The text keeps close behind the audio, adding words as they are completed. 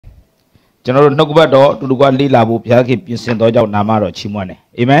General Nogubato to Guali Labu Piaki Pincendo Namaro Chimone.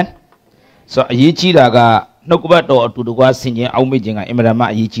 Amen. So Yichi Daga Nogubato to the Gua singing Aumijinga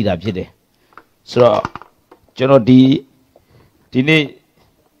Emerama Yichi Dabide. So General D. Dini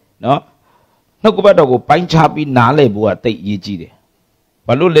no Nogubato go Panchapi Nale Bua take Yichi.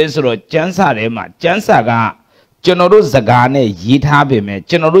 Balu Lesro Jansa Rema Jansaga General Zagane Yitabime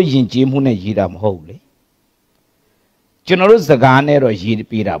General Yinjimune Yidam Holy. General Zagane or Yid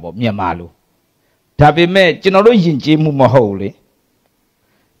Pirabo, Miamalu. Tabime, General Yinjimu Maholi.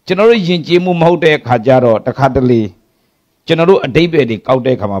 General Yinjimu Mode Kajaro, Takatali. General David,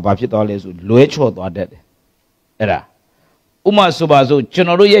 Kaude Kamabapitoles, Luecho or dead. Era Uma Subazu,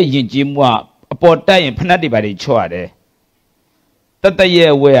 General Yinjimua, a porta in Panadi by the Choade. Tata ye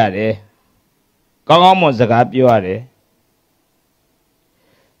weare. Gongamo Zagapiore.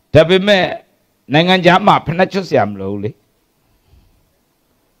 Tabime. Nanganjama Penachosiam lowly.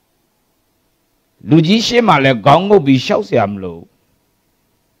 Lugishima le gongo be shosiam low.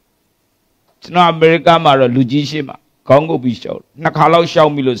 It's not America Mara Lugishima, Congo be show. Nakalo show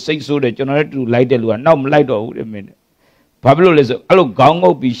me lo 6 so that generate to light the one. Now light over a minute. Pablo is a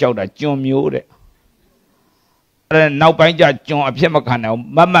gongo be show that John Mure. Now Panja John a Piamacana,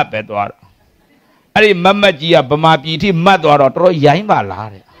 Mamma Pedora. I Mamma Gia Bama Piti Mador or Troy Yaima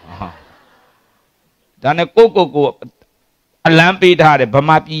Lare. Dane Coco a lampy had a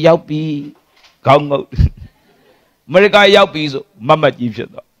Bamapi Yaupi Congo America Yaupis, Mamma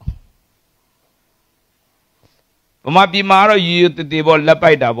Egyptian. Bamapi Maro, you to the ball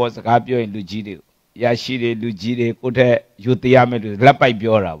Lapaida was a capio in Lugide. Yashide, Lugide, Cote, Utiame, Lapai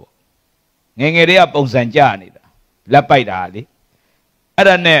Biorabo. Nengeria Ponsanjani, Lapaida Ali. I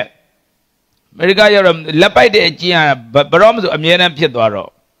don't know. America Lapaide Gia, but Baroms of Miena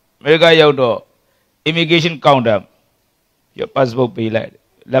Piedoro. America Yodo. Immigration counter. Your passport be like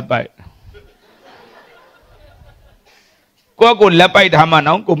Lapai. Go Lapai Haman,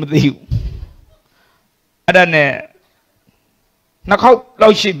 Uncle with you. I don't know. Knockout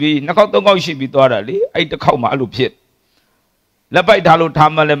low she be, knockout the go she be thoroughly. I the cow malu pit. Lapai Talu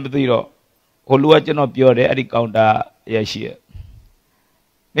Tamal and Biro. Holuajan of Pure at the counter, yes, she.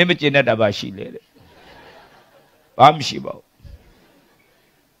 Maybe Janet Abashi lady. Bam Shibo.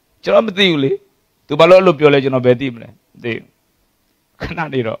 Chomthuli. To Balolo Piolation of Betimne, the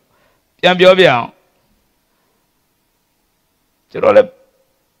Canadiro. Piambio Cherole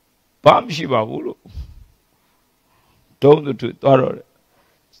Pam Shiba Hulu. Told the truth, thorough.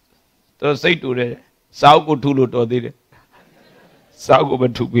 So say to the Saugo Tulu to the Saugo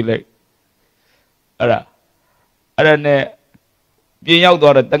but to be like Ara. I don't know. Being out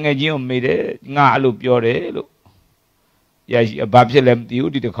or a Tangajim made it, Nalu Piore. Yes, a Babylem, you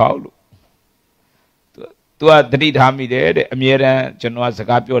did a call. To a 3 Hami there, a mere Genoa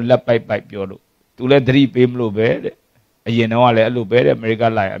Sagapio Lapai by Piolo. To let 3 Pimlo bed, a Yenoa Lubed, America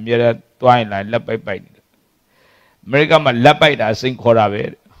like a mere twine line Lapai by America Lapai that sing Cora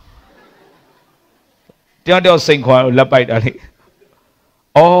bed. Don't sing Cora Lapai.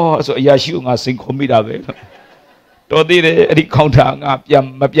 Oh, so Yashunga sing Comida bed. To the counter up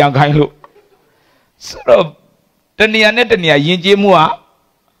Mapian Kailo. So, Tania Netania Yinjimua.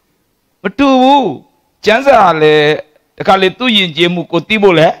 But 2 Chanza le Kaletu Yinjemu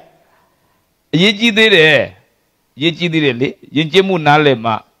Kotibole Yiji de Yiji de Yinjemu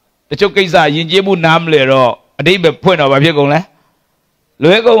Nalema. The Chokesa Yinjemu Namlero, a day be point of Abigole.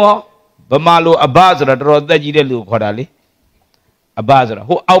 Luego, Bamalo Abazra, the Jidu Corali. Abazra,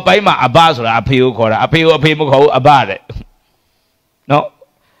 who Alpaima Abazra, Apio Cora, Apio Pimo Abade. No?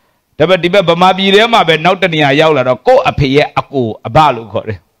 The Badiba Bamabi Rema, but not any Ayala, go appear Aku, Abalu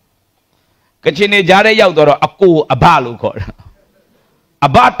Core. Kachine Jare Yaudoro, Aku, Abalu Core.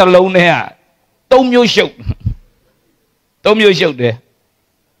 Abat alone here. Tom you shoot. Tom you shoot there.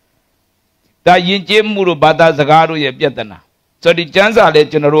 That Yinjim Muru Bada Zagaru Yetana. So the Janza le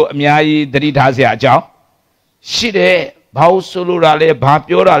General Miai Dritazia Jow. Shide, Bausulurale,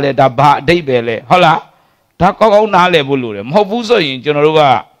 Bapiorale, da Ba Debele, Hola, Tako Nale Bulure, Mobuso in General,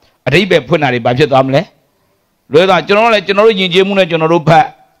 a Rebe Punari Bajetamle. Lola General Yinjimuna General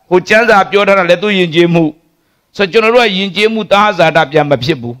Pa, who Janza Piora Letu Yinjimu. So General Yinjimu Taza Dapiam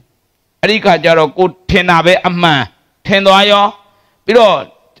Pibu. Erika Jaro go tenabe a man, Tendoyo,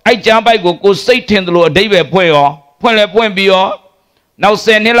 Piro. I jump by go say tendlo a David Puyo, Puele Puembio. Now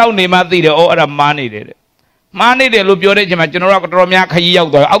send hello name at the or a money did it. Money de Lubiore, General Romia Kayo,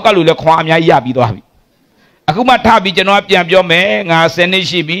 Alcalu, Quamia Yabi. Akuma Tabi, Genoa Piambio me, Sene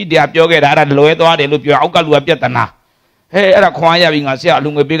Shibi, the Apioga, and Loedo, de Lupio, Alcalu Piatana. Hey, a Quaya being a sea,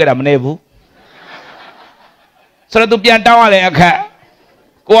 longer bigger than Nebu. So to Piantawale a cat.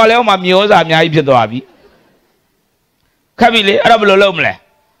 ကိုကလည်းမှမျိုးစားအများကြီးဖြစ်သွားပြီခက်ပြီလေအဲ့တော့ဘယ်လိုလုပ်မလဲ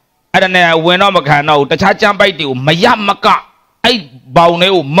အဲ့ဒါနဲ့ဝင်တော့မခံတော့ဘူးတခြားကြမ်းပိုက်တွေကိုမရမကအဲ့ဘောင်တွေ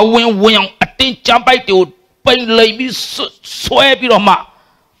ကိုမဝင်အောင်အတင်းကြမ်းပိုက်တွေကိုပိန်လိမ်ပြီးဆွဲပြီးတော့မှ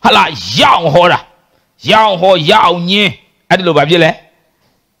ဟာလာရအောင်ဟောတာရအောင်ဟောရအောင်ညင်းအဲ့ဒီလိုပါဖြစ်လဲ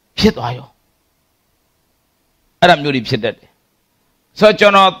ဖြစ်သွားရောအဲ့ဒါမျိုးတွေဖြစ်တတ်တယ်ဆိုတော့ကျွ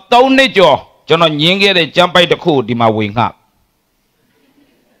န်တော်3နှစ်ကျော်ကျွန်တော်ညင်းခဲ့တဲ့ကြမ်းပိုက်တစ်ခုဒီမှာဝင်ငှ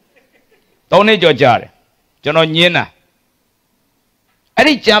3နှစ်ကျော်ကြာတယ်ကျွန်တော်ညင်းတာအဲ့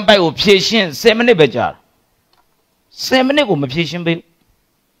ဒီကြမ်းပိုက်ကိုဖြည့်ရှင်း10မိနစ်ပဲကြာ10မိနစ်ကိုမဖြည့်ရှင်းပေး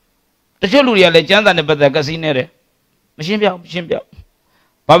တချို့လူတွေကလည်းကျန်းစာနဲ့ပတ်သက်ကစီးနေတယ်မရှင်းပြဘာဖြ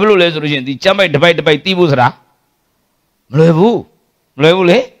စ်လို့လဲဆိုလို့ရှိရင်ဒီကြမ်းပိုက်တစ်ပိုက်တီးဖို့ဆိုတာမလွယ်ဘူး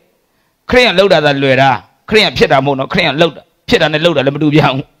လေခရိယန်လောက်တာသာလွယ်တာခရိယန်ဖြစ်တာမဟုတ်တော့ခရိယန်လောက်တာဖြစ်တာနဲ့လောက်တာလည်းမတူပြ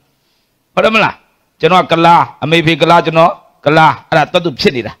အောင်ဟုတ်တယ်မလားကျွန်တော်ကလားအမေဖေကလားကျွန်တော်ကလားအဲ့ဒါတော်သူဖြ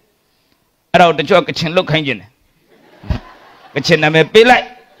စ်နေတာအဲ့တော့တချို့ကချင်လုတ်ခိုင်းခြင်းတယ်ကချင်နာမည်ပေးလိုက်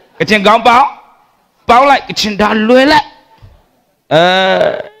ကချင်ကောင်းပေါင်းလိုက်ကချင်ဒါလွယ်လိုက်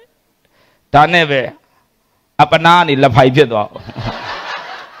ဒါနဲ့ပဲအပနာကနေလက်ဖိုက်ဖြစ်သွား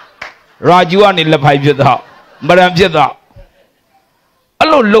ရာဂျူကနေလက်ဖိုက်ဖြစ်သွားမရံဖြစ်သွားအဲ့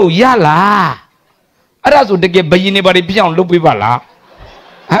လိုလုပ်ရလားအဲ့ဒါဆိုတကယ်ဘယင်းနေပါလိဖြစ်အောင်လုပ်ပေးပါလား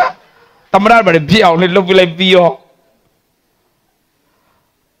ဟမ်တမရပါလိဖြစ်အောင်လေလုပ်ပေးလိုက်ပြီးရော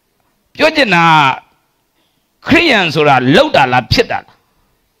ပြောချင်တာခရိယန်ဆိုတာလောက်တာလားဖြစ်တာလား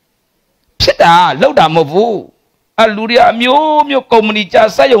ဖြစ်တာလောက်တာမဟုတ်ဘူးအလူတွေအမျိုးကုမ္ပဏီကြ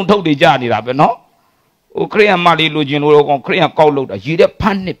စက်ယုံထုတ်တွေကြနေတာပဲနော်ဟိုခရိယန်မလေးလိုချင်လို့ကောင်ခရိယန်ကောက်လောက်တာရေတဲ့ဖ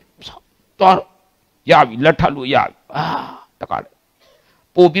မ်းနစ်သွားရပြီလက်ထပ်လို့ရပြီတကားလေ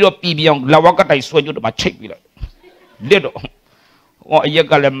ပို့ပြီးတော့ပြည်ပြောင်းလဝကတိုင်ဆွဲကြွတ်တမှာချိတ်ပြီးလိုက်လက်တော့ဟောအရက်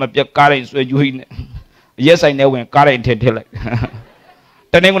ကလည်းမပြတ်ကားတိုင်းဆွဲကြွေးနေအရက်ဆိုင်ထဲဝင်ကားတိုင်းထည့်လိုက်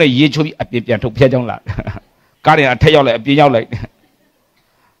တနေ့ကလည်းရေချိုးပြီးအပြင်ပြန်ထုတ်ဖျက်ကြောင်းလာကားတွေအထက်ရောက်လိုက်အပြင်ရောက်လိုက်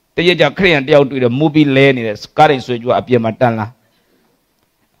တရက်ကြခရိယန်တယောက်တွေ့တယ်မူပြီးလဲနေတယ်ကားတွေဆွဲကြွအပြင်မှာတန်းလာ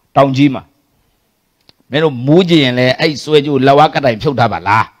တောင်ကြီးမှာမင်းတို့မူးကြည့်ရင်လည်းအဲ့ဆွဲကြွလဝကတိုင်ဖြုတ်ထားပါ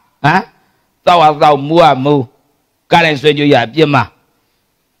လားဟမ်တောက်မူးမူးကားတွေဆွဲကြွရအပြင်မှာ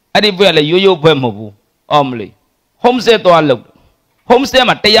အဲ့ဒီဘွဲလည်းရိုးဘွဲမဟုတ်ဘူးအော်မလီဟုံးစဲသွားလို့ဟုံးစဲ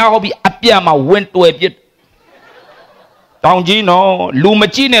မှာတရားဟောပြီးအပြန်မှာဝင်တွယ်ပြစ်တောင်ကြီးနော်လူမ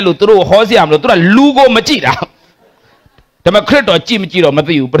ကြည့်နဲ့လို့သူတို့ဟောစရာမလို့သူကလူကိုမကြည့်တာဒါပေမဲ့ခရစ်တော်ကြည့်မကြည့်တော့မ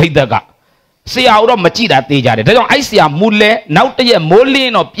သိဘူးပြိဿကဆရာတော့မကြည့်တာတေးကြတယ်ဒါကြောင့်အဲ့ဆရာမူလဲနောက်တရက်မိုးလ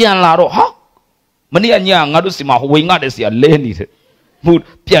င်းတော့ပြန်လာတော့ဟာမနေ့ကညငါတို့စီမှာဝိငါတဲ့ဆရာလဲနေတယ်မှု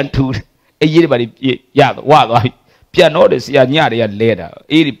ပြန်ထူအေးရေးတွေပါရတော့ဝသွားပြီပြန်တော့တယ်ဆရာညတွေကလဲတာ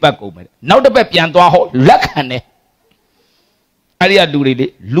အေးဒီပတ်ကုန်မယ်နောက်တစ်ပတ်ပြန်သွားဟောလက်ခံတယ်အဲ့ဒီကလူတွေလေ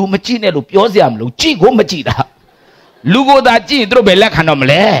လူမကြည့်နဲ့လို့ပြောစရာမလိုကြည့်ကိုမကြည့်တာလူကိုသာကြည့်ရင်တို့ပဲလက်ခံတော့မ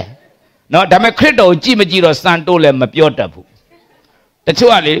လဲနော်ဒါပေမဲ့ခရစ်တော်ကိုကြည့်မကြည့်တော့စံတိုးလည်းမပြောတတ်ဘူးတ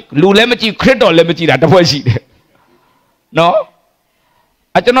ချို့ကလေလူလည်းမကြည့်ခရစ်တော်လည်းမကြည့်တာတစ်ဖွဲ့ရှိတယ်နော်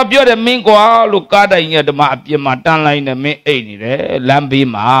ကျွန်တော်ပြောတယ်မင်းကွာလို့ကားတိုင်ကြီးဓမ္မအပြင်မှာတန်းလိုက်နေမင်းအိတ်နေတယ်လမ်းဘေး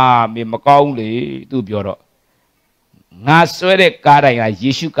မှာမင်းမကောင်းလေသူပြောတော့ငါဆွဲတဲ့ကားတိုင်ကယေ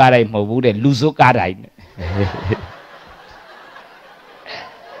ရှုကားတိုင်မဟုတ်ဘူးတဲ့လူဆိုးကားတိုင်နဲ့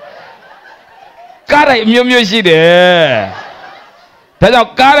ကားတိုင်မျိုးရှိတယ်ဒါကြော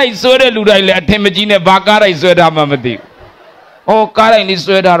င့်ကားတိုင်ဆွဲတဲ့လူတိုင်းလည်းအထင်မကြီးနဲ့ဘာကားတိုင်ဆွဲတာမှမသိဘူးကားတိုင်လေး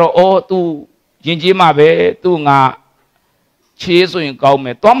ဆွဲတာတော့သူရင်ကြီးမှပဲသူငါချေးဆိုရင်ကောင်းမ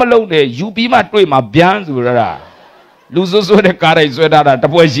ယ်သွားမလုံးနဲ့ယူပြီးမှတွေ့မှာဗျမ်းဆိုရတာလူဆိုးဆိုးတဲ့ကားတိုင်ဆွဲတာတ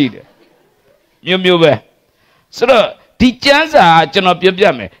ပွဲရှိတယ်မျိုးပဲဆိုတော့ဒီကျမ်းစာကျွန်တော်ပြောပြ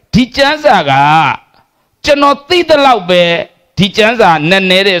မယ်ဒီကျမ်းစာကကျွန်တော်သိတဲ့လောက်ပဲဒီကျမ်းစာနက်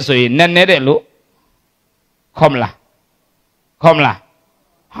နဲတဲ့ဆိုရင်နက်နဲတယ်လို့ခေါ်မလား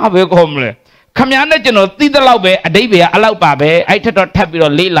ဟာဘယ်ခေါ်မလဲခမည်းနဲ့ကျွန်တော်သိတဲ့လောက်ပဲအတိတ်ပဲအလောက်ပါပဲအဲ့ထက်တော့ထပ်ပြီး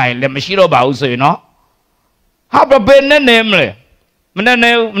တော့လေးလာရင်လည်းမရှိတော့ပါဘူးဆိုရင်နော်ဟာဘယ်နဲ့နေမလဲမ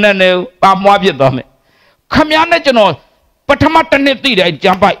နဲ့ပါမွားဖြစ်သွားမယ်ခမည်းနဲ့ကျွန်တော်ပထမတစ်နှစ်သိတယ်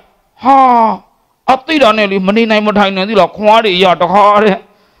ကြံပိုက်ဟာအသိတော်နဲ့လေမနေနိုင်မထိုင်နိုင်သီလားခွားတွေရတခါတဲ့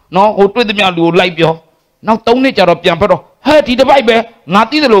နော်ဟိုတွေ့သမျှလူကိုလိုက်ပြောနောက်3နှစ်ကြာတော့ပြန်ဖက်တော့ဟဲ့ဒီတစ်ပိုက်ပဲငါ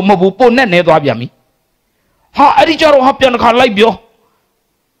သိတယ်လို့မဟုတ်ဘူးပို့နဲ့နေသွားပြန်ပြီဟာအဲ့ဒီကြတော့ဟာပြန်တစ်ခါလိုက်ပြော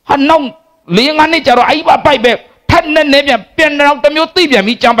ဟာနောက်4-5နှစ်ကြာတော့အဲ့ဒီပိုက်ပဲထပ်နဲ့နေပြန်တော့တစ်မျိုးသိပြန်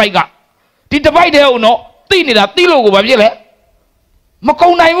ပြီကြံပိုက်ကဒီတစ်ပိုက်တည်းဟုတ်နော်သိနေတာသိလို့ကိုဘာဖြစ်လဲမ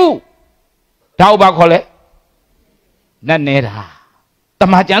ကုံနိုင်ဘူးဒါဥပါခေါ်လဲနဲ့နေတာတ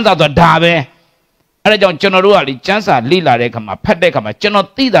မန်ကျမ်းစာဆိုတာဒါပဲအဲ့ဒါကြောင့်ကျွန်တော်တို့ကလေကျမ်းစာလေ့လာတဲ့အခါမှာဖတ်တဲ့အခါမှာကျွန်တော်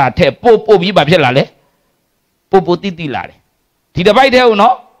သိတာထက်ပို့ပြီးပါဖြစ်လာလဲပို့သိလာတယ်ဒီတစ်ပိုက်တည်းဟုတ်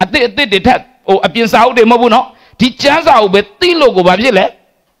နော်အစ်စ်တွေထက်အပြင်စာအုပ်တွေမဟုတ်ဘူးနော်ဒီကျမ်းစာကိုပဲသိလို့ကိုဘာဖြစ်လဲ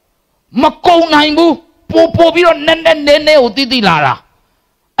ကုံနိုင်ဘူးပို့ပြီးတော့နဲကိုတိလာတာ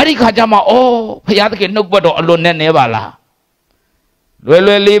အဲ့ဒီခါကျမှဩဖရာသခင်နှုတ်ပတ်တော်အလွန်နဲပါလားလွ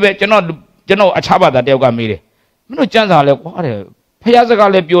ယ်လေးပဲကျွန်တော်အခြားဘာသာတယောက်ကမေးတယ်မင်းတို့ကျမ်းစာလဲကွာတဲ့ဖရာစကား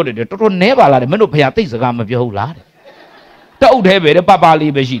လဲပြောတယ်တော်တော်နဲပါလားတဲ့မင်းတို့ဖရာသိစကားမပြောဘူးလားတဲ့တအုပ်သေးပဲတဲ့ပ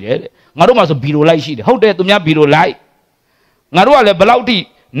လေးပဲရှိတယ်တဲ့ငါတို့မှဆိုဘီရိုလိုက်ရှိတယ်ဟုတ်တယ်သူများဘီရိုလိုက်ငါတို့ကလည်းဘယ်လောက်ထိ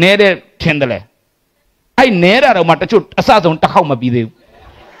နဲတဲ့ထင်တယ်လဲအဲ့နဲတာတော့မှတချို့အစဆုံးတစ်ခေါက်မပြီးသေးဘူး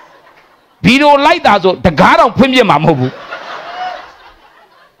ဘီရိုလိုက်တာဆိုတကားတော့ဖွင့်ပြမှာမဟုတ်ဘူး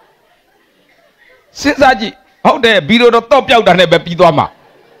စဉ်းစားကြည့်ဟုတ်တယ်ဘီရိုတော့ပျောက်တာနဲ့ပဲပြီးသွားမှာ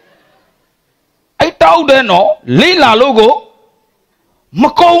အဲ့တောက်တယ်နော်လေးလာလို့ကိုမ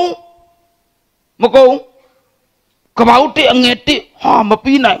ကုံကပောက်တစ်အငယ်တစ်ဟာမ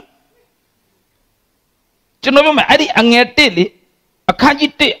ပြီးနိုင်ကျွန်တော်ပြောမယ်အဲ့ဒီအငယ်တစ်လေအခန်း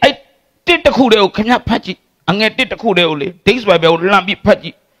ကြီးတစ်အဲ့တစ်တစ်ခုတည်းကိုခင်ဗျဖတ်ကြည့်အငယ်တစ်တစ်ခုတည်းကိုလေဒိတ်ဆွဲပဲကိုလမ်းပြီးဖတ်ကြ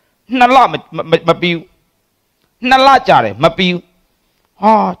ည့်2 လမပြီးဘူး2 လကြာတယ်မပြီးဘူး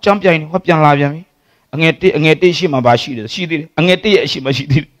ဟာចောင်းပြိုင်ဟောပြန်လာပြန်ပြီအငယ်တစ်ရှိမှပါရှိတယ်ရှိသေးတယ်အငယ်တစ်ရဲ့အရှိမရှိ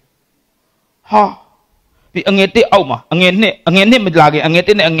သေးတယ်ဟာဒီအငယ်တစ်အောက်မှာအငယ်နှစ်မလာခင်အငယ်တ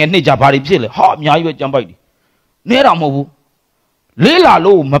စ်နဲ့အငယ်နှစ်ကြာဘာတွေဖြစ်လဲဟာအများကြီးပဲကြမ်းပိုက်တယ်နဲတာမဟုတ်ဘူးလေးလာ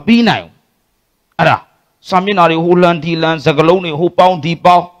လို့မပြီးနိုင်ဘူးအဲ့ဒါစာမျက်နှာတွေဟိုလန်ဒီလန်စကလုံးတွေဟိုပေါင်းဒီ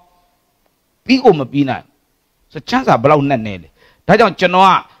ပေါင်းပြီးကိုမပြီးနိုင်စချမ်းစာဘလောက်နဲ့လဲဒါကြောင့်ကျွန်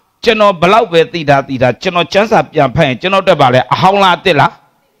တော်ဘလောက်ပဲသိတာကျွန်တော်ချမ်းစာပြန်ဖတ်ရင်ကျွန်တော်တက်ပါလဲအဟောင်းလားအစ်စ်လား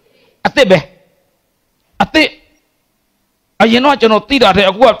အစ်စ်ပဲအစ်စ်အရင်တော့ကျွန်တော်သိတာတဲ့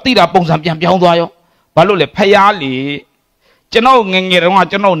အခုကသိတာပုံစံပြန်ပြောင်းသွားရောဘာလို့လဲဖျားလေကျွန်တော်ငယ်တုန်းက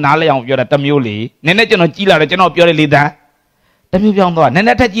ကျွန်တော်နားလဲအောင်ပြောတာတစ်မျိုးလေနည်းနည်းကျွန်တော်ကြီးလာတယ်ကျွန်တော်ပြောတယ်လေတန်းတစ်မျိုးပြောင်းသွားနည်းန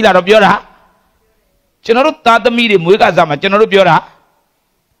ည်းထက်ကြီးလာတော့ပြောတာကျွန်တော်တို့သားသမီးတွေမွေးကစားမှာကျွန်တော်တို့ပြောတာ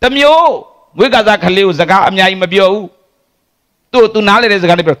တစ်မျိုးမွေးကစားကလေးကိုစကားအများကြီးမပြောဘူးသူနားလဲတဲ့စ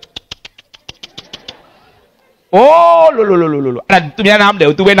ကားလေးပြောအိုးလို့အဲ့ဒါသူများနားမလဲ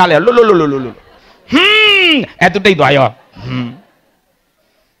ဘူးသူပဲနားလဲလို့အဲ့သူတိတ်သွားရော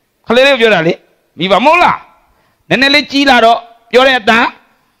ခလေးလေးပြောတာလေမိပါမဟုတ်လားနည်းနည်းလေးကြီးလာတော့ပြောတဲ့အတန်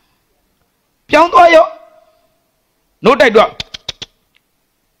ပြောင်းသွားရောနိုးတိုက်တော့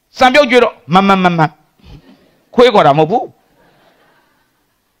စံပြုတ်ကြွတော့မခွေးခေါ်တာမဟုတ်ဘူး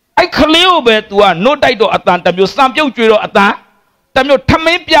အဲ့ခလေးကိုပဲ तू ကနိုးတိုက်တော့အတန်တစ်မျိုးစံပြုတ်ကြွတော့အတန်တစ်မျိုးထမ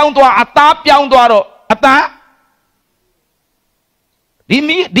င်းပြောင်းသွားအသားပြောင်းသွားတော့အတန်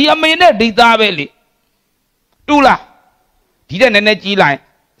ဒီအမေနဲ့ဒီသားပဲလေတူလားဒီတဲ့နည်းနည်းကြီးလိုက်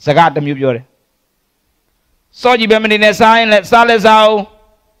စကားတစ်မျိုးပြောတယ်စောကြီးပဲမနေနဲ့စားရင်လည်းစားလဲစားအောင်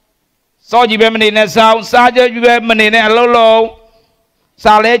စောကြီးပဲမနေနဲ့စားအောင်စားကြကြီးပဲမနေနဲ့အလုံးလုံး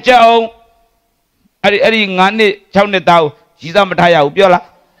စားလဲကြအောင်အဲ့ဒီ9 နှစ်6 နှစ်သားကိုရည်စားမထားရဘူးပြောလား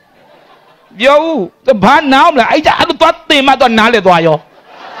ပြောဘူးသူဘာနားမလားအဲ့ဒါအဲ့လိုသွားတင်မှတော့နားလဲသွားရော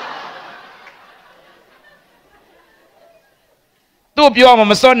သူ့ပြောမှ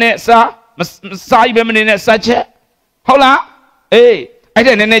မစောနဲ့စားကြီးပဲမနေနဲ့စားချက်ဟုတ်လားအေးအဲ့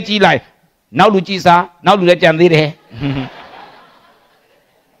ဒါနည်းနည်းကြီးလိုက်နောက်လူကြည့်စားနောက်လူလည်းကြံသေးတယ်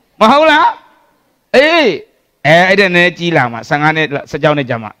မဟုတ်လားအေးအဲ့ဒါနဲ့ကြီးလာမှာ15နှစ်16နှစ်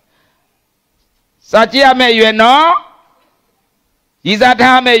ကြာမှာစာကြည့်ရမယ့်ရွယ်နော်ရည်စား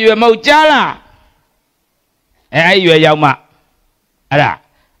ထားမယ့်ရွယ်မဟုတ်ကြားလားအဲ့ရွယ်ရောက်မှအဲ့ဒါ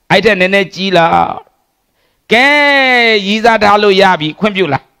အဲ့ဒါနည်းနည်းကြီးလာကဲရည်စားထားလို့ရပြီခွင့်ပြု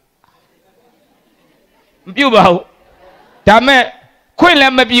လားမပြုပါဘူးဒါမဲ့ခွင့်လ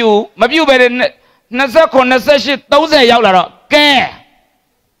ည်းမပြုပဲ29 28 30ရောက်လာတော့ကဲ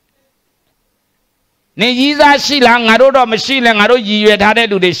နေကြီးစားရှိလားငါတို့တော့မရှိလဲငါတို့ရည်ရွယ်ထားတဲ့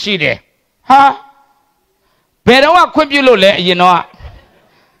လူတွေရှိတယ်ဟာဘယ်တော့ခွင့်ပြုလို့လဲအရင်တော့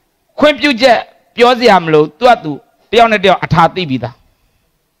ခွင့်ပြုချက်ပြောစရာမလိုသူကသူတယောက်နဲ့တယောက်အထာသိပြီးသား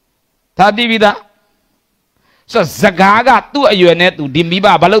ဆိုစကားကသူ့အရွယ်နဲ့သူဒီမိဘ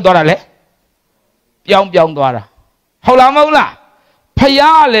ဘာလို့သွားတာလဲပြောင်းသွားတာဟုတ်လားမဟုတ်လားဖ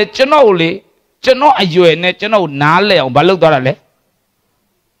ယားလေကျွန်တော်အရွယ်နဲ့ကျွန်တော်နားလဲအောင်ဘာလို့သွားတာလဲ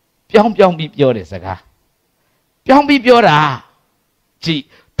ပြောင်းပြီးပြောတယ်စကားပြောင်းပြီးပြောတာကြည်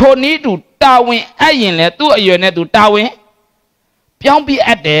ထိုနည်းတူတာဝန်အပ်ရင်လေသူ့အရွယ်နဲ့သူတာဝန်ပြောင်းပြီးအ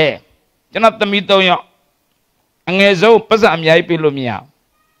ပ်တယ်ကျွန်တော်သမီး3 ယောက်အငယ်ဆုံးပတ်စံအများကြီးပေးလို့မရဘူး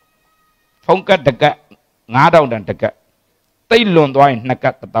ဖုန်းကတ်တကတ်9000တန်တကတ်တိတ်လွန်သွားရင်2 က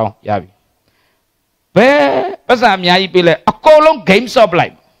တ်1000ရပြီဘယ်ပတ်စံအများကြီးပေးလဲအကုန်လုံး game shop လို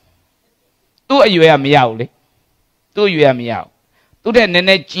က်သူ့အရွယ်ကမရဘူးလေသူ့အရွယ်ကမရဘူးသူ့ထက်နည်း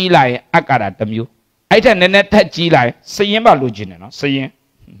နည်းကြီးလာရင်အကာတာတစ်မျိုးအဲ့ထက်နည်းနည်းထက်ကြီးလာရင်စရင်ပါလိုချင်တယ်နော်စရ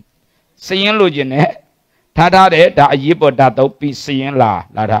င်လိုချင်တယ်ထားတယ်ဒါအရေးပေါ်ဒါတော့ပြီးစရင်လာ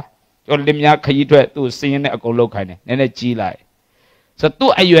ထားကျော်လင်များခရီးထွက်သူ့စရင်နဲ့အကုန်လောက်ခိုင်းတယ်နည်းနည်းကြီးလာရင် ဆို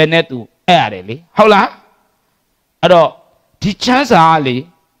သူ့အရွယ်နဲ့သူအဲ့ရတယ်လေဟုတ်လားအဲ့တော့ဒီချမ်းစာလေ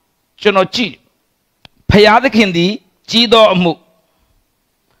ကျွန်တော်ကြည့်ဖယားသခင်သည်ကြီးသောအမှု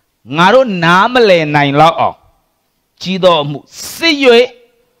ငါတို့နားမလည်နိုင်လောက်အောင်ကြီးသောအမှုစစ်၍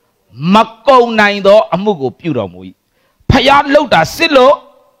မကုံနိုင်သောအမှုကိုပြုတော်မူ၏ဖယားလှုပ်တာစစ်လို့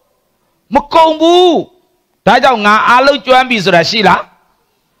မကုံဘူးဒါကြောင့်ငါအားလုံးကျွမ်းပြီဆိုတာရှိလား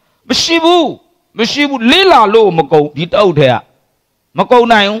မရှိဘူးလေးလာလို့မကုံဒီတအုပ်ထဲကမကုံ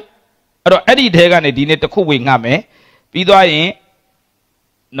နိုင်ဘူးအဲ့တော့အဲ့ဒီထဲကနေဒီနေ့တစ်ခုဝေငှမယ်ပြီးသွားရင်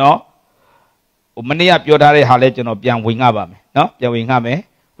နော်မနေ့ကပြောထားတဲ့ဟာလဲကျွန်တော်ပြန်ဝေငှပါမယ်နော်ပြန်ဝေငှမယ်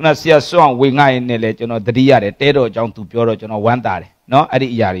ခုနဆရာစွန့်ဝေငှရင်လည်းလဲကျွန်တော်သတိရတယ်တဲတော်အကြောင်းသူပြောတော့ကျွန်တော်ဝမ်းသာတယ်နော်အဲ့ဒီ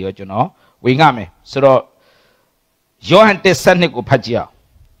အရာတွေရောကျွန်တော်ဝေငှမယ်ဆိုတော့ယောဟန်1:7ကိုဖတ်ကြည့်အောင်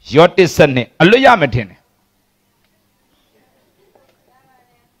ယော1:7အလွတ်ရမယ်ထင်တယ်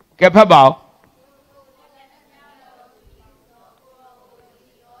ကဲဖတ်ပါဦး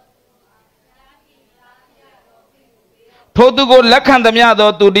ထိုသူကိုလက်ခံသမျှသော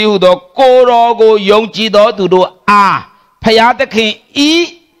သူတည်းဟုသောကိုယ်တော်ကိုယုံကြည်သောသူတို့အားဖယားသခင်ဤ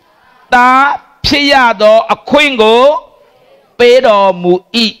သာဖြစ်ရသောအခွင့်ကိုပေးတော်မူ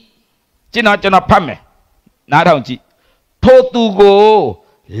၏ကျွန်တော်ဖတ်မယ်နားထောင်ကြည့်ထိုသူကို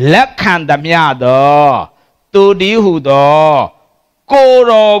လက်ခံသမျှသောသူတည်းဟုသောကိုယ်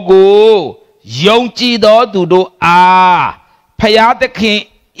တော်ကိုယုံကြည်သောသူတို့အားဖယားသခင်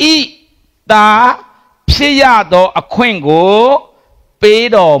ဤသာဖြစ်ရသောအခွင့်ကိုပေး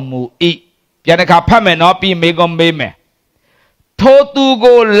တော်မူ၏ပြန်တစ်ခါဖတ်မယ်နော်ပြီးမေကွန်မေးမယ်ထိုသူ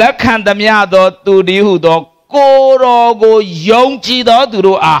ကိုလက်ခံသမျှသောသူတည်းဟုသောကိုယ်တော်ကိုယုံကြည်သောသူ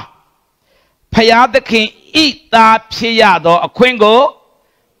တို့အားဖယားသခင်ဤသာဖြစ်ရသောအခွင့်ကို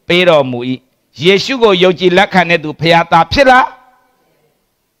ပေးတော်မူ၏ယေရှုကိုယုံကြည်လက်ခံတဲ့သူဖယားသားဖြစ်လား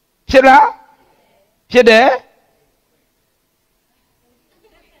ဖြစ်တယ်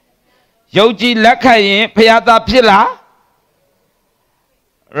ယုံကြည်လက်ခံရင်ဖယားသားဖြစ်လား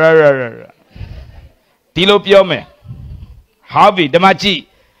ဒီလိုပြောမယ်ဟာပြီဓမ္မကြည့်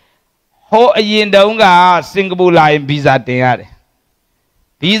ဟိုအရင်တုန်းကစင်ကာပူလာရင်ဗီဇာတင်ရတယ်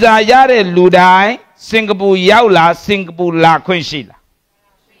ဗီဇာရတဲ့လူတိုင်းစင်ကာပူရောက်လာစင်ကာပူလာခွင့်ရှိလား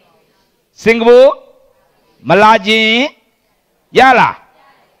စင်ကာပူမလာခြင်းရလား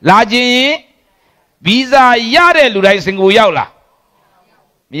လာခြင်းဗီဇာရတဲ့လူတိုင်းစင်ကာပူရောက်လား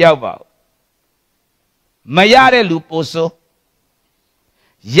မရောက်ပါဘူးမရတဲ့လူပို့ဆို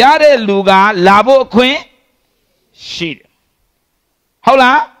ရတဲ့လူကလာဖို့အခွင့်ရှိတယ်ဟုတ်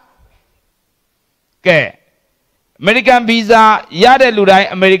လားကဲအမေရိကန်ဗီဇာရတဲ့လူတိုင်း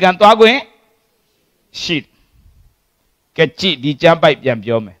အမေရိကန်သွားခွင့်ရှိတယ်ကဲကြည့်ဒီကျမ်းပိုက်ပြန်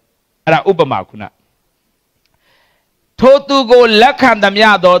ပြောမယ်အဲ့ဒါဥပမာခုနထိုသူကိုလက်ခံသမျှ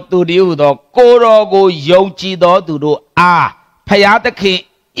သောသူတည်းဟုသောကိုယ်တော်ကိုယုံကြည်သောသူတို့အားဖယားသခင်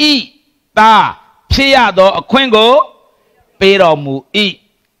ဤသာဖြစ်ရသောအခွင့်ကိုပေးတော်မူ၏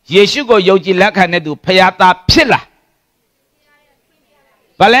ယေရှုကိုယုံကြည်လက်ခံတဲ့သူဖယားသားဖြစ်လား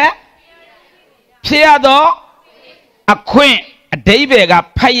ဘာလဲဖြစ်ရသောအခွင့်အဓိပ္ပာယ်က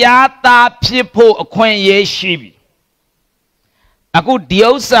ဖယားသားဖြစ်ဖို့အခွင့်အရေးရှိပြီအခုဒီ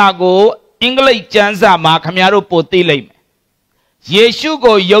ဥစ္စာကိုအင်္ဂလိပ်ကျမ်းစာမှာခင်ဗျားတို့ပို့သိလိမ့်မယ်ယေရှု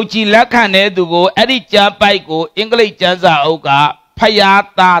ကိုယုံကြည်လက်ခံတဲ့သူကိုအဲ့ဒီကျမ်းပိုက်ကိုအင်္ဂလိပ်ကျမ်းစာအုပ်ကဖယား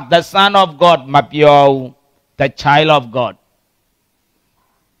သား the son of God မပြောဘူး the child of God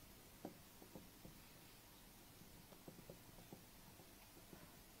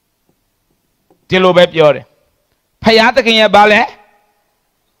ဒီလိုပဲပြောတယ်ဖယားသခင်ရဲ့ဘာလဲ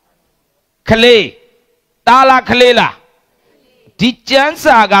ခလေးတားလားခလေးလားဒီကျမ်း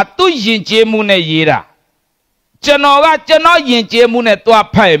စာကသူ့ယဉ်ကျေးမှုနဲ့ရေးတာကျွန်တော်ယဉ်ကျေးမှုနဲ့တွား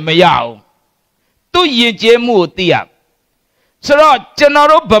ဖတ်မရအောင်သူ့ယဉ်ကျေးမှုကိုသိရဆိုတော့ကျွန်တော်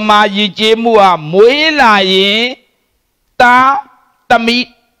တို့ဗမာယဉ်ကျေးမှုကမွေးလာရင်တာသမီး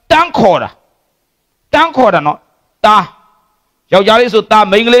တန်းခေါ်တာနော်တာယောက်ျားလေးဆိုတာ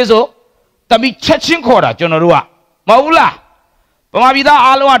မိန်းကလေးဆိုသမီးချက်ချင်းခေါ်တာကျွန်တော်တို့ကမဟုတ်ဘူးလားဗမာပြည်သား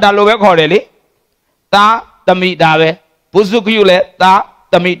အားလုံးကဒါလိုပဲခေါ်တယ်လေတာသမီးဒါပဲဘုစုခရုလည်းတာ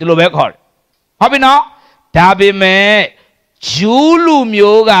သမီးဒီလိုပဲခေါ်တယ်ဟုတ်ပြီနော်ဒါပေမဲ့ဂျူးလူ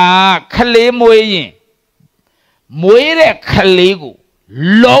မျိုးကခလေးမွေးရင်မွေးတဲ့ခလေးကို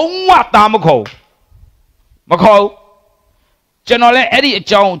လုံးဝသားမခေါ်ကျွန်တော်လည်းအဲ့ဒီအ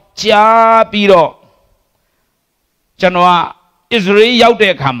ကြောင်းကြားပြီးတော့ကျွန်တော်ကအစ္စရေးရောက်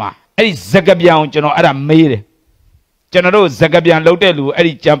တဲ့အခါမှာအဲ့ဒီဇကပြန်ကိုကျွန်တော်အဲ့ဒါမေးတယ်ကျွန်တော်တို့ဇကပြန်လုပ်တဲ့လူအဲ့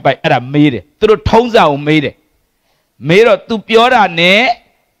ဒီကျမ်းပိုက်အဲ့ဒါမေးတယ်သူတို့ထုံးစံကိုမေးတယ်မေးတော့ तू ပြောတာနဲ့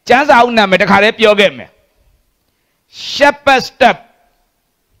ကျမ်းစာအုပ်နာမည်တခါတည်းပြောခဲ့မယ် shepherd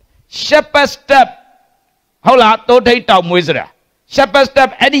step ဟုတ်လားတိုးထိတ်တောင်မွေးစရာ shepherd step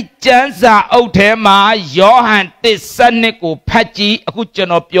အဲ့ဒီကျမ်းစာအုပ်ထဲမှာယောဟန်1:7ကိုဖတ်ကြည့်အခုကျွန်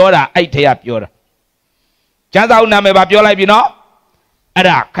တော်ပြောတာအဲ့ထဲကပြောတာကျမ်းစာအုပ်နာမည်ပါပြောလိုက်ပြီနော်အဲ့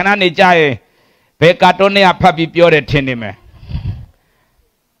ဒါခဏနေကြရင်ဘယ်ကာတွန်းနဲ့ဖတ်ပြီးပြောတယ်ထင်နေမယ်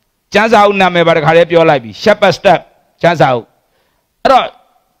ကျမ်းစာအုပ်နာမည်ပါတခါလေးပြောလိုက်ပြီ shepherd step ကျမ်းစာအုပ်အဲ့တော့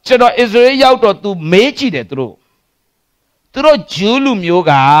ကျွန်တော်ဣသရေလရောက်တော့သူမေးကြည့်တယ်သူတို့ဂျူးလူမျိုး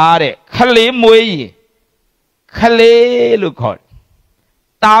ကတဲ့ခလေးမွေးရင်ခလေးလို့ခေါ်တယ်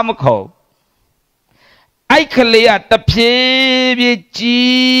တားမခေါ်အဲ့ခလေးကတဖြည်းဖြည်း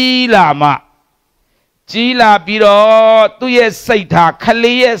ကြီးလာမှကြီးလာပြီးတော့သူ့ရဲ့စိတ်ထားခ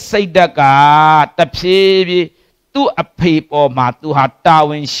လေးရဲ့စိတ်ဓာတ်ကတဖြည်းဖြည်းသူ့အဖေပေါ်မှာသူဟာတာဝ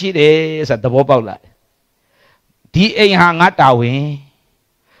န်ရှိတယ်ဆိုတဲ့သဘောပေါက်လာတယ်ဒီအိမ်ဟာငါတာဝန်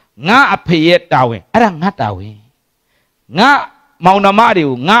ငါအဖေရဲ့တာဝန်အဲ့ဒါငါတာဝန်ငါမောင်နှမတွေ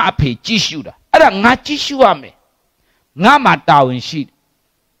ကိုငါအဖေကြည့်ရှုတာအဲ့ဒါငါကြည့်ရှုရမယ်ငါမှာတာဝန်ရှိတယ်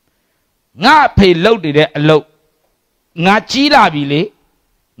ငါအဖေလုပ်နေတဲ့အလုပ်ငါကြီးလာပြီလေ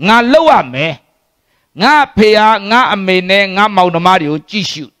ငါလုပ်ရမယ်ငါအဖေဟာငါအမေနဲ့ငါမောင်နှမတွေကိုကြည့်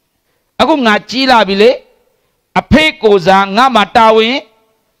ရှုအခုငါကြီးလာပြီလေအဖေကိုစားငါမှာတာဝန်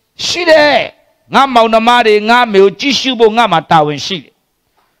ရှိတယ်ငါမောင်နှမတွေငါအမေကိုကြည့်ရှုဖို့ငါမှာတာဝန်ရှိတယ်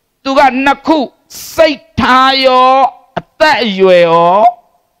သူကနှစ်ခုစိတ်ထားရောအသက်အရွယ်ရော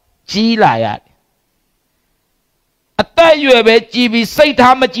ကြီးလာရတယ်အသက်အရွယ်ပဲကြီးပြီးစိတ်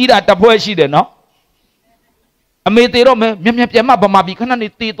ထားမကြီးတာတပွဲရှိတယ်နော်အမေသေးတော့မယ်မြက်ပြန်မဗမာပြည်ခဏနေ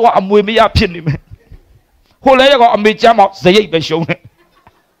တေးသွားအမွေမရဖြစ်နေမယ်ဟိုလဲရကောင်အမေကျမ်းမောက်ဇရိတ်ပဲရှုံးတယ်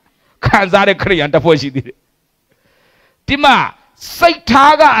ခံစားတဲ့ခရိယန်တပွဲရှိသေးတယ်ဒီမှာစိတ်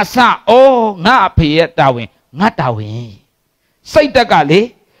ထားကအစအိုးငါအဖေရဲ့တာဝန်ငါတာဝန်စိတ်တက်ကလေ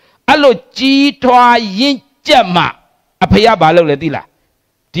အဲ့လိုကြီးထွားရင့်ကျက်မှအဖေကဘာလုပ်လဲသိလား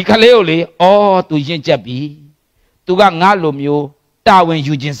ဒီခလေးကိုလေဩသူရင့်ကျက်ပြီသူကငါလိုမျိုးတာဝန်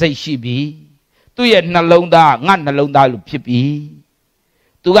ယူခြင်းစိတ်ရှိပြီသူ့ရဲ့နှလုံးသားငါနှလုံးသားလိုဖြစ်ပြီ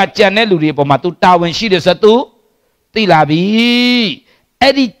သူကကြံတဲ့လူတွေပေါ်မှာသူတာဝန်ရှိတယ်ဆိုသူသိလာပြီ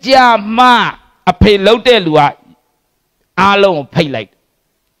အဲ့ဒီကြမှအဖေလှုပ်တဲ့လူကအားလုံးကိုဖိတ်လိုက်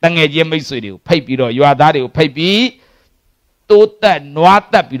တငယ်ချင်းမိတ်ဆွေတွေကိုဖိတ်ပြီးတော့ရွာသားတွေကိုဖိတ်ပြီးတိုးတက်နွား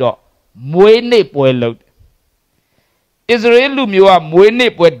တက်ပြီးတော့မွေးနေ့ပွဲလုပ်တယ်ဣသရေလလူမျိုးကမွေး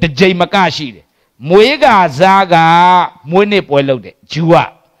နေ့ပွဲတစ်ကြိမ်မကရှိတယ်မွေးကစားကမွေးနေ့ပွဲလုပ်တယ်ဂျူက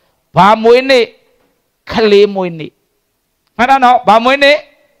ဘာမွေးနေ့ခလေးမွေးနေ့မှန်တယ်နော်ဘာမွေးနေ့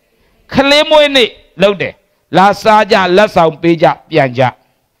ခလေးမွေးနေ့လုပ်တယ်လာစားကြလက်ဆောင်ပေးကြပြန်ကြ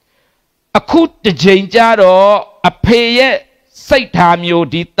အခုတစ်ချိန်ကြတော့အဖေရဲ့စိတ်ထားမျိုး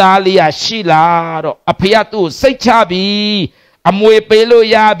ဒီသားလေးရရှိလာတော့အဖေကသူ့ကိုစိတ်ချပြီအမွေပေးလို့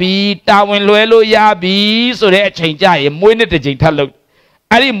ရပြီတာဝန်လွှဲလို့ရပြီဆိုတဲ့အချိန်ကြရင်မွေးနေ့တစ်ချိန်ထပ်လုပ်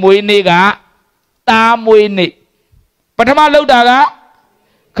အဲ့ဒီမွေးနေ့ကသားမွေးနေ့ပထမလုပ်တာက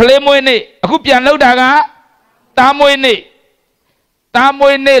ခလေးမွေးနေ့အခုပြန်လုပ်တာကသားမွေးနေ့သား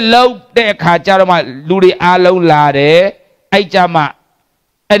မွေးနေ့လုပ်တဲ့အခါကျတော့မှလူတွေအားလုံးလာတယ်အဲ့ကြမှာ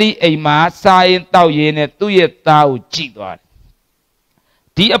အဲ့ဒီအိမ်မှာစားရင်တောက်ရင်နဲ့သူ့ရဲ့သားကိုကြည့်သွားတယ်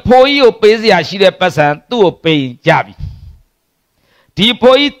ဒီအဖိုးကြီးကိုပေးစရာရှိတဲ့ပတ်စံသူ့ကိုပေးရင်ကြပြီဒီအ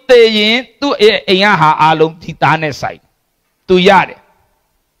ဖိုးကြီးသေရင်သူ့အိမ်ကဟာအားလုံးဒီသားနဲ့ဆိုင်သူရတယ်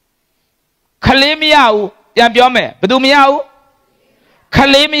ခလေးမရဘူးပြန်ပြောမယ်ဘယ်သူမရဘူးခ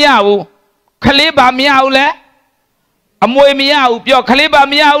လေးမရဘူးခလေးဘာမရဘူးလဲအမွေမရဘူးပြောခလေးဘာ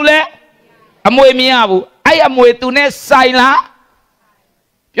မရဘူးလဲအမွေမရဘူးအဲ့အမွေသူနဲ့ဆိုင်လား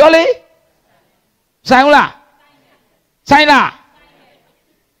ပြောလေဆိုင်ဘူးလားဆိုင်လား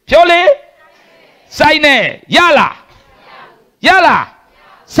ပြောလေဆိုင်နေရလားရလား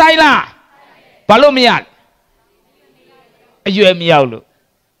ဆိုင်လားဘာလို့မရအရွယ်မရောက်လို့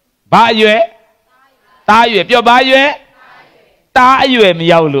ဘာအရွယ်သားအရွယ်ပြောဘာအရွယ်သားအရွယ်မ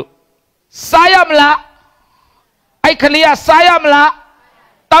ရောက်လို့စားရမလားအဲ့ခလေးကစားရမလား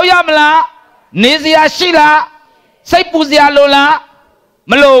တောက်ရမလားနေစရာရှိလားစိတ်ပူစရာလိုလား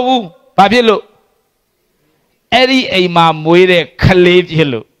မလိုဘူးဘာဖြစ်လို့အဲ့ဒီအိမ်မှာမွေးတဲ့ခလေးဖြစ်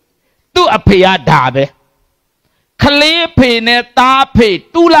လို့သူ့အဖေကဒါပဲခလေးဖေနဲ့သားဖေ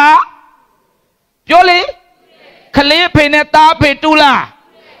တူလားပြောလေခလေးဖေနဲ့သားဖေတူလား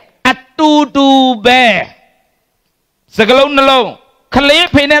အတူတူပဲစကလုံးနှလုံးခလေး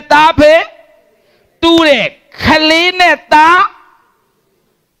ဖေနဲ့သားဖေတူတယ်ခလေးနဲ့သား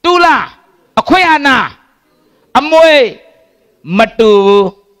တူလားအခွင့်အာဏာအမွေမတူဘူး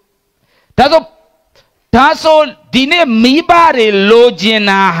ဒါဆိုဒီနေ့မိဘတွေလိုချင်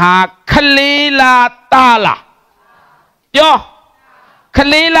တာဟာခလေးလားသားလားပြောခ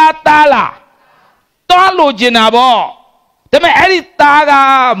လေးလားသားလားတောလိုချင်တာပေါ့ဒါပေမဲ့အဲ့ဒီသားက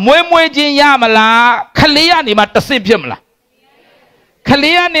မွေးချင်းရမလားခလေးကနေမှတဆင့်ဖြစ်မလား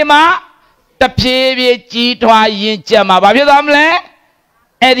clear nima the PV G to a yin jama babamle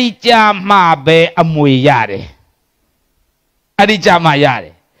Edija ma be a muyare Edija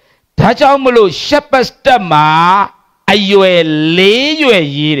mayare Tajamulo Shepastama ayue lay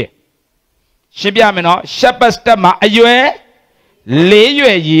ye Shibiamino Shepastama ayue lay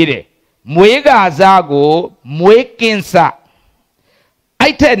ye Muega zago muekinsa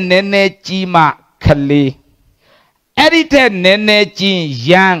Aite nene jima kali Edite nene jin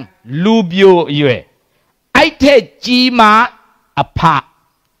yang lubio yue Aite jima apa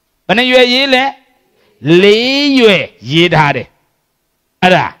Bana yue yele le yue yidare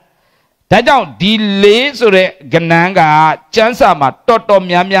Ada Tajau di le sore genanga chansa ma toto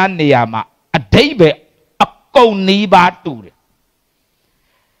myamya niyama Adaibe akau ni batu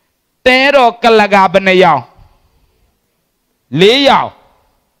Tero kalaga bana yao Le yao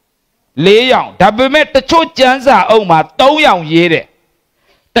Le yao Dabume tacho chansa au ma tau yao yere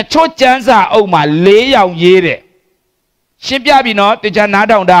Tacho chansa au ma le yao yere Shibya bino teja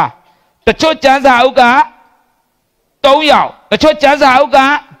nadaung da Tacho chansa au ka Tau yao Tacho chansa au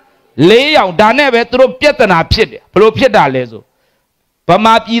ka Le yao dane be turo pieta na piete Plo pieta lezo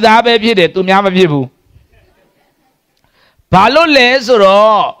Pama pida be piete tu myama piebu Balo lezo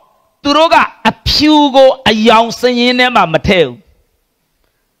ro Turoga a pugo a young singing nema mateo.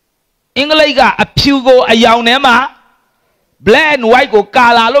 Inglega a pugo a young nema. Black and white go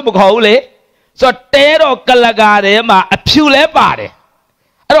cala lobo hole. So tero calagarema a pule body.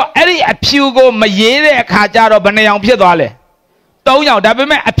 I don't any a pugo mayere a cajaro banayang piedole. Don't you dabbe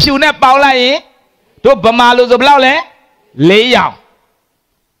a pune paula eh? To Bamalos of Blaule? Lay out.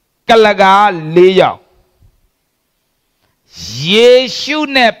 Calaga lay out. Yeshu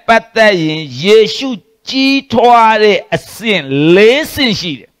ne patayin Yeshu ji toare a sin listen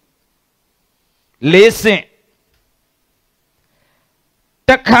she listen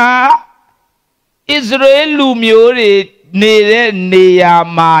Taka Israel lumiore nere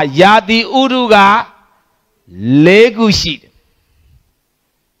neyama yadi uruga legu she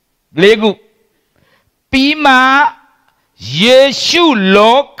legu Pima Yeshu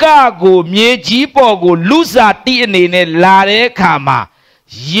loka go myejipo go lusa ti ne lare kama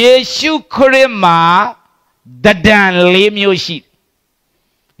Yeshu krema dadan lemyo shi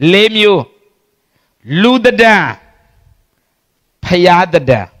lemyo lu dadan phaya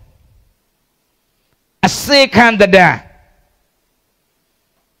dadan asekhan dadan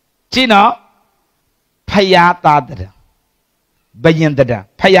chino phaya ta dadan bayin dadan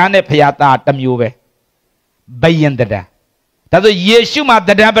phaya ne phaya ta tamyo be bayin dadan That's a Yeshu ma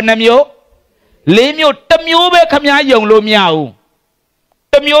dadanamyo. Lemyo tamyo be kamya yong lo miao.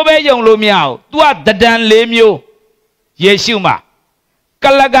 Tamyo be yong lo miao. Tua dadan lemyo. Yeshu ma.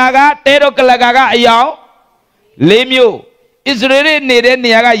 Kalagaga tero kalagaga ayaw. Lemyo. Israel nere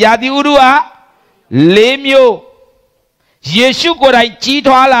niyaga yadi urua. Lemyo. Yeshu ko rai chi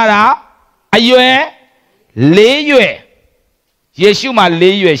thwa la da. Ayue. Le yue. Yeshu ma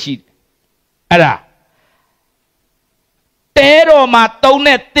le yue shi. Ada. Tero ma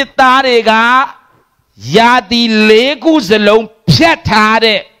tone titarega Yadi legu zelong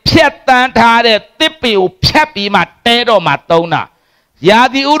piatare piatantare tipi u piapi ma tero ma tona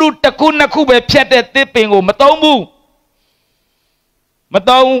Yadi uru takuna kube piate tipi u matombu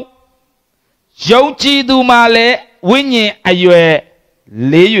Matong Yongchi du ma le winye ayue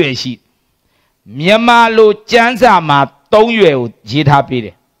le yue shi Myama lo chansa ma tong yue u jita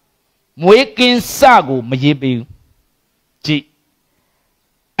pide Mwekin sagu majipi Ji.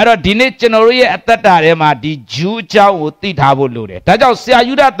 Aro dine channel ye atata ma di Jew chow wo ti tha bo lo de. Da jaw sia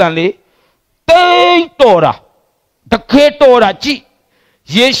Yuda tan le tein tora. Takhe tora ji.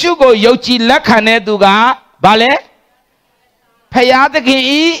 Yeshu ko yauchi lak khan ne tu ga ba le Phaya Thakin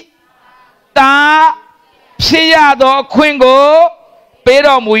I ta phit ya do akhwin ko pe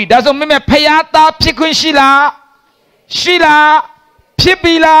taw mu yi. Da so me Phaya ta phit khwin shi la? Shi la? Phit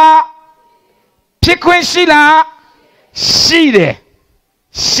pi la? Phit khwin shi la? Shi de.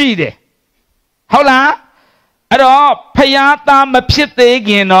 Shi de. Hao la? Ado Phaya ta ma phit te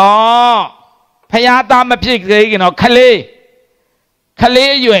kin no. Phaya ta ma phit te kin no khale. Khale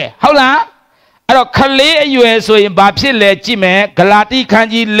ayue. Hao la? Ado khale ayue so yin ba phit le ji me Galati khan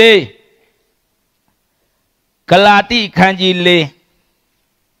ji 4. Galati khan ji 4.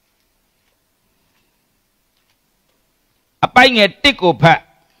 A pai nge 1 ko phat.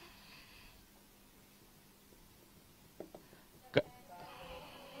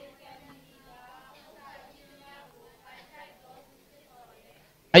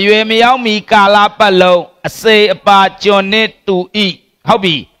 Ayue miyao mi kala pat long a se a pa chon ne tu I. Hao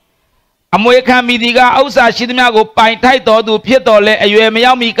bi. အမွေခံမိဒီကဥစ္စာရှိသမျှကိုပိုင်ထိုက်တော်သူဖြစ်တော်လဲအရွယ်မ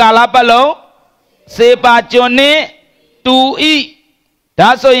ရောက်မီကာလပတ်လုံးစေပါကျွန်းနှင့်တူဤဒါ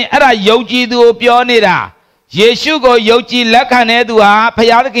ဆိုရင်အဲ့ဒါယုံကြည်သူကိုပြောနေတာယေရှုကိုယုံကြည်လက်ခံတဲ့သူဟာဖ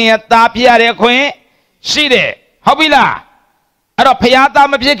ခင်သခင်ရဲ့သားဖြစ်ရတဲ့ခွင့်ရှိတယ်ဟုတ်ပြီလားအဲ့တော့ဖခင်သား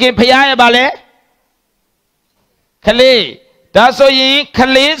မဖြစ်ခင်ဖခင်ရဲ့ဗာလဲခလေးဒါဆိုရင်ခ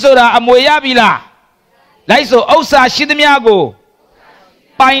လေးဆိုတာအမွေရပြီလားလိုက်ဆိုဥစ္စာရှိသမျှကို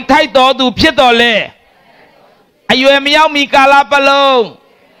ပိုင်ထိုက်တော်သူဖြစ်တော်လဲအရွယ်မရောက်မီကာလပတ်လုံး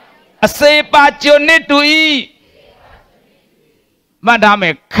အစေပါကျွန်းနဲ့တူဤမှတ်ထားမ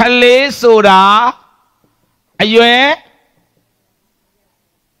ယ်ခလေးဆိုတာအရွယ်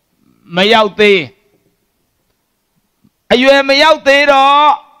မရောက်သေးအရွယ်မရောက်သေးတော့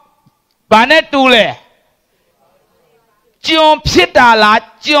ဘာနဲ့တူလဲကျွန်းဖြစ်တာလား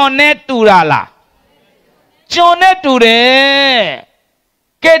ကျွန်းနဲ့တူတာလားကျွန်းနဲ့တူတယ်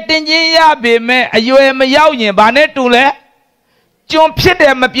ကဲတင်ချင်းရပေမဲ့အရွယ်မရောက်ရင်ဘာနဲ့တူလဲကျွန်းဖြစ်တ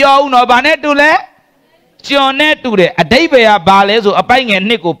ယ်မပြောဘူးနော်ဘာနဲ့တူလဲကျွန်းနဲ့တူတယ်အဓိပ္ပာယ်ကဘာလဲဆိုအပိုက်ငယ်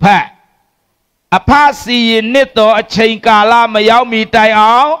နှစ်ကိုဖတ်အဖစီရင်နှစ်တော်အချိန်ကာလမရောက်မီတိုင်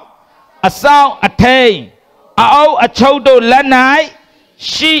အောင်အဆောင်အထိန်အအုပ်အချုပ်တို့လက်၌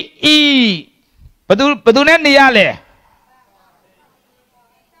ရှိ၏ဘသူနဲ့နေရလဲ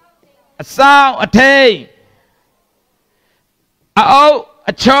အဆောင်အထိန်အအုပ်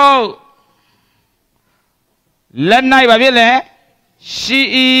အချုပ်လက်၌ဘာဖြစ်လဲရှိ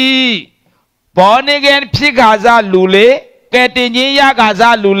၏ဘောနေကန်ဖြစ်ခါစားလူလေကဲတင်ချင်းရခါ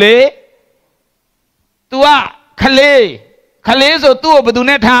စားလူလေ तू ကခလေးဆိုသူ့ကိုဘယ်သူ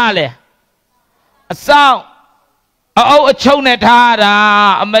နဲ့ထားရလဲအဆောင်အအုပ်အချုပ်နဲ့ထားတာ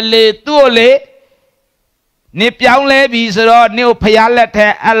အမလေးသူ့ကိုလေနေပြောင်းလဲပြီဆိုတော့နေကိုဖျားလက်ထဲ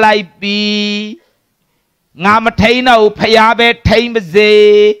အလိုက်ပြီငါမထိန်တော့ဖျားပဲထိန်ပါစေ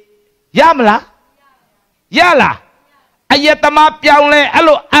ရမလားရလားအယက်သမားပြောင်းလဲအဲ့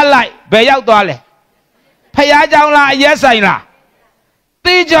လိုအလိုက်ဘယ်ရောက်သွားလဲဖျားကြောင်လားအရက်ဆိုင်လား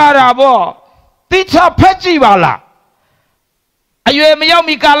သိကြတာပေါ့သိချဖက်ကြည့်ပါလားအရွယ်မရောက်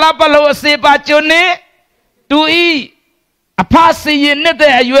မီကာလပတ်လုံးအစေပါကျွန်းနေတူဤအဖစီရင်နဲ့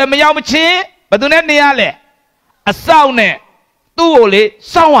တဲ့အရွယ်မရောက်မချင်းဘယ်သူနဲ့နေရလဲအဆောက်နဲ့သူ့ကိုလေ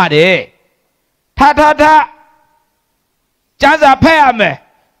စောင့်ရတယ်ထားကျမ်းစာဖတ်ရမယ်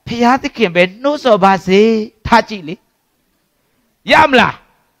ဖျားသခင်ပဲနှိုးဆော်ပါစေထားကြည့်လေရမလား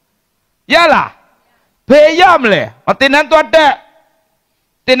ရလားဘယ်ရမလဲအတင်းနဲ့တော့တက်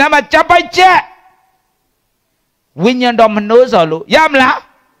တင်းနဲ့မှာจับပိုက်ချက်ဝိညာဉ်တော်မနှိုးဆော်လို့ရမလား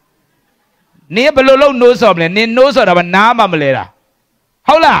နင်းဘယ်လိုလုပ်နှိုးဆော်မလဲနင်းနှိုးဆော်တာမနားမလဲတာ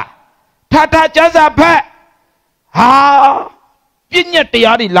ဟုတ်လားထားကျမ်းစာဖတ်ဟာပြည့်ညက်တ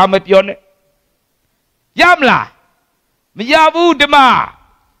ရားတွေလာမပြောနဲ့ရမလားမရဘူးဓမ္မ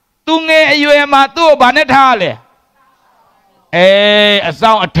သူငယ်အရွယ်မှာသူ့ကိုဗာနဲ့ထားလဲအ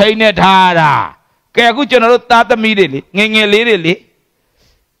ဆောင်အထိန်နဲ့ထားတာကဲအခုကျွန်တော်တို့သားသမီးတွေလေငယ်ငယ်လေးတွေလေ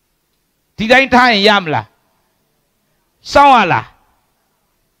ဒီတိုင်းထားရင်ရမလားစောင့်ရလား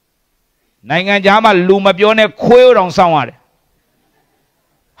နိုင်ငံခြားမှာလူမပြောနဲ့ခွေးတောင်စောင့်ရတယ်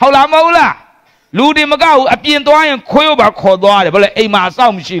ဟုတ်လားမဟုတ်လားလူတွေမကဘူးအပြင်သွားရင်ခွေးပါခေါ်သွားတယ်ဘာလဲအိမ်မှာအဆော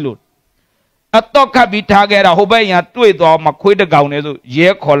င်မရှိလို့အတော့ခတ်ပြီးထားခဲ့တာဟိုဘက်ညာတွေ့သွားမှခွေးတကောင်နဲ့ဆိုရဲ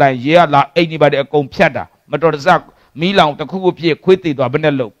ခေါ်လိုက်ရဲကလာအိမ်ဒီပါတဲ့အကုန်ဖြတ်တာမတော်တဆမီးလောင်တစ်ခုခုဖြစ်ခွေးတည်သွားဘယ်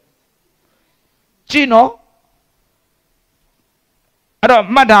နဲ့လို့ကြည့်နော်အဲ့တော့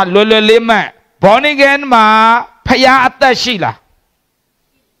မှတ်တာလွယ်လွယ်လေးမှတ်ဘောနီဂန်မှာဖယားအသက်ရှိလား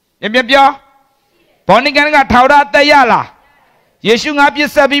ပြပြောဘောနီဂန်ကထောက်ရအသက်ရလားယေရှုငါပြစ်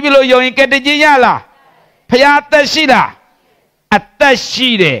ဆက်ပြီးလို့ယုံရင်ကယ်တင်ခြင်းရလားဖယားအသက်ရှိလားအသက်ရှိ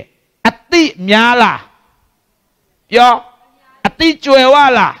တယ်အတိများလားပြောအတိကျွယ်ဝ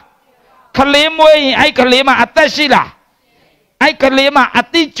လားခလေးမွေးရင်အဲ့ခလေးမှာအသက်ရှိလားအဲ့ခလေးမှာအ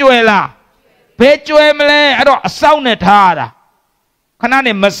တိကျွယ်လားဘယ်ကျွယ်မလဲအဲ့တော့အဆောင်နဲ့ထားရတာခဏ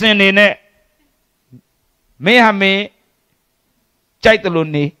နေမစင်နေနဲ့မင်းဟာမင်းကြိုက်တယ်လို့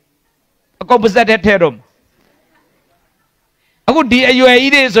နေအကုန်ပါဇက်တဲ့ထဲတော့အခုဒီအရွယ်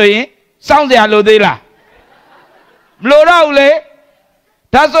ကြီးတွေဆိုရင်စောင့်စရာလိုသေးလားမလိုတော့ဘူးလေ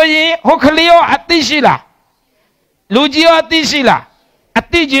ဒါဆိုရင်ဟိုကလေးရောအသိရှိလားလူကြီးရောအသိရှိလားအ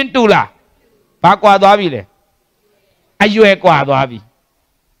သိချင်းတူလားဘာကွာသွားပြီလဲအရွယ်ကွာသွားပြီ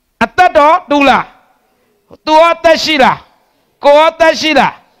အသက်တော့တူလားသူရောအသက်ရှိလားကိုရောအသက်ရှိ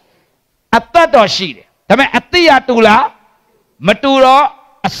လားအသက်တော့ရှိတယ်ဒါပေမဲ့အသိရတူလားမတူတော့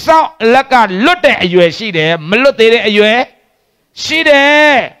အဆောင်အလက်ကလွတ်တဲ့အရွယ်ရှိတယ်မလွတ်သေးတဲ့အရွယ်ရှိတ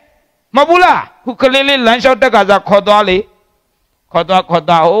ယ်မဟုတ်ဘူးလားခုကလေးလေးလမ်းလျှောက်တက်ကစားခေါ်သွားလေခေါ်သွားဟို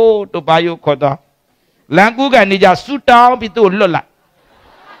တူပါယုခေါ်သွားလမ်းကူးကနေကြဆူတောင်းပြီးသူ့လွတ်လိုက်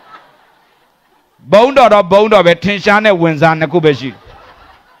Bone or be tension and wins on the Kubeshi.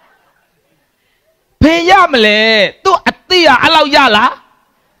 Pay yamle, to Atia allow yala.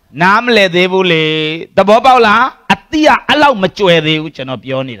 Namle devule, the Bobala, Atia allow mature the which are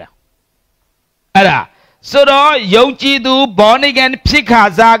pionira. Ada, so Yochi do born again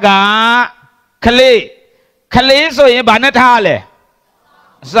Pikazaga, Kale, so ye banatale.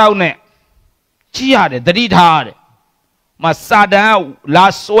 Saune, Chiade, the deed hard. Masada la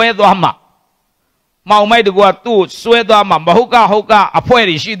Suedama. Mau de Guatu, Suedama, Mahuka Hoka, a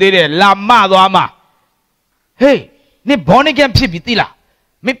poet she did it, La Madama. Hey, ni born again Pipitilla.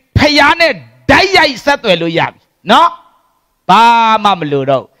 Me payane, Daya Satueluya. No? Ba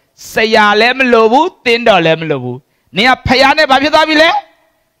Mamludo. Say ya lemlobu, tinder lemlobu. Near payane Babidabile?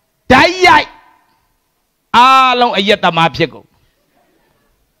 Daya. Ah, long a yet a mapico.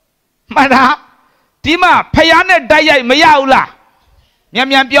 Mana? Tima, payane Daya Mayaula.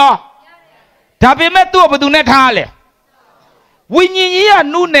 Yam yam pure. Tabimetu of Dunetale. Winnie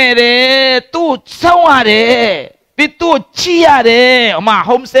Nune, tu Saware. Pitu chiare, ma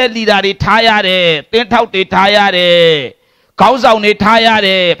homestead leader tired, 10,000 tired, cows on it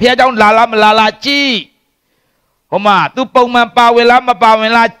tired, Pia down lala chi. Homa, tu pongman pawelama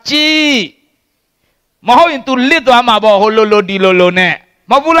pawela chi. Maho into little amabo hololo di lolone.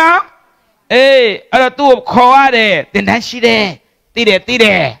 Mabula? Eh, other two of coade, then she de,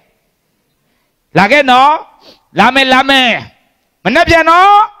 tide. Lage no, lame,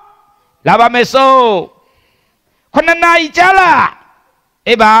 Manapiano, lava meso. Konana ijala,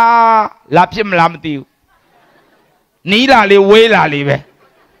 eba lapim lamtiu. Nila li wela libe.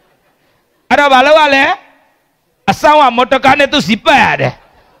 Ada balawale, asawa motokane tu sipade.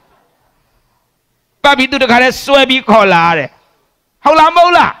 Papi tu dekare swebi kolare. Haula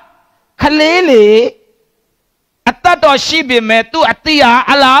maula, kalele. Atato shibi me tu atia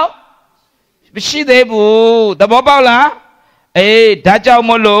alau. Bishidebu, dabobala. Daja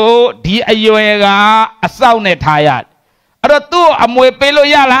molo di ayoega asau ne thayat. Ada tu amwe pelo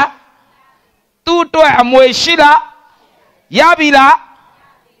yala. Tu to amwe shila. Yabila.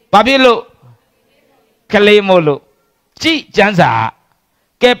 Babilo. Kale molo. Chi jansa.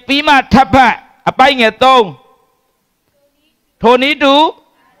 Ke pima thapa apai nge tong. Thoni tu.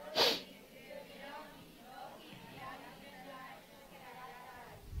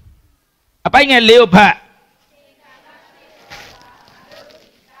 Apai nge leo pha.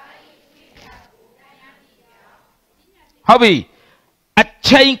 Hobby a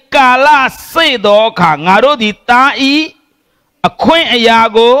chain kala say doka ngaro di tai a quaint a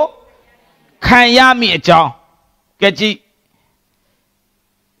yago kayami a jaw. Get ye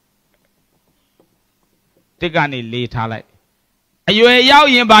Tigani later like. Are you a yaw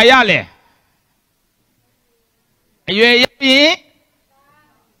in bayale? Are you a yaw?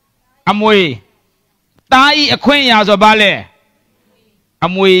 Amwe Tai a quaint yas of ballet.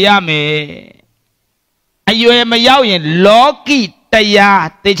 Amwe yame. Ayo mayao yin Loki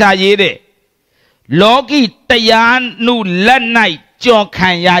taya techa yede. Loki taya nu lanai John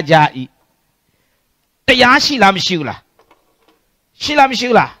kan yaja i. Taya shilam shula. Shilam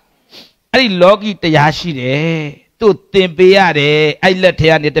shula. Ari Loki taya shide. Tu tempeya de. Ay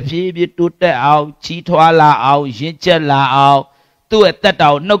latea ne te phi tu te ao. Chi thoa la ao. Yin chet la ao. Tu e tat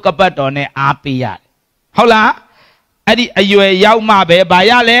ao. No kapat do ne apiya. Hola. Ari ayo yao ma be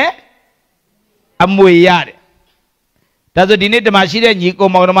baya le. Amwe yare. Tazo dine demashire nyiko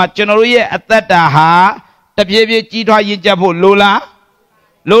maunama chonoruye atataha tapye chitwa yinchapo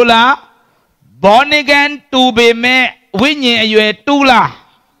Lola born again to be me winyin aywe tula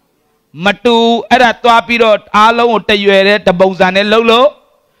matu era twa pi do along ko taywe de tabongsan ne lou lo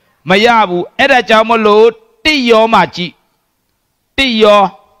maya bu era jaw mo lo tiyo ma chi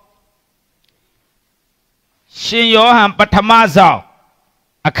tiyo Shin Yohan Patama Sao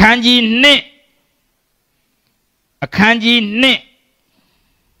Akhanji ne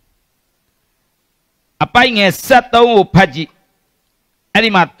Apai nge sato phaji Adi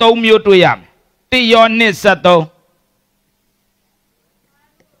ma 3 မျိုးတွေ့ရမယ်တိယောနှစ်73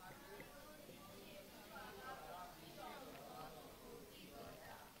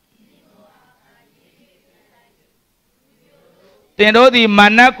တင်တို့သည်မာ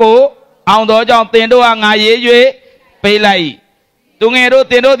နကိုအောင်သောကြောင့်တင်တို့ဟာငါရေး၍ပေးလိုက်သူငယ်တို့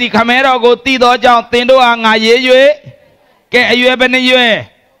တင်တို့သည်ခမဲတော်ကိုတည်သောကြောင့်တင်တို့ဟာငါရေး၍ကဲအရွယ်ဘယ်နှရွယ်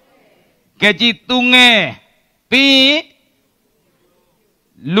ကဲကြည်သူငယ်ပြီး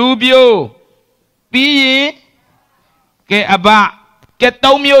လူပြိုပြီးရင်ကဲအဘကဲ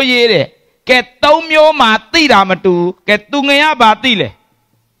3မျိုးရေးတယ်ကဲ3မျိုးမှာသိတာမတူကဲသူငယ်ကဘာသိလဲ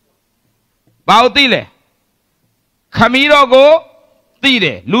ဘာသိလဲခမီးတော်ကိုသိတ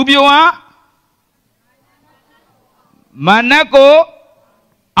ယ်လူပြိုက Manako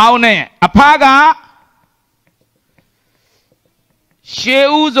Aune Apaga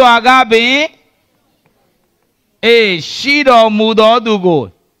Sheuzo Agabe A Shido Mudo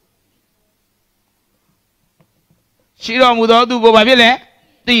Dugo Shido Mudo Dugo Babile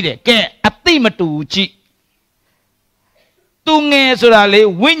Tide Ke Atimatuchi Tunge Surale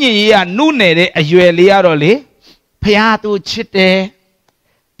Winnie ya Nune Ayuelia Role Piatu Chite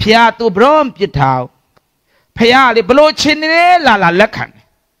Piatu Brom Pitao Piali Blochin La Lacan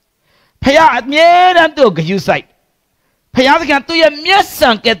Piat Mieran to you sight Piat can do your miss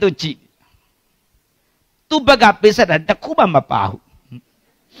and get to cheat Tu baga pesa da Cuba Mapau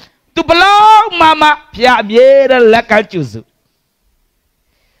Tu belong Mama Pia Miera Lacan Chuzu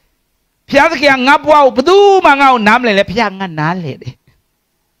Piat can Ngapwa Padu Mangao Namle Pianga Nale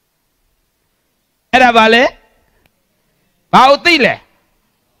Era Vale Bautile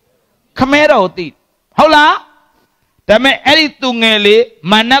Camero Tit Hola Dame Eri Tungele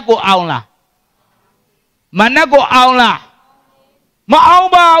Manago Aula Manago Aula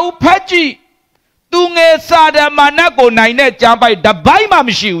Maauba Upachi Tunge Sada Manago Nine Jambai Dabaima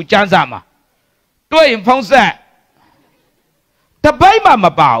Mishu Janzama Doing Fonsa Dabaima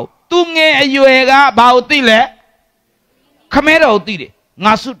Mabau Tunge Yuega Bautile Camero Tide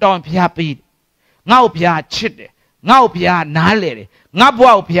Nasu Don Piapi Now Pia Chit Now Pia Nale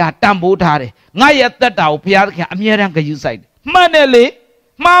Ngabwa Pia Tambu Tare Ngayat the Tau Pia Amiranka you side Manele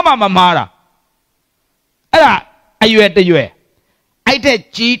Mama Mamara Ara are you at the UA? I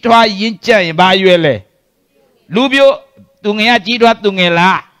take G2 Yincha by ULA Lubio Tungia G2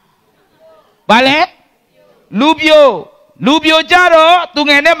 Tungela Bale Lubio Jaro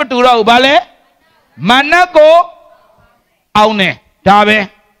Tungene Matura Bale Manako Aune Tabe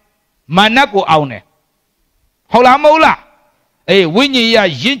Manako Aune Hola Mola A Winnie ya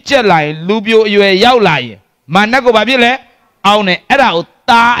Yincha line Lubio you a yaw line Manako Babile Aune Era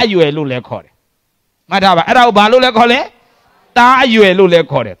Ta you a lule core Madaba Era Balule Cole Ta you a lule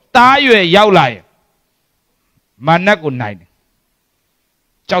core Ta you a yaw line Manako nine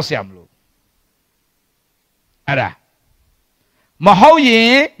Chausiamlu Era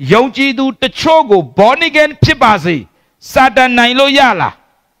Mahoye Yonji do the chogo born again Pipazi Satan Nailo Yala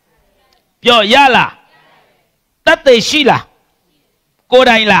Yo Yala That they Sheila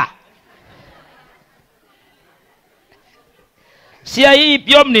Kodaila Sia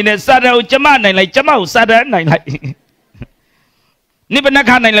Piomni Sada Jamana like Jamau Sada nine like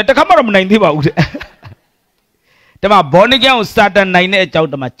Nibanaka let the camera 90 out. Tama born again Satan 9 out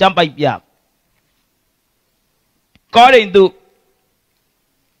of my jump by Pia. According to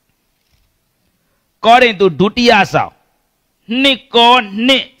Dutiasa Nikon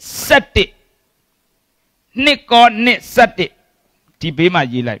Ni Sati Nikon Ni Sati Tibima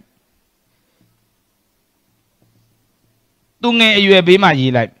Yilai Tunge you be my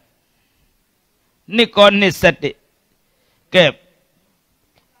Yilai Nikon Ni Sati Kept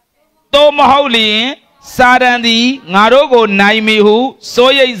Tomaholi Sarandi Narogo Naimihu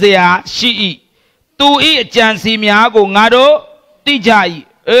Soya Zea Shi Tu E Jansi Miago Naro Tijai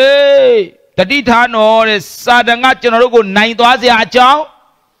Eh Tadita no Sadanga General 9 to Asia Chow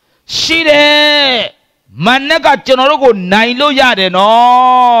Shide Manaka General 9 lo yade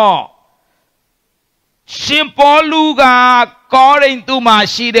no Shimpoluga according to my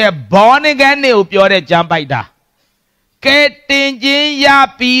shide born again new pure jambaida Ketinji ya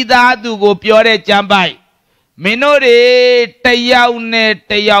pida dugo pure jambai Minore Tayaune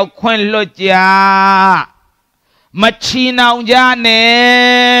Tayau Quen Loja Machina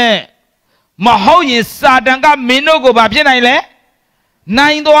Unjane Mahoyin Sadanga Minogo Babinaile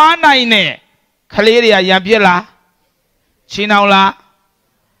 9 to 9 Cleria Yabila Chinaula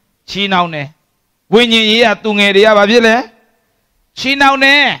Chinaune When you are Tungeria Babile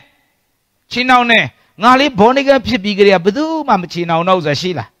Chinaune Chinaune Nali Boniga Pibigia Budu Mamachina knows a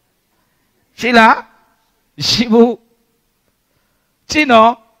Sheila Sheila Shibu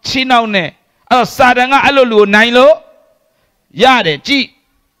Chino Chinaune Oh Sadanga Alulu Nailo Yade Chi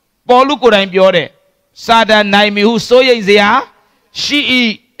Poluko and Biore Sada Naimi who soya is there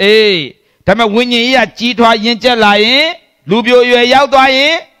She eh Tama Winnie ya Chitwa Yincha Laye Lubio you a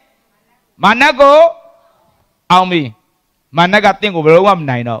Yaudaye Manago Aumi Managa think over one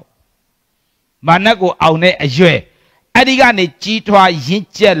nine Manago Aune a jue Adigani Chitwa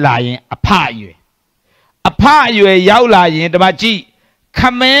Yincha Laye a pa you a yaw laye the Machi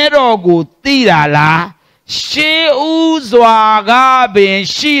Camero go tira la She uzwaga ben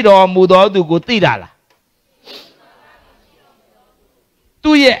shiro mudo du go tira la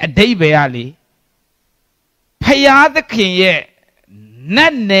Tu ye a day beali Paya the king ye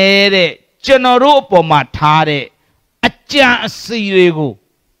Nanere General Pomatare A ကြံအစီတွေကို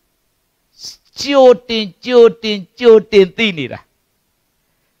ကြိုတင်သိနေတာ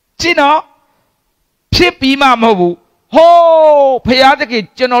ကြည့်နော်ဖြစ်ပြီးမှမဟုတ်ဘူးဟိုးဖရာသခင်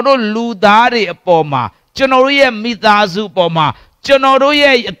ကျွန်တော်တို့လူသားတွေအပေါ်မှာကျွန်တော်တို့ရဲ့မိသားစုအပေါ်မှာကျွန်တော်တို့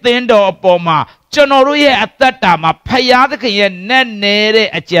ရဲ့အသင်းတော်အပေါ်မှာကျွန်တော်တို့ရဲ့အသက်တာမှာဖရာသခင်ရဲ့နဲ့နေတဲ့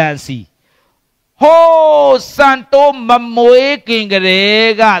အကြံစီဟိုးစံတိုးမမွေးခင်က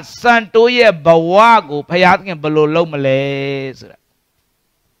လေးကစံတိုးရဲ့ဘဝကိုဖရာသခင်ဘယ်လိုလုပ်မလဲဆိုတာ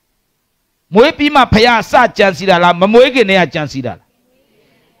မွေးပြီးမှဖရာစကြံစီတာလားမမွေးခင်တည်းကကြံစီတာလား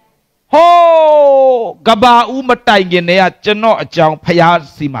ဟိုးကဘာဦးမတိုင်ခင်တည်းကကျွန်တော်အကြောင်းဖရာ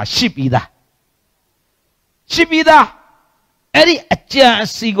စီမှာရှိပြီးသားအဲ့ဒီအကြံအ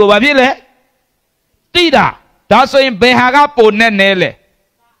စီကိုဘာဖြစ်လဲတိတာဒါဆိုရင်ဘယ်ဟာကပိုနဲ့နဲလဲ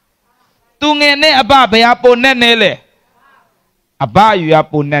သူငယ်နဲ့အဘဘယ်ဟာပိုနဲ့နဲလဲအဘယူရ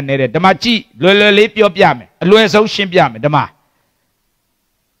ပိုနဲ့နဲတယ်ဓမ္မကြည့်လွယ်လေးပြောပြမယ်အလွယ်ဆုံးရှင်းပြမယ်ဓမ္မ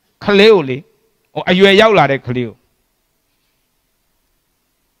ခလေးကိုလေဟိုအရွယ်ရောက်လာတဲ့ခလေးကို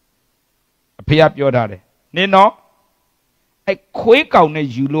အဖေကပြောထားတယ်နင်တော့အဲ့ခွေးကောင်နဲ့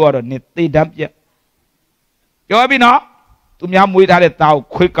ယူလို့ကတော့နင်သေတမ်းပြက်ပြောပြီနော်သူများမွေးထားတဲ့သားကို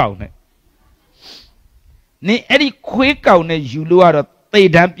ခွေးကောင်နဲ့နင်အဲ့ဒီခွေးကောင်နဲ့ယူလို့ကတော့သေ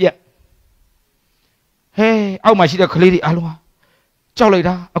တမ်းပြက်ဟဲအောက်မှာရှိတဲ့ကလေးတွေအားလုံးကြောက်လိုက်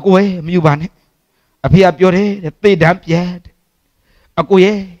တာအကိုရဲ့မယူပါနဲ့အဖေကပြောတယ်တဲ့သေတမ်းပြက်အကို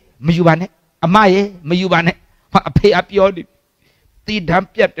ရဲ့မယူပါနဲ့အမရဲ့မယူပါနဲ့အဖေကပြောတယ်သေတမ်း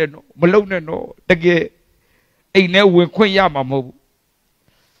ပြက်တယ်နော်မလုံနဲ့နော်တကယ်အိမ်ထဲဝင်ခွင့်ရမှာမဟုတ်ဘူး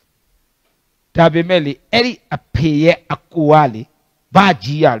ဒါပေမဲ့လေအဲ့ဒီအဖေရဲ့အကိုကလေဘာ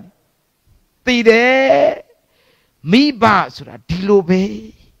ကြီးရလေသိတယ်မိဘဆိုတာဒီလိုပဲ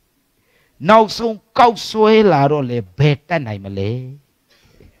နောက်ဆုံးကောက်ဆွဲလာတော့လေဘယ်တတ်နိုင်မလဲ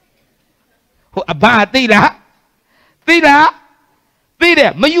ဟိုအဘသိလားသိတ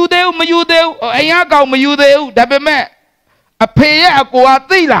ယ်မယူသေးဘူးအိမ်ကကောင်မယူသေးဘူးဒါပေမဲ့အဖေရဲ့အကိုက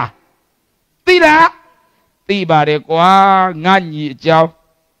သိလားသိပါတယ်ကွာငါညီအကြောင်း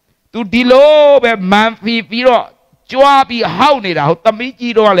သူဒီလိုပဲမန်ဖီပြီးတော့ကြွားပြီးဟောက်နေတာဟိုသမီး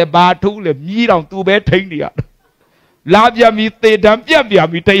ကြီးတော့ကလည်းဘာထူးလဲမြည်တော်သူပဲထိန်းနေရလာပြန်ပြီးသေတံပြက်ပြန်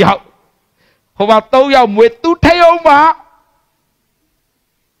ပြီးတယောက်ဟိုမှာ3ယောက်မွေးသူထိအောင်ပါ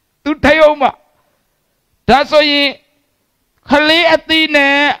ဒါဆိုရင်ခလေးအသီး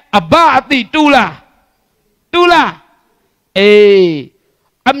နဲ့အဘအသီးတူလားအေး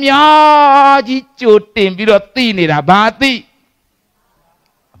အများကြီးကြိုတင်ပြီးတော့သိနေတာဘာသိ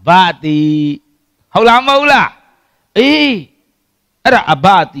ဘာတိဟုတ်လားမဟုတ်လားအေးအဲ့ဒါအဘ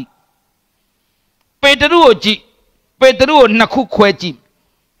တိပေတရုကိုကြည့်ပေတရုကိုနှစ်ခုခွဲကြည့်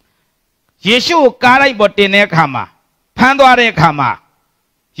ယေရှုကိုကားလိုက်ပေါ်တင်တဲ့အခါမှာဖမ်းသွားတဲ့အခါမှာ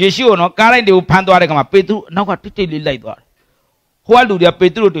ယေရှုကိုနော်ကားလိုက်တွေကိုဖမ်းသွားတဲ့အခါမှာပေတရုအနောက်ကတိတ်လေးလိုက်သွားတယ်ဟိုကလူတွေကပေ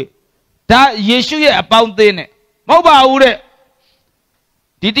တရုတွေ့ဒါယေရှုရဲ့အပေါင်းအသင်းနဲ့မဟုတ်ပါဘူးတဲ့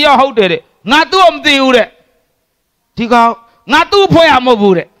ဒီတယောက်ဟုတ်တယ်တဲ့ငါသူ့ကိုမသိဘူးတဲ့ဒီကောင်ငါသူ့ဖွဲ့ရမဟုတ်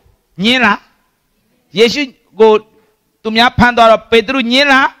ဘူးတဲ့ညင်းလားယေရှုကိုသူများဖမ်းသွားတော့ပေတရုညင်း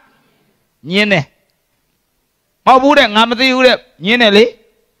လားညင်းတယ်မဟုတ်ဘူးတဲ့ငါမသိဘူးတဲ့ညင်းတယ်လေ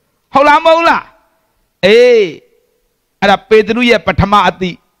ဟုတ်လားမဟုတ်လားအေးအဲ့ဒါပေတရုရဲ့ပထမအ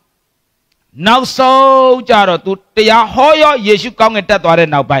သိနောက်ဆုံးကြတော့သူတရားဟောရောယေရှုကောင်းကင်တက်သွားတဲ့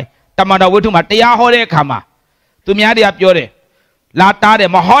နောက်ပိုင်းတမန်တော်ဝိတ္ထုမှာတရားဟောတဲ့အခါမှာသူများတွေကပြောတယ်လာတားတယ်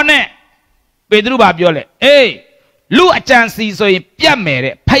မဟောနဲ့ပေတရုကပြောလေအေးလူအကြံစီဆိုရင်ပြတ်မယ်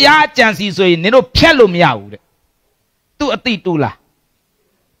တဲ့ဖယားအကြံစီဆိုရင်နင်တို့ဖြတ်လို့မရဘူးတဲ့သူအတိတူလား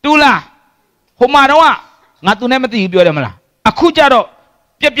ဟိုမှာတော့ငါသူနဲ့မသိဘူးပြောတယ်မလားအခုကြတော့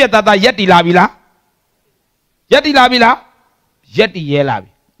ပြက်သားသားရက်တီလာပြီလားရက်တီရဲလာပြီ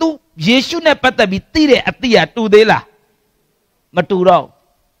သူယေရှုနဲ့ပတ်သက်ပြီးသိတဲ့အတိအတူသေးလားမတူတော့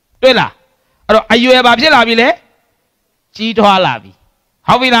တွေ့လားအဲ့တော့အရွယ်ပါဖြစ်လာပြီလေကြီးထွားလာပြီ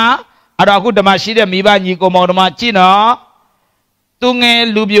ဟုတ်ပြီလားအဲ့တော့အခုဓမ္မရှိတဲ့မိဘညီကိုမောင်ဓမ္မကြည့်နော်သူငယ်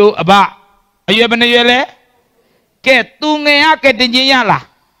လူပြိုအဘအရွယ်ဘယ်နှရွယ်လဲကဲသူငယ်ကတင်ချင်းရလား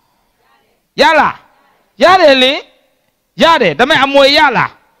ရတယ်လေရတယ်ဒါပေမဲ့အမွေရ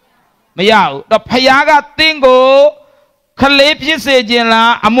လားမရဘူးတော့ဖယားကတင်းကိုခလေးဖြစ်စေခြင်း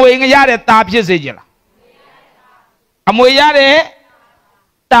လားအမွေရတဲ့သားဖြစ်စေခြင်းလားအမွေရတဲ့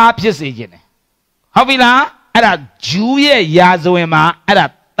သားဖြစ်စေခြင်းတယ်ဟုတ်ပြီလားအဲ့ဒါဂျူးရဲ့ရာဇဝင်မှာအဲ့ဒါ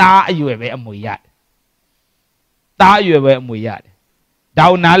သားအရွယ်ပဲအမွေရတယ်ဒါ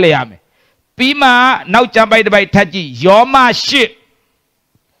ကိုနားလည်ရမယ်ပြီးမှနောက်ကျမ်းပိုက်တစ်ပိုက်ထပ်ကြည့်ယောမ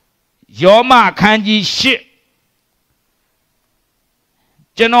အခန်းကြီး8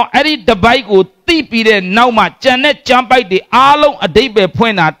ကျွန်တော်အဲ့ဒီတပိုက်ကိုသိပြီးတဲ့နောက်မှာကျန်တဲ့ကျမ်းပိုက်တွေအားလုံးအဓိပ္ပာယ်ဖွ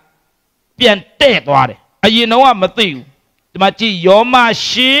င့်တာပြန်တဲ့သွားတယ်အရင်တော့မသိဘူး ဒီမှာကြည့်ယောမ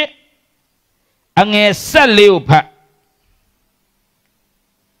ရှိအငယ်14ကိုဖတ်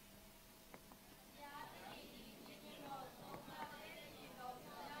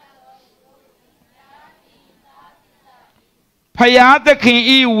ဖယားသခင်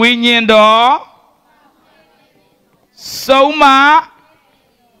ဤဝိညာဉ်တော်ဆုံးမ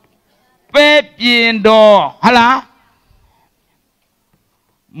ပဲ့ပြင်တော်ဟလား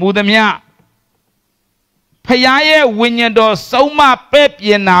မူသမျှဖယားရဲ့ဝိညာဉ်တော်ဆုံးမပဲ့ပြ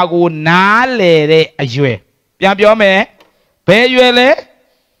င်တာကိုနားလေတဲ့အရွယ်ပြန်ပြောမယ်ဘယ်ရွယ်လဲ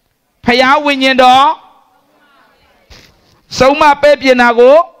ဖယားဝိညာဉ်တော်ဆုံးမပဲ့ပြင်တာ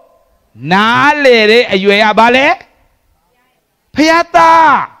ကိုနားလေတဲ့အရွယ်ရပါလေဖယား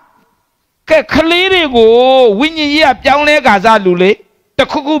သားကဲခလေးတွေကိုဝိညာဉ်ကြီးကပြောင်းလဲကာစားလူလေတ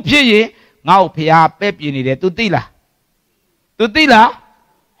ခုခုဖြစ်ရင်ငါ့ကိုဖယားပဲ့ပြင်နေတယ် तू သိလား तू သိလား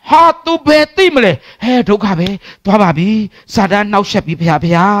ဟာ तू ဘယ်သိမလဲဟဲဒုက္ခပဲသွားပါပြီစာတန်းနှောက်ရှက်ပြီဖ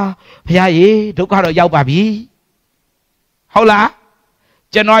ယားရေဒုက္ခတော့ရောက်ပါပြီဟုတ်လား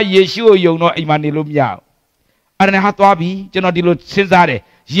ကျွန်တော်ယေရှုကိုယုံတော့အိမ်မှာနေလို့မရဘူးအဲ့ဒါနဲ့ဟာသွားပြီကျွန်တော်ဒီလိုစဉ်းစားတယ်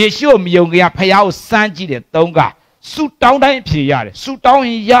ယေရှုကိုမယုံကြဖယားကိုစမ်းကြည့်တယ်သုံးကဆူတောင်းတိုင်းအဖြေရတယ်ဆူတောင်းရ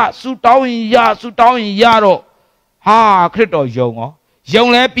င်ရဆူတောင်းရင်ရဆူတောင်းရင်ရတော့ဟာခရစ်တော်ယုံ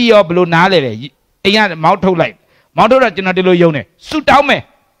လဲပြီးရောဘလို့နားလေတယ်အိမ်ကမောင်းထုတ်လိုက်မောင်းထုတ်တော့ကျွန်တော်ဒီလိုယုံတယ်ဆူတောင်းမယ်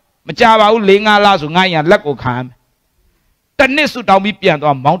မကြပါဘူး၄-၅ လဆိုငါ့ရင်လက်ကိုခံမယ်တနစ်ဆူတောင်းပြီးပြန်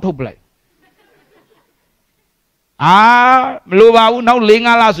သွားမောင်းထုတ်ပလိုက်မလိုပါဘူးနောက်၄-၅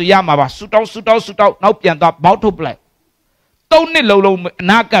 လဆိုရမှာပါဆူတောင်းနောက်ပြန်သွားမောင်းထုတ်ပလိုက်၃ နှစ်လုံးအ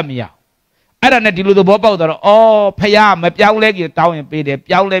နာကပ်မရအဲ့ဒါနဲ့ဒီလိုသဘောပေါက်တော့ဖယားမပြောင်းလဲခင်တောင်းရင်ပေးတယ်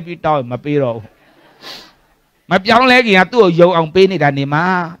ပြောင်းလဲပြီးတောင်းရင်မပေးတော့ဘူးမပြောင်းလဲခင်ကသူ့ကိုယုံအောင်ပေးနေတာနေမှာ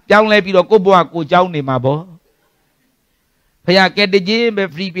ပြောင်းလဲပြီးတော့ကိုယ့်ဘဝကိုเจ้าနေမှာပေါ့ဖယားကဲတကြီးပဲ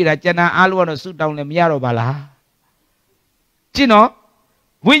free ပေးတာကျန်တာအားလုံးကတော့ဆုတောင်းလည်းမရတော့ပါလားကြည့်နော်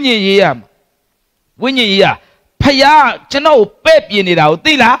ဝိညာဉ်ရေးရဖယားကျွန်တော်ကိုပဲ့ပြင်နေတာကို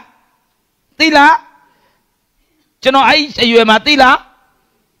သိလားကျွန်တော်အဲ့အရွယ်မှာသိလား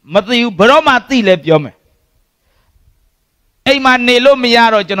မသိဘူးဘယ်တော့မှသိလဲပြောမယ်အိမ်မှာနေလို့မရ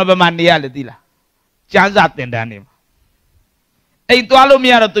တော့ကျွန်တော်ဘယ်မှာနေရလဲသိလားကျမ်းစာသင်တန်းနေမှာအိမ်သွားလို့မ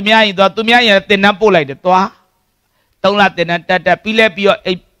ရတော့သူများရင်သွားသူများရင်သင်တန်းပို့လိုက်တယ်သွား3 လသင်တန်းတက်ပြီးလဲပြီးတော့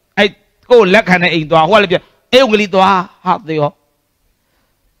အဲ့ကိုလက်ခံတဲ့အိမ်သွားဟိုကလည်းပြအိမ်ကလေးသွားဟာသေရော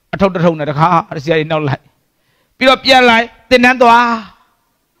အထုပ်တထုံနဲ့တခါဆရာကြီးနောက်လိုက်ပြီးတော့ပြန်လိုက်သင်တန်းသွား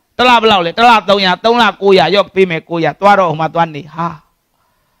1 လဘယ်လောက်လဲ1 လ300 3 လ900ရော့ပေးမယ်900သွားတော့ဟိုမှာသွားနေဟာ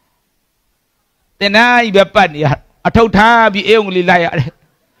တင်နိုင်ပဲပတ်နေရအထုပ်ထားပြီးအေးုံကလေးလိုက်ရတယ်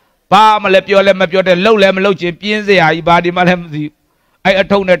ဘာမှလည်းပြောလည်းမပြောတဲ့လှုပ်လည်းမလှုပ်ချင်းပြင်းစရာကြီးဘာဒီမှလည်းမသိဘူးအဲ့အ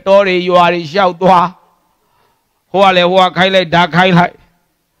ထုပ်နဲ့တောတွေရွာတွေရှောက်သွားဟိုကလည်းဟိုကခိုင်းလိုက်ဒါခိုင်းလိုက်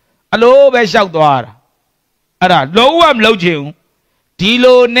အလိုပဲရှောက်သွားတာအဲ့ဒါလုံးဝမလှုပ်ချင်ဘူးဒီ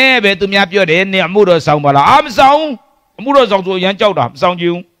လိုနဲ့ပဲသူများပြောတယ်နေအမှုတော်ဆောင်ပါလားမဆောင်အမှုတော်ဆောင်ဆိုရမ်းကြောက်တာမဆောင်ချ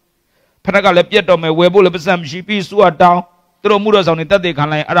င်ဘူးဖက်ကလည်းပြက်တော့မယ်ဝယ်ဖို့လည်းပတ်စံမရှိပြီးစူအတောင်းသူတို့မှုတော်ဆောင်နေတက်တဲ့ခံ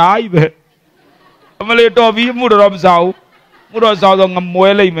လိုက်အဲ့ဒါကြီးပဲအမလေးတော်ပြီးမှုတော်မဆောင်မှုတော်ဆောင်ဆိုငမွဲ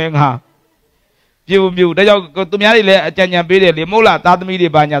လိုက်မယ်ငါပြေဒါကြောင့်သူများတွေလည်းအကြံဉာဏ်ပေးတယ်လေမဟုတ်လားသားသမီးတွေ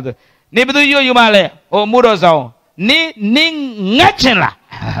ဘာညာဆိုနေဘသူယူမလဲဟိုမှုတော်ဆောင်နေငတ်ချင်လား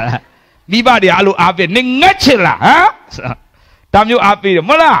မိဘတွေအလိုအားပေးနေငတ်ချင်လားဟမ်ဒါမျိုးအားပေးတယ်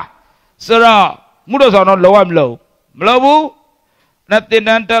မဟုတ်လားဆိုတော့မှုတော်ဆောင်တော့လောမလို့ဘူးနဲ့တင်တ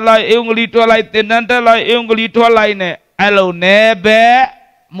န်းတက်လိုက်အင်္ဂလိပ်ထွက်လိုက်တင်တန်းတက်လိုက်အင်္ဂလိပ်ထွက်လိုက်နဲ့အဲ့လိုနဲ့ပဲ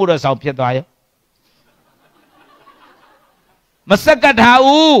မှုတော်ဆောင်ဖြစ်သွားရောမစက်ကတ်ထား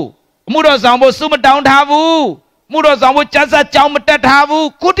ဘူးမှုတော်ဆောင်ဖို့စုမတောင်းထားဘူးမှုတော်ဆောင်ဖို့ကျမ်းစာကြောင်းမတက်ထားဘူး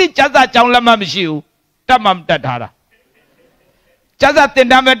ခုထိကျမ်းစာကြောင်းလက်မှတ်မရှိဘူးတက်မှမတက်ထားတာကျမ်းစာတင်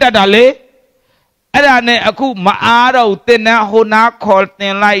တန်းပဲတက်တာလေအဲ့ဒါနဲ့အခုမအားတော့တင်တန်းဟိုနာခေါ်တ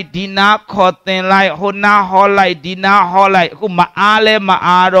င်လိုက်ဒီနာခေါ်တင်လိုက်ဟိုနာဟောလိုက်ဒီနာဟောလိုက်အခုမအားလဲမ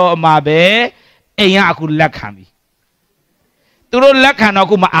အားတော့အမှာပဲအိမ်ကအခုလက်ခံပြီသူတို့လက်ခံတော့အ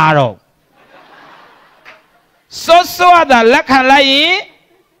ခုမအားတော့စောတာလက်ခံလိုက်ရင်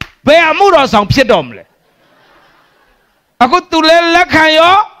ဘယ်အမှုတော်ဆောင်ဖြစ်တော့မလဲအခုသူလည်းလက်ခံ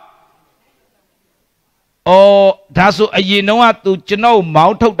ရောဒါဆိုအရင်တော့ကသူကျွန်တော်မော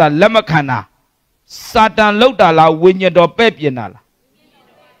င်းထုတ်တာလက်မခံတာစာတန်လောက်တာလားဝိညာဉ်တော်ပဲ့ပြင်တာလား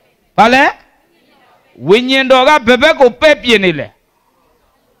ဘာလဲဝိညာဉ်တော်ကဘယ်ဘက်ကိုပဲ့ပြင်နေလဲ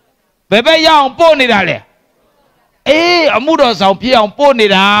ဘယ်ဘက်ရအောင်ပို့နေတာလဲအမှုတော်ဆောင်ဖြစ်အောင်ပို့နေ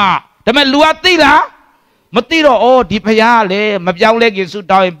တာဒါပေမဲ့လူကသိလားမသိတော့ဒီဖယားလေမပြောင်းလဲခင်ဆု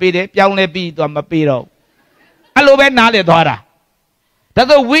တောင်းရင်ပေးတယ်ပြောင်းလဲပြီးသွားမပေးတော့အဲ့လိုပဲနားလေသွားတာဒါ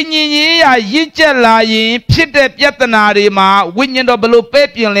ဆိုဝိညာဉ်ရေးရရင့်ကျက်လာရင်ဖြစ်တဲ့ပြဿနာတွေမှာဝိညာဉ်တော်ဘယ်လိုပဲ့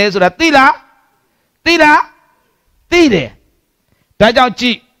ပြင်လဲဆိုတာသိလားသိတယ် ဒါကြောင့်ကြ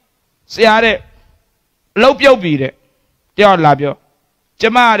ည့်ဆရာတဲ့အလုပ်ပြုတ်ပြီးတဲ့တယောက်လာပြောကျ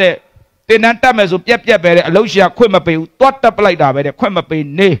မတဲ့တင်တန်းတက်မယ်ဆိုပြက်ပဲတဲ့အလုပ်ရှာခွင့်မပေးဘူးတွတ်တက်ပလိုက်တာပဲတဲ့ခွင့်မပေး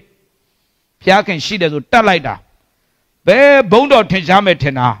နေဖျားခင်ရှိတယ်ဆိုတက်လိုက်တာဘယ်ဘုံတော်ထင်ရှားမယ်ထ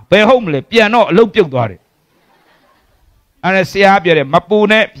င်တာဘယ်ဟုတ်မလဲပြန်တော့အလုပ်ပြုတ်သွားတယ်အဲ့ဒါဆရာပြောတယ်မပူ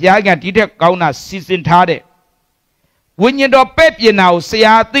နဲ့ဖျားခင်ဒီထက်ကောင်းတာစီစဉ်ထားတဲ့ဝိညာဉ်တော်ပဲ့ပြင်တာကိုဆ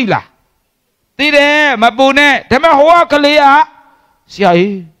ရာသိလားသိတယ်မပူနဲ့ဒါပေမဲ့ဟိုကကလေးကဆရာ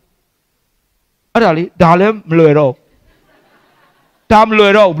ကြီးအဲ့ဒါလေဒါလည်းမလွယ်တော့ဒါမလွ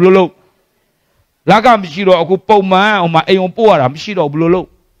ယ်တော့ဘယ်လိုလုပ်လက်ကမရှိတော့အခုပုံမှန်ဟိုမှာအိမ်ုံပို့ရတာမရှိတော့ဘယ်လိုလုပ်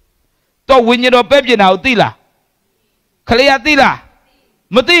တော့ဝိညာဉ်တော်ပဲ့ပြင်တာကိုသိလားခလေးကသိလား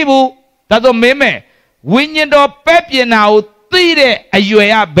မသိဘူးဒါဆိုမင်းမဲ့ဝိညာဉ်တော်ပဲ့ပြင်တာကိုသိတဲ့အရွယ်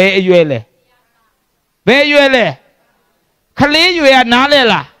ကဘယ်အရွယ်လဲဘယ်အရွယ်လဲခလေးရွယ်ကနားလဲ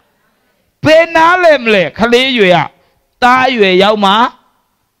လားဘယ်နားလဲမလဲခလေးရွယ်ကတားရွယ်ရောက်မှ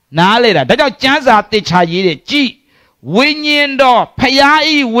နားလဲတာဒါကြောင့်ကျမ်းစာတေချာရေးတယ်ကြည်ဝိညာဉ်တော်ဖျား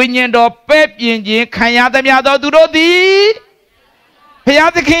ဤဝိညာဉ်တော်ပဲ့ပြင်ခြင်းခံရသမျှသောသူတို့သည်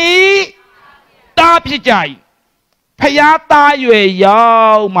ဖျားသခင်တားဖြစ်ကြ၏ဖျားသားရွယ်ရော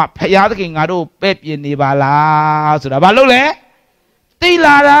က်မှဖျားသခင်ငါတို့ပဲ့ပြင်နေပါလားဆိုတာဘာလို့လဲသိ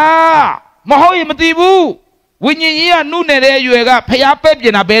လာတာမဟုတ်ရင်မသိဘူးဝိညာဉ်ကြီးကနှုတ်နေတဲ့အရွယ်ကဖျားပဲ့ပြ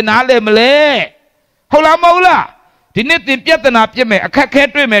င်တာဘယ်နားလဲမလဲဟုတ်လားမဟုတ်လားဒီနေ့သင်ပြဿနာပြစ်မယ်အခက်ခဲ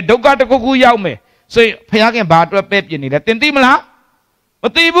တွေ့မယ်ဒုက္ခတစ်ခုခုရောက်မယ်ဆိုရင်ဖျားခင်ဘာအတွက်ပဲ့ပြင်နေလဲသင်သိမလားမ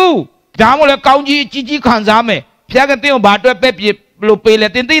သိဘူးဒါမှမဟုတ်လေကောင်းကြီးအကြီးကြီးခံစားမယ်ဖျားခင်သင်ကိုဘာအတွက်ပဲ့ပြင်လို့ပေးလဲ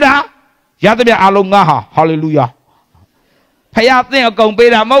သင်သိလားရသမျှအလုံးငါဟာလေလုယာဖျားသင်အကုန်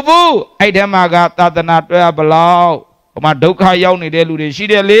ပေးတာမဟုတ်ဘူးအဲ့ထဲမှာကသာသနာတွဲဘလောက်ဟိုမှာဒုက္ခရောက်နေတဲ့လူတွေရှိ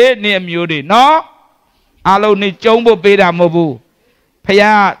တယ်လေနေ့အမျိုးတွေနော်အလုံးနေ့ကျုံဖို့ပေးတာမဟုတ်ဘူး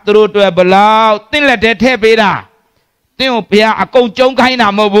ဖျားသူတို့တွဲဘလောက်သင်လက်ထဲထည့်ပေးတာသင်ကိုဖျားအကုန်ကျုံခိုင်းတာ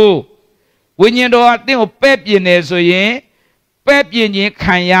မဟုတ်ဘူးဝိညာဉ်တော်ကသင်ကိုပဲ့ပြင်နေဆိုရင်ပဲ့ပြင်ခြင်း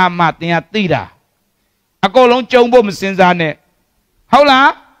ခံရမှသင်ကသိတာအကုန်လုံးကျုံဖို့မစင်စားနဲ့ဟုတ်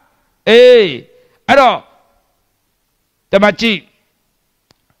လားအေးအဲ့တော့တမကြည့်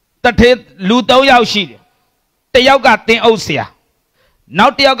တထေလူ3ယောက်ရှိတယ်တယောက်ကတင်းအုပ်ဆရာနော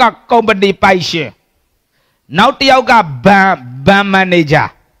က်တယောက်ကကုမ္ပဏီပိုင်ရှင်နောက်တယောက်ကဘဏ်မန်နေဂျာ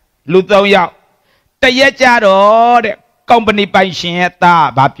လူ3ယောက်တရက်ကြတော့တဲ့ကုမ္ပဏီပိုင်ရှင်ရဲ့သား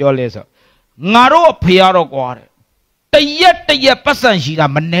ဘာပြောလဲဆိုငါတို့အဖေရတော့ကွာတဲ့တရက်ပတ်စံရှိတာ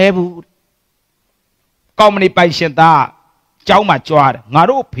မနှဲဘူးကုမ္ပဏီပိုင်ရှင်သားကျောင်းမှာကြွားတယ်ငါ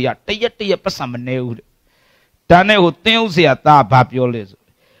တို့အဖေကတရက်ပတ်စံမနှဲဘူးတဲ့ဒါနဲ့ဟိုတင်းဥเสียသားဘာပြောလဲဆို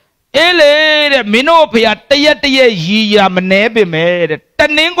အေးလေတဲ့မင်းတို့အဖေကတရက်ရီရမနှဲပင်မဲ့တဲ့တ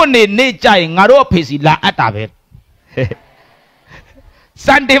နင်းကိုနေကြရင်ငါတို့အဖေစီလာအပ်တာပဲစ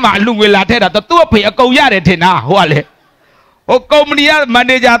န်ဒေးမှာအလူငွေလာထဲတာသူ့အဖေအကုန်ရတယ်ထင်တာဟုတ်ကလေဟိုကုမ္ပဏီကမန်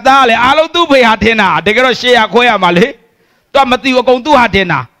နေဂျာသားလေအားလုံးသူ့ဖေဟာထင်တာတကယ်တော့ရှေ့ရခွဲရမှာလေသူကမသိဘူးအကုန်သူ့ဟာထင်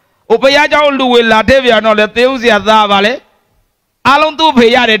တာဟိုဘုရားเจ้าလူငွေလာထဲပြန်တော့လေတင်းဥเสียသားပါလေအားလုံးသူ့ဖေ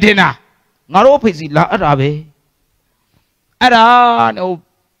ရတယ်ထင်တာငါတို့အဖေစီလာအပ်တာပဲအဲ့ဒါဟို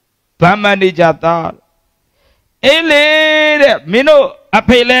ဗမ္မာနေကြသားအေးလေတဲ့မင်းတို့အ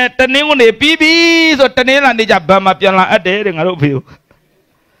ဖေလဲတနင်းကိုနေပြီးပြီဆိုတနင်းလာနေကြဗမ္မာပြန်လာအပ်တယ်တဲ့ငါတို့အဖေကို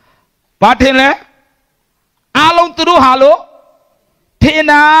ဘာထင်လဲအားလုံးသူတို့ဟာလို့ထင်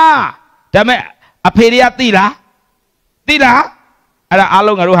တာဒါမဲ့အဖေတွေကသိလားအဲ့ဒါအား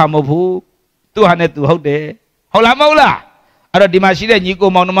လုံးငါတို့ဟာမဟုတ်ဘူးသူ့ဟာနဲ့သူဟုတ်တယ်ဟုတ်လားမဟုတ်လားအဲ့တော့ဒီမှာရှိတဲ့ညီကို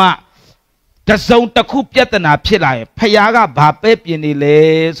မောင်နှမတစုံတစ်ခုပြဿနာဖြစ်လာရင်ဖယားကဘာပဲပြင်နေလဲ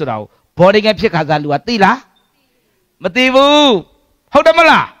ဆိုတာကိုဘော်ဒီငယ်ဖြစ်ခါစားလူကသိလားမသိဘူးဟုတ်တယ်မ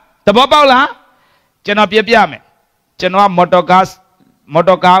လားသဘောပေါက်လားကျွန်တော်ပြမယ်ကျွန်တော်ကမော်တော်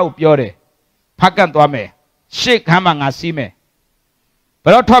ကားကိုပြောတယ်ဖက်ကန့်သွားမယ်ရှေ့ခမ်းမှာငါစီးမယ်ဘ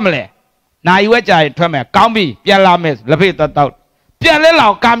ယ်တော့ထွက်မလဲနိုင်ဝဲကြာရင်ထွက်မယ်ကောင်းပြီပြန်လာမယ်လက်ဖေးတောက်ပြန်လဲလာ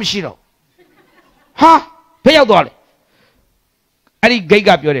ကားမရှိတော့ဟာဘယ်ရောက်သွားလဲအဲ့ဒီဂိတ်က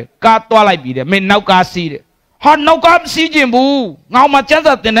ပြောတယ်ကားသွားလိုက်ပြီတဲ့မင်းနောက်ကားစီးတယ်ဟာနောက်ကားမစီးကျင်ဘူးငေါ့မှာကျန်း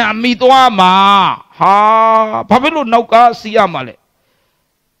စာတင်တဲ့အမိသွားမှာဟာဘာဖြစ်လို့နောက်ကားစီးရမှာလဲ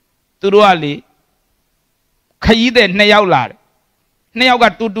သူတို့ကလေခရီးတဲ့2ယောက်လာတယ်2ယောက်က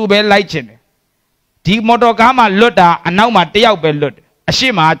တူပဲလိုက်ချင်တယ်ဒီမော်တော်ကားမှာလွတ်တာအနောက်မှာ1ယောက်ပဲလွတ်တယ်အရှိ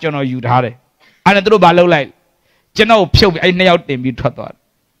မကျွန်တော်ယူထားတယ်အဲ့ဒါသူတို့ဘာလုပ်လိုက်ကျွန်တော်ဖြုတ်ပြီးအဲ့2ယောက်တင်ပြီးထွက်သွားတယ်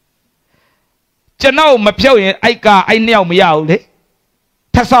ကျွန်တော်မဖြုတ်ရင်အဲ့ကအဲ့2ယောက်မရဘူးလေ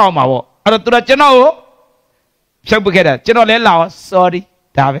ထပ်ဆောက်မှာပေါ့အဲ့တော့သူကကျွန်တော်ကိုဖြုတ်ပခဲ့တာကျွန်တော်လည်းလာ sorry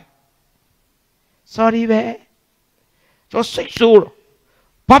ဒါပဲ sorry ပဲကျွန်တော်စိတ်ဆိုးတော့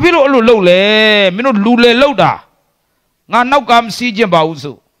ဘာဖြစ်လို့အဲ့လိုလုပ်လဲမင်းတို့လူလေလုပ်တာငါနောက်ကမစီးကျင်ပါဘူး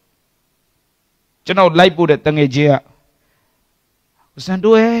ဆိုကျွန်တော်လိုက်ပို့တဲ့တငယ်ချင်းက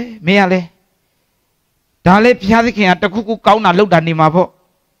Sandoe, meale. Dale Piazikin at the cuckoo kauna looked at Nimabo.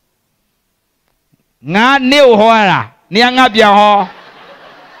 Nga new hoara, Niangabia ho.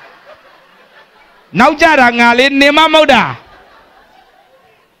 Now Jaranga, Nima Moda.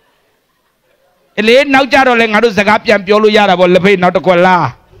 Ele now Jaroling Adu Zagapian Piolo Yara will pay not to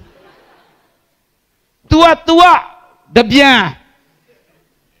cola. Tua, the bien.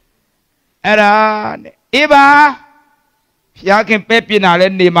 Era Eva. Yakin Pepina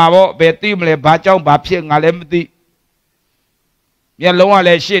Lendi Mavo, Betimle, Bachon, Baping, Alemti. Yellow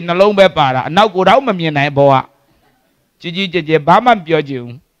Aleshin, alone Bepara, now go down my boa. Gigi Baman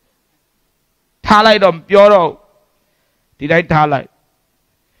Pioju. Talite on Pioro. Did I talite?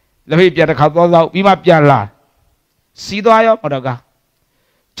 Let me get a couple out, we might be a lot. See the eye of Modaga.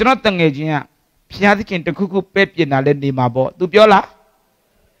 Jonathan Agina, Piazikin to Cuckoo Pepina Lendi Mavo, to Piola.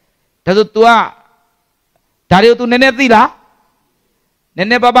 Does it to a Dario to Nenezila?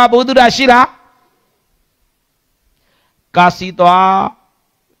 Nene Baba Budu Dashira Kasitoa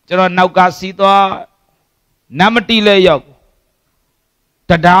General now Kasitoa Namati Layo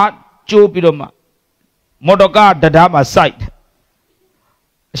Tada Chupidoma Modoka Dadama site.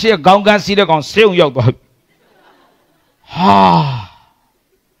 She a Gonga Sida on Still Yoga. Ha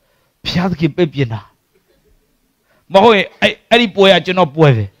Piazki Pepina Moe, any boy I do not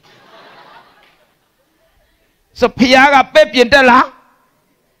boy. So Piaga Pepin Della.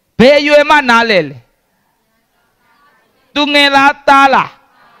 Pay you a man, Nalele. Tungela Tala.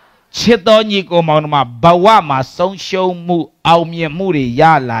 Chedonico Monoma, Bawama, Son Show Mu, Aumia Muri,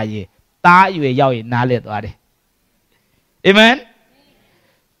 Yala ye. Ta you a yaw Nale. Amen.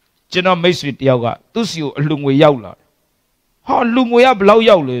 General Mace with Yoga. Tus you a lung with Yowla. How lung we are blow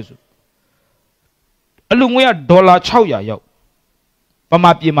yowlers? A lung we are dollar chowya yo.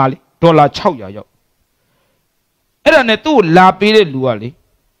 Pamapi Mali, dollar chowya yo. Era ne tu la pere luali.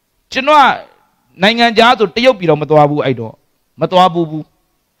 Chinoa Nangan to Teopiro Matoabu Ido. Matoabu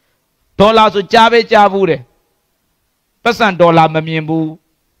Dollars to Jave Javure. Person dollar Mamimbu.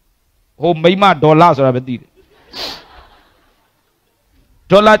 Oh, Mima dollars or a bit.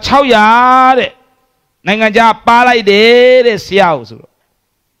 Dollar Chowya Nanganja Palai de Siao.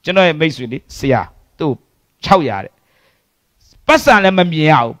 Chino makes with it. Sia. To Chowya. Person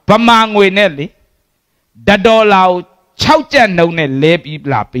Mamiao. Pamang Nelly. The dollar. Chow Jan no ne lepi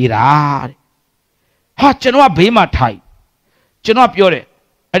la pira. Ha Genoa Bema Tai. Genoa Piore.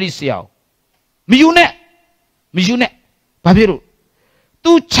 Alicia. Miune. Papiru.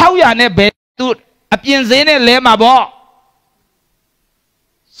 Tu Chowya ne be tu Apienzene lema bo.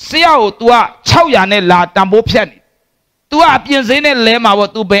 Siao tua Chowya ne la tambo piani. Tua Apienzene lema bo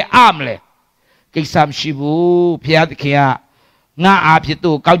tu be amle. Kisam Shibu Piatkia. Nga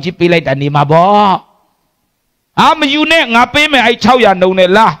apitu kauji pilai tanima bo. I'm a unit, I pay me, I tell ya no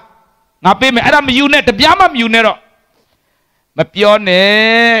la. I pay me, I'm a unit, the Biama unit.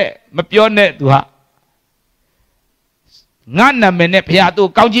 Mapione, to her. Nana mene piatu,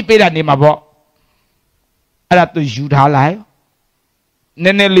 Kauji Peda Nimabo. I have to shoot her life.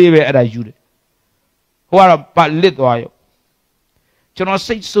 Nene leave it at a Jude. Who are but little oil. Do not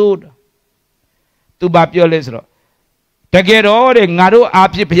say so. To Bapio Lesro. To get all the Nado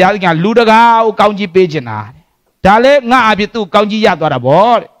Api Piaga, Ludaga, Kauji Pagina. Dale nga abitu kaunji ya dora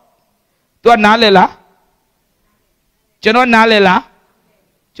bor. Tu nalela. Chano nalela.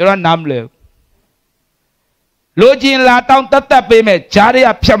 Chano namle. Lojin la taung tata pe me chari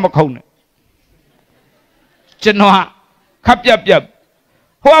a piam kaune. Chano kap yap yap.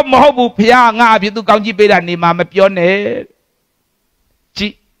 Hoa mohobu pia nga abitu kaunji pe ni mama pione.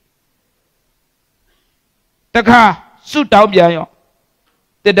 Chi. Taka su tau biayo.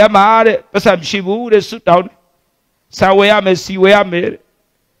 Te damare pasam shibu de su tau. Sawaya me siwaya me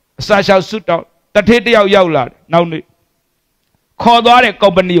Sasha suit out. The Titi of Yola. Now, call the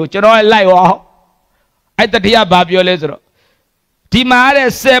company. You know, I lie. I thought here, Babio Lazaro. Timare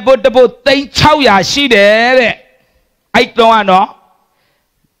said, but the boat, they chow ya, she there. I don't know.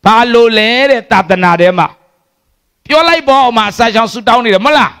 Palo le, Tatanadema. Pure like ball, my Sasha suit down in the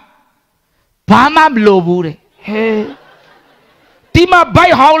Mala. Pama blow. Hey. Tima by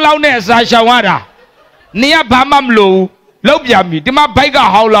how long as Sasha Wada. Near Bamam low, Lobiami, Tima Baiga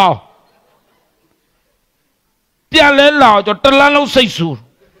how long. Pialella, or Talano say so.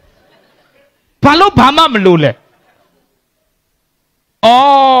 Palo Bamam lule.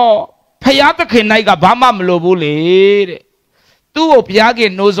 Oh, Payata Kenaiga Bamam lobule. Tu Piage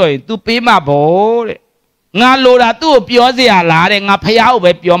nozo, tu Pima bore. Nalora tu Piozia lare, a payao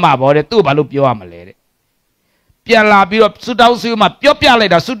with Pioma bore, tu Balupio Amalere. Piala be up, sit down, see my Piopia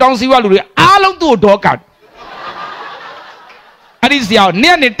later, sit down, see what we are to a dog out. I ဒီဆရာန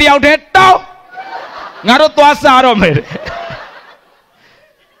င့်နဲ့တယောက်တည်းတောင်းငါတို့သွားစားတော့မယ်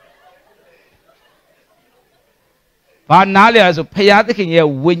ဘာနားလဲဆိုဖရာသခင်ရဲ့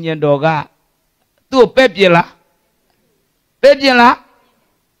ဝိညာဉ်တော်ကသူ့ကိုပဲ့ပြင်လားပဲ့ပြင်လား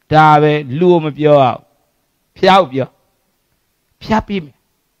ဒါပဲလူကိုမပြောအောင်ဖရာကိုပြောဖျားပြီးမယ်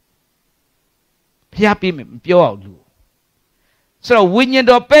ဖျားပြီးမယ်မပြောအောင်လူဆိုတော့ဝိညာဉ်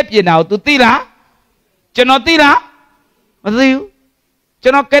တော်ပဲ့ပြင်တာကို तू သိလားကျွန်တော်သိလားမသိဘူးကျွ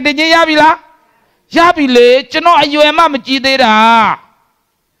န်တော်ကတည်းကရပြီလားရပြီလေကျွန်တော်အရွယ်မှမကြည့်သေးတာ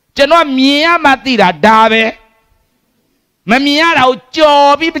ကျွန်တော်မြင်ရမှသိတာဒါပဲမမြင်ရတာကို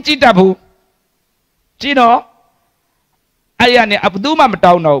ကြော်ပြီးမကြည့်တတ်ဘူးကြည့်တော့အဲ့ရနဲ့ဘယ်သူမှမ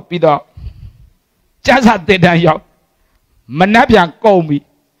တောင်းတော့ပြီးတော့ကျန်းစာတင်တန်းရောက်မနှက်ပြန်ကုန်ပြီ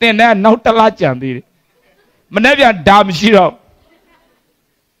တင်တန်းနောက်တစ်လကြံသေးတယ်မနှက်ပြန်ဒါမရှိတော့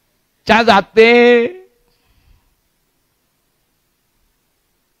ကျန်းစာတင်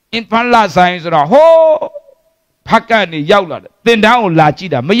အင်ဖန်လာဆိုင်ဆိုတော့ဟိုးဖက်ကနေရောက်လာတယ်တင်တန်းကိုလာကြ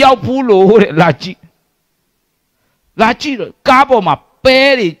ည့်တာမရောက်ဘူးလို့တဲ့လာကြည့်တော့ကားပေါ်မှာပဲ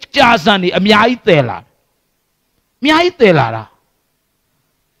တွေကြာစံတွေအများကြီးတည်လာအများကြီးတည်လာတာ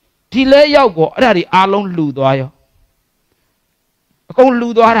ဒီလဲရောက်ကောအဲ့ဒါတွေအားလုံးလှူသွားရောအကုန်လှူ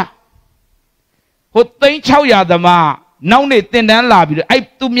သွားတာဟို3600သမားနောက်နေ့တင်တန်းလာပြီးတော့အဲ့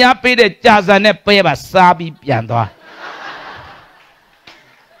သူများပေးတဲ့ကြာစံနဲ့ပဲပါစားပြီးပြန်သွား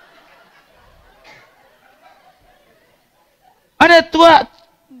အဲ့ဒါ तू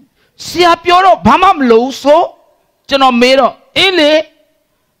ဆရာပြောတော့ဘာမှမလို့ဆိုကျွန်တော်မေးတော့အေးလေ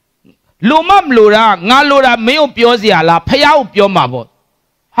လိုမမလို့တာငါလိုတာမင်းကိုပြောစရာလားဖះကိုပြောမှာပေါ့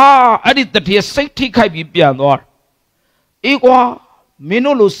ဟာအဲ့ဒီတတိယစိတ်ထိခိုက်ပြီးပြန်သွားအေးကွာမင်း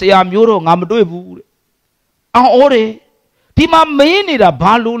တို့လိုဆရာမျိုးတော့ငါမတွေ့ဘူးတဲ့အော်တယ်ဒီမှာမင်းနေတာ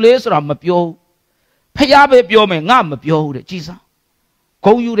ဘာလို့လဲဆိုတာမပြောဘူးဖះပဲပြောမယ်ငါမပြောဘူးတဲ့ကြည်စား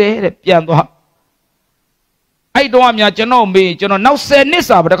ဂုံယူတယ်တဲ့ပြန်သွားအဲ့တော့အများကျွန်တော်မေးကျွန်တော်နောက်10နှစ်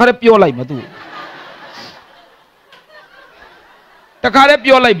စာပဲတခါတည်းပြောလိုက်မသူတခါတည်း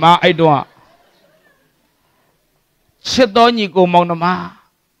ပြောလိုက်မှာအဲ့တော့ချစ်တော်ညီကိုမောင်နှမ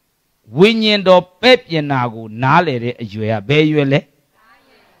ဝိညာဉ်တော်ပဲ့ပြင်တာကိုနားလေတဲ့အရွယ်ကဘယ်ရွယ်လဲ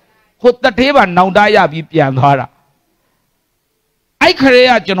ဟိုတထေးပါနောင်တရပြီးပြန်သွားတာအဲ့ခရေ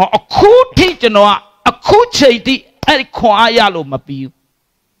ကကျွန်တော်အခုထိကျွန်တော်ကအခုချိန်ထိအဲ့ခွန်အားရလို့မပြီးဘူး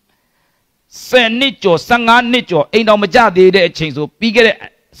10နှစ်ကျော်15နှစ်ကျော်အိမ်တော်မကြသေးတဲ့အချိန်ဆိုပြီးခဲ့တဲ့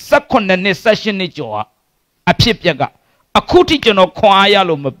18နှစ်18နှစ်ကျော်အဖြစ်ပြက်ကအခုထိကျွန်တော်ခွန်အားရ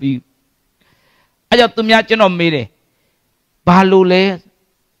လို့မပြီးအဲ့ကြောင့်သူများကျွန်တော်မေးတယ်ဘာလို့လဲ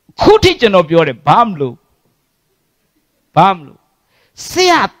ခုထိကျွန်တော်ပြောတယ်ဘာမလို့ဆ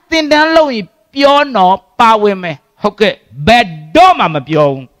ရာတင်တန်းလို့ရင်ပြောတော့ပါဝင်မယ်ဟုတ်ကဲ့ဘယ်တော့မှမပြော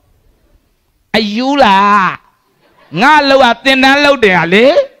ဘူးအယူလားငါလောက်တင်တန်းလောက်တယ်ဟာလေ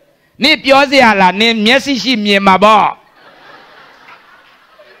နင်ပြောစရာလားနင်မျက်စိရှိမြင်မှာပေါ့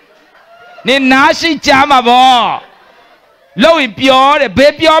နင်နားရှိကြားမှာပေါ့လို့ရင်ပြောတယ်ဘ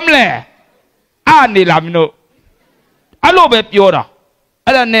ယ်ပြောမလဲအနေလားမင်းတို့အဲ့လိုပဲပြောတာ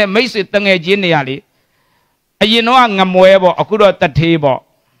အဲ့ဒါနဲ့မိတ်ဆွေတငယ်ချင်းတွေရလေအရင်တော့ငမွဲပေါ့အခုတော့တထေးပေါ့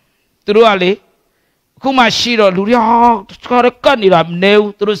သူတို့ကလေအခုမှရှိတော့လူတွေဟာကတ်နေတာမနေ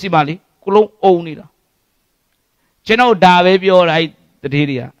ဘူးသူတို့စီမှာလေကလုံးအုံနေတာကျွန်တော်ဒါပဲပြောတာအဲ့တထေး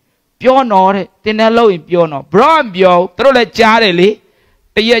တွေကပြောတော့တဲ့တင်တယ်လို့ရင်ပြောတော့ဘရော့ပြောသူတို့လည်းကြားတယ်လေ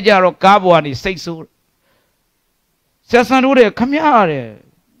တရက်ကြတော့ကားပေါ်ကနေစိတ်ဆိုးဆရာဆန်တို့တဲ့ခမရတဲ့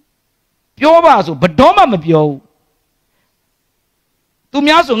ပြောပါဆိုဘတော်မှမပြောဘူးသူ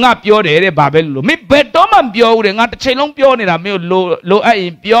များဆိုငါပြောတယ်တဲ့ဘာပဲလို့မင်းဘယ်တော့မှမပြောဘူးတဲ့ငါတစ်ချိန်လုံးပြောနေတာမင်းလိုအပ်ရ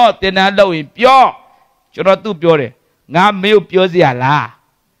င်ပြောတင်တန်းလို့ရင်ပြောကျွန်တော်သူ့ပြောတယ်ငါမင်းကိုပြောစရာလား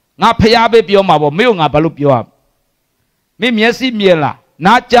ငါဖျားပဲပြောမှာပေါ့မင်းကိုငါဘာလို့ပြောရမင်းမျက်စိမြင်လား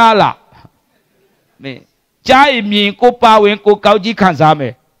နားကြားလားမင်းကြားရင်မြင်ကိုပါဝင်ကိုကောက်ကြီးခံစားမ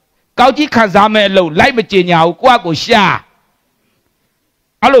ယ်ကောက်ကြီးခံစားမယ်အလုပ်လိုက်မကြင်ညာဘူးကိုယ့်အကိုရှာ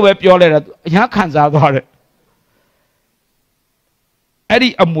အဲ့လိုပဲပြောလိုက်တာအရန်ခံစားသွားတယ်အဲ့ဒီ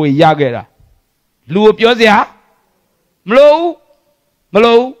အမွေရခဲ့တာလူကိုပြောစရာမ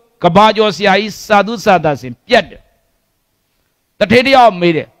လို့ကဘာကျော်ဆရာကြီးစာသူစာသားစင်ပြတ်တယ်တထေးတယောက်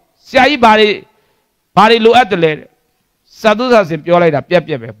မေးတယ်ဆရာကြီးဘာတွေလိုအပ်တယ်လဲစာသူစာစင်ပြောလိုက်တာပြက်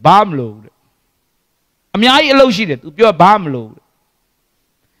ပဲဘာမလို့တဲ့အများကြီးအလုပ်ရှိတယ်သူပြောဘာမလို့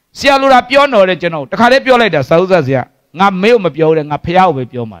ဆရာလိုတာပြောတော့တယ်ကျွန်တော်တခါတည်းပြောလိုက်တာစာသူစာဆရာငါမေးကိုမပြောဘူးတဲ့ငါဖះကိုပဲ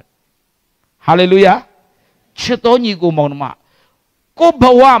ပြောမှာဟာလေလုယာချစ်တော်ညီကိုမောင်နှမကိုဘ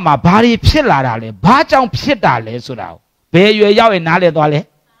ဝမှာဘာတွေဖြစ်လာတာလဲဘာကြောင့်ဖြစ်တာလဲဆိုတာဘယ်ရွယ်ရောက်ရင်နားလဲသွားလဲ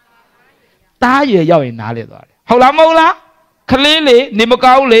တားရွယ်ရောက်ရင်နားလဲသွားတယ်ဟုတ်လားမဟုတ်လားခလေးလေနေမ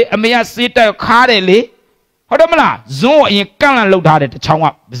ကောင်းလေအမေကစေးတက်ခါတယ်လေ ဟုတ်တယ်မလားဇွန်းအရင်ကန့်လန့်လှုပ်ထားတယ်တစ်ချောင်းက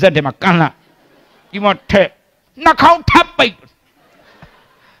ပါဇက်ထဲမှာကန့်လန့်ဒီမှာထက်နှာခေါင်းထပ်ပိတ်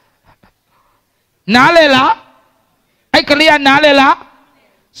နားလေလားအဲ့ကလေးကနားလေလား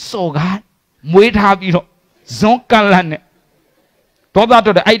စော်ကားမွေးထားပြီးတော့ဇွန်းကန့်လန့်နဲ့ဒေါသ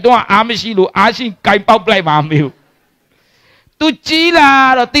တော့အဲ့တော့အားမရှိလို့အားရှိကြိုင်ပေါက်ပလိုက်ပါမေးသူကြီးလာ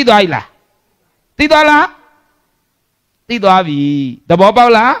တော့သိသွားပြီလားသိသွားလားသိသွားပြီသဘောပေါ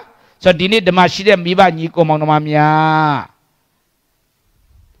က်လားဆိုတော့ဒီနေ့ဓမ္မရှိတဲ့မိဘညီကိုမောင်နှမများ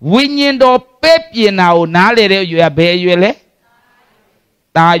ဝိညာဉ်တော်ပဲ့ပြင်တာကိုနားလေတဲ့အရွယ်ကဘယ်အရွယ်လဲ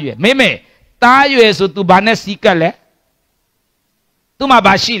သားအရွယ်မိမေသားအရွယ်ဆို तू ဘာနဲ့စီးကပ်လဲ तू မှာ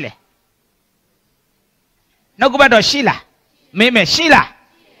ဘာရှိလဲနှုတ်ကပတ်တော်ရှိလားမိမေရှိလား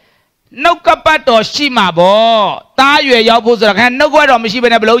နှုတ်ကပတ်တော်ရှိမှာဗောသားအရွယ်ရောက်ဖို့ဆိုတော့ခင်ဗျနှုတ်ကပတ်တော်မရှိဘဲ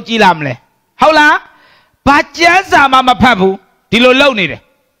နဲ့ဘယ်လိုကြည်လာမလဲဟုတ်လားဘာကျမ်းစာမှမဖတ်ဘူးဒီလိုလုပ်နေတယ်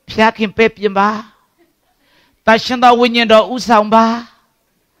ဖျားခင်ပဲ့ပြင်ပါတရှင်တော်ဝိညာဉ်တော်ဥဆောင်ပါ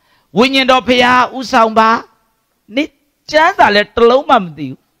ဝိညာဉ်တော်ဖျားဥဆောင်ပါနိကျမ်းစာလည်းတစ်လုံးမှမသိ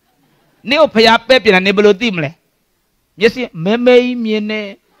ဘူးနေ့ကိုဖျားပဲ့ပြင်တာနေဘယ်လိုသိမလဲမျက်စိမဲမဲကြီးမြင်နေ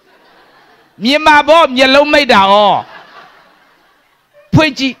မြင်မှာပေါ့မျက်လုံးမိတ်တာဩဖွ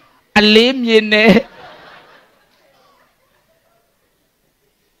င့်ကြည့်အလေးမြင်နေ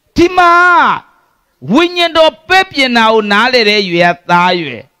ဒီမှာဝိညာဉ်တော်ပဲ့ပြင်တာကိုနားလေတဲ့ရွယ်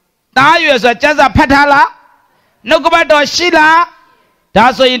သားရွယ်ဆိုကျမ်းစာဖတ်ထားလားနှုတ်ကပတ်တော်ရှိလားဒါ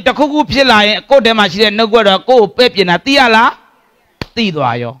ဆိုရင်တခုခုဖြစ်လာရင်ကိုယ့်ထဲမှာရှိတဲ့နှုတ်ကပတ်တော်ကိုယ့်ကိုပဲ့ပြင်တာသိရလားသိ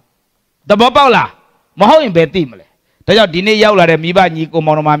သွားရောသဘောပေါက်လားမဟုတ်ရင်ဘယ်သိမလဲဒါကြောင့်ဒီနေ့ရောက်လာတဲ့မိဘညီကို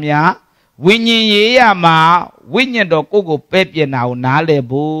မောင်နှမများဝိညာဉ်ရေးရမှာဝိညာဉ်တော်ကိုယ့်ကိုပဲ့ပြင်တာကိုနားလေ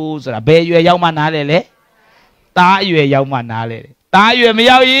ဖို့ဆိုတာဘယ်ရွယ်ရောက်မှနားလေလဲသားအရွယ်ရောက်မှနားလေတယ်သားအရွယ်မ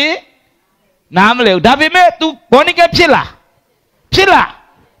ရောက်ရင်နားမလဲဘူးဒါပေမဲ့ तू ဘောနိကဖြစ်လား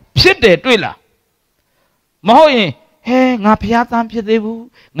ဖြစ်တယ်တွေ့လားမဟုတ်ရင်ဟဲငါဖျားသားဖြစ်သေးဘူး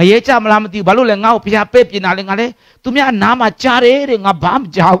ငရဲကြမလားမသိဘူးဘာလို့လဲငါ့ကိုဖျားပဲ့ပြင်တာလဲငါလဲသူများနားမှာကြားတယ်တဲ့ငါဘာမှမ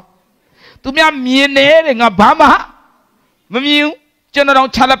ကြောက်သူများမြင်တယ်တဲ့ငါဘာမှမမြင်ဘူးကျွန်တော်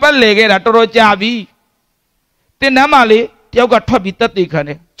ခြာလပတ်လေခဲ့တာတော်တော်ကြာပြီတင်တန်းမှာလေတယောက်ကထွက်ပြီးတက်သေးခံတ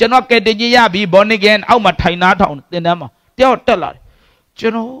ယ်ကျွန်တော်ကဲတင်ကြီးရပြီဘောနိကန်အောက်မှာထိုင်နာထောင်တင်တန်းမှာတယောက်တက်လာတယ်ကျွ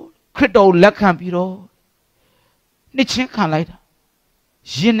န်တော်ခရစ်တော်လက်ခံပြီးတော့နှစ်ချင်းခံလိုက်တာ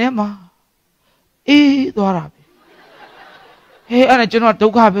ရင်ထဲမှာအေးသွားတာပဲဟေးအဲ့ဒါကျွန်တော်ဒု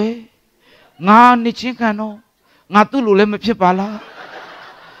က္ခပဲငါနှစ်ချင်းခံတော့ငါသူ့လိုလည်းမဖြစ်ပါလား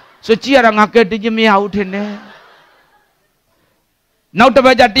ဆိုကြည့်ရတာငါကဲတင်ကြီးမရဘူးထင်တယ်နောက်တစ်ပ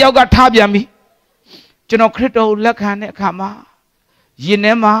တ်ကျတယောက်ကထားပြန်ပြီကျွန်တော်ခရစ်တော်ကိုလက်ခံတဲ့အခါမှာရင်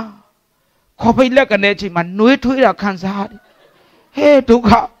ထဲမှာခေါ်ဖိတ်လက်ကနေအချိန်မှာနှွေးထွေးတာခံစားရတယ်ဟဲ့ဒုက္ခ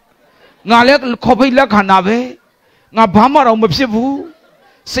ငါလည်းခေါ်ဖိတ်လက်ခံတာပဲငါဘာမှတော့မဖြစ်ဘူး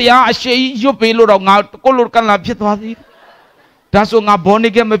ဆရာအရှိရွတ်ပေးလို့တော့ငါကိုလိုကန်လာဖြစ်သွားသေးတယ်ဒါဆိုငါဘောနိ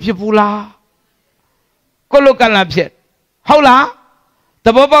ကမဖြစ်ဘူးလားကိုလိုကန်လာဖြစ်ဟုတ်လားသ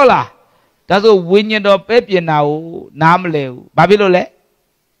ဘောပေါက်လားဒါဆိုဝိညာဉ်တော်ပဲ့ပြင်တာကိုနားမလဲဘူးဘာဖြစ်လို့လဲ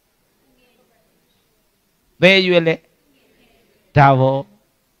ဘယ်ရွယ်လဲဒါဘော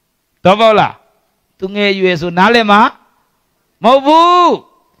သဘောပေါက်လားသူငယ်ရွယ်ဆိုနားလဲမှာမဟုတ်ဘူး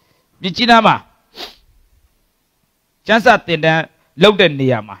မြစ်ကြီးနားမှာကျန်းစာတင်တန်းလောက်တဲ့နေ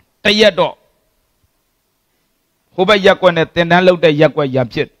ရာမှာတရက်တော့ဟိုဘက်ရက်ကွက်နဲ့တင်တန်းလောက်တဲ့ရက်ကွက်ရ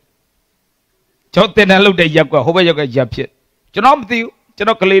ဖြစ်ကျွန်တော်တင်တန်းလောက်တဲ့ရက်ကွက်ဟိုဘက်ရက်ကွက်ရဖြစ်ကျွန်တော်မသိဘူးကျွန်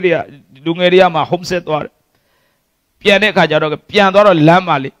တော်ကလေးတွေကလူငယ်တွေကမှ home set သွားတယ်ပြန်တဲ့အခါကျတော့ပြန်သွားတော့လမ်း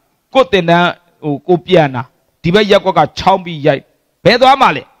မှာလေကိုတင်တန်းဟိုကိုပြန်တာဒီဘက်ရက်ကွက်ကချောင်းပြီးရိုက်ဘယ်သွားမှ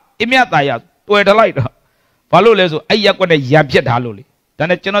လဲအမြတ်သားရတွေ့ထလိုက်တော့ဘာလို့လဲဆိုအဲ့ရက်ကွက်နဲ့ရံဖြစ်ထားလို့လေဒါ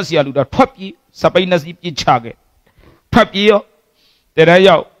နဲ့ကျွန်တော်စီရလူတော့ထွက်ပြေးစပိန်နစီပြစ်ချခဲ့ထွက်ပြေးရောတဲ့တဲ့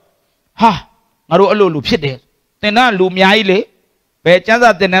ရောက်ဟာငါတို့အဲ့လိုလူဖြစ်တယ်တင်တန်းလူအများကြီးလေဘယ်ကျန်းစာ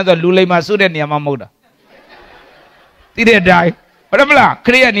တင်တန်းဆိုလူလိမ္မာစုတဲ့နေရာမှာမဟုတ်တာတိတဲ့အတိုင်းဟုတ်တယ်မလားခ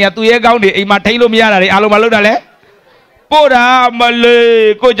ရိယနေရာသူရဲကောင်းတွေအိမ်မှာထိလို့မရတာတွေအားလုံးမလုပ်တာလဲပို့တာမ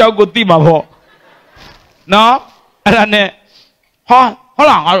လေးကိုကြောက်ကိုတိမှာပေါ့နော်အဲ့ဒါနဲ့ဟာဟုတ်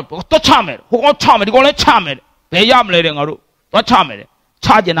လားငါတို့တော့ချမယ်ဟိုကောင်ချမယ်ဒီကောင်လည်းချမယ်ဘယ်ရမလဲတဲ့ငါတို့တော့ချမယ်ချ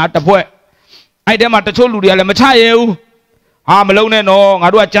ကျင်တာတစ်ဖွဲ့အဲ့တဲမှာတချို့လူတွေကလည်းမချရဲဘူးဟာမလုံးနဲ့နော်ငါ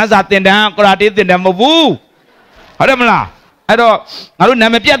တို့ကကျန်းစာတင်တန်းကရာတေးတင်တန်းမဟုတ်ဘူးဟုတ်တယ်မလားအဲ့တော့ငါတို့နာ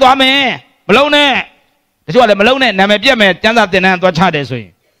မည်ပြတ်သွားမယ်မလုံးနဲ့တချို့ကလည်းမလုံးနဲ့နာမည်ပြတ်မယ်ကျန်းစာတင်တန်းသွားချတယ်ဆိုရ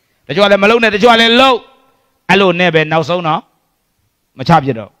င်တချို့ကလည်းမလုံးနဲ့တချို့ကလည်းလုံးအဲ့လိုနဲ့ပဲနောက်ဆုံးတော့မချဖြ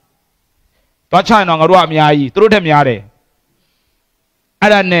စ်တော့သွားချရင်တော့ငါတို့ကအများကြီးသူတို့ထက်များတယ်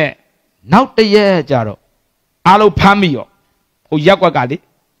အဲ့ဒါနဲ့နောက်တရက်ကြတော့အားလုံးဖမ်းပြီးရောဟိုရက်ကွက်ကလေ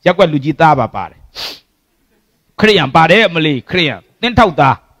ရက်ကွက်လူကြီးသားပါပါတယ်ခရိယံပါတယ်မလေးခရိယံတင်းထောက်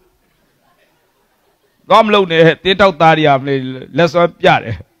သားသ သွားမလို့နဲ့တင်းတောက်သားတွေကမလေးလက်စွမ်းပြတ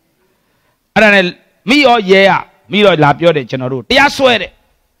ယ်အဲ့ဒါနဲ့မိရောရဲရမိရောလာပြောတယ်ကျွန်တော်တို့တရားစွဲတယ်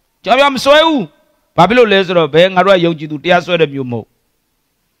ကျွန်တော်ပြောမစွဲဘူးဘာဖြစ်လို့လဲဆိုတော့ဘယ်ငါတို့ကယုံကြည်သူတရားစွဲတဲ့မျိုးမဟုတ်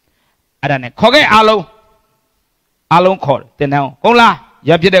အဲ့ဒါနဲ့ခေါ်ခဲ့အားလုံးခေါ်တယ်တင်တန်းဟုတ်လား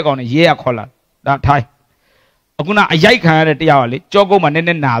ရဖြစ်တဲ့ကောင်နဲ့ရဲရခေါ်လာဒါထိုင်အခုနအရိုက်ခံရတဲ့တရားကလေကြောကုန်းမှာနည်း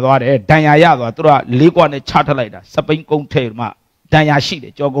နည်းနာသွားတယ်ဒဏ်ရာရသွားသူတို့ကလေးကွာနဲ့ချထလိုက်တာစပိန်ကုန်းထဲမှာဒဏ်ရာရှိတ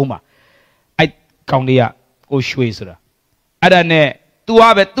ယ်ကြောကုန်းမှာအဲ့ကောင်လေးကကိုရွှေဆိုတာအဲ့ဒါနဲ့ तू က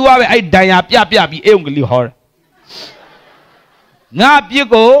ပဲအဲ့ဒဏ်ရာပြပြီးအေုံကလေးဟောတယ်ငါပြစ်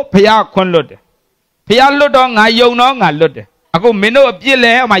ကိုဖျားခွန်းလွတ်တယ်ဖျားလွတ်တော့ငါယုံတော့ငါလွတ်တယ်အခုမင်းတို့အပြစ်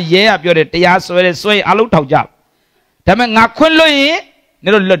လဲအမှရဲရပြောတယ်တရားဆွဲတယ်ဆွဲအလုံးထောက်ကြဒါပေမဲ့ငါခွန်းလွတ်ရင်န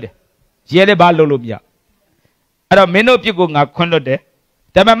င်တို့လွတ်တယ်ရဲလည်းဘာလုပ်လို့မရအဲ့တော့မင်းတို့ပြစ်ကိုငါခွန်းလွတ်တယ်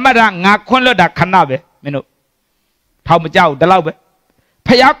ဒါပေမဲ့မှတ်တာငါခွန်းလွတ်တာခဏပဲမင်းတို့ထောက်မကြောက်ဒီလောက်ပဲ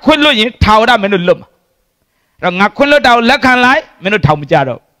ဖျားခွန်းလွတ်ရင်ထာဝရမင်းတို့လွတ်မှာအဲ့တော့ငါခွန်းလွတ်တာကိုလက်ခံလိုက်မင်းတို့ထောက်မကြ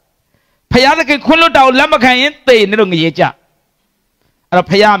တော့ဖျားသခင်ခွန်းလွတ်တာကိုလက်မခံရင်သေနင်တို့ငရေကြအဲ့တော့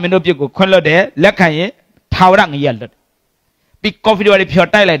ဖျားမင်းတို့ပြစ်ကိုခွန်းလွတ်တယ်လက်ခံရင်ထာဝရငရေလွတ်ပြီးကော်ဖီတွေဖြော်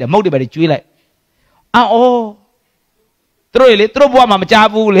တိုက်လိုက်တယ်မုတ်တွေပဲကျွေးလိုက်အော်သူတို့လေသူတို့ဘဝမှာမကြ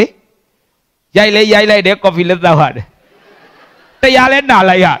ဘူးလေရိုက်လိုက်တယ်ကော်ဖီလည်းတောက်ရတယ်တရားလည်းနာ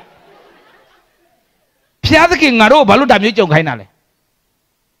လိုက်ရဖျားသခင်ငါတို့ဘာလို့ဒါမျိုးကြုံခိုင်းတာလဲ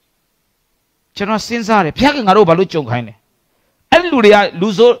ကျွန်တော်စဉ်းစားတယ်ဖျားခင်ငါတို့ဘာလို့ကြုံခိုင်းလဲအဲ့လူတွေကလူ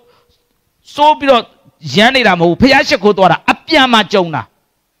စိုးပြီးတော့ရမ်းနေတာမဟုတ်ဘူးဖျားရှိခိုးသွားတာအပြန်မှာကြုံတာ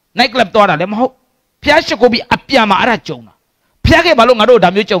နိုက်ကလပ်သွားတာလည်းမဟုတ်ဖျားရှိခိုးပြီးအပြန်မှာအဲ့ဒါကြုံတာဖျားခင်ဘာလို့ငါတို့ဒါ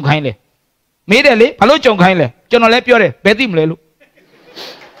မျိုးကြုံခိုင်းလဲမေးတယ်လေဘာလို့ကြုံခိုင်းလဲကျွန်တော်လည်းပြောတယ်ဘယ်သိမလဲလို့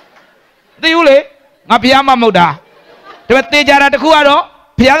သိဘူးလေငါဖျားမမဟုတ်တာဒါပေမဲ့တေချာတာတခုကတော့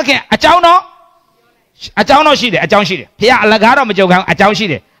ဖျားခင်အကြောင်းတော့ရှိတယ်အကြောင်းရှိတယ်ဖျားအလကားတော့မကြုံခိုင်းအကြောင်းရှိ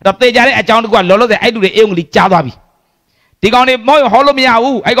တယ်အဲ့တော့တေချာတဲ့အကြောင်းတခုကလောလောဆယ်အဲ့လူတွေအေးုံကလေးကြားသွားပြီဒီကောင်တွေမောဟောလို့မရ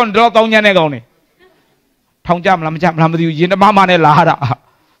ဘူးအဲ့ကောင်တော့တောင်းညမ်းတဲ့ကောင်တွေထောင်ကြမလားမကြမလားမသိဘူးရင်တမနဲ့လာတာ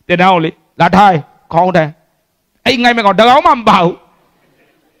တင်တန်းကိုလေလာထိုင်ခေါင်းတန်းအဲ့ငိုင်းမဲ့ကောင်တကောင်မှမပါဘူး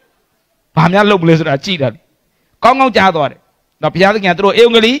ဘာများလုပ်မလဲဆိုတာကြည့်တာလေကောင်းကောင်းကြားသွားတယ်တော့ဘုရားသခင်ကသူတို့အေုံ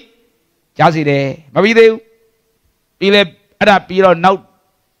ကလေးကြားစီတယ်မပြီးသေးဘူးပြီးလဲအဲ့ဒါပြီးတော့နောက်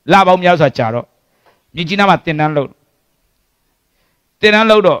လပေါင်းများစွာကြာတော့မြကြီးနားမှာတင်တန်းလုပ်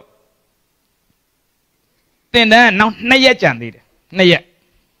တော့တင်တန်းနောက်2ရက်ကြံသေးတယ်2ရက်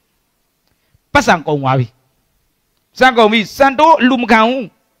ပတ်စံကုန်သွားပြီစံကုန်ပြီစံတိုးအလူမခံဘူး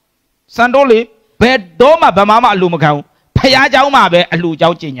စံတိုးလေဘယ်တော့မှဗမာမှအလူမခံဘူးဖျားเจ้าမှပဲအလူเจ้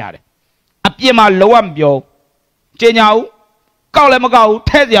าကျင်ညာတယ်အပြစ်မှလုံးဝမပြောကျင်ညာဘူးကောက်လည်းမကောက်ဘူး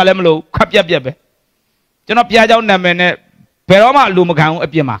ထဲ့စရာလည်းမလိုခပ်ပြက်ပဲကျွန်တော်ဖျားเจ้าနာမည်နဲ့ဘယ်တော့မှအလူမခံဘူးအ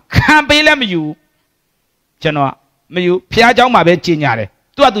ပြစ်မှခံပေးလည်းမယူကျွန်တော်မယူဖျားเจ้าမှပဲကျင်ညာတယ်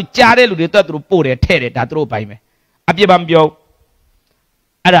သူကသူကြားတဲ့လူတွေသူကသူတို့ပို့တယ်ထဲ့တယ်ဒါသူတို့ပိုင်းပဲအပြစ်မှမပြော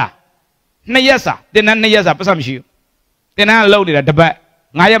အဲ့ဒါ2ရက်စာတင်တန်း2ရက်စာပတ်စံမရှိဘူးတင်တန်းလှုပ်နေတာတပတ်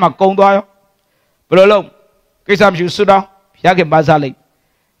9ရက်မှာကုံသွားရောဘယ်လိုလုပ်ကိစ္စမရှိဘူးစွတ်တော့ဖျားခင်ပါစားလိုက်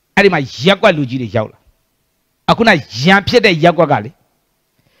အဲ့ဒီမှာရက်ကွက်လူကြီးတွေရောက်လာအခုနရံဖြစ်တဲ့ရက်ကွက်ကလေ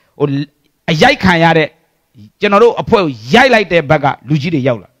ဟိုအရိုက်ခံရတဲ့ကျွန်တော်တို့အဖွဲ့ကိုရိုက်လိုက်တဲ့ဘက်ကလူကြီးတွေ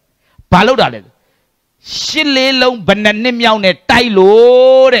ရောက်လာဘာလုပ်တာလဲရှစ်လေးလုံးဘယ်နှစ်မြောက်နဲ့တိုက်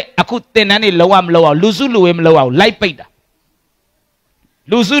လို့တဲ့အခုတင်တန်းတွေလုံးဝမလုံးအောင်လူစုလူဝေးမလုံးအောင်လိုက်ပိတ်တာ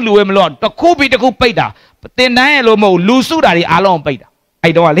လူစုလူဝေးမလုံးအောင်တစ်ခုပြီးတစ်ခုပိတ်တာတင်တန်းရဲ့လို့မဟုတ်လူစုတာတွေအားလုံးပိတ်တာ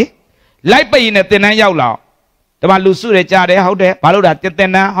အဲ့တော့ကလေလိုက်ပိတ်ရင်တင်တန်းရောက်လာဒီမှာလူစုတွေကြားတယ်ဟုတ်တယ်ဘာလို့တာတင်တ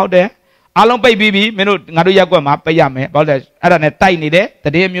န်းဟုတ်တယ်အားလုံးပိတ်ပြီးပြီမင်းတို့ငါတို့ရက်ကွက်မှာပိတ်ရမယ်ဘာလို့လဲအဲ့ဒါနဲ့တိုက်နေတယ်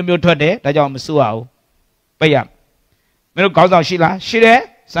တည်မျိုးမျိုးထွက်တယ်ဒါကြောင့်မစုရဘူးပိတ်ရမင်းတို့ခေါင်းဆောင်ရှိလားရှိတယ်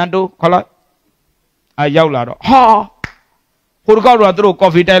စံတိုးခေါ်လိုက်ရောက်လာတော့ဟာဟိုတကောက်တော့သူတို့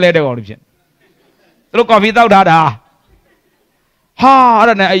ကော်ဖီတိုက်လိုက်တဲ့ကောင်တွေဖြစ်သူတို့ကော်ဖီတောက်ထားတာဟာအဲ့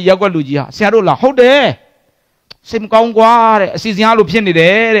ဒါနဲ့အဲ့ရက်ကွက်လူကြီးဟာဆရာတို့လားဟုတ်တယ်စိတ်မကောင်းကွာတဲ့အစီအစဉ်အားလို့ဖြစ်နေတ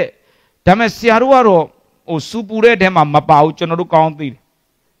ယ်တဲ့ဒါပေမဲ့ဆရာတို့ကတော့ဟိုစူပူတဲ့တဲမှာမပါဘူးကျွန်တော်တို့ကောင်းသိတယ်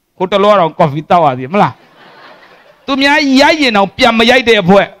ဟိုတလောတော့ကော်ဖီတောက်ရသေးမလားသူများရိုက်ရင်တော့ပြန်မရိုက်တဲ့အ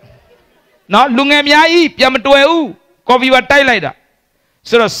ဖွဲနော်လူငယ်များကြီးပြန်မတွေ့ဘူးကော်ဖီပါတိုက်လိုက်တာ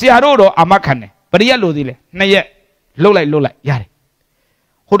ဆိုတော့ဆရာတို့တော့အာမခံတယ်ပရိယတ်လို့သေးလေ2ရက်လှုပ်လိုက်ရတယ်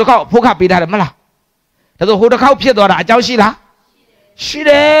ဟိုတစ်ခေါက်ဖိုးခပေးထားတယ်မလားဒါဆိုဟိုတစ်ခေါက်ဖြစ်သွားတာအကြောင်းရှိလားရှိ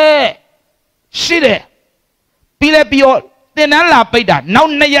တယ်ပြီးလဲပြီးတော့တင်တန်းလာပိတ်တာနောက်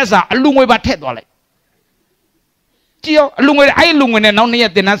2ရက်စာအလူငွေပါထည့်သွားလိုက်ကြည့်ရောအလူငွေအဲ့လူငွေနဲ့နောက်2ရ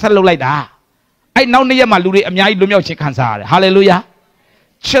က်တင်တန်းဆက်လုပ်လိုက်တာအဲ့နောက်2ရက်မှာလူတွေအများကြီးလွတ်မြောက်ခြင်းခံစားရတယ်ဟာလေလုယာ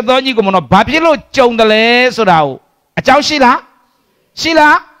ချစ်တော်ကြီးကမနော်ဘာဖြစ်လို့ကြုံတယ်လဲဆိုတာကိုအကြောင်းရှိလား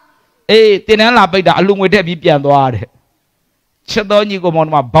အေးတင်တန်းလာပိတ်တာအလူငွေထည့်ပြီးပြန်သွားတယ် ချက်တော်ညီကိုမောင်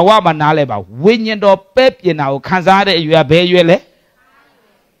တို့မှာဘဝမှာနားလဲပါဝိညာဉ်တော်ပဲ့ပြင်တာကိုခံစားရတဲ့အရွယ်ဘယ်ရွယ်လဲ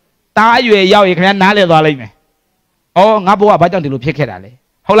တားအရွယ်ရောက်ရင်ခင်ဗျားနားလဲသွားလိမ့်မယ်။အော်ငါဘဝဘာကြောင့်ဒီလိုဖြစ်ခဲ့တာလဲ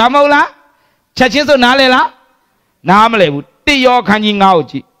။ဟုတ်လားမဟုတ်လား။ချက်ချင်းဆိုနားလဲလား။နားမလဲဘူး။တိယောခန်းကြီး9ကို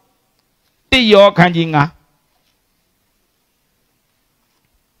ကြည့်။တိယောခန်းကြီး9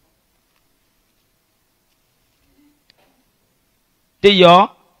တိယော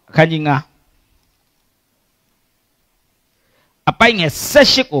ခန်းကြီး9အပိုင်ငယ်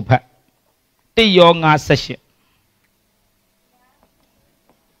18ကိုဖတ်တိယော9 18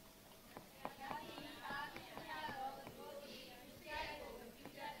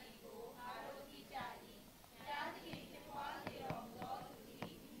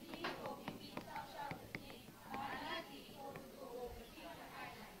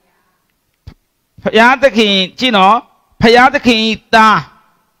ဖယားသခင်ကြည့်နော်ဖယားသခင်သား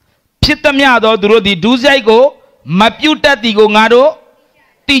ဖြစ်သမျှသောသူတို့သည်ဒုစရိုက်ကိုမပြုတ်တတ်သည်ကိုငါတို့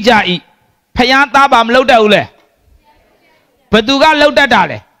သိကြ၏ဖယားသားပါမလုပ်တတ်ဘူးလေဘသူကလုပ်တတ်တာ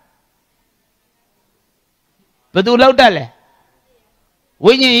လဲဘသူလုပ်တတ်လဲ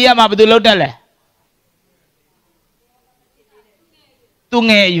ဝိညာဉ်ရေးရမှာဘသူလုပ်တတ်လဲသူ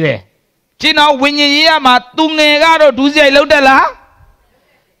ငယ်ရွယ်ကျင်းတော့ဝိညာဉ်ရေးရမှာသူငယ်ကတော့ဒုစရိုက်လုပ်တတ်လား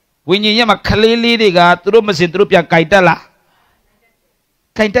ဝိညာဉ်ရေးမှာခလေးလေးတွေကသူတို့မစင်သူတို့ပြန်ကြိုက်တတ်လား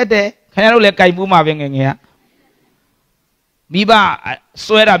ကြိုက်တတ်တယ်ခင်ဗျားတို့လည်းကြိုက်မှုမှာပဲငယ်ငယ်ကမိဘ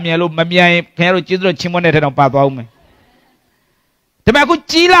ဆွဲတာမြန်လို့မမြန်ရင်ခင်ဗျားတို့ကျေးဇူးတော်ချင်းမွန်းတဲ့ထဲတော့ပါသွားဦးမယ်ဒါပေမဲ့အခု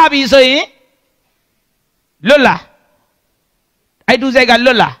ကြီးလာပြီဆိုရင်လွတ်လာအဲ့ဒုစရိုက်က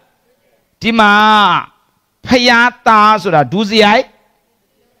လွတ်လာဒီမှာဖယားသားဆိုတာဒုစရိုက်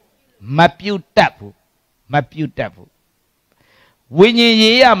မပြုတ်တတ်ဘူးမပြုတ်တတ်ဘူးဝိညာဉ်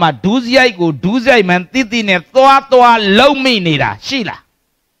ရေးရမှာဒုစရိုက်ကိုဒုစရိုက်မှန်တိတိနဲ့သွားလုံးမိနေတာရှိလား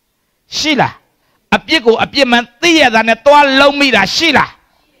ရှိလားအပြစ်ကိုအပြစ်မှန်သိရတာနဲ့သွားလုံးမိတာရှိလား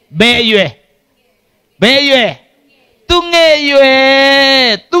ဘယ်အရွယ်သူငယ်ရွ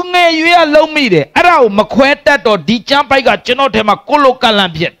ယ်ကလုံးမိတယ်အဲ့ဒါကိုမခွဲတတ်တော့ဒီကျမ်းပိုက်ကကျွန်တော်ထဲမှာကိုလိုကလ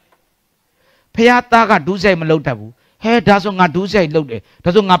န်ဖြစ်ဖယားသားကဒုစရိုက်မလုပ်တတ်ဘူးဟဲဒါဆိုငါဒုစရိုက်လုပ်တယ်ဒါ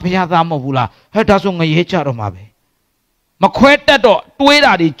ဆိုငါဖယားသားမဟုတ်ဘူးလားဟဲဒါဆိုငရဲချတော့မှာပဲမခွဲတတ်တော့တွေး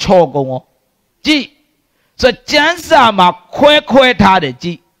တာတွေချော်ကုန်ရောကြည့်ဆိုကျမ်းစာမှာခွဲထားတယ်ကြ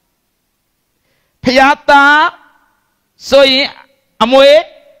ည့်ဖယားသားဆိုရင်အမွေ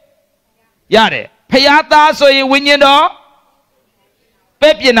ရတယ်ဖယားသားဆိုရင်ဝိညာဉ်တော်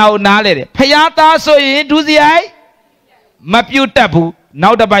ပဲ့ပြင်တာကိုနားလဲတယ်ဖယားသားဆိုရင်ဒုစရိုက်မပြုတ်တတ်ဘူး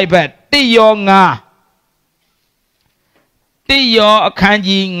နောက်တစ်ပိုက်ဘက်တိယောအခန်း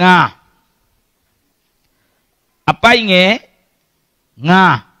ကြီး9အပိုက်ငယ်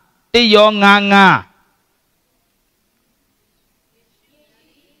9တိယော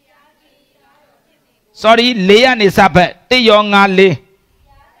9sorry 4ကနေစဖက်တိယော9 4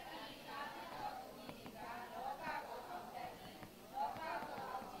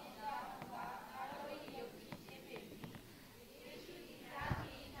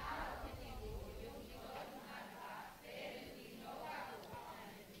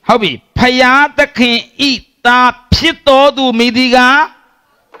ဟုတ်ပြီဖယားသခင်ဤသားဖြစ်တော်သူမိဒီက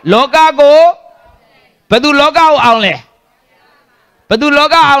လောကကိုဘယ်သူလောကကိုအောင်လဲဘယ်သူလော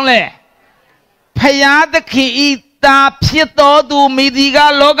ကအောင်လဲဖယားသခင်ဤသားဖြစ်တော်သူမိဒီက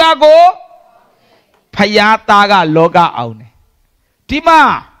လောကကိုဖယားသားကလောကအောင်တယ်ဒီမှာ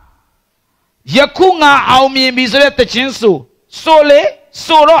ယခုငါအောင်မြင်ပြီဆိုတဲ့တခြင်းဆိုလေ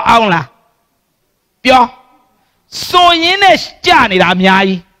ဆိုတော့အောင်လားပြောဆိုရင်းနဲ့ကြနေတာအများ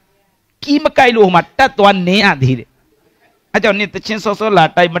ကြီးကြီးမကြိုက်လို့ဟိုမှာတတ်သွားနင်းရသေးတယ်အဲကြောင့်နင်တခြင်းစောလာ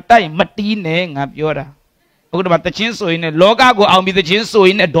တိုက်မတိုက်မတီးနဲ့ငါပြောတာအခုတော့တခြင်းဆိုရင်လည်းလောကကိုအောင်ပြီးတခြင်းဆိုရ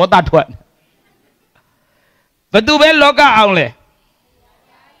င်လည်းဒေါသထွက်ဘသူပဲလောကအောင်လဲ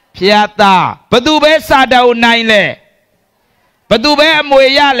ဖျားသားဘသူပဲစာတကိုနိုင်လဲဘသူပဲအမွေ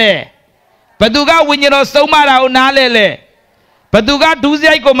ရလဲဘသူကဝိညာဉ်တော်ဆုံးမတာကိုနားလဲလဲဘသူကဒုစ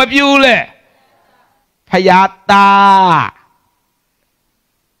ရိုက်ကိုမပြူလဲဖျားသား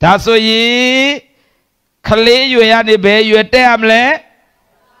ဒါဆိုရင်ခလေးရွယ်ရနေဘယ်ရွယ်တက်ရမလဲ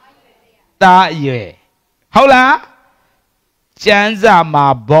သားရွယ်ဟုတ်လားကျမ်းစာမှာ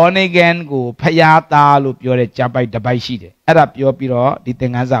born again ကိုဖယားသားလို့ပြောတဲ့ကျမ်းပိုက်တစ်ပိုက်ရှိတယ်အဲ့ဒါပြောပြီးတော့ဒီသ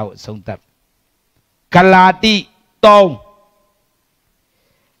င်ခန်းစာကိုအဆုံးသတ်ဂလာတိ3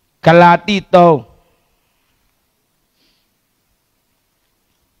ဂလာတိ3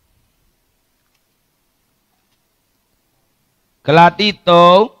ဂလာတိ3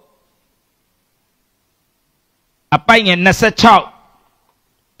အပိုက်ငယ်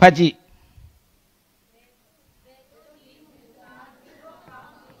26ဖတ်ကြည့်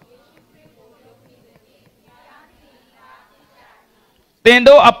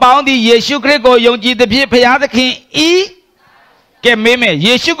Tendo upon the Yeshu Grego Yonji the Piakin E. Get me,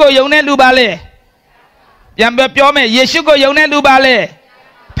 Yeshu go Yone Lubale. Yamba Piome, Yeshu go Yone Lubale.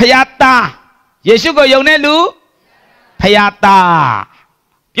 Payata. Yeshu go Yone Lu. Payata.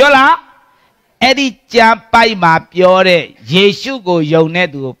 Piola. Eddie Jampai ma Piore. Yeshu go Yone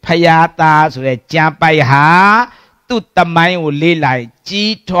do Payata. So that Jampai ha. To the mind will lay like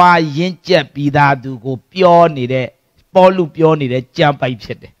G. Twa Yinja Pida do go pure needed. Paulu Pioni de Jampai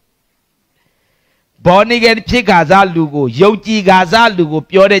Pit. Bonnie get Picaza Lugo, Yogi Gaza Lugo,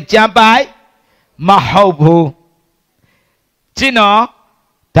 Pure Jampai, Mahobu. Chino,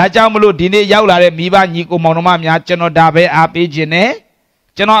 Tajamulu Dine Yaula, Miba Nico Monomamia, Cheno Dabe Api Gene,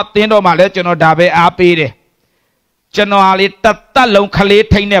 Cheno Tindo Malet, Cheno Dabe Api. Cheno Ali Tata Lonkale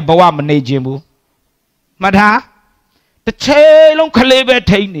Taine Boam Nejimu. Madha, the Chalon Kalebe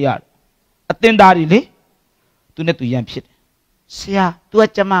Tainia. Attendari. Tu ne tu yam pit. Sia, tu a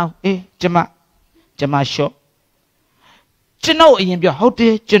Jamal, Jama show. Chino in your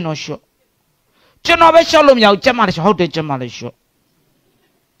hotel, Chino show. Chino Shalom Yao Jamal hotel Jamal show.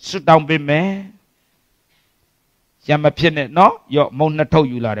 Sit down, be man. Yama pin no, your mona told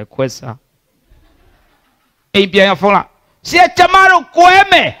you like a quessa. Ain't be a fola. Sia Jamaro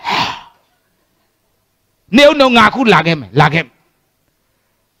Queme. No, Naku lag him.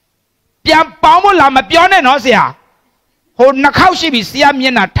 Pian Pamo Lama Pione Nosia. Hold Nakaushi be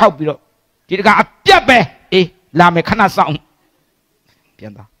Siamina Taupiro. Did got a piape, Lame Kana sound.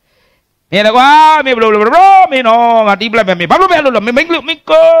 Pianta. Me no, a deep level me, Babello, me make look me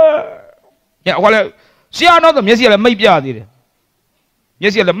go. Yeah, well, see another Messia may be added.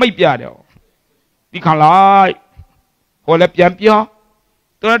 Yes, you're the may be added. We can lie. Hold up Yampia.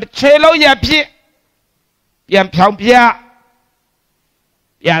 Don't cello yapi. Yampia.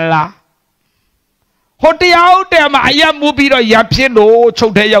 Yalla. Hotel out there, my young movie or Yapino,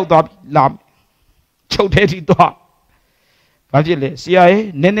 Chote out of Lam. Chote dog. Vagile,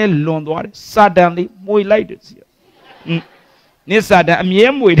 CIA, Nene Londor, suddenly, muy light. Nissa, I'm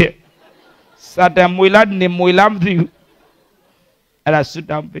yam with it. Saddam Willard, name Willam to you. And I sit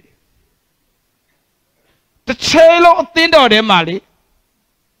down. The cello thin or the Mali.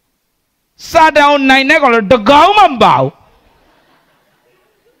 Sat down 9 neck the government bow.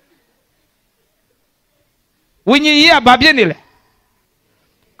 When you hear Babianile,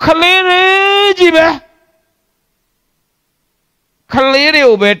 Kalere Jibe Kalere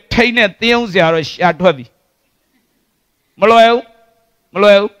over Taina Things are a shot heavy. Maloel,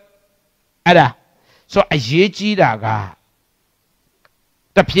 Ada. So a Jeji Daga.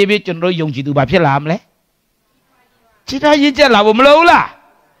 The Pibit and Royonji do Bapilamle. Chita Yijala Mlola.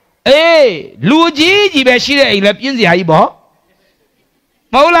 Eh, Luigi Jibeshire, a Lapinzi Aibo.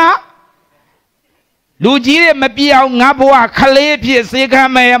 Mola. Luigi may be out Naboa, Calepi, Sega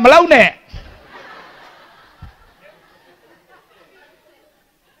may am alone.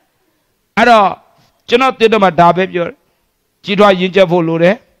 I don't, Jonathan did them a dabe, your Chidwa Yinja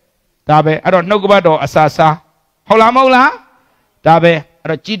Volure, Dabe, I don't know about Asasa, Holamola, Dabe,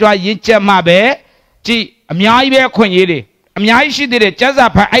 or Chidwa Yinja Mabe, Chi, Amiabe Quayidi, Amiashi did it,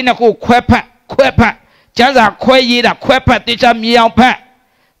 Jazapa, Ainako, Quepa, Jaza Quayida, Quepa, teacher meow pat,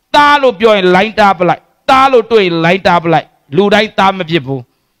 Talo Boy lined up like. Talo to a light up like Ludai Tam people.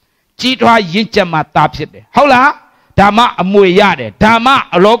 Chitwa Yinchama tapsite. Hola, Dama Amuyade, Dama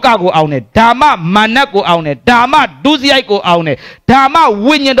Loka go on it, Dama Manako on it, Dama Duziai go on it, Dama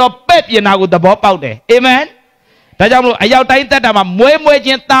winning or pep you now with the bob out there. Amen. Tajamu, I out that Dama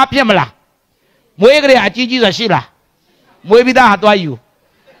Mwe Tapiamala. Mwegre Achiji Shila. Mwebida Hatwa you.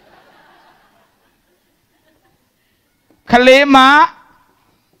 Kalema.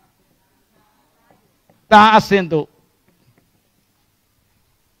 Ta ascendo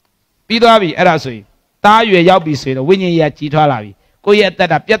Pidoabi, Erasui. Ta you a yabi sweet, winning yet Chitalavi. Go yet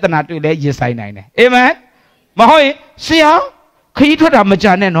that a piatana to let you sign nine. Amen. Mahoy, see how? Kito da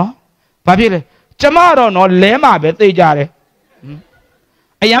Majaneno. Papile, Chamaro no lema bete jare.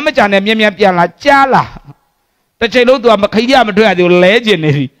 I am a Jan and Yamia Piala Chala. The Chelo to a Makia Madrid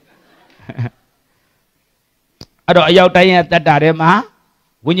legendary. I don't know at that Darema.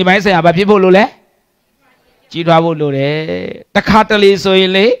 When you might say about people Lule. Chidwabo Lure, the catalyst so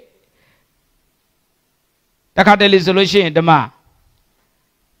ile, the catalyst solution, the ma.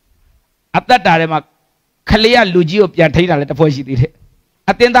 At that time, Kalia Luigi of Yatina let the voice did it.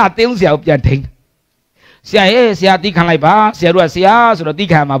 Attend that things of Yatin. Sia, Sia, Dikan Laiba, Sia, Sia, so the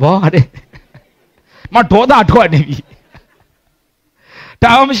Dikam about it. Matoda told me.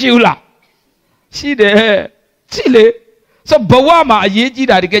 Tam Shula. See there, Chile. So Bawama, a Yiji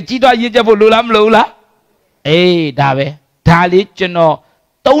that get Chida Yija for Lulam Lola. Eh, Dabe, ဒါလေးကျွန်တော်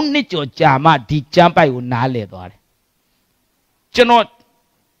3နှစ်ကျော်ကြာမှဒီကျမ်းပိုက်ကိုနားလည်သွားတယ်ကျွန်တော်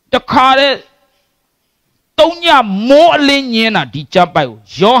တခါတည်း3ညမိုးအလင်းညင်းတာဒီကျမ်းပိုက်ကို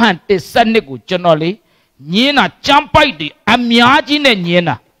ယောဟန်1:7ကိုကျွန်တော်လေညင်းတာကျမ်းပိုက်တွေအများကြီးနဲ့ညင်း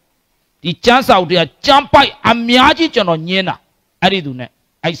တာဒီကျမ်းစာအုပ်တွေကကျမ်းပိုက်အများကြီးကျွန်တော်ညင်းတာအဲ့ဒီသူနဲ့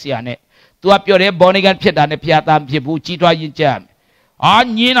အဲ့ဆရာနဲ့သူကပြောတယ်ဘော်နီကန်ဖြစ်တာနဲ့ဖျားသားဖြစ်ဘူးကြီးထွားရင်ကြရမယ်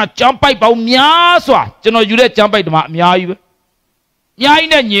ညင်းတာကျမ်းပိုက်ပေါင်းများစွာကျွန်တော်ယူတဲ့ကျမ်းပိုက်တွေမှာအများကြီးပဲအများ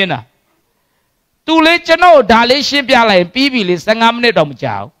ကြီးနဲ့ညင်းတာသူလေကျွန်တော်ဒါလေးရှင်းပြလိုက်ရင်ပြီးပြီလေ15မိနစ်တော့မ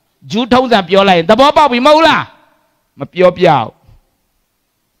ကြာဘူးဂျူးထုံးစံပြောလိုက်ရင်သဘောပေါက်ပြီမဟုတ်လားမပြောပြ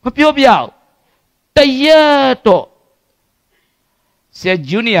ဘူးတရက်တော့ဆရာ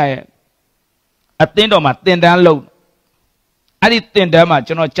ဂျူနီယာရဲ့အသင်းတော်မှာတင်တန်းလုပ်အဲ့ဒီတင်တန်းမှာ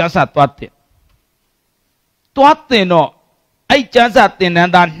ကျွန်တော်ကျမ်းစာသွားတင်တော့အဲ့ကျမ်းစာတင်တ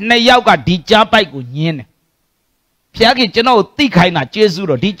န်းသား2ယောက်ကဒီကျမ်းပိုက်ကိုညင်းတယ်ဖျားခင်ကျွန်တော်ကိုသိခိုင်းတာကျေးဇူး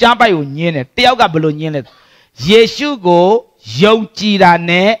တော်ဒီကျမ်းပိုက်ကိုညင်းတယ်တယောက်ကဘယ်လိုညင်းလဲယေရှုကိုယုံကြည်တာ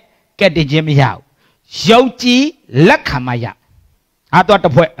နဲ့ကက်တင်ခြင်းမရဘူးယုံကြည်လက်ခံမှရတော့တ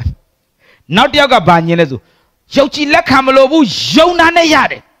စ်ဖွဲ့နောက်တစ်ယောက်ကဘာညင်းလဲဆိုယုံကြည်လက်ခံမလို့ဘူးယုံတာနဲ့ရ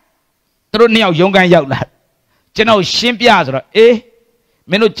တယ်သူတို့2ယောက်ယုံကန်ရောက်လာကျွန်တော်ရှင်းပြဆိုတော့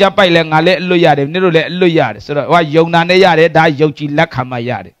မင်းတို့ကြပ်ပိုက်လဲငါလည်းအလွတ်ရတယ်မင်းတို့လည်းအလွတ်ရတယ်ဆိုတော့ဟိုယုံတာနဲ့ရတယ်ဒါယုံကြည်လက်ခံမှ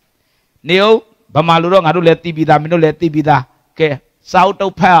ရတယ်နေဦးဗမာလူတော့ငါတို့လည်းသိပြီးသားမင်းတို့လည်းသိပြီးသားကဲစာအုပ်တု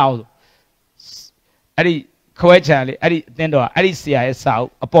ပ်ဖတ်အောင်အဲ့ဒီခွဲချန်လေးအဲ့ဒီအတင်းတော်အဲ့ဒီဆရာရဲ့စာအု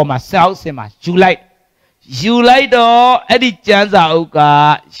ပ်အပေါ်မှာစာအုပ်စင်မှာယူလိုက်တော့အဲ့ဒီကျမ်းစာအုပ်က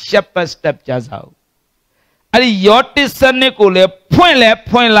Shepherd Step ကျမ်းစာအုပ်အဲ့ဒီယော1:7ကိုလည်းဖွင့်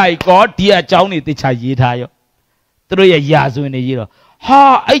လိုက်ကောဒီအကြောင်းတွေသိချရေးထားရောသူတို့ရဲ့ယာစွင်တွေရေးတော့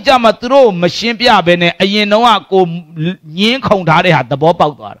အဲ့ကြမှာသူတို့မရှင်းပြဘဲနဲ့အရင်တော့ကိုညင်းခုန်ထားတဲ့ဟာသဘောပေါ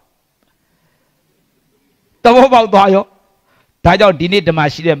က်သွားရောဒါကြောင့်ဒီနေ့ဓမ္မ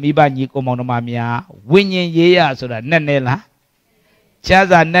ရှိတဲ့မိဘညီကိုမောင်နှမများဝိညာဉ်ရေးရဆိုတာနဲ့နဲ့လားကျမ်း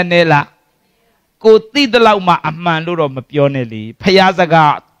စာနဲ့လားကိုသိတဲ့လောက်မှအမှန်လို့တော့မပြောနဲ့လေဖျားစ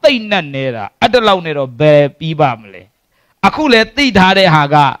ကားသိမ့်နဲ့နေတာအဲ့တလောက်နဲ့တော့ဘယ်ပြီးပါမလဲအခုလည်းသိထားတဲ့ဟာ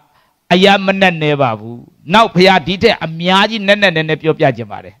ကအယမနဲ့နေပါဘူးနောက်ဖျားဒီထက်အများကြီးနဲ့ပြောပြခြင်း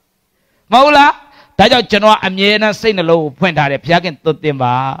ပါတယ်မဟုတ်လားဒါကြောင့်ကျွန်တော်အမြဲတမ်းစိတ်နှလုံးကိုဖွင့်ထားတယ်ဖျားခင်သွတ်တင်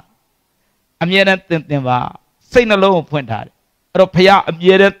ပါအမြဲတမ်းတင်ပါစိတ်နှလုံးကိုဖွင့်ထားတယ်အဲ့တော့ဖျားအ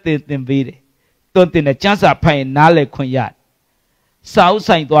မြဲတမ်းတင်ပေးတယ်သွတ်တင်တဲ့ကျမ်းစာဖတ်ရင်နားလည်ခွင့်ရတယ်စာအုပ်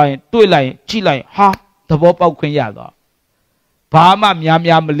ဆိုင်သွားရင်တွေ့လိုက်ရင်ကြည့်လိုက်သဘောပေါက်ခွင့်ရသွားဘာမှ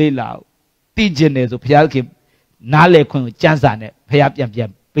များမလေးလာဘူးသိကျင်တယ်ဆိုဘုရားခင်နားလည်ခွင့်ကိုကျမ်းစာနဲ့ဘုရားပြ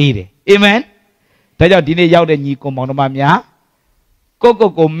န်ပေးတယ်အာမင်ဒါကြောင့်ဒီနေ့ရောက်တဲ့ညီကိုမောင်နှမများ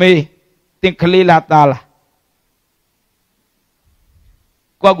ကိုမေးတင်ကလေးလားသားလား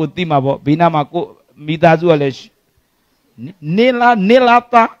ကိုသိမှာပေါ့ဘေးနားမှာကိုမိသားစုကလည်းနေလား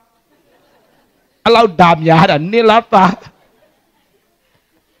သားအဲ့လောက်ဒါများတာနေလားသား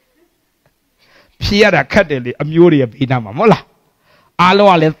ဖြေရတာခက်တယ်လေအမျိုးတွေဘေးနားမှာမဟုတ်လားအားလုံး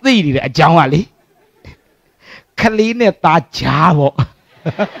ကလည်းသိနေတယ်အကြောင်းကလေခလေးနဲ့သားကြားပေါ့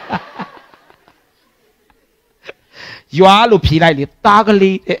ရွာလို့ဖြေလိုက်လေသားက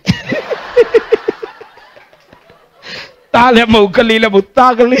လေးတဲ့သားလည်းမဟုတ်ကလေးလည်းမဟုတ်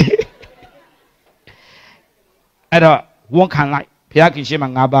သားကလေးအဲ့တော့ဝန်ခံလိုက်ဘုရားခင်ရှေ့မှာ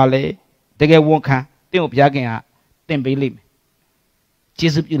ငါပါလေတကယ်ဝန်ခံတင့်ကိုဘုရားခင်ကတင်ပေးလိမ့်မယ်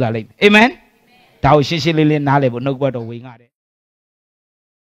ကျေးဇူးပြုလာလိမ့်မယ်အာမင်ဒါကိုရှင်းလေးနားလည်ဖို့နှုတ်ကပတ်တော်ဝင်ရတယ်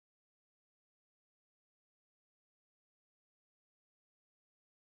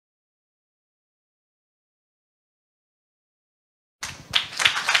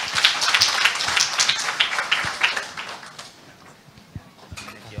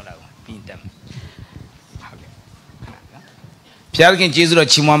ဘုရားခင်ကျေးဇူးတော်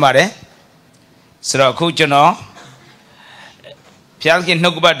ချီးမွမ်းပါတယ်ဆိုတော့အခုကျွန်တော်ဘုရားခင်နှု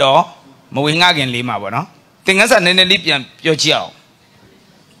တ်ကပတ်တော်မဝင်ငှခင်လေးမှာပေါ့နော်သင်္ကန်းစာနည်းနည်းလေးပြန်ပြောကြည့်အောင်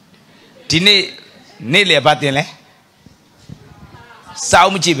ဒီနေ့လေဘာတင်လဲစော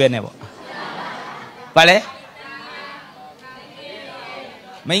င်းမကြည့်ပဲနဲ့ပေါ့ဘာလဲ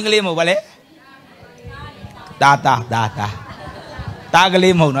မိန်းကလေးမဟုတ်ဘာလဲတာက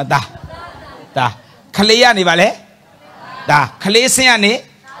လေးမဟုတ်နော်တာခလေးရနေပါလေဒါခလေးစင်းရနေ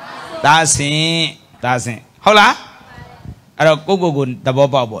ဒါစင်းဟုတ်လားအဲ့တော့ကိုသဘော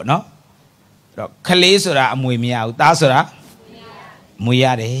ပေါက်ပေါ့နော်အဲ့တော့ခလေးဆိုတာအမွေမရဘူးသားဆိုတာမွေရ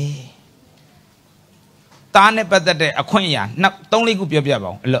တယ်သားနဲ့ပတ်သက်တဲ့အခွင့်အရာ3-4ခုပြောပြပါ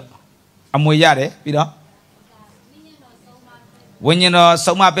အောင်အဲ့လိုအမွေရတယ်ပြီးတော့ဝိညာဉ်တော်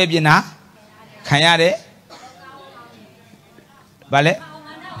ဆုံးမပဲ့ပြင်တာခံရတယ်ဗါလဲ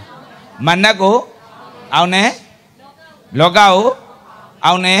မနတ်ကိုအောင်နေ လောကကို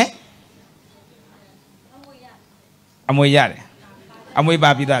အောင်နေအမွေရတယ်အမွေပါ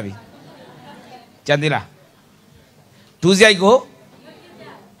ပြီးသားပြီကြံသေးလားဒုစရိုက်ကို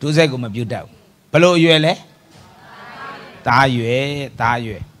မပြုတ်တတ်ဘူးဘလို့အရွယ်လဲသားရွ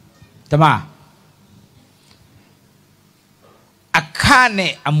ယ်ဓမ္မအခ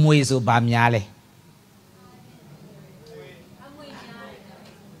နဲ့အမွေဆိုဗာများလဲ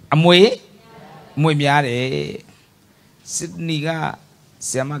အမွေများတယ်စစ်နီက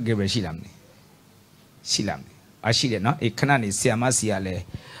ဆီယမဂေဘယ်ရှိလားမလဲရှိတယ်နော်ခဏနေဆီယမစီရလဲ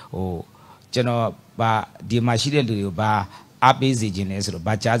ဟိုကျွန်တော်ဗာဒီမှာရှိတဲ့လူတွေကိုဗာအားပေးစေခြင်းလဲဆိုတော့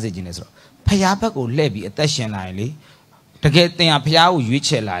ဗာကြားစေခြင်းလဲဆိုတော့ဖျားဘက်ကိုလှည့်ပြီးအသက်ရှင်လာရင်လေတကယ်တင်ရဖျားကိုရွေး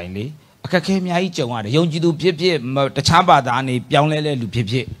ချယ်လာရင်လေအခက်ခဲအများကြီးကြုံရတယ်ယုံကြည်သူဖြစ်တခြားဘာသာအနေပြောင်းလဲလူဖြ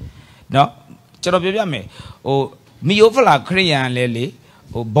စ်နော်ကျွန်တော်ပြောပြမယ်ဟိုမီယိုဖလာခရိယန်လဲလေ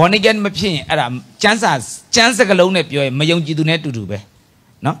ဟိုဘော်နီဂန်မဖြစ်ရင်အဲ့ဒါကျန်းစကလုံးနဲ့ပြောရင်မယုံကြည်သူနဲ့တူတူပဲ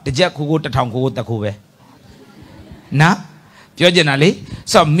နော်တကြက်ခိုးတထောင်ခိုးတက်ခိုးပဲနော်ပြောချင်တာလေ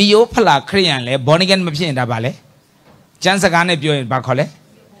ဆိုတော့မီယိုဖလာခရိယန်လဲဘော်နီဂန်မဖြစ်ရင်ဒါပါလဲကျန်းစကားနဲ့ပြောရင်ဘာခေါ်လဲ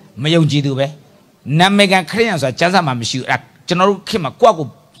မယုံကြည်သူပဲနာမည်ကန်ခရိယန်ဆိုတာကျန်းစာမှာမရှိဘူးအဲ့ကျွန်တော်တို့ခေတ်မှာကိုယ့်ကို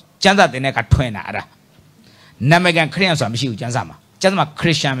ကျန်းစာတင်တဲ့ကထွင်တာအဲ့ဒါနာမည်ကန်ခရိယန်ဆိုတာမရှိဘူးကျန်းစာမှာခရ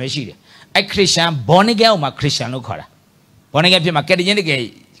စ်ယာန်ပဲရှိတယ်အဲ့ခရစ်ယာန်ဘော်နီဂန်မှာခရစ်ယာန်လို့ခေါ်တာဘော်နီဂန်ဖြစ်မှာကက်တချင်းတကယ်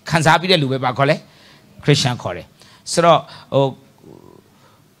ခံစားပြီးတဲ့လူပဲပါခေါ်လဲခရစ်ယာန်ခေါ်တယ်ဆိုတော့ဟို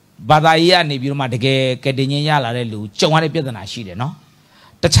ဘာသာရေးကနေပြီးတော့မှတကယ်ကက်တချင်းရလာတဲ့လူကြုံရတဲ့ပြဿနာရှိတယ်နော်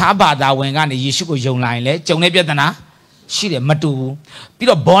တခြားဘာသာဝင်ကနေယေရှုကိုယုံလာရင်လည်းကြုံတဲ့ပြဿနာရှိတယ်မတူဘူးပြီး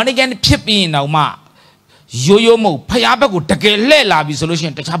တော့ born again ဖြစ်ပြီးရင်တော့မှရိုးမဟုတ်ဖျားဘက်ကိုတကယ်လှည့်လာပြီဆိုလို့ရှိရ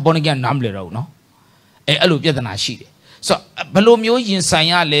င်တခြား born again နားမလည်တော့ဘူးနော်အဲ့လိုပြဿနာရှိတယ်ဆိုတော့ဘယ်လိုမျိုးရင်ဆိုင်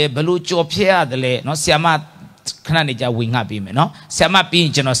ရလဲဘယ်လိုကြော်ဖြတ်ရတယ်လဲနော်ဆရာမခဏနေကြဝင်ငှပေးမယ်နော်ဆရာမပြီးရ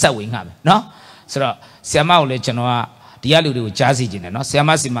င်ကျွန်တော်ဆက်ဝင်ငှမယ်နော်ဆိုတော့ဆရာမကိုလည်းကျွန်တော်ကဒီကလူတွေကိုကြားစီခြင်းတယ်နော်ဆရာမ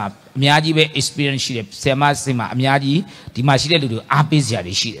စီမှာအများကြီးပဲ experience ရှိတယ်ဆရာမစီမှာအများကြီးဒီမှာရှိတဲ့လူတွေကိုအားပေးစရာ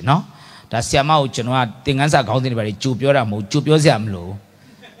တွေရှိတယ်နော်ဒါဆရာမကိုကျွန်တော်ကသင်ခန်းစာခေါင်းစဉ်တွေပါကြိုပြောတာမဟုတ်ကြိုပြောစရာမလို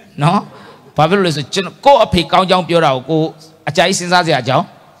နော်ဘာဖြစ်လို့လဲဆိုကျွန်တော်ကိုယ့်အဖေကောင်းကြောင်းပြောတာကိုကိုအကြိုက်စဉ်းစားစရာအကြောင်း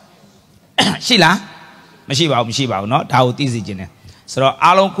ရှိလားမရှိပါဘူးเนาะဒါကိုသိစေခြင်းတယ်ဆိုတော့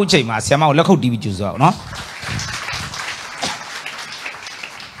အားလုံးခုချိန်မှာဆရာမကိုလက်ခုပ်တီးပြီးကြိုဆိုအောင်เนาะ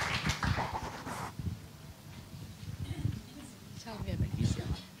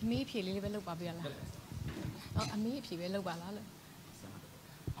အမေးဖြေလေးပဲလုပ်ပါပြရလားအမေးဖြေပဲလုပ်ပါလားလို့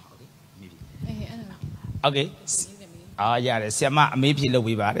โอเคရတယ်ဆရာမအမေးဖြေလုပ်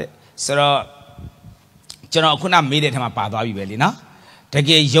ပေးပါတဲ့ဆိုတော့ကျွန်တော်ခုနမေးတဲ့ထက်မှာပါသွားပြီပဲလीနော်တက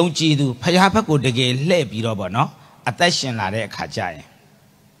ယ်ယုံကြည်သူဖခင်ဘက်ကိုတကယ်လှည့်ပြီးတော့ပေါ့နော်အသက်ရှင်လာတဲ့အခါကျရင်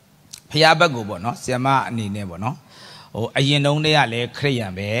ဖခင်ဘက်ကိုပေါ့နော်ဆရာမအနေနဲ့ပေါ့နော်ဟိုအရင်တုန်းတည်းကလည်းခရစ်ယာ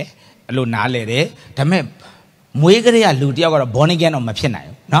န်ပဲအဲ့လိုနားလဲတယ်ဒါပေမဲ့မွေးကလေးကလူတယောက်ကတော့ born again တော့မဖြစ်နိုင်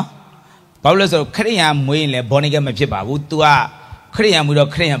ဘူးနော်ဘာလို့လဲဆိုတော့ခရစ်ယာန်မွေးရင်လည်း born again မဖြစ်ပါဘူး तू ကခရစ်ယာန်မွေးတော့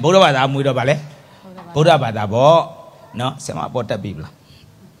ခရစ်ယာန်ဗုဒ္ဓဘာသာမွေးတော့ဗာလဲဗုဒ္ဓဘာသာပေါ့နော်ဆရာမပေါ်တက်ပြီဗလား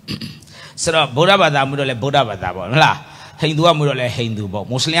ဆိုတော့ဗုဒ္ဓဘာသာမွေးတော့လဲဗုဒ္ဓဘာသာပေါ့ဟုတ်လားဟိန္ဒူကမွေးတော့လဲဟိန္ဒူပေါ့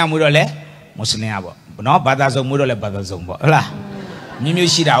မွတ်စလင်ကမွေးတော့လဲမွတ်စလင်ကပေါ့နော်ဘာသာစုံမွေးတော့လဲဘာသာစုံပေါ့ဟုတ်လား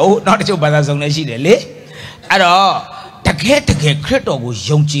မျိုးရှိတာဟုတ်နော်တချို့ဘာသာစုံလည်းရှိတယ်လေအဲ့တော့တကယ်ခရစ်တော်ကို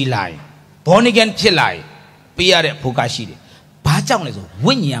ယုံကြည်လိုက် born again ဖြစ်လိုက်ပေးရတဲ့ဖိုကရှိတယ်ဘာကြောင့်လဲဆို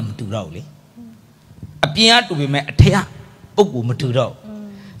ဝိညာဉ်မတူတော့ဘူးလေအပြင်ကတူပေမဲ့အထက်ကပုဂ္ဂိုလ်မတူတော့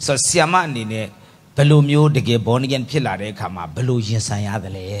ဆိုတော့ဆီယမအနေနဲ့ဘယ်လိုမျိုးတကယ် born again ဖြစ်လာတဲ့အခါမှာဘယ်လိုရင်ဆိုင်ရသ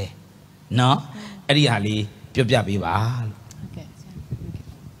လဲနော်အဲ့ဒီဟာလေးပြောပြပေးပါ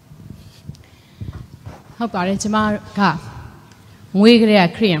ဟုတ်ပါတယ်ကျမကမွေးကလေးက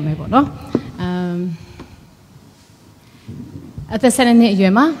ခရစ်ယာန်ပဲပေါ့နော်အသက်7နှစ်အရွ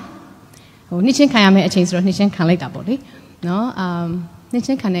ယ်မှာဟိုနှစ်ချင်းခံရမယ့်အချိန်ဆိုတော့နှစ်ချင်းခံလိုက်တာပေါ့လေနော်နှစ်ချ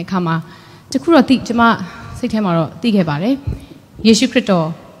င်းခံတဲ့အခါမှာတခုတော့ကျမစိတ်ထဲမှာတော့သိခဲ့ပါတယ်ယေရှုခရစ်တော်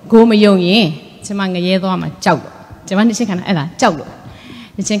ကိုမယုံရင်ကျမငရဲသွားမှာကြောက်လို့ကျမနှစ်ချင်းခံတာအဲ့ဒါကြောက်လို့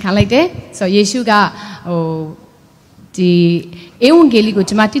နှစ်ချင်းခံလိုက်တယ်ဆိုတော့ယေရှုကဟိုဒီဧဝံဂေလိကို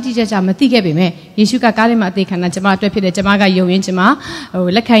ကျမတိတိကျကျမသိခဲ့ပေမဲ့ယေရှုကကားထဲမှာအသေးခံတာကျမအတွက်ဖြစ်တယ်ကျမကယုံရင်ကျမဟို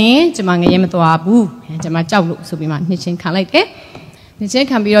လက်ခံရင်ကျမငရဲမသွားဘူးကျမကြောက်လို့ဆိုပြီးမှနှစ်ချင်းခံလိုက်တယ်နှစ်ချင်း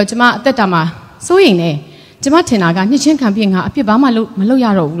ခံပြီးတော့ကျမအသက်တာမှာစိုးရိမ်နေကျမထင်တာကနှစ်ချင်းခံပြီးငါအပြစ်ဘာမှမလုပ်ရ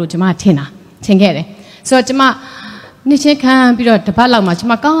တော့ဘူးလို့ကျမထင်ခဲ့တယ်ဆိုတော့ကျမနှစ်ချင်းခံပြီးတော့တပတ်လောက်မှာကျ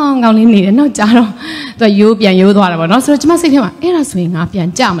မကောင်းလေးနေတယ်နောက်ကြတော့သူကပြန်ရိုးသွားတာပေါ့နော်ဆိုတော့ကျမစိတ်ထဲမှာအဲ့ဒါဆိုရင်ငါပြန်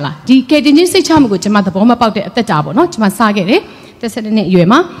ကြမလားဒီကယ်တင်ချင်းစိတ်ချမှုကိုကျမသဘောမပေါက်တဲ့အသက်တာပေါ့နော်ကျမစားခဲ့တယ်တက်ဆက်တဲ့နှစ်အရွယ်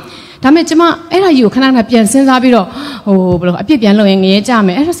မှာဒါပေမဲ့ကျမအဲ့ဒါကြီးကိုခဏပြန်စဉ်းစားပြီးတော့ဟိုဘယ်လိုအပြစ်ပြန်လုပ်ရင်ငရဲကြမ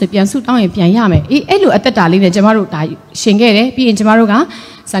ယ်အဲ့ဒါဆိုပြန်ဆုတောင်းရင်ပြန်ရမယ်အေးအဲ့လိုအသက်တာလေးနဲ့ကျမတို့ဒါရှင်ခဲ့တယ်ပြီးရင်ကျမတို့က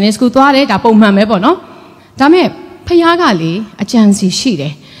Sunday School သွားတယ်ဒါပုံမှန်ပဲပေါ့နော်ဒါပေမဲ့ ဖခင်ကလေအကြံစီရှိ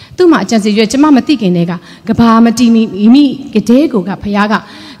တယ်သူ့မှာအကြံစီရွေးကျမမသိခင်တည်းကကဘာမတီမီမိကတဲ့ကိုကဖခင်က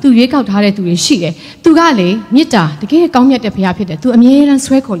သူရွေးကောက်ထားတဲ့သူတွေရှိတယ်သူကလေမေတ္တာတကယ်ကောင်းမြတ်တဲ့ဖခင်ဖြစ်တယ်သူအမြဲတ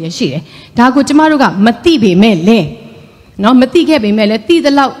မ်းဆွဲခေါ်ရရှိတယ်ဒါကိုကျမတို့ကမသိပေမဲ့လေနော်မသိခဲ့ပေမဲ့လည်းသိသ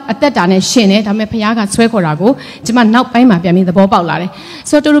လောက်အသက်တာနဲ့ရှင်တယ်ဒါပေမဲ့ဖခင်ကဆွဲခေါ်တာကိုကျမနောက်ပိုင်းမှာပြန်ပြီးသဘောပေါက်လာတယ်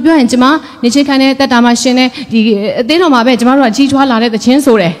ဆိုတော့တူတူပြောရင်ကျမနေချင်းခိုင်းတဲ့သက်တာမှာရှင်တယ်ဒီအသေးတော်မှာပဲကျမတို့ကကြီးထွားလာတဲ့သချင်း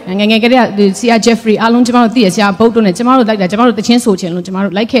ဆိုတယ်ငငယ်ကလေးကဆရာ Jeffrey အားလုံးကျမတို့သိရဆရာဘုတ်တို့နဲ့ကျမတို့လိုက်တာကျမတို့သချင်းဆိုခြင်းလို့ကျ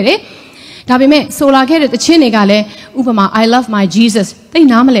မတို့လိုက်ခဲ့တယ်ဒါပေမဲ့ဆိုလာခဲ့တဲ့သချင်းတွေကလည်းဥပမာ I love my Jesus သိ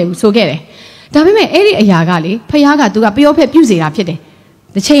နားမလဲဘူးဆိုခဲ့တယ်ဒါပေမဲ့အဲ့ဒီအရာကလေဖခင်ကသူကပျော်ဖက်ပြုစေတာဖြစ်တယ်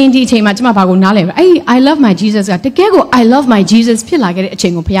ဒီချိန်မှာကျမဘာကိုနားလဲအဲ့ I love my Jesus ကတကယ်ကို I love my Jesus ဖြစ်လာခဲ့တဲ့အချိ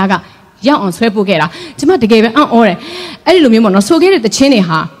န်ကိုဘုရားကရောက်အောင်ဆွဲပို့ခဲ့တာကျမတကယ်ပဲအံ့ဩတယ်အဲ့ဒီလိုမျိုးပေါ့နော်ဆိုခဲ့တဲ့သချင်းတွေ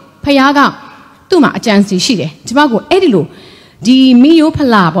ဟာဘုရားကသူ့မှာအကြံစီရှိတယ်ကျမကိုအဲ့ဒီလိုဒီမီယိုဖ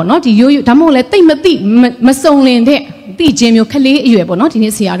လာပေါ့နော်ဒီယိုယိုဒါမှမဟုတ်လဲတိတ်မသိမစုံလင်တဲ့သိခြင်းမျိုးခလေး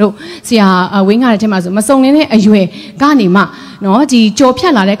အရွယ်ပေါ့နော်ဒီနေ့ဆရာဝင်းကားတဲ့ထဲမှာဆိုမစုံလင်တဲ့အရွယ်ကနေမှနော်ဒီကြော်ဖြ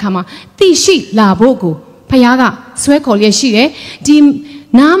တ်လာတဲ့အခါမှာသိရှိလာဖို့ကိုဘုရားကဆွဲခေါ်ရရှိ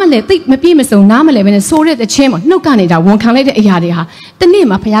တယ်ဒီနားမလဲသိမပြည့်မစုံနားမလဲပဲနဲ့ဆိုတဲ့တခြင်းပေါ့နှုတ်ကနေဒါဝန်ခံလိုက်တဲ့အရာတွေဟာတ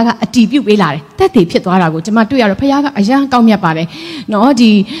နေ့မှာဘုရားကအတီးပြုတ်ပေးလာတယ်တက်တည်ဖြစ်သွားတာကိုကျွန်မတွေ့ရတော့ဘုရားကအရန်ကောင်းမြတ်ပါတယ်နော်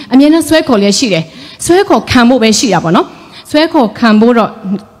ဒီအမြဲတမ်းဆွဲခေါ်ရရှိတယ်ဆွဲခေါ်ခံဖို့ပဲရှိတာပေါ့နော်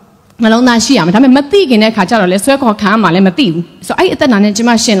ဆွဲခေါ်ခံဖို့တော့နှလုံးသားရှိရမှာဒါပေမဲ့မသိခင်တဲ့ခါကျတော့လဲဆွဲခေါ်ခံရမှာလည်းမသိဘူးဆိုတော့အဲ့အသက်တာနဲ့ကျွန်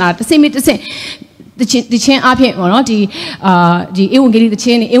မရှင်းလာတစ်စင်းတချင်းအားဖြင့်ပေါ့နော်ဒီဧဝံဂေလိ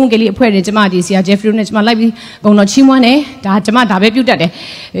တချင်းဧဝံဂေလိအဖွဲ့တွေကျမဒီဆရာ Jeffrey နဲ့ကျမလိုက်ပြီးဂုဏ်တော်ချီးမွမ်းတယ်ဒါကျမဒါပဲပြုတ်တတ်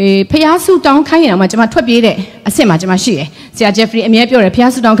တယ်ဖျားဆုတောင်းခိုင်းရင်တော့ကျမထွက်ပြေးတဲ့အဆင့်မှာကျမရှိတယ်ဆရာ Jeffrey အမြဲပြော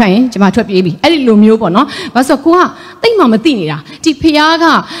တယ်ဖျားဆုတောင်းခိုင်းရင်ကျမထွက်ပြေးပြီအဲ့ဒီလိုမျိုးပေါ့နော်ဘာလို့ကိုကတိတ်မှမသိနေတာဒီဖျား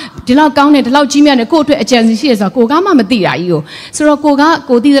ကဒီလောက်ကောင်းတယ်ဒီလောက်ကြီးမြတ်တယ်ကို့အတွက်အကြံစီရှိတယ်ဆိုတော့ကိုကမှမသိတာကြီးကိုဆိုတော့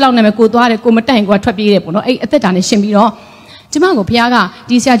ကိုသိသလောက်နဲ့ပဲကိုသွားတယ်ကိုမတိုင်ကိုထွက်ပြေးတယ်ပေါ့နော်အဲ့အသက်တာနဲ့ရှင်ပြီးတော့ကျမကိုဖျားက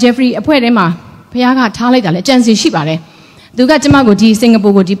ဒီဆရာ Jeffrey အဖွဲ့ထဲမှာဘုရားကထားလိုက်တာလဲအကြံစီရှိပါတယ်သူကကျမကိုဒီစင်ကာ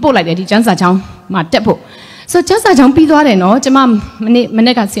ပူကိုဒီပို့လိုက်တယ်ဒီကျန်းစာချောင်းမှာတက်ဖို့ဆိုကျန်းစာချောင်းပြီးသွားတယ်နော်ကျမ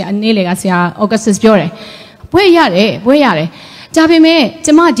မနေ့ကဆရာနေ့လေကဆရာ Augustus ပြောတယ်ဘွဲရတယ်ဒါပေ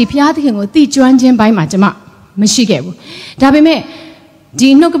မဲ့ကျမဒီဘုရားသခင်ကိုသိကျွမ်းခြင်းပိုင်းမှာကျမမရှိခဲ့ဘူးဒါပေမဲ့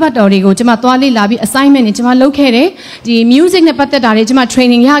ဒီနှုတ်ကပတ်တော်တွေကိုကျမသွားလေ့လာပြီး assignment တွေကျမလုပ်ခဲ့တယ်ဒီ music နဲ့ပတ်သက်တာတွေကျမ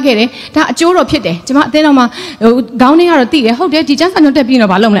training ရခဲ့တယ်ဒါအကျိုးတော်ဖြစ်တယ်ကျမအသင်းတော်မှာခေါင်းထဲကတော့သိတယ်ဟုတ်တယ်ဒီကျန်းစာညွှန်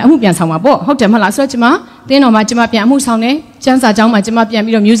တက်ပြီးတော့မလုပ်မလဲအမှုပြန်ဆောင်ပါပေါ့ဟုတ်တယ်မဟုတ်လားဆိုတော့ကျမအသင်းတော်မှာကျမပြန်အမှုဆောင်တယ်ကျန်းစာကျောင်းမှာကျမပြန်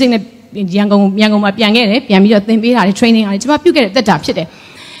ပြီးတော့ music နဲ့ရန်ကုန်မှာပြန်ခဲ့တယ်ပြန်ပြီးတော့သင်ပေးတာတွေ training တွေကျမပြုတ်ခဲ့တဲ့တက်တာဖြစ်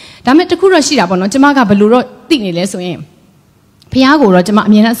တယ်ဒါမဲ့တခုတော့ရှိတာပေါ့နော်ကျမကဘယ်လိုတော့သိနေလဲဆိုရင်ဖះကိုတော့ကျမ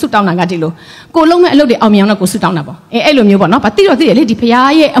အမြဲတမ်းဆုတောင်းတာကဒီလိုကိုလုံးမဲ့အလုပ်တွေအောင်မြင်အောင်တော့ကိုဆုတောင်းတာပေါ့အဲ့လိုမျိုးပေါ့နော်ဗာတိတော့သိ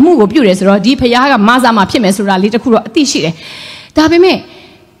တယ်လေဒီဖះရဲ့အမှုကိုပြုတယ်ဆိုတော့ဒီဖះကမဆာမှာဖြစ်မယ်ဆိုတာလေးတခုတော့အသိရှိတယ်ဒါပေ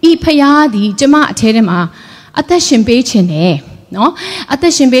မဲ့ဤဖះဒီကျမအထဲထဲမှာအသက်ရှင်ပေးခြင်းနဲ့နော်အသ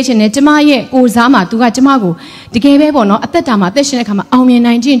က်ရှင်ပေးခြင်းနဲ့ကျမရဲ့ကိုစားမှာသူကကျမကိုတကယ်ပဲပေါ့နော်အသက်တာမှာအသက်ရှင်တဲ့ခါမှာ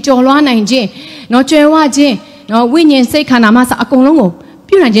အောင်မြင်နိုင်ခြင်းကြော်လွှားနိုင်ခြင်းနော်ကြွယ်ဝခြင်းနော်ဝိညာဉ်စိတ်ခန္ဓာမှာစအကုန်လုံး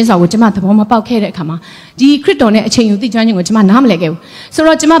ကိုပြုနိုင်ခြင်းဆိုကိုကျမသဘောမပေါက်ခဲ့တဲ့အခါမှာဒီခရစ်တော်နဲ့အချိန်ယူသိကျွမ်းခြင်းကိုကျမနားမလည်ခဲ့ဘူး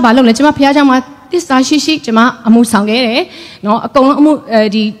ဆိုတော့ကျမဘာလုပ်လဲကျမဖခင်เจ้าမှာသစ္စာရှိကျမအမှုဆောင်ခဲ့တယ်နော်အကုန်လုံးအ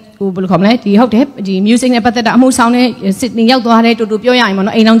မှုဒီဟိုဘယ်လိုခေါ်မလဲဒီဟုတ်တယ်ဒီ music နဲ့ပတ်သက်တာအမှုဆောင်တဲ့ Sydney ရောက်သွားတယ်တူတူပြောရရင်ပေါ့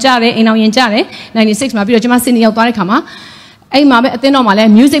နော်အိမ်အောင်ကြတယ်အိမ်အောင်ရင်ကြတယ်96မှာပြီးတော့ကျမ Sydney ရောက်သွားတဲ့ခါမှာအဲ့မှာပဲအသင်းတော်မှာလဲ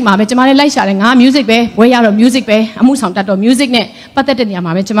music မှာပဲကျမလည်းလိုက်ရှာတယ်ငါ music ပဲဘွဲရတော့ music ပဲအမှုဆောင်တတ်တော့ music နဲ့ပတ်သက်တဲ့နေရာ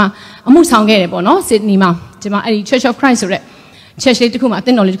မှာပဲကျမအမှုဆောင်ခဲ့တယ်ပေါ့နော် Sydney မှာကျမအဲ့ဒီ Church of Christ ဆိုတဲ့ချက်လေးတစ်ခုမှအသ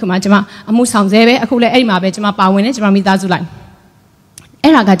င်းတော်လေးတစ်ခုမှကျွန်မအမှုဆောင်ဆဲပဲအခုလည်းအဲ့ဒီမှာပဲကျွန်မပါဝင်နေကျွန်မမိသားစုလိုက်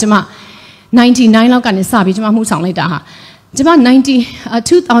အဲ့ဒါကကျွန်မ99လောက်ကနေစပြီးကျွန်မမှုဆောင်လိုက်တာဟာကျွန်မ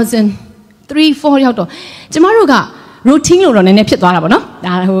2003-4ရောက်တော့ကျွန်မတို့က routine လို့တော့နည်းနည်းဖြစ်သွားတာပေါ့နော်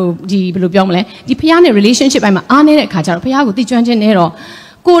ဒါဟိုဒီဘယ်လိုပြောမလဲဒီဖះနဲ့ relationship ပိုင်းမှာအားနေတဲ့အခါကျတော့ဖះကိုသိကျွမ်းခြင်း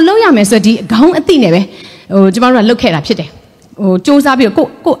နဲ့တော့ကိုလောက်ရမယ်ဆိုတော့ဒီအကောင်းအသိနဲ့ပဲဟိုကျွန်မတို့ကလုတ်ခဲ့တာဖြစ်တယ်ဟိုစူးစ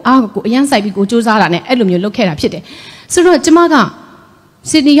မ်းပြီးတော့ကိုအားကိုအရန်ဆိုင်ပြီးကိုစူးစမ်းတာနဲ့အဲ့လိုမျိုးလုတ်ခဲ့တာဖြစ်တယ်ဆိုတော့ကျမက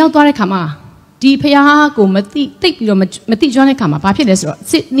စစ်နီရောက်သွားတဲ့ခါမှာဒီဖះကိုမသိတိတ်ပြီးတော့မသိကျွမ်းတဲ့ခါမှာဘာဖြစ်လဲဆိုတော့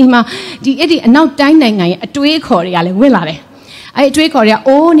စစ်နီမှာဒီအဲ့ဒီအနောက်တိုင်းနိုင်ငံရဲ့အတွေးခေါ်တွေကလည်းဝင်လာတယ်အဲ့အတွေးခေါ်တွေက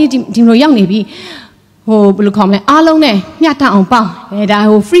အိုးဒီလိုရောက်နေပြီဟိုဘယ်လိုခေါ်မလဲအားလုံးနဲ့မျှတအောင်ပေါင်းဒါ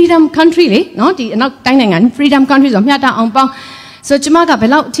ဟို freedom country လေနော်ဒီအနောက်တိုင်းနိုင်ငံ freedom country ဆိုမျှတအောင်ပေါင်းဆိုတော့ကျမကဘယ်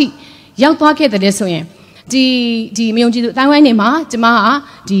လောက်အထိရောက်သွားခဲ့တဲ့ဆိုရင်ဒီမယုံကြည်သူအတိုင်းဝိုင်းနေမှာကျမ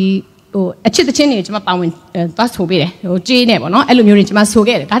ကဒီဟိုအချစ်တချင်းတွေကျမပါဝင်သွားဆိုပေးတယ်ဟိုကြေးနေပေါ့နော်အဲ့လိုမျိုးတွေကျမဆို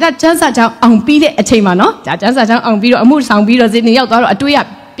ခဲ့တယ်ဒါကကျန်းစာချောင်းအောင်ပြီးတဲ့အချိန်မှာနော်ဒါကျန်းစာချောင်းအောင်ပြီးတော့အမှုဆောင်ပြီးတော့ဇင်းနေရောက်သွားတော့အတွေ့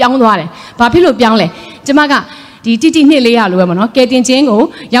ရပြောင်းသွားတယ်ဘာဖြစ်လို့ပြောင်းလဲကျမကဒီတိနှစ်လေးရလို့ပဲပေါ့နော်ကဲတင်ချင်း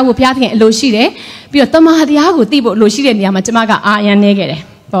ကိုရောက်ဖို့ဘုရားသခင်အလိုရှိတယ်ပြီးတော့တမန်တရားကိုသိဖို့အလိုရှိတဲ့နေရာမှာကျမကအာအယံနေခဲ့တယ်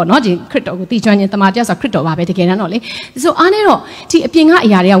ပေါ့နော်ဒီခရစ်တော်ကိုတည်ကျွမ်းခြင်းတမန်တရားဆိုခရစ်တော်ပါပဲတကယ်တမ်းတော့လေဆိုအားနဲ့တော့ဒီအပြင်ကအ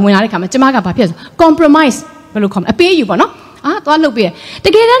ရာတွေကဝင်လာတဲ့ခါမှာကျမကဘာဖြစ်လဲဆို compromise ဘယ်လိုခေါ်မလဲအပေးယူပေါ့နော်သွားလုပ်ပေးတယ်တ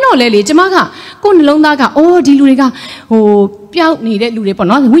ကယ်တမ်းတော့လေကျမကကိုယ်နှလုံးသားကအိုးဒီလူတွေကဟိုပျောက်နေတဲ့လူ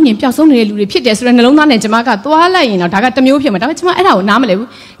တွေပေါ့နော်ဝိညာဉ်ပျောက်ဆုံးနေတဲ့လူတွေဖြစ်တယ်ဆိုတဲ့နှလုံးသားနဲ့ကျမကသွားလိုက်ရင်တော့ဒါကတစ်မျိုးဖြစ်မှာဒါပေမဲ့ကျမအဲ့ဒါကိုနားမလည်ဘူး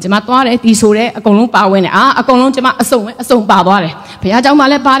ကျမသွားတယ်ဒီဆိုတဲ့အကုန်လုံးပါဝင်တယ်အကုန်လုံးကျမအစုံပါသွားတယ်ဘုရားကျောင်း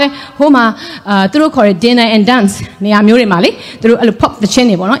မှာလည်းပါတယ်ဟိုမှာသူတို့ခေါ်တဲ့ dinner and dance နေရာမျိုးတွေမှာလေသူတို့အဲ့လို pop သချင်း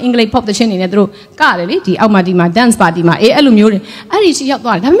တွေပေါ့နော်အင်္ဂလိပ် pop သချင်းတွေနဲ့သူတို့ကတယ်လေဒီအောက်မှာဒီမှာ dance party မှာအဲ့လိုမျိုးတွေအဲ့ဒီရှိရောက်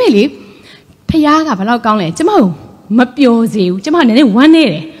သွားတယ်ဒါပေမဲ့လေဘုရားကဘယ်လောက်ကောင်းလဲကျမကိုမပျော်စေဘူးကျမနည်းနည်းဝမ်းနေ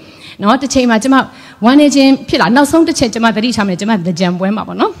တယ်နော်တစ်ချိန်မှာကျမဝမ်းနေခြင်းဖြစ်လာနောက်ဆုံးတစ်ချက်ကျမသတိထားမယ်ကျမသကြံပွဲ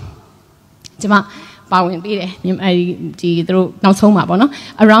မှာပေါ့နော်ကျမပါဝင်ပြီးတယ်အဲဒီသူတို့နောက်ဆုံးမှာပေါ့နော်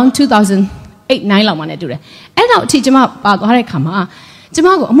around 2008-9လောက်မှာနဲ့တူတယ်အဲ့တော့အထိကျမပါသွားတဲ့ခါမှာကျမ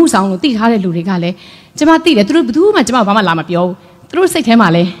ကိုအမှုဆောင်လို့တည်ထားတဲ့လူတွေကလည်းကျမသိတယ်သူတို့ဘယ်သူမှကျမဘာမှလာမပြောဘူးသူတို့စိတ်ထဲမှာ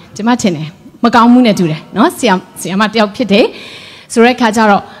လည်းကျမထင်တယ်မကောင်းမှုနဲ့တူတယ်နော်ဆီယမတယောက်ဖြစ်တယ်ဆိုတဲ့ခါကျ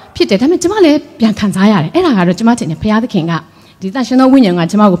တော့ဖြစ်တယ်ဒါပေမဲ့ကျမလည်းပြန်ခံစားရတယ်အဲ့ဒါကတော့ကျမထင်တယ်ဘုရားသခင်ကဒီသရှင်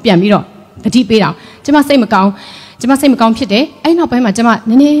သောဝိညာဉ်ကကျမကိုပြန်ပြီးတော့တတိပေးတာကျမစိတ်မကောင်းဖြစ်တယ်အဲ့နောက်ပိုင်းမှာကျ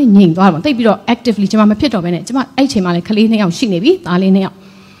မနည်းနည်းငြိမ်သွားတယ်ပေါ့တိတ်ပြီးတော့ actively ကျမမဖြစ်တော့ဘဲနဲ့ကျမအဲ့ချိန်မှာလည်းကလေး2ယောက်ရှိနေပြီသားလေး2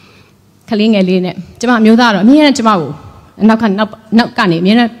ယောက်ကလေးငယ်လေးနဲ့ကျမအမျိုးသားတော့အမြဲတမ်းကျမကိုနောက်ကနေ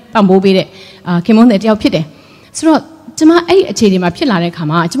အမြဲတမ်းပံ့ပိုးပေးတဲ့ခင်မွန်းတဲ့တယောက်ဖြစ်တယ်ဆိုတော့ကျမအဲ့အခြေအနေမှာဖြစ်လာ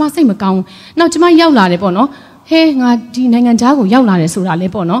တဲ့ခါမှာကျမစိတ်မကောင်းနောက်ကျမရောက်လာတယ်ပေါ့နော်ဟဲငါဒီနိုင်ငံသားကိုရောက်လာတယ်ဆိုတာလေ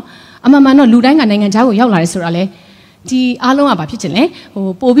ပေါ့နော်အမှန်မှန်တော့လူတိုင်းကနိုင်ငံသားကိုရောက်လာတယ်ဆိုတာလေဒီအားလုံးကဘာဖြစ်ချင်လဲ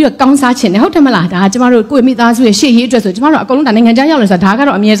ဟိုပို့ပြီးတော့ကောင်းစားချင်တယ်ဟုတ်တယ်မလားဒါကကျမတို့ကိုယ့်မိသားစုရဲ့ရှေ့ရေးအတွက်ဆိုကျမတို့အကုန်လုံးဒါနိုင်ငံသားရောက်လာဆိုတာဒါက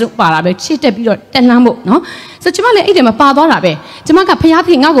တော့အမြဲဆုံးပါတာပဲရှေ့တက်ပြီးတော့တက်လှမ်းဖို့နော်ဆိုကျမလည်းအဲ့ဒီမှာပါသွားတာပဲကျမ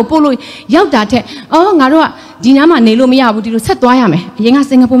ကဖျားဖေငါ့ကိုပို့လို့ရောက်တာထက်ငါတို့ကဒီနားမှာနေလို့မရဘူးဒီလိုဆက်သွားရမယ်အရင်က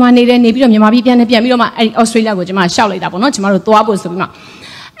စင်ကာပူမှာနေပြီးတော့မြန်မာပြည်ပြန်ပြီးတော့မှအဲ့ဒီဩစတြေးလျကိုကျမရှောက်လိုက်တာပေါ့နော်ကျမတို့သွားဖို့ဆိုပြီးမှ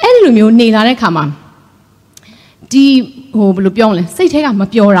အဲ့ဒီလိုမျိုးနေလာတဲ့ခါမှာဒီဟိုဘယ်လိုပြောမလဲစိတ်ထဲက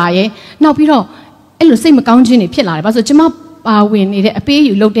မပျော်တာရဲ့နောက်ပြီးတော့အဲ့လိုစိတ်မကောင်းခြင်းတွေဖြစ်လာတယ်ဘာလို့ဆိုကျမပါဝင်နေတဲ့အပေး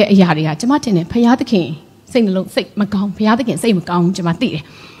ယူလုပ်တဲ့အရာတွေကကျမထင်တယ်ဘုရားသခင်စိတ်နှလုံးစိတ်မကောင်းဘုရားသခင်စိတ်မကောင်းကျမသိ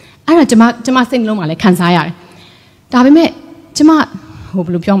တယ်အဲ့ဒါကျမစိတ်နှလုံးမှာလည်းခံစားရတယ်ဒါပေမဲ့ကျမဟို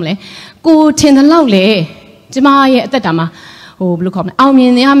ဘယ်လိုပြောမလဲကိုထင်တဲ့လောက်လေကျမရဲ့အသက်တာမှာဟိုဘယ်လိုခေါ်မလဲ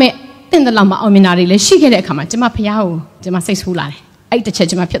အောင်မြင်ရမယ့်တင့်တဲ့လောက်မှာအောင်မြင်တာတွေလည်းရှိခဲ့တဲ့အခါမှာကျမဘုရားကိုကျမစိတ်ဆိုးလာတယ်အဲ့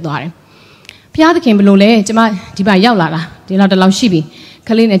တစ်ချက်ကျမဖြစ်သွားတယ်ဘုရားသခင်ဘယ်လိုလဲကျမဒီမှာရောက်လာတာဒီလောက်တလောက်ရှိပြီ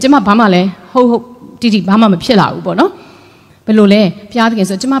ခလေးနဲ့ကျမဘာမှလည်းဟုတ်တိဘာမှမဖြစ်လာဘူးပေါ့နော်ဘယ်လိုလဲဘုရားသ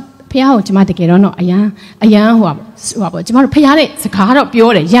ခင်ဆိုကျမဘုရားကိုကျမတကယ်တော့အယံဟိုပါပေါ့ကျမတို့ဘုရားတဲ့စ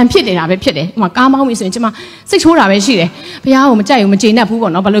ကားတော့ပြောတယ်ရံဖြစ်နေတာပဲဖြစ်တယ်ဟိုမှာကားမောင်းပြီဆိုရင်ကျမစိတ်ဆိုးတာပဲရှိတယ်ဘုရားကိုမကြိုက်ဘူးမကျေနပ်ဘူးပေါ့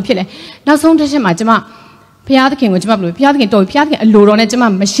နော်ဘာလို့ဖြစ်လဲနောက်ဆုံးတစ်ချက်မှာကျမဘုရားသခင်ကိုကျမဘယ်လိုဘုရားသခင်တော်ဘုရားသခင်အလိုတော်နဲ့ကျ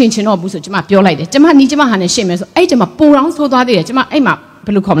မမရှင်ချင်တော့ဘူးဆိုကျမပြောလိုက်တယ်ကျမနီးကျမဟာနဲ့ရှင်မယ်ဆိုအဲ့ကျမပိုတောင်းဆိုးသွားသေးတယ်ကျမအဲ့မှာဘ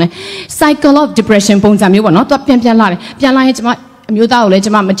ယ်လိုခေါ်မလဲ cycle of depression ပုံစံမျိုးပေါ့နော်သူပြန်လာတယ်ပြန်လာရင်ကျမအမျိုးသားကိုလ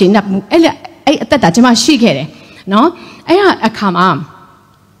ည်းကျမမကျေနပ်ဘူးအဲ့အသက်တာကျမရှိခဲ့တယ်နော်အဲ့ဒါအခါမှာ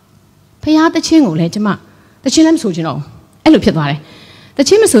ဖျားသချင်းကိုလည်းကျမသချင်းလည်းမဆိုချင်တော့အဲ့လိုဖြစ်သွားတယ်သ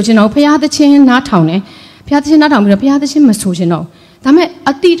ချင်းမဆိုချင်တော့ဖျားသချင်းနားထောင်တယ်ဖျားသချင်းနားထောင်ပြီးတော့ဖျားသချင်းမဆိုချင်တော့ဒါပေ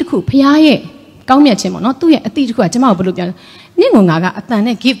မဲ့အတိတစ်ခုဖျားရဲ့ကောင်းမြတ်ခြင်းပေါ့နော်သူ့ရဲ့အတိတစ်ခုကကျမကိုဘယ်လိုပြောလဲနင့်ငါကအ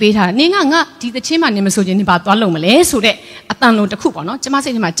တန်နဲ့ give ပေးထားတာနင်ကငါဒီသချင်းမှနင်မဆိုချင်နေပါသွားလုံးမလဲဆိုတဲ့အတန်လုံးတစ်ခုပေါ့နော်ကျမစိ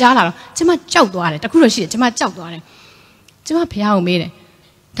တ်ထဲမှာကြားလာတော့ကျမကြောက်သွားတယ်တခုတော့ရှိတယ်ကျမကြောက်သွားတယ်ကျမဖျားကိုမေးတယ်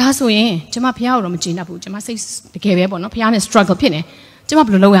ဒါဆိုရင်ကျမဖះကိုတော့မကျေနပ်ဘူးကျမစိတ်တကယ်ပဲပေါ့နော်ဖះနဲ့ struggle ဖြစ်နေကျမဘ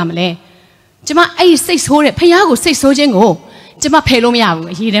ယ်လိုလုပ်ရမလဲကျမအဲ့စိတ်ဆိုးတဲ့ဖះကိုစိတ်ဆိုးခြင်းကိုကျမဖယ်လို့မရဘူး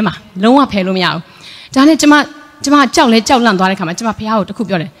အရေးထဲမှာလုံးဝဖယ်လို့မရဘူးဒါနဲ့ကျမကြောက်လဲကြောက်လန့်သွားတဲ့ခါမှာကျမဖះကို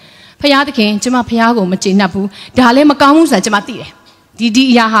တခုပြောတယ်ဖះသခင်ကျမဖះကိုမကျေနပ်ဘူးဒါလည်းမကောင်းဘူးဆိုတာကျမသိ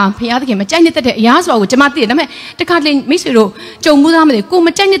တယ်ဒီအရာဟာဖះသခင်မကြိုက်နေတဲ့အရာဆိုတာကိုကျမသိတယ်ဒါပေမဲ့တခါတလေမိတ်ဆွေတို့ကြုံမှုသားမသိကိုမ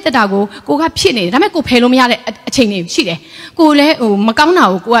ကြိုက်နေတဲ့တာကိုကဖြစ်နေတယ်ဒါပေမဲ့ကိုဖယ်လို့မရတဲ့အချိန်တွေရှိတယ်ကိုလည်းဟိုမကောင်းတာ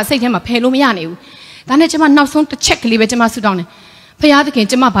ကိုကစိတ်ထဲမှာဖယ်လို့မရနိုင်ဘူးဒါနဲ့ကျမနောက်ဆုံးတစ်ချက်ကလေးပဲကျမဆူတောင်းတယ်ဖះသခင်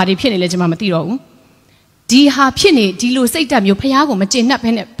ကျမဘာတွေဖြစ်နေလဲကျမမသိတော့ဘူးဒီဟာဖြစ်နေဒီလိုစိတ်ဓာတ်မျိုးဖះကိုမကျေ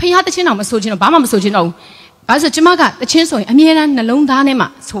နပ်ဘဲနဲ့ဖះတချင်းတော့မဆိုချင်တော့ဘာမှမဆိုချင်တော့ဘူးဘာလို့ဆိုကျမကတချင်းဆိုရင်အမြဲတမ်းနှလုံးသားထဲမှာ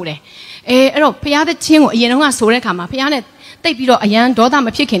ဆိုတယ်အဲ့တော့ဖះတချင်းကိုအရင်တုန်းကဆိုတဲ့ခါမှာဖះနဲ့တိတ်ပြီးတော့အရန်ဒေါသ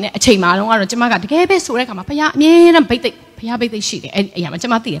မဖြစ်ခင်တဲ့အချိန်မှာတော့ကျမကတကယ်ပဲဆိုတဲ့ခါမှာဖះအမြဲတမ်းဘိတ်သိက်ဖះဘိတ်သိက်ရှိတယ်အဲ့အရာမှာကျ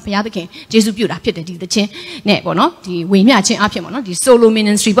မသိတယ်ဖះသခင်ယေရှုပြုတာဖြစ်တယ်ဒီသချင်းနဲ့ပေါ့နော်ဒီဝေမျှခြင်းအဖြစ်ပေါ့နော်ဒီ solo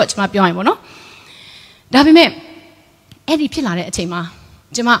ministry ပေါ့ကျမပြောရင်ပေါ့နော်ဒါပေမဲ့အဲ့ဒီဖြစ်လာတဲ့အချိန်မှာ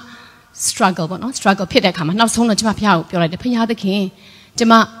ကျမ struggle ပေါ့နော် struggle ဖြစ်တဲ့ခါမှာနောက်ဆုံးတော့ကျမဖះကိုပြောလိုက်တယ်ဖះသ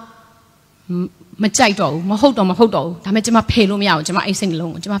ခင်ကျမမကြိုက်တော့ဘူးမဟုတ်တော့ဘူးဒါပေမဲ့ကျမဖယ်လို့မရဘူးကျမအဲ့စိတ်နှ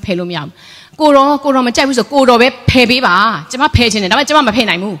လုံးကိုကျမဖယ်လို့မရဘူးကိုတော့မကြိုက်ဘူးဆိုကိုတော့ပဲဖယ်ပေးပါကျမဖယ်ခြင်းတယ်ဒါပေမဲ့ကျမမ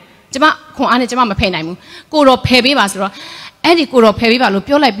ဖယ်နိုင်ဘူးကျမခွန်အားနဲ့ကျမမဖယ်နိုင်ဘူးကိုတော့ဖယ်ပေးပါဆိုတော့ အဲ့ဒီကိုတော့ဖယ်ပေးပါလို့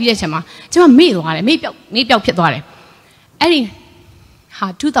ပြောလိုက်ပြီးတဲ့ချိန်မှာကျမမေ့သွားတယ်မေ့ပြောက်ဖြစ်သွားတယ်အဲ့ဒီဟာ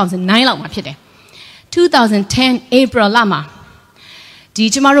2009လောက်မှာဖြစ်တယ်2010 April လမှာဒီ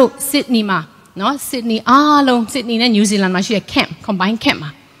ကျမတို့ Sydney မှာနော် Sydney အားလုံး Sydney နဲ့ New Zealand မှာရှိတဲ့ camp combined camp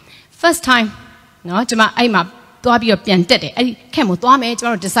မှာ first time နော်ကျမအဲ့မှာသွားပြီးတော့ပြန်တက်တယ်အဲ့ဒီ camp ကိုသွားမယ်ကျ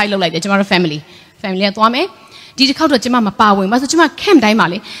မတို့ decide လုပ်လိုက်တယ်ကျမတို့ family ကသွားမယ်ဒီတစ်ခေါက်တော့ကျမမပါဝင်ပါဆိုကျမ camp တိုင်း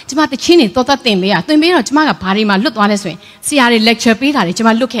မှာလေကျမတချင်းတွေတော်တော်သင်ပေးတော့ကျမကဘာတွေမှာလွတ်သွားလဲဆိုရင်ဆရာတွေ lecture ပေးတာတွေကျ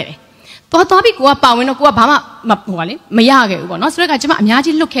မလွတ်ခဲ့တယ်သွားပြီးကိုကပါဝင်တော့ကိုကဘာမှဟိုပါလေမရခဲ့ဘူးပေါ့နော်ဆိုတော့ကျမအများ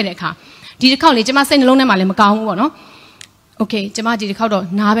ကြီးလွတ်ခဲ့တဲ့အခါဒီတစ်ခေါက်လေကျမစိတ်နှလုံးထဲမှာလည်းမကောင်းဘူးပေါ့နော်โอเคကျမဒီတစ်ခေါက်တော့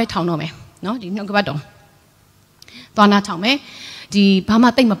နားပဲထောင်တော့မယ်နော်ဒီနှုတ်ကပတ်တော်သွားနားထောင်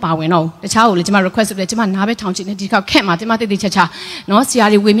မယ်ဒီဘာမှတိတ်မပါဝင်တော့တခြားကိုလေကျမ request လုပ်တယ်ကျမနားပဲထောင်ချင်တယ်ဒီတစ်ခေါက်ခက်မှာကျမတိတ်ချာနော်ဆရာ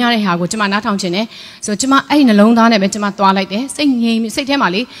တွေဝေမျှတဲ့ဟာကိုကျမနားထောင်ချင်တယ်ဆိုတော့ကျမအဲ့ဒီနှလုံးသားနဲ့ပဲကျမသွားလိုက်တယ်စိတ်ငြိမ်စိတ်ထဲမှာ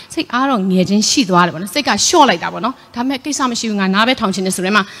လေစိတ်အားတော့ငြိမ်ခြင်းရှိသွားတယ်ပေါ့နော်စိတ်ကရှော့လိုက်တာပေါ့နော်ဒါပေမဲ့ကိစ္စမရှိဘူးငါနားပဲထောင်ချင်တယ်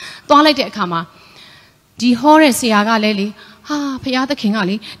ဆိုတော့မှသွားလိုက်တဲ့အခါမှာဒီဟောတဲ့ဆရာကလည်းလေဟာဖရာသခင်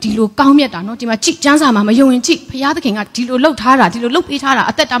ကလေဒီလိုကောင်းမြတ်တာနော်ဒီမှာကြည်ကျမ်းစာမှာမယုံရင်ကြည်ဖရာသခင်ကဒီလိုလှုပ်ထားတာဒီလိုလှုပ်ပေး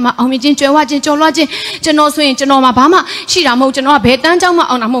ထားတာအသက်တာမှာအောင်မြင်ခြင်းကြွယ်ဝခြင်းကြော်လွှားခြင်းကျွန်တော်ဆိုရင်ကျွန်တော်မှာဘာမှရှိတာမဟုတ်ကျွန်တော်ကဘယ်တန်းကြော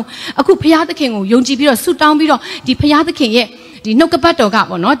င်းမှအောင်တာမဟုတ်အခုဖရာသခင်ကိုယုံကြည်ပြီးတော့ဆုတောင်းပြီးတော့ဒီဖရာသခင်ရဲ့ဒီနှုတ်ကပတ်တော်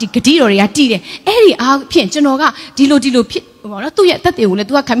ကပေါ့နော်ဒီဂတိတော်တွေကတည်တယ်အဲ့ဒီအားဖြင့်ကျွန်တော်ကဒီလိုဖြစ်ပေါ့နော်သူ့ရဲ့အသက်တွေကိုလည်း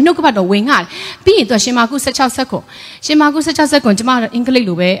သူကခံပြီးနှုတ်ကပတ်တော်ဝင်ငှတယ်ပြီးရင်သူကရှင်မာကု16ဆက်ကိုရှင်မာကု16ဆက်ကိုကျွန်မအင်္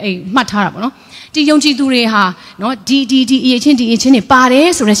ဂလိပ်လိုပဲအဲ့မှတ်ထားတာပေါ့နော်ဒီယုံကြည်သူတွေဟာနော်ဒီအရေးချင်းတွေပါ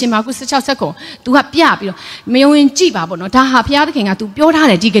တယ်ဆိုတဲ့ရှင်မာကု16ဆက်ကို तू ကပြပြီးတော့မယုံရင်ကြည်ပါပေါ့နော်ဒါဟာဘုရားသခင်က तू ပြော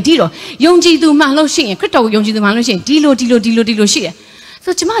ထားတယ်ဒီဂတိတော်ယုံကြည်သူမှန်လို့ရှိရင်ခရစ်တော်ကိုယုံကြည်သူမှန်လို့ရှိရင်ဒီလိုရှိ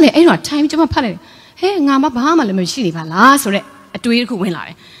တယ်ဆိုကျမလည်းအဲ့တော့ time ကျမဖတ်လိုက်ဟဲ့ငါမဘာမှလည်းမရှိနေပါလားဆိုတဲ့အတွေးတစ်ခုဝင်လာတ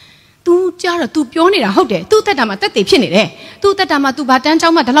ယ်तू ကြားတော့ तू ပြောနေတာဟုတ်တယ် तू တက်တာမှာတက်တည်ဖြစ်နေတယ် तू တက်တာမှာ तू ဘာတန်းချော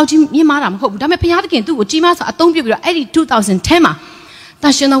င်းမှဒီလောက်ကြီးမြင်မာတာမဟုတ်ဘူးဒါပေမဲ့ဘုရားသခင် तू ကိုကြီးမားစွာအသုံးပြုပြီးတော့အဲ့ဒီ2010မှာတ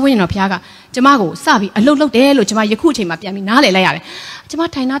န်ရှင်တော်ဝိညာဉ်တော်ဘုရားကကျမကိုစပြီးအလုတ်လုတ်တယ်လို့ကျမယခုအချိန်မှာပြန်ပြီးနားလည်လိုက်ရတယ်ကျမ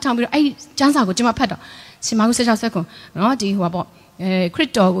ထိုင်နားထောင်ပြီးတော့အဲ့ဒီကျမ်းစာကိုကျမဖတ်တော့ရှင်မာကု16ဆက်ကွန်နော်ဒီဟိုပါပေါ့ခရစ်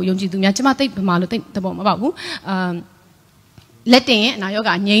တော်ကိုယုံကြည်သူများကျမသိဗမာလို့သိသဘောမပေါက်ဘူးလက်တင်ရဲ့အနာရော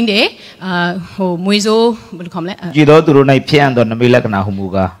ဂါငြိမ်းတယ်ဟိုမွေဆိုးဘယ်လိုခေါ်မလဲကြည်တော်သူတို့၌ဖြစ်အပ်သောနမိတ်လက္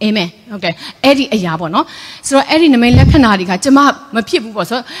ခဏာဟုမူကားအာမင်ဟုတ်ကဲ့အဲ့ဒီအရာပေါ့နော်ဆိုတော့အဲ့ဒီနမိတ်လက္ခဏာတွေကကျမမဖြစ်ဘူးပေါ့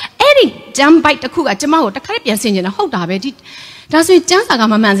ဆိုတော့အဲ့ဒီဂျမ်ဘိုက်တစ်ခုကကျမကိုတစ်ခါတည်းပြန်ဆင်ကျင်တာဟုတ်တာပဲဒီဒါဆိုရင်ကျမ်းစာ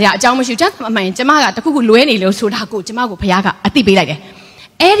ကမမှန်စရာအကြောင်းမရှိဘူးကျမ်းစာမမှန်ရင်ကျမကတခုခုလွဲနေလို့ဆိုတာကိုကျမကိုဘုရားကအသိပေးလိုက်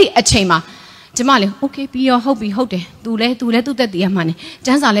တယ်အဲ့ဒီအချိန်မှာကျမလည်းโอเคပြီးရောဟုတ်ပြီဟုတ်တယ်သူလည်းသူတက်တည်ရမှ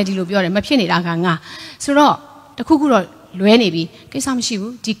န်းနေကျမ်းစာလည်းဒီလိုပြောတယ်မဖြစ်နေတာကငါဆိုတော့တခုခုတော့လွဲနေပြီကိစ္စမ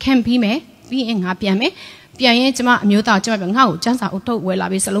ရှိဘူးဒီ camp ပြီးမယ်ပြီးရင်ငါပြန်မယ်ပြန်ရင်ကျမအမျိုးသားကျမပြောငါ့ကိုကျမ်းစာအုပ်ထုတ်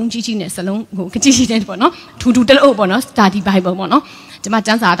ဝယ်လာပြီးစလုံးကြီးနဲ့စလုံးဟိုကြီးတဲ့ပေါ့နော်ထူတလို့ပေါ့နော် study bible ပေါ့နော်ကျ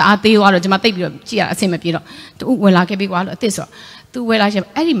မကျမ်းစာတအားသေးသွားတော့ကျမတိတ်ပြီးတော့ကြည့်ရအဆင်မပြေတော့သူဝယ်လာခဲ့ပြီကွာလို့အစ်စ်ဆိုသူ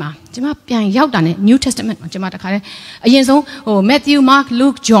ဝယ်လာချက်အဲ့ဒီမှာကျမပြန်ရောက်တာနဲ့ New Testament မှာကျမတခါတည်းအရင်ဆုံးဟို Matthew Mark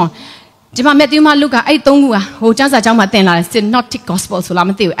Luke John ကျမ Matthew Mark Luke ကအဲ့သုံးခုကဟိုကျမ်းစာကျောင်းမှာသင်လာတယ် Synoptic Gospel ဆိုလား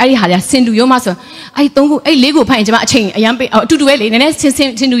မသိဘူးအဲ့ဒီဟာတွေကစင်တူယောမဆိုအဲ့သုံးခုအဲ့လေးခုဖတ်ရင်ကျမအချိန်အရန်ပေးအတူတူပဲလေနည်းန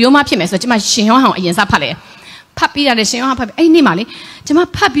ည်းစင်တူယောမဖြစ်မယ်ဆိုတော့ကျမရှင်ယောဟန်အရင်စဖတ်လိုက်ဖတ်ပြီးရတယ်ရှင်ယောဟန်ဖတ်ပြီးအဲ့နေ့မှာလေကျမ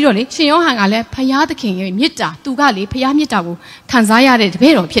ဖတ်ပြီးတော့လေရှင်ယောဟန်ကလည်းဖယားသခင်ရဲ့မေတ္တာသူကလေဖယားမေတ္တာကိုခံစားရတဲ့တပ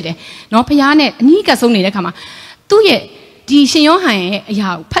ည့်တော်ဖြစ်တယ်နော်ဖယားနဲ့အနီးကပ်ဆုံးနေတဲ့ခါမှာသူ့ရဲ့ဒီရှင်ယောဟန်ရဲ့အရာ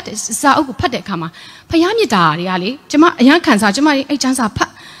ကိုဖတ်တဲ့စာအုပ်ကိုဖတ်တဲ့အခါမှာဖယားမေတ္တာတွေကလေကျမအရန်ခံစားကျမအဲ့ကျမ်းစာဖတ်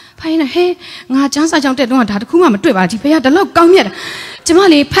ဖိုင်နေဟဲငါကျမ်းစာကြောင့်တက်တော့ဒါတခုမှမတွေ့ပါဒီဖယားတလောက်ကောင်းမြတ်တာကျ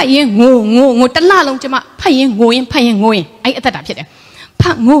မလေဖတ်ရင်ငိုတလလုံးကျမဖတ်ရင်ငိုရင်အဲ့အသက်တာဖြစ်တယ်ဖ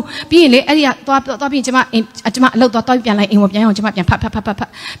တ်ငိုပြီးရင်လေအဲ့ဒီကသွားပြီးကျမအလုပ်သွားပြန်လိုက်အိမ်ကိုပြန်အောင်ကျမပြန်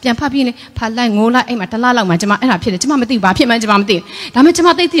ဖတ်ပြန်ဖတ်ပြီးလေဖတ်လိုက်ငိုလိုက်အိမ်မှာတလလောက်မှကျမအဲ့ဒါဖြစ်တယ်ကျမမသိဘူးဘာဖြစ်မှန်းကျမမသိဘူးဒါပေ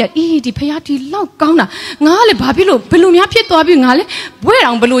မဲ့ကျမသိတယ်အေးဒီဖယားဒီလောက်ကောင်းတာငါကလေဘာဖြစ်လို့ဘယ်လိုများဖြစ်သွားပြီးငါလေ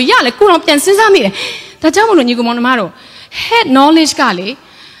ဘွဲတော်ဘယ်လိုရလဲကိုတော့ပြန်စဉ်းစားမိတယ်ဒါကြောင့်မလို့ညီကောင်မောင်နှမတို့ head knowledge ကလေ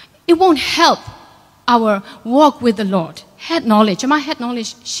it won't help our walk with the Lord head knowledge ကျမ head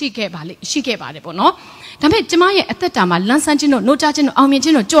knowledge ရှိခဲ့ပါတယ်ပေါ့နော်ဒါပေမဲ့ကျမရဲ့အသက်တာမှာလန်းဆန်းခြင်းတို့နှုတ်ကြားခြင်းတို့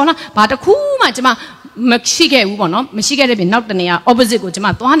အောင်မြင်ခြင်းတို့ကြော်လာဘာတစ်ခုမှကျမမရှိခဲ့ဘူးပေါ့နော်မရှိခဲ့တဲ့ပြင်နောက်တနေရာ opposite ကိုကျမ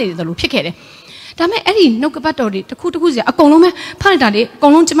သွားနေတယ်လို့ဖြစ်ခဲ့တယ်ဒါပေမဲ့အဲ့ဒီနှုတ်ကပတ်တော်တွေတစ်ခုစီအကုန်လုံးပဲဖတ်လိုက်တာလေအကု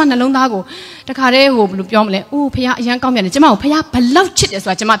န်လုံးကျမနှလုံးသားကိုတခါတည်းဟိုဘယ်လိုပြောမလဲအိုးဖခင်အရန်ကောင်းမြတ်တယ်ကျမကိုဖခင်ဘလောက်ချစ်တယ်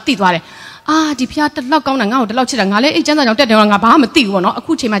ဆိုတာကျမသိသွားတယ်အာဒီဖခင်တလောက်ကောင်းတာငါ့ကိုတလောက်ချစ်တာငါလည်းအဲ့ကျမ်းစာကြောင့်တက်တယ်ငါဘာမှမသိဘူးပေါ့နော်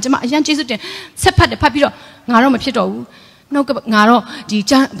အခုချိန်မှာကျမအရန်ကျေးဇူးတင်ဆက်ဖတ်ပြီးတော့ငါတော့မဖြစ်တော့ဘူးနှုတ်ကငါတော့ဒီ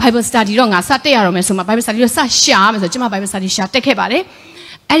Bible study တော့ငါစတက်ရတော့မယ်ဆိုမှ Bible study တော့စရှာမယ်ဆိုကျမ Bible study ရှာတက်ခဲ့ပါတယ်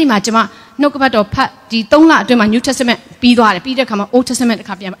အဲ့ဒီမှာကျမနှုတ်ကပတ်တော်ဖတ်ဒီ3လအတွင်းမှာ New Testament ပြီးသွားတယ်ပြီးတဲ့အခါမှာ Old Testament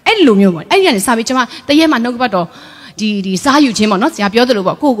တစ်ခါပြန်အဲ့ဒီလိုမျိုးပေါ့အဲ့ဒီကနေစပြီးကျမတရက်မှာနှုတ်ကပတ်တော် ဒီစားယူခြင်းပေါ့နော်ဆရာပြောသ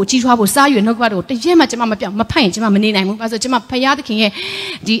လိုပေါ့ကိုယ့်ကိုကြီးထွားဖို့စားယူနှုတ်ကပတ်တော်တရက်မှကျွန်မမပြောင်းမဖတ်ရင်ကျွန်မမနေနိုင်ဘူးအဲဆိုကျွန်မဖခင်သခင်ရဲ့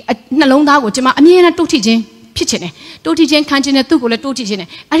ဒီနှလုံးသားကိုကျွန်မအမြဲတမ်းတိုးထိခြင်းဖြစ်ချင်တယ်တိုးထိခြင်းခံခြင်းနဲ့သူ့ကိုလည်းတိုးထိခြင်း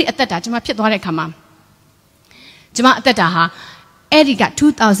နဲ့အဲ့ဒီအသက်တာကျွန်မဖြစ်သွားတဲ့အခါမှာကျွန်မအသက်တာဟာအဲ့ဒီက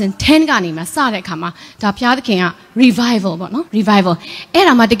2010ကနေမှစတဲ့အခါမှာဒါဘုရားသခင်က revival ပေါ့နော် revival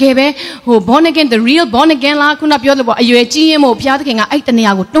အဲ့ဒါမှတကယ်ပဲဟို born again the real born again လားခုနပြောလို့ပေါ့အရွယ်ကြီးရင်မို့ဘုရားသခင်ကအဲ့တနေ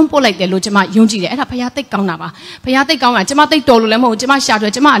ရာကိုတွန်းပို့လိုက်တယ်လို့ကျွန်မယုံကြည်တယ်အဲ့ဒါဘုရားသိကောင်းတာပါဘုရားသိကောင်းတာကျွန်မသိတော်လို့လည်းမဟုတ်ကျွန်မ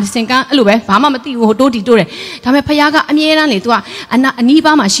ရှာတွေ့ကျွန်မအစင်ကန်းအဲ့လိုပဲဘာမှမသိဘူးဟိုတိုးတီတိုးတယ်ဒါပေမဲ့ဘုရားကအမြဲတမ်းလေ तू ကအ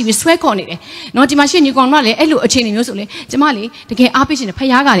နီးပါးမှာရှိပြီးဆွဲခေါ်နေတယ်နော်ဒီမှာရှင်းညီကောင်ကလည်းအဲ့လိုအခြေအနေမျိုးဆိုလေကျွန်မလေတကယ်အားပေးခြင်း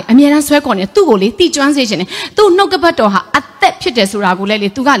နဲ့ဘုရားကလေအမြဲတမ်းဆွဲခေါ်နေသူ့ကိုလေတိကျွမ်းစေခြင်းနဲ့သူ့နှုတ်ကပတ်တော်ဟာအသက်ဖြစ်တယ်ဆိုတာကိုလည်းလေ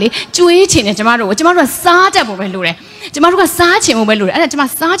तू ကလေကျွေးခြင်းနဲ့ကျွန်မတို့ကစားတတ်ဖို့ပဲလိုတယ်ကျွန်မတို့ကစားချင်ဖို့ပဲလိုတယ်အဲ့ဒါကျွန်မ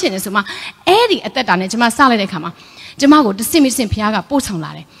စားချင်တယ်ဆိုမှအဲ့ဒီအသက်တာနဲ့ကျွန်မစလိုက်တဲ့ခါမှာကျွန်မကိုတစ်စင်မစင်ဘုရားကပို့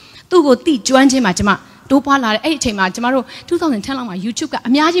ဆောင်လာတယ်သူ့ကိုတိကျွမ်းခြင်းမှာကျွန်မတိုးပွားလာတယ်အဲ့ဒီအချိန်မှာကျွန်မတို့2010လောက်မှာ YouTube ကအ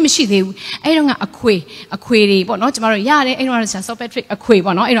များကြီးမရှိသေးဘူးအဲ့တော့ကအခွေတွေပေါ့နော်ကျွန်မတို့ရတယ်အဲ့တော့ဆရာ software trick အခွေ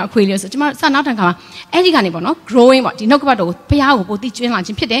ပေါ့နော်အဲ့တော့အခွေလေးဆိုကျွန်မစနောက်ထပ်ခါမှာအဲ့ဒီကနေပေါ့နော် growing ပေါ့ဒီနှုတ်ကပတ်တော်ကိုဘုရားကိုပို့တိကျွမ်းလာခြ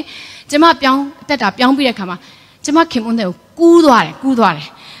င်းဖြစ်တယ်ကျွန်မပြောင်းအသက်တာပြောင်းပြီးတဲ့ခါမှာကျွန်မခင်မွန်းတဲ့ကိုကူးသွားတယ်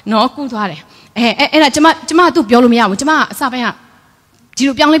နော်ကူးသွားတယ်အဲ့ဒါကျွန်မသူ့ပြောလို့မရဘူးကျွန်မအစပိုင်းကဒီ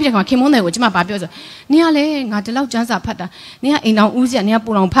လိုပြောင်းလဲပြတဲ့ခါခင်မွန်းတယ်ကိုကျွန်မဘာပြောဆိုနင်ကလေငါဒီလောက်ကျန်းစာဖတ်တာနင်ကအိမ်တော်ဦးစီကနင်က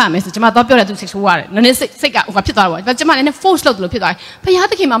ပူတော်ဖတ်ရမယ်ဆိုကျွန်မတော့ပြောတယ်သူစိတ်ဆိုးရတယ်နည်းနည်းစိတ်ကဟိုဖြစ်သွားတော့ကျွန်မလည်း force လုပ်တယ်လို့ဖြစ်သွားတယ်ဘု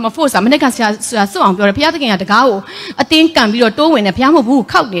ရားသခင်မှာမ force တာမနေ့ကဆရာစွတ်အောင်ပြောတယ်ဘုရားသခင်ကတကားကိုအတင်းကန်ပြီးတော့တိုးဝင်တယ်ဘုရားမဟုတ်ဘူး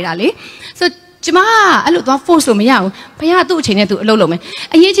ခောက်နေတာလေဆိုကျွန်မအဲ့လိုသွား force လို့မရဘူးဘုရားသူ့အချိန်နဲ့သူအလုပ်လုပ်မယ်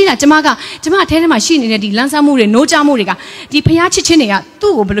အရေးကြီးတာကျွန်မအထဲထဲမှာရှိနေတဲ့ဒီလမ်းစားမှုတွေနိုးကြမှုတွေကဒီဘုရားချစ်ခြင်းတွေက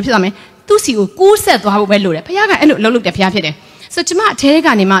သူ့ကိုဘယ်လိုဖြစ်သွားမလဲသူ့စီကိုကူးဆက်သွားဖို့ပဲလိုတယ်ဘုရားကအဲ့လိုအလုပ်လုပ်တယ်ဘုရားဖြစ်တယ်ဆိုကျွန်မအထဲက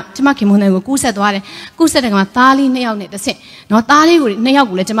နေမှကျွန်မခင်မွန်းတဲ့ကိုကူးဆက်သွားတယ်ကူးဆက်တဲ့ကမှသားလေး2ယောက်နဲ့တစ်ဆင့်နော်သားလေးကို2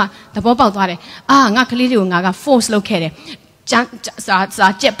ယောက်ကိုလည်းကျွန်မသဘောပေါက်သွားတယ်ငါကလေးတွေကိုငါက force လုပ်ခဲ့တယ်စာ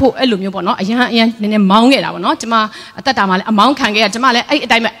ကြက်ဖို့အဲ့လိုမျိုးပေါ့နော်အရန်နည်းနည်းမောင်းခဲ့တာပေါ့နော်ကျမအသက်တာမှာလည်းအမောင်းခံခဲ့ရကျမလည်းအဲ့အ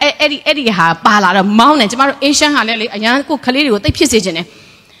တိုင်းပဲအဲ့ဒီဟာပါလာတော့မောင်းတယ်ကျမတို့ Asian ဟာလည်းလေအရန်ကိုကလေးတွေကိုတိတ်ဖြစ်စေခြင်းတယ်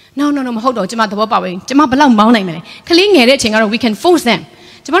no မဟုတ်တော့ကျမသဘောပေါက်ပဲကျမဘယ်လောက်မောင်းနိုင်မလဲကလေးငယ်တဲ့အချိန်ကတော့ we can force them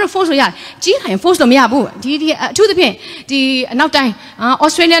ကျမတို့ force လို့ရတယ်ကြီးတိုင်း force လို့မရဘူးဒီအထူးသဖြင့်ဒီအနောက်တိုင်း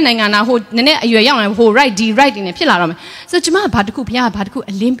Australia နိုင်ငံနာဟိုနည်းနည်းအရွယ်ရောက်လာဟို right ဒီ right တွေနဲ့ဖြစ်လာတော့မယ်ဆိုတော့ကျမဘာတစ်ခုဘုရားဘာတစ်ခု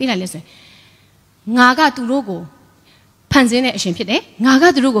အလင်းပေးလိုက်လဲဆိုရင်ငါကသူတို့ကိုဖန်ဆင်းတဲ့အရှင်ဖြစ်တယ်ငါက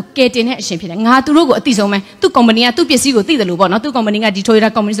သူတို့ကိုကယ်တင်တဲ့အရှင်ဖြစ်တယ်ငါသူတို့ကိုအသိဆုံးပဲသူ့ company ကသူ့ပစ္စည်းကိုသိတယ်လို့ပေါ့နော်သူ့ company ကဒီ Toyota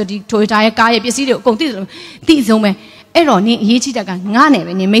company ဆိုဒီ Toyota ရဲ့ကားရဲ့ပစ္စည်းတွေကိုအကုန်သိတယ်လို့သိဆုံးပဲအဲ့တော့နင်အရေးကြီးတာကငါနဲ့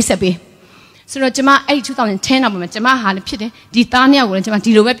ပဲနင်မိတ်ဆက်ပေးဆိုတော့ကျမအဲ့2010နောက်မှာကျမဟာလည်းဖြစ်တယ်ဒီသားနှစ်ယောက်ကိုလည်းကျမ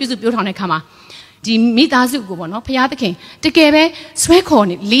ဒီလိုပဲပြုစုပြောထောင်တဲ့ခါမှာဒီမိသားစုကိုပေါ့နော်ဘုရားသခင်တကယ်ပဲ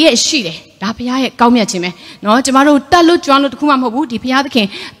ဆွဲခေါ်နေလေးရဲ့ရှိတယ်ဒါဘုရားရဲ့ကောင်းမြတ်ခြင်းပဲနော်ကျမတို့တက်လို့ကျွမ်းလို့တခုမှမဟုတ်ဘူးဒီဘုရားသခင်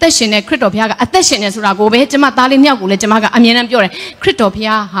အသက်ရှင်တဲ့ခရစ်တော်ဘုရားကအသက်ရှင်နေဆိုတာကိုပဲကျမသားလေးနှစ်ယောက်ကိုလည်းကျမကအမြဲတမ်းပြောတယ်ခ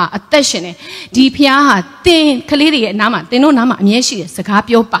ရစ်တော်ဘုရားဟာအသက်ရှင်နေဒီဘုရားဟာတင်ကလေးတွေရဲ့အနားမှာတင်တို့နားမှာအမြဲရှိတယ်စကား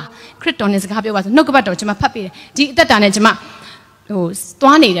ပြောပါခရစ်တော်နဲ့စကားပြောပါဆိုနှုတ်ကပတ်တော်ကျမဖတ်ပေးတယ်ဒီအသက်တာနဲ့ကျမဟို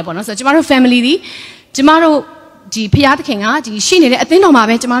သွားနေတယ်ပေါ့နော်ဆိုတော့ကျမတို့ family ဒီကျမတို့ဒီဖျားသခင်ကဒီရှိနေတဲ့အသင်းတော်မှာ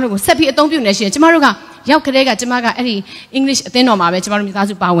ပဲကျမတို့ကိုဆက်ပြီးအသုံးပြုနေရှိတယ်ကျမတို့ကရောက်ခတဲ့ကကျမကအဲ့ဒီ English အသင်းတော်မှာပဲကျမတို့မိသား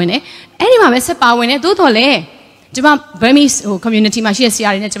စုပါဝင်တယ်အဲ့ဒီမှာပဲဆက်ပါဝင်တယ်သို့တော်လည်းကျမ Burmese ဟို community မှာရှိတဲ့ဆရာ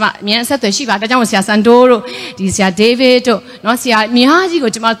တွေနဲ့ကျမအများအဆက်အသွယ်ရှိပါဒါကြောင့်ဆရာစန်တိုးတို့ဒီဆရာ David တို့เนาะဆရာအများကြီး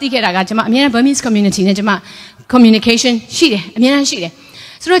ကိုကျမသိခဲ့တာကကျမအများ Burmese community နဲ့ကျမ communication ရှိတယ်အများကြီးရှိ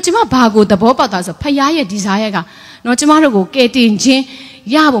တယ်ဆိုတော့ကျမဘာကိုသဘောပေါက်တာဆိုဖျားရဲ့ desire ကเนาะကျမတို့ကိုကယ်တင်ခြင်း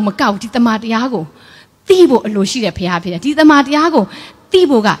ရဖို့မကောက်ဒီတမန်တရားကိုသိဖို့အလိုရှိတယ်ဖျားဖြစ်တယ်ဒီတမန်တရားကိုသိ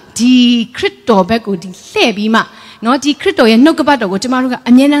ဖို့ကဒီခရစ်တော်ဘက်ကိုဒီလှည့်ပြီးမှเนาะဒီခရစ်တော်ရဲ့နှုတ်ကပတ်တော်ကိုကျမတို့ကအ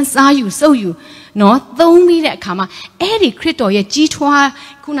မြဲတမ်းစားယူစုပ်ယူเนาะသုံးပြီးတဲ့အခါမှာအဲ့ဒီခရစ်တော်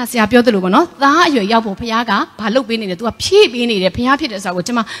ရဲ့ကြီးထွားခုနဆရာပြောသလိုပေါ့เนาะသားအရွယ်ရောက်ဖို့ဖျားကဘာလုပ်ပေးနေလဲ तू ကဖြည့်ပေးနေတယ်ဖျားဖြစ်တယ်ဆိုတာ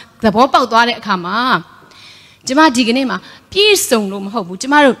ကိုကျမသဘောပေါက်သွားတဲ့အခါမှာကျမဒီကနေ့မှာပြည့်စုံလို့မဟုတ်ဘူးကျ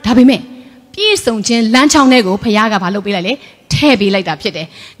မတို့ဒါပေမဲ့ပြည့်စုံခြင်းလမ်းချောင်းတွေကိုဖခင်ကဘာလုပ်ပေးလိုက်လဲထည့်ပေးလိုက်တာဖြစ်တယ်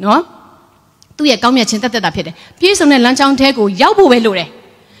နော်သူ့ရဲ့ကောင်းမြတ်ခြင်းတက်တာဖြစ်တယ်ပြည့်စုံတဲ့လမ်းချောင်းထဲကိုရောက်ဖို့ပဲလို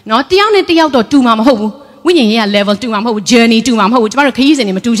တယ်နော်တယောက်နဲ့တယောက်တော့တူမှာမဟုတ်ဘူးဝိညာဉ်ရေးက level တူမှာမဟုတ်ဘူး journey တူမှာမဟုတ်ဘူးကျမတို့ခရီး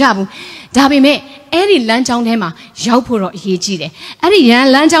စဉ်တွေမတူကြဘူးဒါပေမဲ့အဲ့ဒီလမ်းချောင်းထဲမှာရောက်ဖို့တော့အရေးကြီးတယ်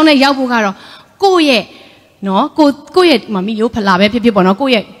အဲ့ဒီလမ်းချောင်းထဲရောက်ဖို့ကတော့ကိုယ့်ရဲ့နော်ကိုယ့်ရဲ့မမီရိုးဖလာပဲဖြစ်ဖြစ်ပေါ့နော်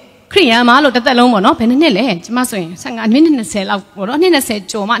ကိုယ့်ရဲ့ခရိယန်မလို့တစ်သက်လုံးပေါ့နော်ဘယ်နှစ်လဲကျမဆိုရင်15မိနစ်20လောက်ပေါ့နော်နှစ်20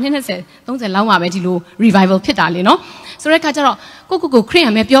ကျော်မှနှစ်20 30လောက်မှပဲဒီလို revival ဖြစ်တာလေနော်ဆိုတဲ့အခါကျတော့ကိုခရိယ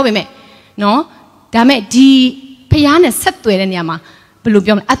န်ပဲပြောပေမဲ့နော်ဒါမဲ့ဒီဖျားနဲ့ဆက်သွယ်တဲ့နေရာမှာဘယ်လို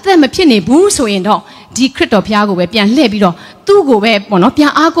ပြောမလဲအသက်မဖြစ်နေဘူးဆိုရင်တော့ဒီခရစ်တော်ဖျားကိုပဲပြန်လှည့်ပြီးတော့သူ့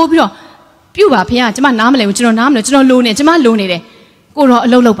ကိုပဲပေါ့နော်ပြန်အားကိုးပြီးတော့ပြုတ်ပါဖျားကျမနားမလဲဘူးကျွန်တော်နားမလဲကျွန်တော်လိုနေကျမလိုနေတယ်ကိုတော့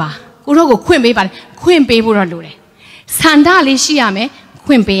အလုပ်လုပ်ပါကိုတော့ကိုခွင့်ပေးပါတယ်ခွင့်ပေးဖို့တော့လိုတယ် Sanda Lishiame,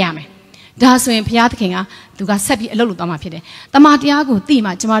 Quimpayame. Das when Piatkinga, Duga Sepi Elolutama Pide. The Matiago,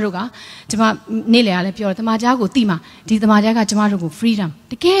 Tima, Jamaruga, Jama Nile Pure, the Majago, Tima, did the Majaga Jamarugo freedom.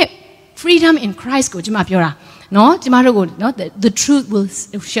 The gay freedom in Christ go Jamapura. No, Jamarugo, no, the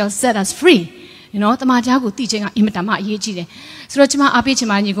truth shall set us free. You know, the Majago teaching Imitama Yejide. So Jama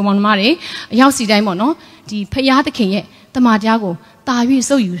Apichima, you go on Mari, Yausi Daimono, the Payatkin, the Majago. Tawi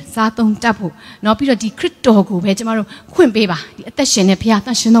so you Satum Tapu, no Peter di Critogo, Jamaro, Quimbeba, the attention a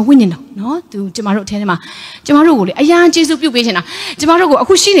piata, no winning, no, to Jamaro Tenema, Jamaro, a young Jesus Pupation, Jamaro, a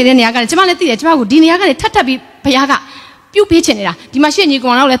cushion in the Yaga, Jamalati, Jamago, Diniaga, Tatabi, Payaga, Pew Pigeon, the machine you go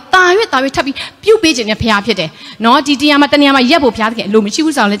on out, Tawi, Tabi, Pew Pigeon, a Piapete, no, Diamatania, Yabo Piac, Lumi, she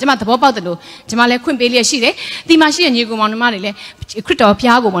was on the Jamata Bobado, Jamale Quimbelia Shide, the machine you go on Marile, Crito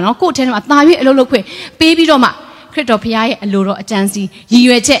Piago, no, go tell him at Tawi, a loque, baby Roma. Critopia, a luro, a chancy,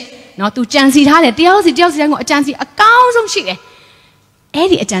 you not to chancy had a deals, a chancy, a thousand shilling.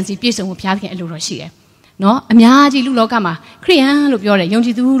 Eddie a chancy piece of Piac and luro shire. No, a miaji lulogama, Crean Lubiore,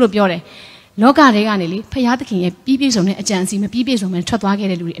 Yonji du Lubiore. Loga reganili, Payatking, a peepies on a chancy, my peepies on a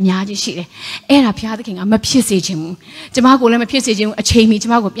trotwagate, miaji shire. Era Piaking, I'm a piercing. Jamago, I'm a piercing, a chain,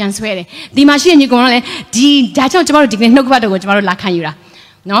 Jamago, Pianswere. The machine you go on, the Dacho Jamago, no Quado, Jamaro Lacayura.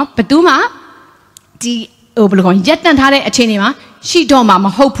 No, Paduma, the Oblong, yet and had a chinima, she doma,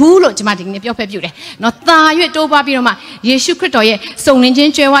 hopu, automatic, your pebule. Not that you doba biroma, Yeshu Critoye, so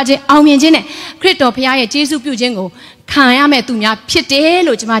Ninjin Chewaje, Aumian, Critopia, Jesu Pujango, Kayame Tunya, Piete,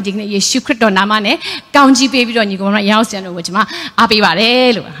 automatic, Yeshu Crito Namane, County baby on you go right house and which ma,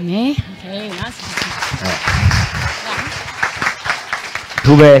 Abivare,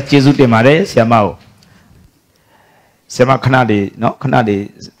 Tube, Jesu de Mare, Siamao Sema Canadi, no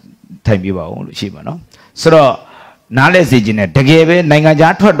Canadi time you are Shiba, no? So, Nales in it, the gave Nanga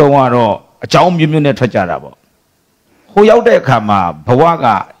Jatwa, a Chom Unit Trajarabo. Who Yaude Kama,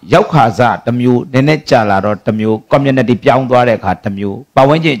 Pawaga, Yaukaza, the Mu, the Netchala or the Mu, Community Piang Dwarek had the Mu,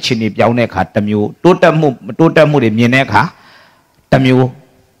 Bawenji Chini Piaunek had the Mu, Totamuri Mineka, the Mu,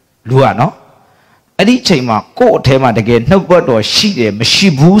 Luano. At each chamber, go tema again, no word or she,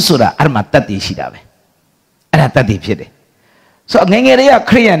 Mashibu Sura, Armatati Shidabe. And at that deep. So, Nangaria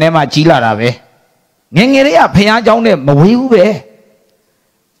Korean Emma Gilarabe. Nangaria Payajone Mawiwe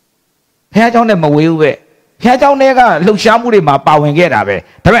Payajone Mawiwe Pajaonega, Lushamuri, my power and get away.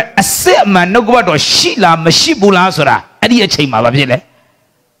 A set man no go to Sheila, Mashibula Sura, and ye chamber of Vile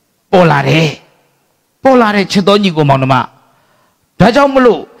Polare Polare Chedonigo Monoma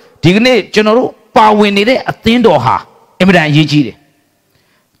Pajamulu, Digne, General, Power in it, a thin doha, Emra Yiji.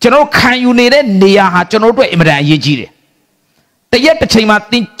 General, can you need it? Nia General to Emra Yiji. The yet the chamber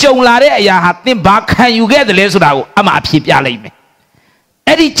think Jolare, ya have been back, can you get the lesson? I'm a peep yalame.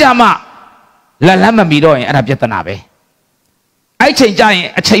 Eddie Jama La Lama Mido and a Pietanabe. I change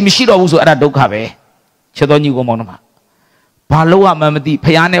giant, a chamishiro also at a dokabe. Chedonigo Monoma. Paloa Mamadi,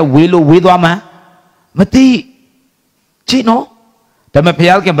 Piana, Willow, Widwama, Mati Chino. The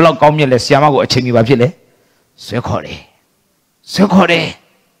Mapial can block on me, let Siamago, a chimney wabile. Secore Secore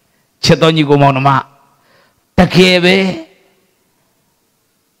Chedonigo Monoma. Takebe.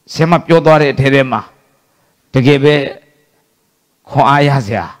 Sema Piodore Terema, to give it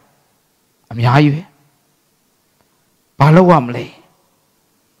Koayazia. Amiaye Palawamle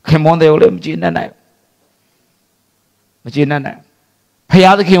came on the old Majina. Majina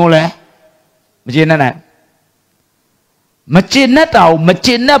Payada Kimole Majina Majina Tau,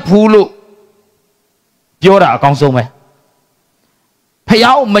 Majina Pulu Piora Consome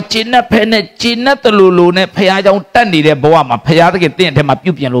Payao Majina Pene Gina Tulune Payao Tandi de Boama Payada get into my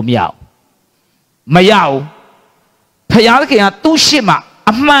pupian Lumiao Mayao Payada two shima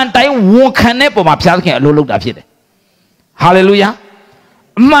a man die won't can never my Piakin look up here. Hallelujah.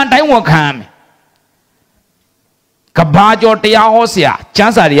 Man die won't come Cabajo Teaosia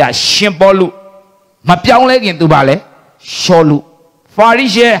Chansaria Shimpolu my piao leg into Bale Sholu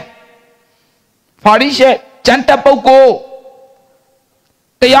Farishe Chantapoko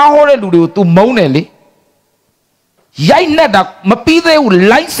They are horrible to Monelli. Yaina Mapide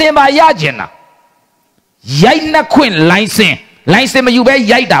License by Yajena. Yaina Queen License. License you be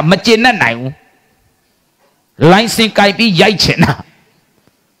Yaida, Machina Nine. License I be Yachena.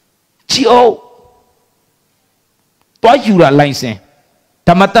 Gio. Why you are license?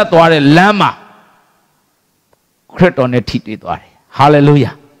 Tamata to a lama. Cret on a titty.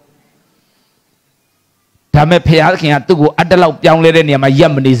 Hallelujah. Tame Piakin had to go at the low young lady near my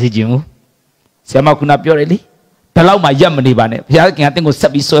Yamani Zijim. Sama Kuna purely. Tell my Yamani Bane. Piakin, I think was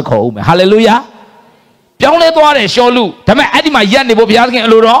Sabi so home. Hallelujah. Pione Dore, Sholu. Tame adding my Yanni Bobiakin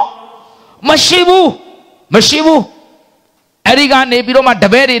Luro. Mashibu. Eriga Nebiroma the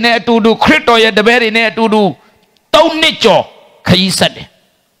very near to do Crito yet the very near to do Don't nature Kaisad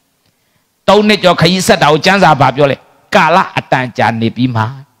Don't nature Kaisad our chance are Babiole Kala Atanja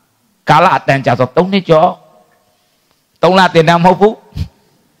Nebima Kala Atanja of Don't nature Don't let the name hopu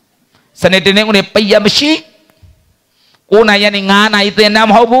Senator name Payamashi Una Yaningana is the name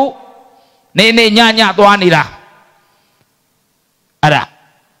hopu Nene Nyanya Tuanira Ada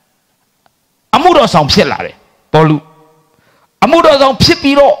Amudo some Pilare Polu Amudo some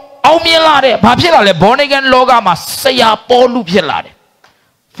Pipiro Aumilare Papilare born again Logama Saya Polu Pilare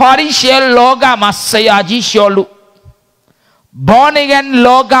Farishel Logama Saya Gisholu born again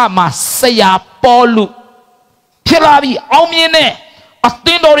Logama Saya Polu Pilavi Aumine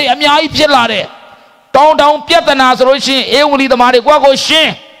Astindori Amia Pilare Down Pietana Roshi Euli the Mariquago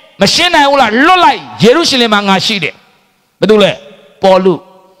Shin Machine Ula Lolai Jerusalem Angashide Bedule Polu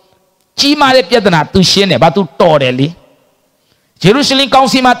Chimare Pietana to Shene Batu Torelli Jerusalem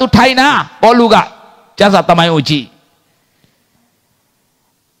Council to Taina Poluga Jazatamayoji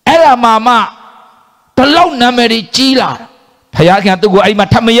Era Mama Palona Mary Chila Payakan to go Ima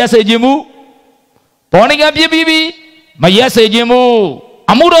Tamayase Jimu Poniga Bibi Mayase Jimu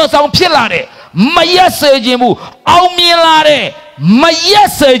Amuro Sound Pilare Mayase Jimu Aumilare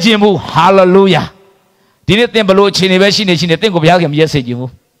Mayase Jimu Hallelujah Didn't think below Chinese nation think of Yakim Yes Jimu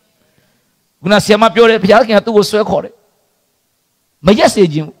Guna Siama Pure Piakan to go so called Mayase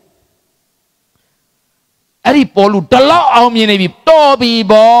Jimu Ari Polu Tala Aumini Toby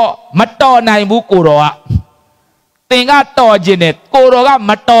Bo Mato Naimu Kuroa Tinga To Janet Kuroga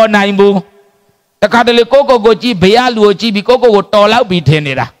Mato Naimu The Catholic Coco Goji Bealu Jibi Coco Tola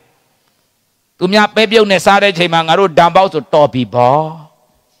Bitinera Tumia Pebio Nesare Chemangaro Dambao to Toby Bo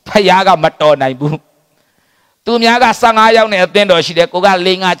Payaga Mato Naimu Tumiaga Sangaya Netendo Shidekoga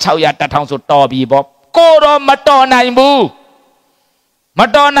Linga Chawya Town to Toby Bo Koro Mato Naimu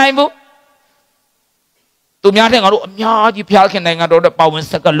Mato Naimu Tumia Tengaru Amya Piakan and the Power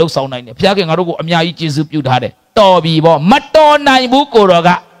Second looks on nine Piakan Amya Jizu Putade Toby Bo Mato Naimu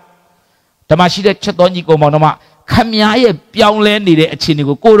Koroga Tamashide Chatoniko Monoma Kamia Piaolen did a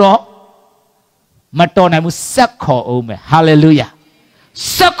Chinigo Kuro Mato Naimu Sako Ome Hallelujah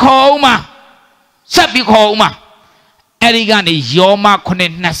Sako Oma Sapiko Oma Erigani Yoma Kone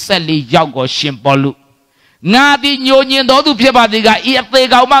Nasali Yago Shimpolu Nadi Nyon Dodu Piabadiga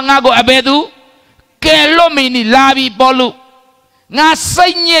Iapega Mangago Abedu Kelomini Labi Bolu Nga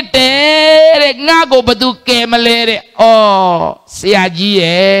Sanyete Ngago Badu Kemalere Oh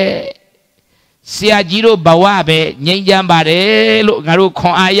Siaji Siajiro Bawabe Nyambare Look Garu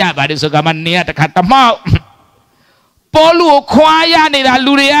Koaya Bade Sogamania Takatama Polu Koaya Nida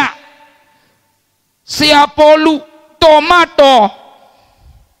Luria Sia Polu Tomato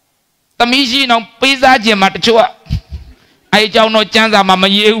Tamiji no pizza Jemachua I don't know chance Mama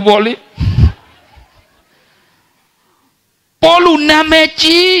Yew Bolly Polu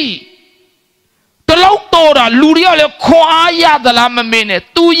Namechi The Lotora Luria Koaya the Lama Mine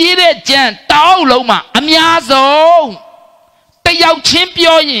 2 years Jan Tao Loma Amiazo The Yao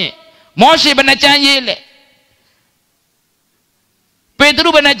Champion Moshe Benajan Yele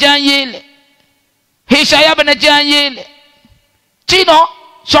Pedro Benajan Yele Hishaya Benajan Yele Chino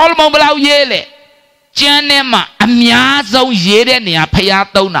Solomon Blau Yele Janema Amiazo Yere Nia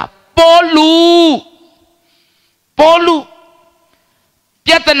Payatona Polu Polu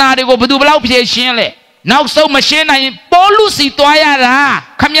Piatana de go Budu Blau Piashele Now so machine in Polu Situayara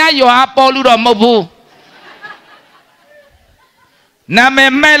Kamia Yoa Polu Mobu Name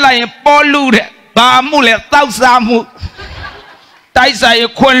Mela in Polu Bamule Tausamu Taisa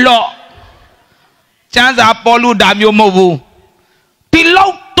Kunlo Chanza Polu Damio Mobu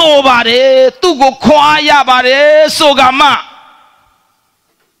Below Tobare to go Kwaya Bare Sogama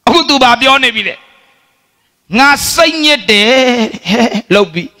Utuba Bionebile Nga Sanye de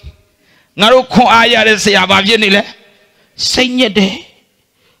Lobi Ngaro Kwaya de Sayabajanile Sanye de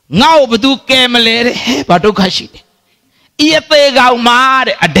Now Badu Kemale Badukashide Iapega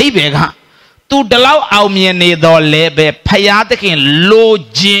Mare a Debega to the Lao Almiane do Lebe Payatakin Lo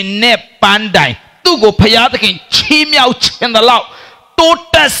Jine Pandai to go Payatakin Chimia Chen the Lao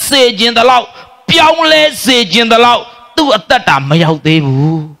Tota Sage in the Lao Piaule Sage in the Lao to a Tata Mayao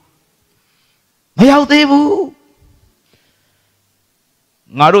Debu Mayao Debu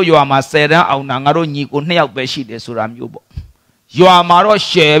Naru you are my Seda au Nangaro Nico Neo Beshi de Suram Yubo You are Maro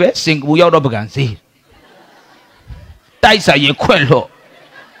Sheve sing we out of Gansi Taisa ye quello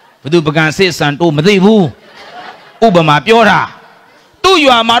Budu Bagansi Santo Madibu Ubama Piora Tu you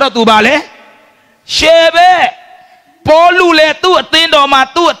are Maro Tubale Sheve Polu le tu attendo ma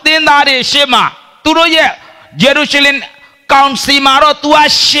tu attendare Shema Tu ye Jerusalem ကောင်စီမှာတော့ तू อ่ะ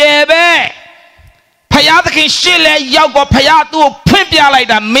ရှယ်ပဲဖယားသခင်ရှေ့လဲရောက်တော့ဖယား तू ကိုဖွင့်ပြလိုက်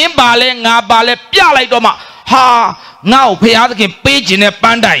တာမင်းပါလဲငါပါလဲပြလိုက်တော့မှဟာငါ့ကိုဖယားသခင်ပေးခြင်းနဲ့ပ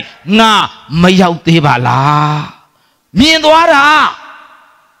န်းတိုင်ငါမရောက်သေးပါလားမြင်သွားတာ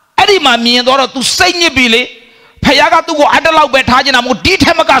အဲ့ဒီမှာမြင်သွားတော့ तू စိတ်ညစ်ပြီလေဖယားကသူ့ကိုအတလောက်ပဲထားခြင်းတာမဟုတ်ဒီထ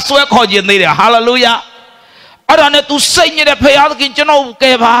က်မကဆွဲခေါ်ခြင်းသေးတယ်ဟာလေလုယာအဲ့ဒါနဲ့ तू စိတ်ညစ်တဲ့ဖယားသခင်ကျွန်တော်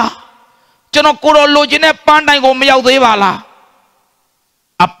ကဲပါကျွန်တော်ကိုယ်တော်လိုချင်တဲ့ပန်းတိုင်ကိုမရောက်သေးပါလား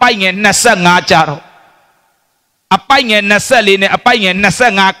အပိုက်ငယ်25ကြတော့အပိုက်ငယ်24နဲ့အပိုက်ငယ်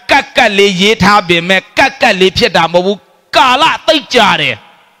25ကတ်လေးရေးထားပေမဲ့ကတ်လေးဖြစ်တာမဟုတ်ဘူးကာလသိပ်ကြတယ်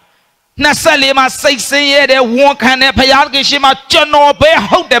24မှာစိတ်ဆင်းရဲတယ်ဝန်ခံတယ်ဖယားသခင်ရှေ့မှာကျွန်တော်ပဲ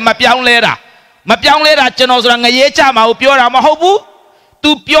ဟုတ်တယ်မပြောင်းလဲတာကျွန်တော်ဆိုတာငရဲကြမှာကိုပြောတာမဟုတ်ဘူး तू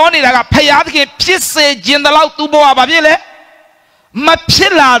ပြောနေတာကဖယားသခင်ဖြစ်စေခြင်းတလောက် तू ဘဝဘာဖြစ်လဲမဖြ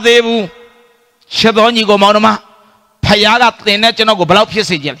စ်လာသေးဘူးရှစ်တော်ညီကိုမောင်တို့မဖယားကသင်တဲ့ကျွန်တော်ကိုဘယ်လောက်ဖြစ်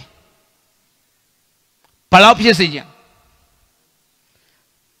စေခြင်းလဲဘယ်လောက်ဖြစ်စေခြင်း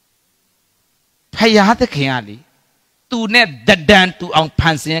ဖယားသခင်ကလေသူနဲ့တဒံတူအောင်ဖ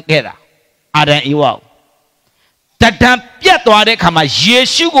န်ဆင်းခဲ့တာအာဒံဧဝကိုတဒံပြတ်သွားတဲ့အခါမှာယေ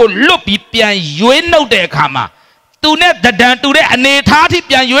ရှုကိုလွတ်ပြီးပြန်ရွေးနှုတ်တဲ့အခါမှာသူနဲ့တဒံတူတဲ့အနေထားထိ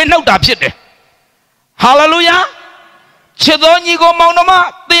ပြန်ရွေးနှုတ်တာဖြစ်တယ်ဟာလေလုယာချစ်တော်ညီကိုမောင်တို့မ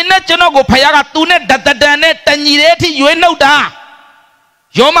သင်နဲ့ကျွန်တော်ကိုဖယားကသူနဲ့တဒံနဲ့တညီတဲ့အထိရွေးနှုတ်တာ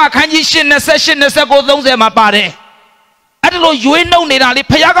ယောမခန်းကြီး8:28-29-30မှာပါတယ်အဲ့ဒါလိုရွေးနှုတ်နေတာလေ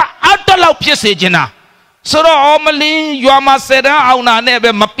ဖယားကအတလောက်ဖြစ်စေခြင်းတာဆိုတော့အော်မလီရွာမှာဆယ်တန်းအောင်တာနဲ့ပဲ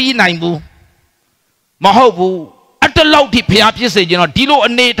မပြီးနိုင်ဘူးမဟုတ်ဘူးအတလောက်ထိဖယားဖြစ်စေခြင်းတော့ဒီလို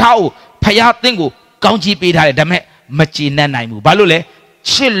အနေထားကိုဖယားသင်ကိုကောင်းချီးပေးထားတယ်ဒါပေမဲ့မကျေနပ်နိုင်ဘူးဘာလို့လဲ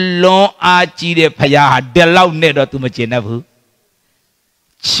ချစ်လွန်အားကြီးတဲ့ဖယားဟာဒီလောက်နဲ့တော့ तू မကျေနပ်ဘူး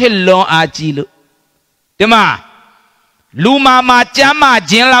ချစ်လွန်အားကြီးလို့ဒီမှာလူမာကျမ်းမာ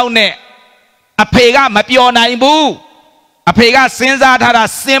ခြင်းလောက်နဲ့အဖေကမပြောနိုင်ဘူးအဖေကစဉ်းစားထားတာ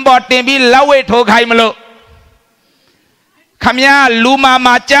စင်ပေါ်တင်ပြီးလက်ဝဲထိုးခိုင်းမလို့ခမည်းလူ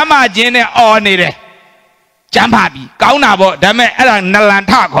မာကျမ်းမာခြင်းနဲ့အော်နေတယ်ကျမ်းပါပြီကောင်းတာပေါ့ဒါပေမဲ့အဲ့ဒါနလန်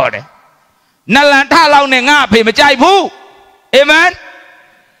ထခေါ်တယ်နလန်ထလောက်နဲ့ငါအဖေမကြိုက်ဘူးအာမင်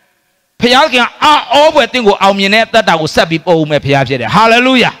ဖယားကအောပွဲတင်းကိုအောင်မြင်တဲ့အသက်တာကိုဆက်ပြီးပို့ဦးမယ်ဖယားဖြစ်တယ်ဟာလေ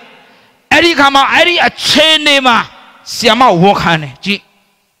လုယာအဲ့ဒီခါမှာအဲ့ဒီအချိန်နေမှာဆီယမဝန်ခံတယ်ကြည့်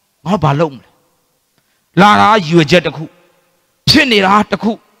ငါဘာလုပ်မလဲလာတာရွေချက်တစ်ခုဖြစ်နေတာတစ်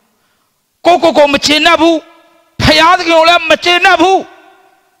ခုကိုမချေနှက်ဘူးဖယားသခင်ကိုလည်းမချေနှက်ဘူး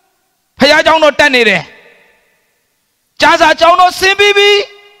ဖယားเจ้าတော့တက်နေတယ်ကြာစာเจ้าတော့ဆင်းပြီးပြီ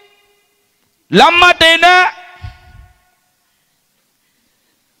လမ်းမတေနဲ့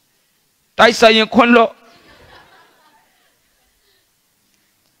တိုက်ဆိုင်ရင်ခွန်းလို့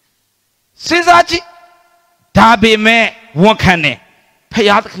စဉ်းစားကြည့်ဒါပေမဲ့ဝန်ခံတယ်ဖ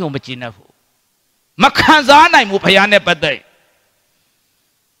ယားသခင်ကိုမကျေနပ်ဘူးမခံစားနိုင်ဘူးဖယားနဲ့ပတ်သက်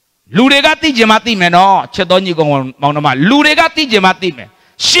လူတွေကသိကြမှသိမယ်နော်ချစ်တော်ညီကောင်မောင်နှမလူတွေကသိကြမှသိမယ်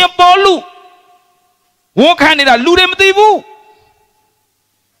ရှင်ပေါလုဝန်ခံနေတာလူတွေမသိဘူး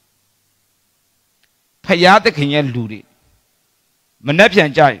ဖယားသခင်ရဲ့လူတွေမနှက်ပြန်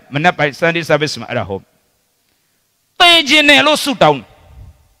ကြရင်မနှက်ပိုင် Sunday service မှာအဲ့ဒါဟုတ်သေခြင်းနဲ့လို့ဆုတောင်း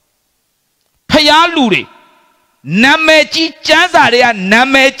ဖယားလူတွေနာမည်ကြီးကျမ်းစာတွေကနာ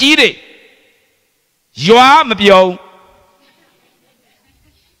မည်ကြီးတွေရွာမပြော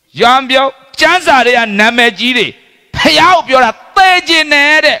ရွာမပြောကျမ်းစာတွေကနာမည်ကြီးတွေဖယားကိုပြောတာသေခြင်း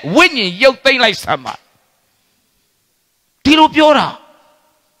နဲ့တဲ့ဝိညာဉ်ရုပ်သိမ်းလိုက်စမ်းပါဒီလိုပြောတာ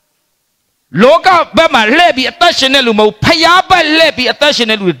လောကဘက်မှာလှည့်ပြီးအသက်ရှင်တဲ့လူမဟုတ်ဖယားဘက်လှည့်ပြီးအသက်ရှင်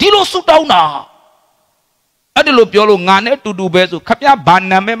တဲ့လူတွေဒီလိုဆုတောင်းတာအဲ့ဒီလိုပြောလို့ငါနဲ့တူတူပဲဆိုခပြဘာ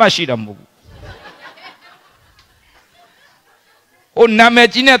နာမည်မှရှိတာမဟုတ်ဘူးဟိုနာမည်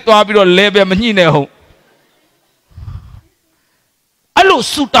ကြီးနဲ့တွားပြီးတော့လဲပဲမညှိနဲ့ဟုတ်အဲ့လို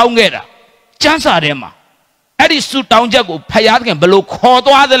ဆုတောင်းခဲ့တာကျမ်းစာထဲမှာအဲ့ဒီဆုတောင်းချက်ကိုဖယားသခင်ဘယ်လိုခေါ်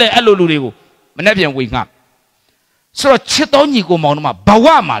သွားသလဲအဲ့လိုလူတွေကိုမနေ့ပြန်ဝေငှဆိုတော့ချစ်တော်ညီကိုမောင်တို့မှာဘဝ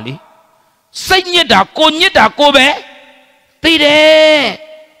မှာလေစိတ်ညစ်တာကိုညစ်တာကိုပဲသိတယ်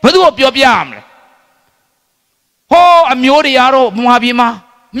ဘယ်သူကိုပြောပြရမလဲဟောအမျိုးတွေကတော့မွာပြေမှာ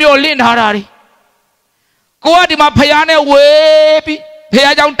မျောလင့်ထားတာတွေကိုကဒီမှာဖယားနဲ့ဝေးပြီးဖ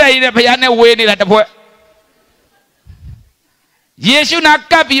ယားကြောင့်တိုက်နေတဲ့ဖယားနဲ့ဝေးနေတာတပွဲယေရှုနာ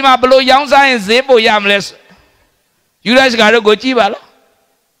ကပ်ပြီးမှဘလို့ရောင်းစားရင်ဈေးပို့ရမလဲယူဒိုက်စကားတို့ကိုကြည့်ပါလား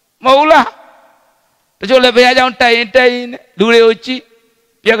မဟုတ်လားတချို့လည်းဖယားကြောင့်တိုက်ရင်လူတွေကိုကြည့်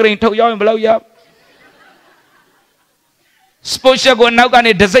ပြက်ကရင်ထုတ်ရောက်ရင်ဘယ်လောက်ရစပိုရှယ်ကိုနောက်က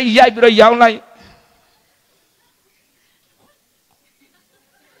နေဒစိမ့်ရိုက်ပြီးတော့ရောင်းလိုက်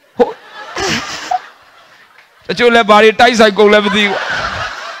တ ချို့လည်းဘာတွေတိုက်ဆိုင်ကုန်လည်းမသိဘူး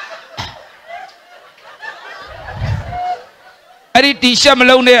အဲ့ဒီတီရှပ်မ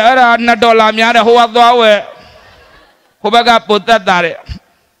လုံးနဲ့အဲ့ဒါ$2များတဲ့ဟိုကသွားဝယ်ဟိုဘက်ကပုတ်သက်တာတဲ့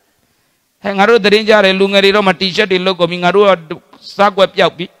ဟဲ့ငါတို့သတင်းကြတယ်လူငယ်တွေတော့မတီရှပ်တွေလုတ်ကုန်ပြီငါတို့ကစားကွက်ပြော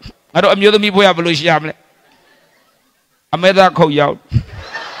က်ပြီငါတို့အမျိုးသမီးဖွဲ့ရဘယ်လိုရှိရမလဲအမေသားခုတ်ရောက်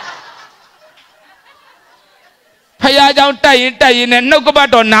ဖယားเจ้าတက်ရင်နဲ့နှုတ်ကပတ်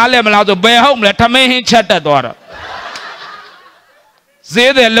တော်နားလဲမလားဆိုဘယ်ဟုတ်မလဲထမင်းဟင်းချက်တက်သွားတာ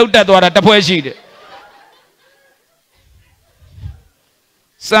ဈေးတယ်လှုပ်တက်သွားတာတပွဲရှိတယ်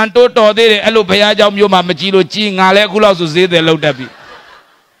စံတိုးတော်သေးတယ်အဲ့လိုဘုရားเจ้าမျိုးမှာမကြည့်လို့ကြီးငါလဲအခုလောက်ဆိုဈေးတယ်လှုပ်တက်ပြီ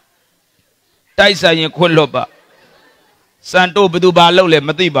တိုက်ဆိုင်ရင်ခွတ်လွတ်ပါစံတိုးဘယ်သူဘာလှုပ်လဲမ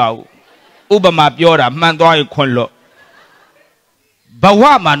သိပါဘူးဥပမာပြောတာမှန်သွားရင်ခွတ်လွတ်ဘဝ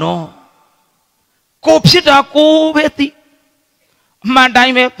မှာနော်ကိုဖြစ်တာကိုပဲသိအမှန်တို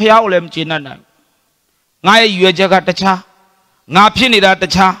င်းပဲဘုရားကိုလည်းမကျေနပ်နိုင်ငါရဲ့ရွယ်ချက်ကတခြားငါဖြစ်နေတာတ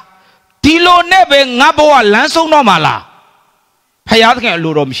ခြားဒီလိုနဲ့ပဲငါဘဝလမ်းဆုံးတော့မှာလားဘုရားသခင်အ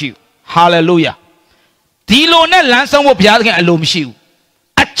လိုတော်မရှိဘူးဟာလေလုယာဒီလိုနဲ့လမ်းဆုံးဖို့ဘုရားသခင်အလိုမရှိဘူး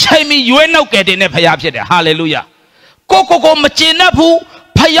အချိန်မီရွေးနှုတ်ကယ်တင်တဲ့ဘုရားဖြစ်တယ်ဟာလေလုယာကိုမကျေနပ်ဘူး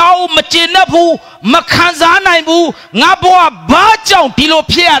ဘုရားကိုမကျေနပ်ဘူးမခံစားနိုင်ဘူးငါဘဝဘာကြောင့်ဒီလို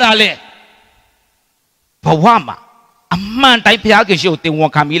ဖြစ်ရတာလဲဘဝမှာအမှန်တိုင်းဘုရားခင်ရှိကိုတင်ဝ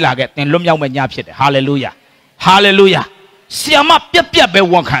န်ခံပြီးလာခဲ့တင်လွတ်မြောက်မဲ့ညဖြစ်တယ်ဟာလေလုယာဟာလေလုယာဆီယမပြက်ပဲ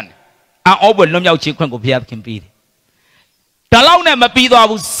ဝန်ခံတယ်အောဘလွတ်မြောက်ခြင်းခွင့်ကိုဘုရားခင်ပေးတယ်ဒါလောက်နဲ့မပြီးသွား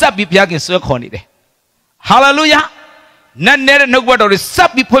ဘူးဆက်ပြီးဘုရားခင်ဆွဲခေါ်နေတယ်ဟာလေလုယာနဲ့တဲ့နှုတ်ဘတ်တော်တွေဆ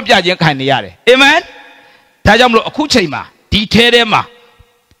က်ပြီးဖွင့်ပြခြင်းခံနေရတယ်အာမင်ဒါကြောင့်မလို့အခုချိန်မှာဒီထဲမှာ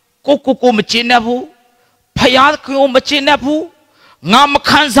ကိုမကျေနပ်ဘူးဘုရားခင်ကိုမကျေနပ်ဘူးငါမ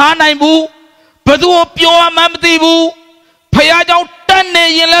ခံစားနိုင်ဘူးဘယ်သူကိုပြောမှမသိဘူးဖះเจ้าတက်နေ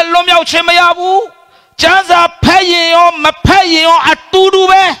ရင်လည်းလွတ်မြောက်ခြင်းမရဘူးကျမ်းစာဖတ်ရင်ရောမဖတ်ရင်ရောအတူတူ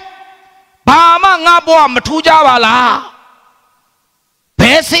ပဲဘာမှငါဘဝမထူးကြပါလားဘ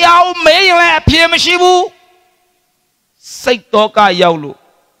ယ်ဆရာကိုမေးရင်လည်းအဖြေမရှိဘူးစိတ်တော့ကရောက်လို့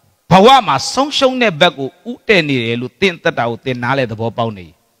ဘဝမှာဆုံးရှုံးတဲ့ဘက်ကိုဥတည်နေတယ်လို့သင်သက်တာကိုသင်နားလဲသဘောပေါက်နေ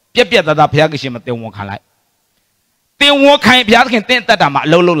ပြက်သားဘုရားရှင်မသင်ဝန်ခံလိုက်တင်ဝန်ခံဘုရားသခင်တင်တတ်တာမှာအ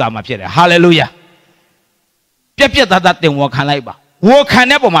လုံးလုံးလာမှာဖြစ်တယ်ဟာလေလုယာပြက်သားတင်ဝန်ခံလိုက်ပါဝန်ခံ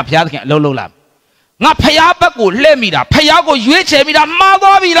တဲ့ပုံမှာဘုရားသခင်အလုံးလုံးလာငါဘုရားဘက်ကိုလှည့်မိတာဘုရားကိုရွေးချယ်မိတာမှား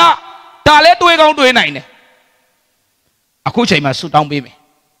သွားပြီလားဒါလည်းတွေးကောင်းတွေးနိုင်တယ်အခုချိန်မှာဆူတောင်းပေးမယ်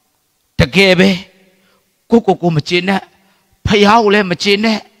တကယ်ပဲကိုမကျေနပ်ဘုရားကိုလည်းမကျေန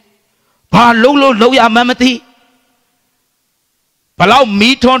ပ်ဘာလုံးရမှန်းမသိဘလောက်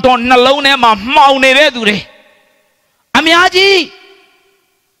မီးထွန်းနှလုံးထဲမှာမှောင်နေတဲ့သူတွေအများ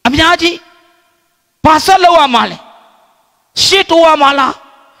ကြီးဘာဆက်လုပ်ရမှာလဲရှစ်တိုးရမှာလား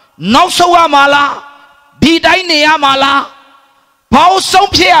နောက်ဆုတ်ရမှာလားဒီတိုင်းနေရမှာလားဘာလို့ဆုံး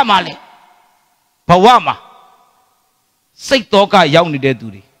ဖြတ်ရမှာလဲဘဝမှာစိတ်တော့ကရောက်နေတဲ့သူ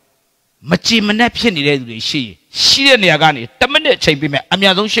တွေမကြည်မနှက်ဖြစ်နေတဲ့သူတွေရှိတဲ့နေရာကနေ10မိနစ်အချိန်ပေးမယ်အ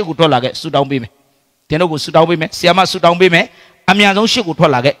များဆုံးရှစ်ကိုထွက်လာခဲ့ဆူတောင်းပေးမယ်တင်တို့ကိုဆူတောင်းပေးမယ်ဆီယမဆူတောင်းပေးမယ်အများဆုံးရှစ်ကိုထွ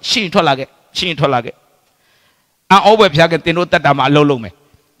က်လာခဲ့ရှင်းထွက်လာခဲ့အောဘွယ်ဘုရားကတင်တို့တတ်တာမှာအလုံးလုံးမယ်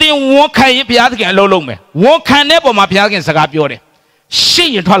တင်ဝန်ခံရင်ဘုရားသခင်အလုံးလုံးမယ်ဝန်ခံတဲ့ပုံမှာဘုရားသခင်စကားပြောတယ်ရှ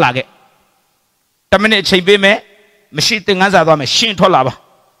င်းရင်ထွက်လာခဲ့10မိနစ်အချိန်ပေးမယ်မရှိသင်ငန်းစာသွားမယ်ရှင်းထွက်လာပါ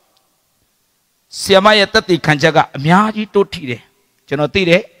ဆီယမရဲ့တတ်သိခံချက်ကအများကြီးတိုးထိတယ်ကျွန်တော်သိ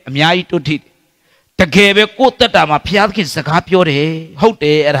တယ်အများကြီးတိုးထိတယ်တကယ်ပဲကိုယ်တတ်တာမှာဘုရားသခင်စကားပြောတယ်ဟုတ်တ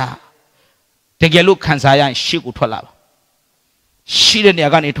ယ်အဲ့ဒါတကယ်လို့ခံစားရရင်ရှေ့ကိုထွက်လာပါရှိတဲ့နေရာ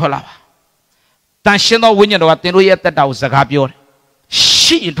ကနေထွက်လာပါတန်ရှင်းသောဝိညာဉ်တော်ကတင်တို့ရဲ့တက်တာကိုစကားပြောတယ်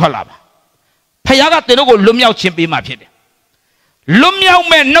ရှိရင်ထွက်လာပါဖခင်ကတင်တို့ကိုလွတ်မြောက်ခြင်းပေးမှဖြစ်တယ်လွတ်မြောက်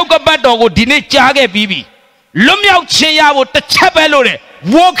မဲ့နှုတ်ကပတ်တော်ကိုဒီနေ့ကြားခဲ့ပြီးပြီလွတ်မြောက်ခြင်းရဖို့တစ်ချက်ပဲလို့တယ်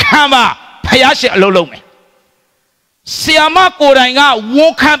ဝန်ခံပါဖခင်ရှင်အလုံးလုံးမယ်ဆီယမကိုယ်တိုင်ကဝ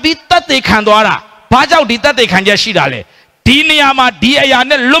န်ခံပြီးတတ်သိခံသွားတာဘာကြောင့်ဒီတတ်သိခံချက်ရှိတာလဲဒီနေရာမှာဒီအရာ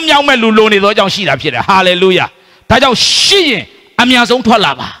နဲ့လွတ်မြောက်မဲ့လူလိုနေသောကြောင့်ရှိတာဖြစ်တယ်ဟာလေလုယာဒါကြောင့်ရှိရင်အများဆုံးထွက်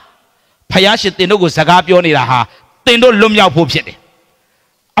လာပါဖယားရှင်တင်တို့ကိုစကားပြောနေတာဟာတင်တို့လွတ်မြောက်ဖို့ဖြစ်တယ်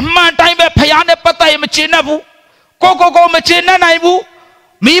အမှန်တိုင်းပဲဖယားနဲ့ပတ်သက်ရင်မကျေနပ်ဘူးကိုမကျေနပ်နိုင်ဘူး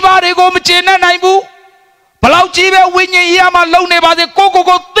မိဘတွေကိုမကျေနပ်နိုင်ဘူးဘလောက်ကြီးပဲဝိညာဉ်ရေးမှာလုံနေပါစေကို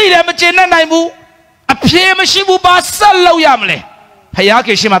သိတယ်မကျေနပ်နိုင်ဘူးအဖြေမရှိဘူးပါဆက်လို့ရမလဲဖယားခ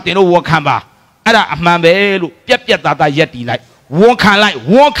င်ရှင်မှာတင်တို့ဝန်ခံပါအဲ့ဒါအမှန်ပဲလို့ပြက်သားရက်တီလိုက်ဝန်ခံ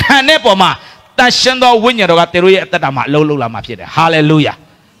တဲ့ပုံမှာတန်ရှင်းသောဝိညာဉ်တော်ကတင်တို့ရဲ့အသက်တာမှာအလုံးလုံးလာမှာဖြစ်တယ်ဟာလေလုယာ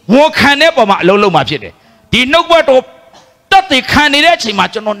ဝန်ခံတဲ့ပုံမှာအလုံးလုံးမှာဖြစ်တယ်ဒီနှုတ်ဘတ်တော်တတ်သိခံနေတဲ့အချိန်မှာ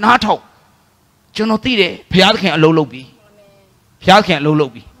ကျွန်တော်နားထောင်ကျွန်တော်သိတယ်ဘုရားသခင်အလုံးလုံးပြီဘုရားသခင်အလုံး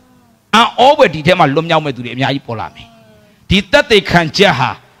လုံးပြီ over the tema lumia with the Polami. Did that they can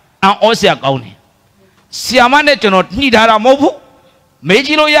jaha and Osia Gauni. Siamane do not need a mobu.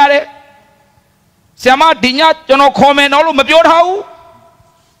 Majilo Yare Siama Dinya, Jono Komen, all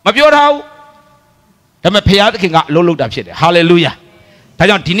Mabior how? Tama payat king got low looked up shit. Hallelujah.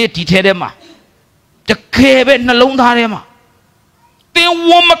 Tajan Dine Titema. The cabin alone Harema. The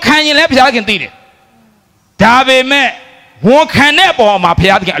woman can you let I can do it. Dabe me, one can never my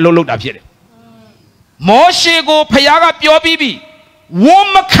payat get low looked up shit. Moshe go payaga pure bibi.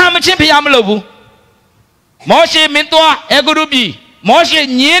 Woman come and payamalobu. Moshe mentor egurubi. Moshe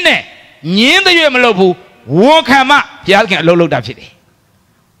nyene. Nyen the yamalobu. One come up. Payat get low looked up shit.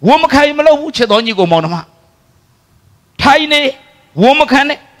 Woman came low, which on you go monoma. Tiny woman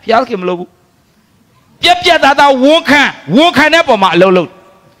can Piakim low. Yep, that won't can up on my low.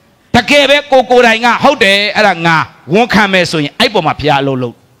 Takebe Coco Ranga, how day at a nga, won't come so in Iboma Pia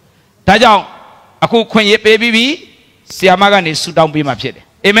low. Tajong, a cook when ye baby, Siamagan is Sudan be my pit.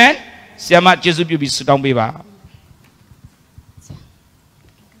 Amen. Siama Jesus be Sudan Biba.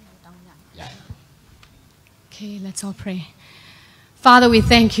 Okay, let's all pray. Father, we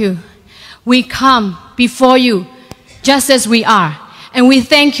thank you. We come before you just as we are. And we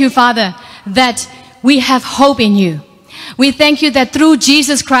thank you, Father, that we have hope in you. We thank you that through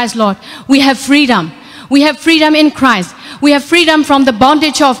Jesus Christ, Lord, we have freedom. We have freedom in Christ. We have freedom from the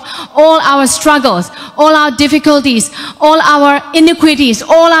bondage of all our struggles, all our difficulties, all our iniquities,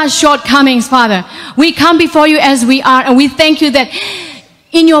 all our shortcomings, Father. We come before you as we are, and we thank you that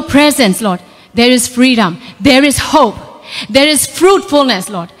in your presence, Lord, there is freedom, there is hope. There is fruitfulness,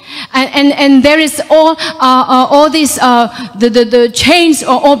 Lord, and there is all these the chains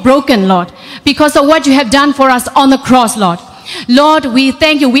are all broken, Lord, because of what you have done for us on the cross, Lord. Lord, we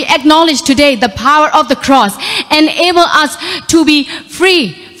thank you. We acknowledge today the power of the cross. Enable us to be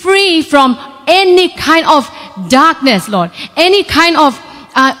free from any kind of darkness, Lord, any kind of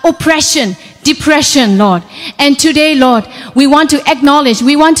oppression, depression, Lord. And today, Lord, we want to acknowledge,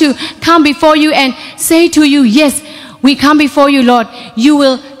 we want to come before you and say to you, yes, we come before you, Lord. You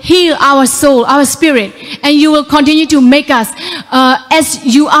will heal our soul, our spirit, and you will continue to make us as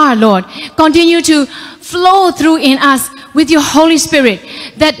you are, Lord. Continue to flow through in us with your Holy Spirit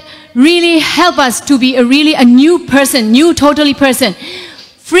that really help us to be a new person, totally person.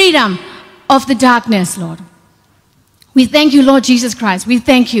 Freedom of the darkness, Lord. We thank you, Lord Jesus Christ. We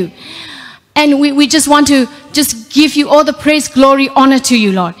thank you. And we just want to just give you all the praise, glory, honor to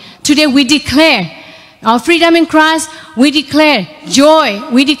you, Lord. Today we declare our freedom in Christ. We declare joy.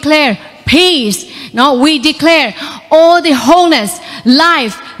 We declare peace. Now we declare all the wholeness,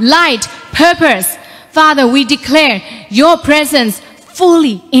 life, light, purpose. Father, we declare your presence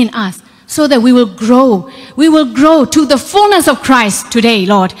fully in us so that we will grow. We will grow to the fullness of Christ today,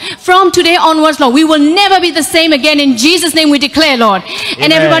 Lord. From today onwards, Lord, we will never be the same again. In Jesus' name we declare, Lord. Amen.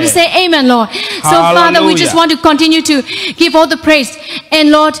 And everybody say amen, Lord. Hallelujah. So, Father, we just want to continue to give all the praise.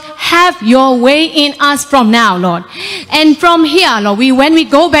 And, Lord, have your way in us from now, Lord. And from here, Lord, when we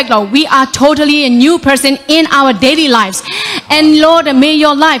go back, Lord, we are totally a new person in our daily lives. And, Lord, may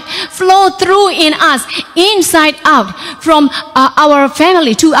your life flow through in us, inside out, from our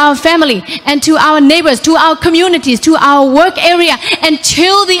family to our family and to our neighbors, to our communities, to our work area,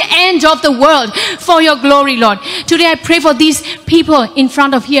 until the end of the world for your glory, Lord. Today I pray for these people in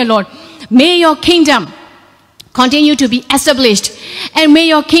front of here, Lord. May your kingdom continue to be established, and may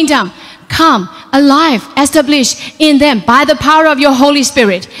your kingdom come alive, established in them by the power of your Holy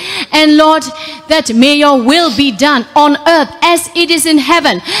Spirit. And Lord, that may your will be done on earth as it is in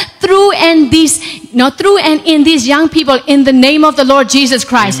heaven, through and in these young people, in the name of the Lord Jesus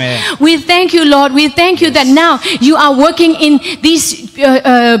Christ. Amen. We thank you, Lord. We thank you that now you are working in these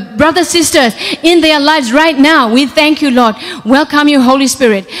brothers, sisters, in their lives right now. We thank you, Lord. Welcome you, Holy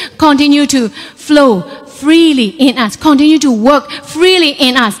Spirit. Continue to flow freely in us. Continue to work freely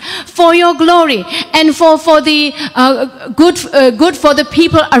in us for your glory and for the good for the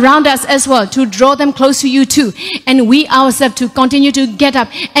people around us as well, to draw them close to you too. And we ourselves to continue to get up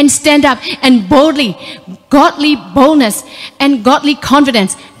and stand up and boldly, godly boldness and godly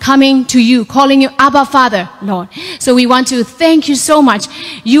confidence coming to you, calling you Abba Father, Lord. So we want to thank you so much.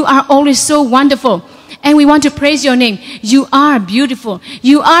 You are always so wonderful. And we want to praise your name. You are beautiful.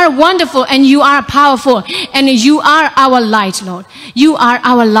 You are wonderful, and you are powerful. And you are our light, Lord. You are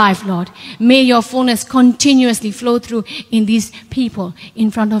our life, Lord. May your fullness continuously flow through in these people in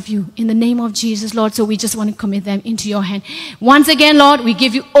front of you. In the name of Jesus, Lord. So we just want to commit them into your hand. Once again, Lord, we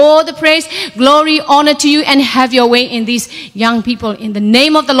give you all the praise, glory, honor to you, and have your way in these young people. In the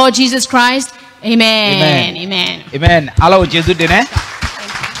name of the Lord Jesus Christ. Amen. Amen. Amen. Amen. Hello, Jesus.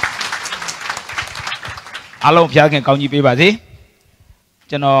 အားလုံးဖျားခင်ကောင်းကြီးပေးပါစေ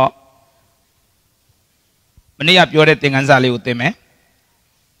ကျွန်တော်မနေ့ကပြောတဲ့သင်ခန်းစာလေးကိုသင်မယ်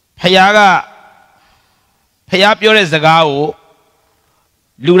ဖျားပြောတဲ့စကားကို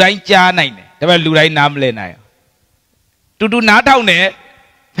လူတိုင်းကြားနိုင်တယ်ဒါပေမဲ့လူတိုင်းနားမလည်နိုင်တူတူနားထောင်တယ်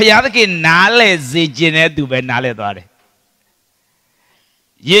ဖျားသခင်နားလည်စေခြင်းနဲ့သူပဲနားလည်သွားတယ်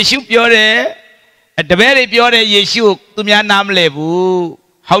ယေရှုပြောတယ်တပည့်တွေပြောတယ်ယေရှုကိုသူများနားမလည်ဘူး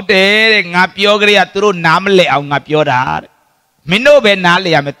ဟုတ်တယ်တဲ့ငါပြောကြရသူတို့နားမလည်အောင်ငါပြောတာတဲ့မင်းတို့ပဲနားလ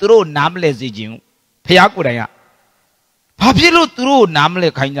ည်ရမယ်သူတို့နားမလည်စေခြင်းဖျားကိုယ်တိုင်ကဘာဖြစ်လို့သူတို့နားမလ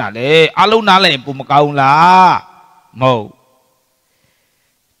ည်ခိုင်းကြလဲအလုံးနားလည်ရင်ပုံမကောင်းလားမဟုတ်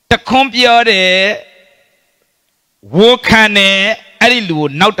တခွန်းပြောတယ်ဝေခံတယ်အဲ့ဒီလူကို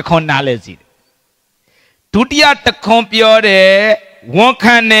နောက်တခွန်းနားလည်စီတယ်ဒုတိယတခွန်းပြောတယ်ဝန်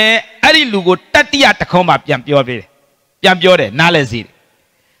ခံတယ်အဲ့ဒီလူကိုတတိယတခွန်းမှပြန်ပြောတယ်နားလည်စီတယ်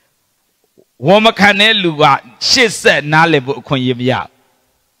ဝန်မခံတဲ့လူကရှစ်ဆက်နားလည်ဖို့အခွင့်အရေးမရ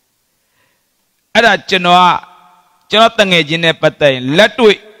အဲ့ဒါကျွန်တော်တငယ်ချင်းနဲ့ပတ်သက်ရင်လက်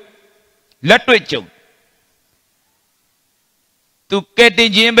တွေ့ကြုံသူကဲတ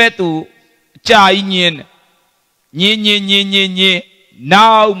င်ချင်းပဲသူအကြာကြီးညင်း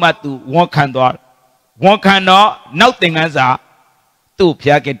နောက်မှသူဝန်ခံသွားဝန်ခံတော့နောက်သင်ခန်းစာသူ့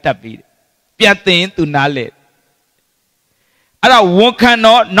ဖျားကတက်ပြီးပြန်သင်သူနားလေအဲ့ဒါဝန်ခံ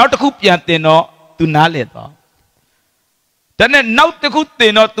တော့နောက်တစ်ခုပြန်သင်တော့သူနားလေသွားဒါနဲ့နောက်တစ်ခုသ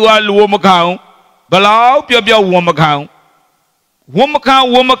င်တော့သူကလူဝမခံဘလောက်ပြောဝန်မခံ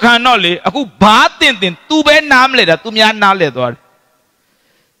တော့လေအခုဘာသင်သူပဲနားမလဲတာသူများနားလေသွားတယ်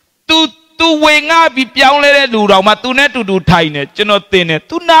သူဝေငှပြီးပြောင်းလဲတဲ့လူတော်မှသူနဲ့တူထိုင်နေကျွန်တော်သင်တယ်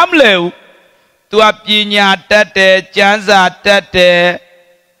သူနားမလဲဘူးသူကပညာတတ်တယ်ကျမ်းစာတတ်တယ်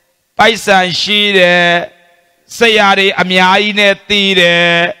ပိုက်ဆံရှိတယ်ဆရာတွေအများကြီးနဲ့သိတယ်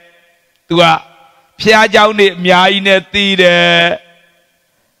သူကဖျားเจ้าတွေအများကြီးနဲ့သိတယ်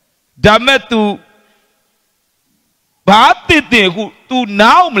ဒါမဲ့သူဘာတစ်ခု तू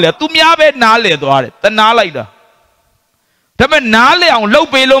နားမလဲ तू များပဲနားလဲသွားတယ်တနာလိုက်တာဒါပေမဲ့နားလဲအောင်လှုပ်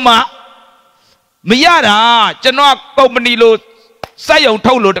ပေးလို့မှမရတာကျွန်တော်ကုမ္ပဏီလို့စိုက်ရုံ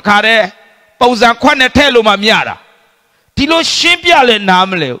ထုတ်လို့တခါတည်းပုံစံခွက်နဲ့ထည့်လို့မှမရတာဒီလိုရှင်းပြလဲနား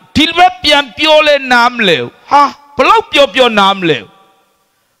မလဲဒီလိုပဲပြန်ပြောလဲနားမလဲဟာဘလောက်ပြောနားမလဲ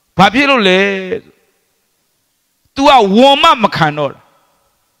ဘာဖြစ်လို့လဲ तू ကဝန်မခံတော့တာ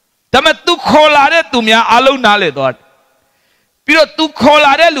ဒါပေမဲ့ तू ခေါ်လာတဲ့သူများအလုံးနားလဲသွားတယ်ပြီးတော့ तू ခေါ်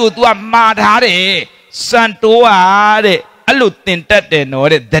လာတဲ့လူ तू ကမှားထားတယ်စံတိုးဟာတဲ့အဲ့လိုတင်တက်တယ်နော်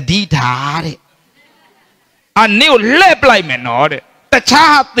တဲ့တတိထားတဲ့အနေကိုလှည့်ပလိုက်မယ်နော်တဲ့တ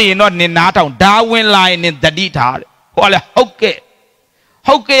ခြားတင်တော့နင်နားထောင်ဒါဝင်လာရင်နင်တတိထားတဲ့ဟောလေဟုတ်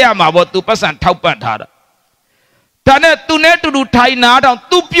ကဲ့ရမှာပေါ့ तू ပတ်စံထောက်ပံ့ထားတာဒါနဲ့ तू နဲ့တူတူထိုင်နားထောင်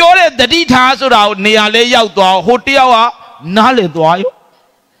तू ပြောတဲ့တတိထားဆိုတာကိုနေရာလဲရောက်သွားဟိုတယောက်ကနားလေသွားရော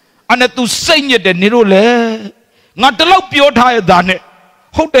အဲ့နဲ့ तू စိတ်ညစ်တယ်နေတို့လေငါတလောက်ပြောထားရတာနဲ့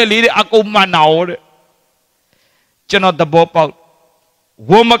ဟုတ်တယ်လေအကုန်မှန်တာဟောတဲ့ကျွန်တော်သဘောပေါက်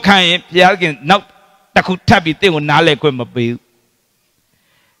ဝမခံရင်ဘုရားခင်နောက်တစ်ခုထပ်ပြီးတင့်ကိုနားလဲခွင့်မပေးဘူး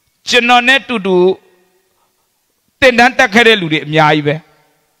ကျွန်တော်နဲ့တူတင်တန်းတက်ခဲ့တဲ့လူတွေအများကြီးပဲ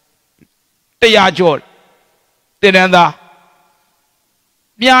100ကျော်တင်တန်းသား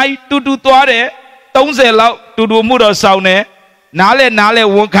အများကြီးတူသွားတယ်30လောက်တူမှုတော့စောင်းတယ်နားလဲ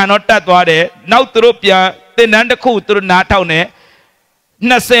ဝန်ခံတော့တက်သွားတယ်နောက်သူတို့ပြန်တင်တန်းတစ်ခုသူတို့နားထောင်တယ်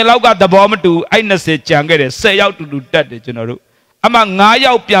20လောက်ကသဘောမတူအဲ့20ကြံခဲ့တယ်10ယောက်တူတက်တယ်ကျွန်တော်တို့အမှ9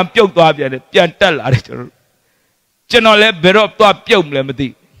ယောက်ပြန်ပြုတ်သွားပြန်တယ်ပြန်တက်လာတယ်ကျွန်တော်လည်းဘယ်တော့သွားပြုတ်မလဲမသိ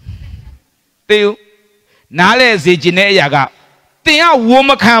ဘူးနားလဲစေခြင်းတဲ့အရာကတင်ကဝန်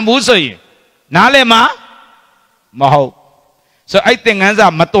မခံဘူးဆိုရင်နားလဲမှာမဟုတ်ဆိုအဲ့သင်ခန်းစာ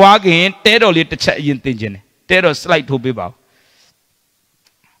မသွားခင်တဲတော်လေးတစ်ချက်အရင်သင်ခြင်းတယ်တဲတော် slide ထိုးပေးပါဦး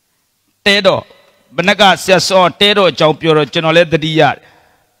တဲတော်ဘဏ္ဍကဆက်စောတဲတော်အကြောင်းပြောတော့ကျွန်တော်လည်းသတိရတယ်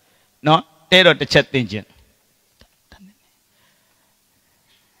နော်တဲတော်တစ်ချက်သင်ခြင်း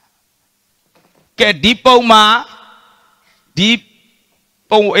ကဲဒီပုံမှာဒီ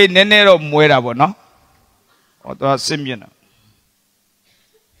ပုံအေးနည်းနည်းတော့မွဲတာပေါ့နော်ဟောတော့စစ်မြင့်တော့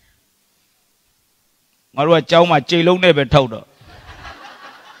ငါတို့ကကြောင်းမှာကြိတ်လုံးနဲ့ပဲထောက်တော့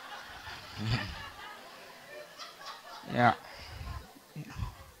ည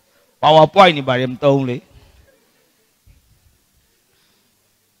PowerPoint နေပါတယ်မသုံးလေ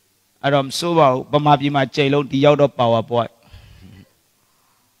အဲ့တော့မစိုးပါဘူးဗမာပြည်မှာကြိတ်လုံးဒီရောက်တော့ PowerPoint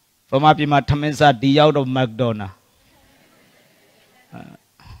ဗမာပြည်မှာထမင်းစားဒီရောက်တော့ McDonald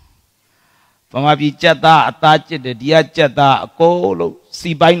ဗမာပြည်ကြက်သားအသားကျစ်တယ်ဒီကကြက်သားအကုန်လုံး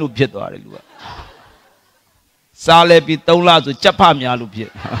စီပိုင်းလို့ဖြစ်သွားတယ်လူကစားလဲပြီး3လဆိုကြက်ဖများလို့ဖြ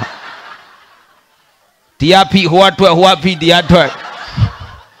စ် Dia pi hoa pi dia thuet.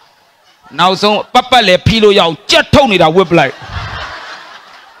 Nào xong papa le pi lo yao chết thông này đã whip lại.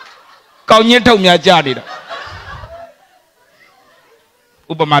 Cao nhiên thông nhà cha đi đó.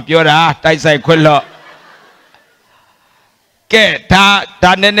 Upamaပြောတာတိုက်ဆိုင်ခွက်လော့ကဲ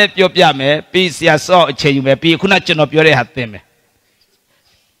ဒါနည်းနည်းပြောပြမယ်ပြီးဆရာစောအချိန်ယူမယ်ပြီးခုနကျွန်တော်ပြောတဲ့ဟာသင်မယ်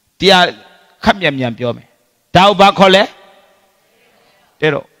တရားခက်မြန်မြန်ပြောမယ်ဒါဘာခေါ်လဲတဲ့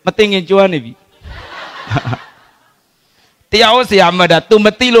တော့မသိငင်ကြွားနေပြီတရားဟောဆရာမတ်တာ तू မ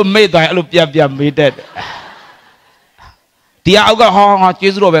သိလို့မေ့သွားအဲ့လိုပြန်မေးတတ်တယ်တရားအောက်ကဟော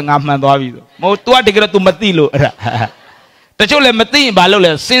ကျေးဇူးတော်ပဲငါမှန်သွားပြီဆိုမဟုတ် तू ကတကယ်တော့ तू မသိလို့အဲ့ဒါတချို့လည်းမသိရင်ဘာလုပ်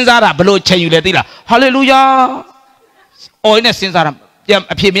လဲစဉ်းစားတာဘလို့ချိန်ယူလဲသိလားဟာလေလုယာအော်နဲ့စဉ်းစားတာပြန်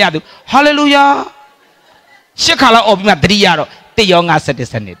အဖြေမရဘူးဟာလေလုယာရှစ်ခါလောက်အော်ပြီးမှတတိယတော့တိယောငါ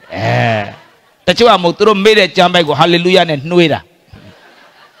17စနစ်တချို့ကမဟုတ်သူတို့မေ့တဲ့ကြမ်းပိုက်ကိုဟာလေလုယာနဲ့နှွေးတာ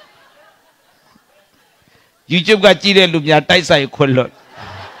YouTube ကကြည့်တဲ့လူများတိုက်ဆိုင်ခွတ်လွတ်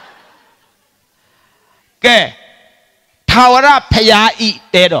ကဲထာဝရဘုရားဤ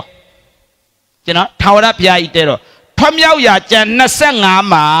တဲတော်ကျွန်တော်ထာဝရဘုရားဤတဲတော်ထွမြောက်ရာကျန်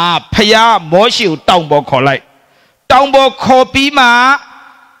25မှာဘုရားမောရှေကိုတောင်ပေါ်ခေါ်လိုက်တောင်ပေါ်ခေါ်ပြီးမှ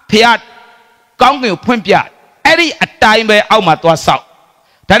ဘုရားကောင်းကင်ကိုဖွင့်ပြအဲ့ဒီအတိုင်းပဲအောက်မှာသွားဆောက်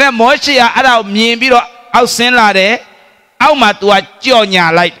ဒါနဲ့မောရှေကအဲ့ဒါကိုမြင်ပြီးတော့အောက်ဆင်းလာတယ်အောက်မှာသူကကြော်ညာ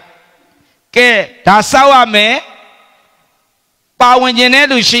လိုက်ကဲဒါဆောက်ရမယ်ပါဝင်ခြင်းတဲ့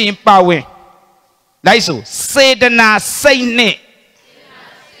လူရှိရင်ပါဝင်လိုက်ဆိုစေတနာစိတ်နဲ့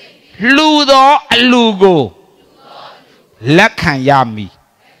လူသောအလူကိုလက်ခံရမည်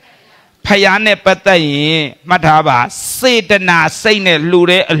ဖယားနဲ့ပတ်သက်ရင်မှတ်ထားပါစေတနာစိတ်နဲ့လှူ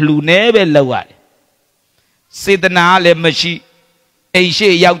တဲ့အလူနဲ့ပဲလောက်ရတယ်စေတနာလည်းမရှိအိမ်ရှိ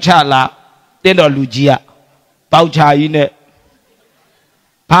ရောက်ချလာတင်းတော်လူကြီးကပေါချာကြီးနဲ့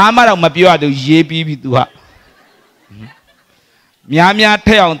ဘာမှတော့မပြောရသူရေးပြီးပြီ तू ဟာများထ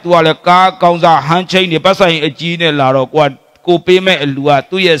က်အောင် तू ကလည်းကားကောင်းစားဟန်းချင်းနေပတ်ဆိုင်အကြီးနဲ့လာတော့ကိုပေးမဲ့အလူက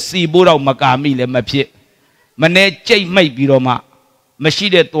သူ့ရဲ့စီဘိုးတော့မကာမိလည်းမဖြစ်မနေ့ကြိတ်မိတ်ပြီးတော့မှမရှိ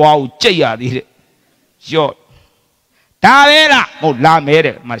တဲ့သွားကိုကြိတ်ရသေးတယ်ရော့ဒါပဲလားဟုတ်လာမဲတ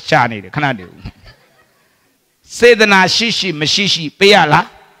ယ်မရှာနေတယ်ခဏတည်းစေတနာရှိမရှိပေးရလား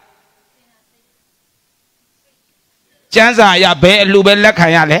ကျမ်းစာအရဘယ်အလူပဲလက်ခံ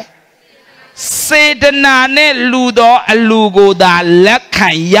ရလဲစေတနာနဲ့လူသောအလူကိုသာလက်ခံ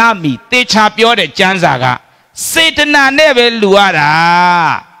ရမည်တေချာပြောတဲ့ကျမ်းစာကစေတနာနဲ့ပဲလူရတာ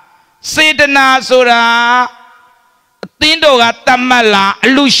စေတနာဆိုတာအသင်းတော်ကတတ်မှတ်လားအ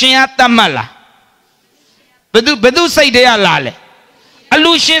လူရှင်ကတတ်မှတ်လားဘယ်သူစိတ်ထဲကလာလဲအ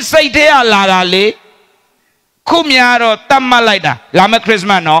လူရှင်စိတ်ထဲကလာတာလေခုများတော့တတ်မှတ်လိုက်တာလာမယ့်ခရစ်စ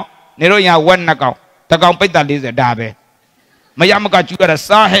မတ်နော်နေတော့ညာဝက်နှစ်ကောင်တကောင်ပိတ်တာ40ဒါပဲမရမကကျူရတာ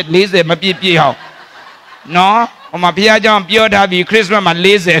စားဟက်40မပြည့်ဟောင်းနော်ဟိုမှာဘုရားကျောင်းပြောထားပြီးခရစ်စမတ်မှာ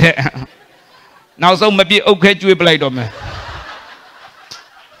40တဲ့နောက်ဆုံးမပြည့်အုတ်ခဲကျွေးပလိုက်တော့မယ်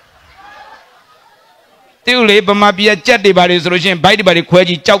တိဦးလေးဗမာပြည်ကြက်တွေပါလေဆိုလို့ရှိရင်ဘိုက်တွေပါလေခွဲ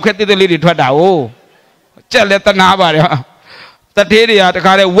ကြည့်ကြောက်ခဲသေးသေးလေးတွေထွက်တာ哦ကြက်လည်းတနာပါတယ်တထေးတွေကတ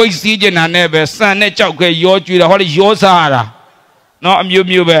ခါလေဝိတ်စည်းကျင်တာနဲ့ပဲစံနဲ့ကြောက်ခဲရောကျွေးတာဟောလေရောစားရတာနော်အမျိုး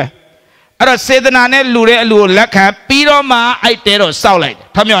ပဲအဲ့တော့စေတနာနဲ့လူတဲ့အလူကိုလက်ခံပြီးတော့မှအဲ့တဲတော့စောက်လိုက်တယ်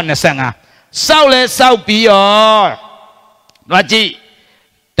ထမြောက်25စောက်လဲစောက်ပြီးရောတော့ကြည့်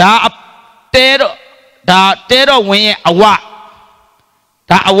ဒါတဲတော့ဝင်ရင်အဝ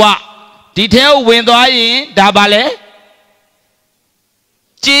ဒါအဝဒီထဲကိုဝင်သွားရင်ဒါပါလေ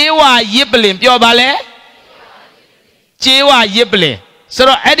ကျေးဝါရစ်ပလင်ပြောပါလေကျေးဝါရစ်ပလင်ဆို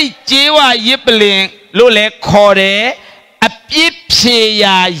တော့အဲ့ဒီကျေးဝါရစ်ပလင်လို့လဲခေါ်တယ်အပြစ်ဖြေ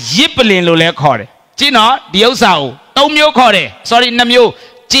ရာရစ်ပလင်လို့လဲခေါ်တယ်ကြည့်နော်ဒီဥစ္စာကို3မျိုးခေါ်တယ် sorry 2မျိုး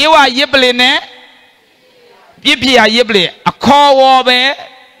ကျေးဝါရစ်ပလင်နဲ့ပြစ်ဖြေရာရစ်ပလင်အခေါ်ဝေါ်ပဲ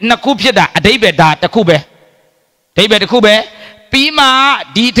နှစ်ခုဖြစ်တာအဓိပ္ပာယ်ဒါတစ်ခုပဲအဓိပ္ပာယ်တစ်ခုပဲပြီးမှ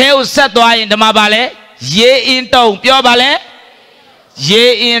ဒီထဲကိုဆက်သွားရင်ဓမ္မပါလဲရေအင်းတုံပြောပါလဲရေ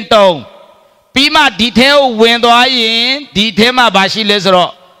အင်းတုံပြီးမှဒီထဲကိုဝင်သွားရင်ဒီထဲမှာဘာရှိလဲဆို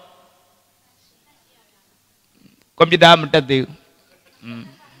တော့ကွန်ပျူတာမတက်သေးဘူး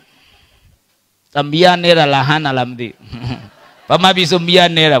သမီးနေတာလားဟန်နာလားမသိဘာမှပြီးဆိုမီး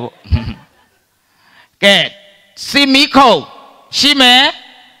နေတာပေါ့ကဲစီမီခုံရှိမယ်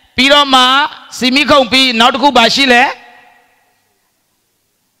ပြီးတော့မှစီမီခုံပြီးနောက်တစ်ခုဘာရှိလဲ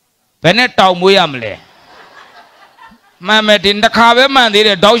ဘယ်နဲ့တောင်မွေးရမလဲမှန်မယ်ဒီတစ်ခါပဲမှန်သေးတ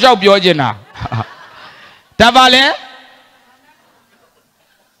ယ်တောက်လျှောက်ပြောချင်တာဒါပါလဲ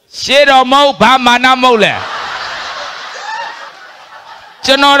ရှေ့တော်မဟုတ်ဘာမာနမဟုတ်လဲ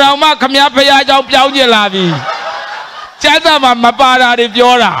ကျွန်တော်တော်မှခမည်းဖရာကြောင့်ပြောင်းကျင်လာပြီကျမ်းစာမှာမပါတာတွေ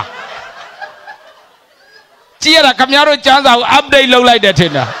ပြောတာ Chia Camaro chance of update low like that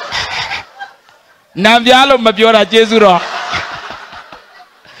in Navialo Mabiora Jesuro.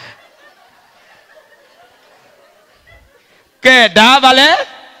 Okay, Davale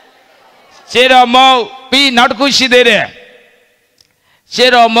Shiro Mo be not cushy there.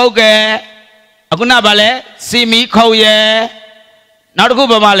 Shiro Moge Aguna Bale, see me Koye, not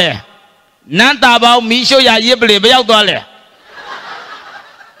Gubamale. Nanta about me show ya yibli, Bayadole.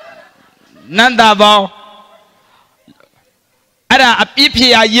 Nanta about Ada a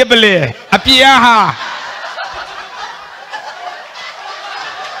pipia yibli, a piaha.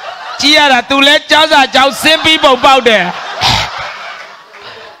 Chia to let Jaza Jow same people about there.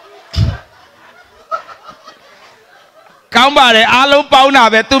 Come by the alo pauna,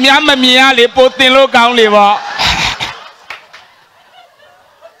 but to me, I'm a miali put in low count liver.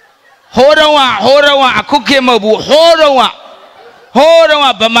 Hold on, a cookie mobu, hold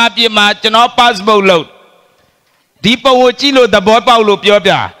on, Bamapi match and all passable load. Deeper Wochino, the boy Paulo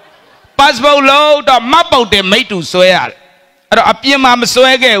Piopia. Passable load, a map out them made to swear. A piamam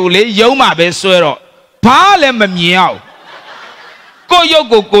swagger, Yoma be swear. Palem meow. Go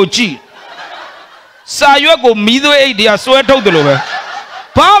yoko cochi. Sayoko midway, dear sweat to the lower.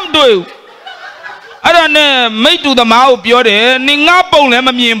 Palm do. I don't know, made to the mouth, Piore, Ningapo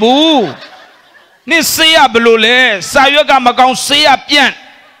Lemambu. Ni sea below, Sayoga Macon sea pian.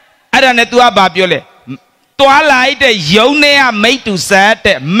 I don't know to Ababiole. Twilight, Yonea made to set,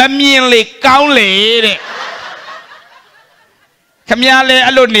 Mamianly County. Camiale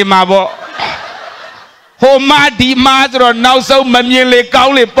alone, Mabo. Homa di Madro now so Mamianly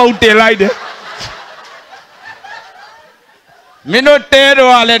County Pote like.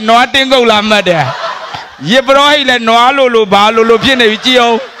 Minotero ale nothing go la mother. Yebroil and Noalo Balo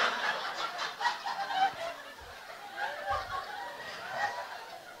Pinevitio.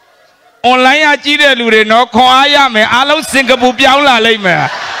 Online a chile lure no koaya me alo Singapore Piaula lame.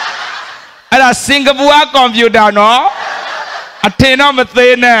 And a Singapore computer no a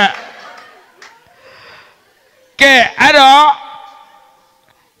tenomathene. Ke ado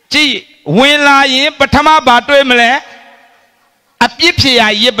Gee, when lying, but Tama Batu a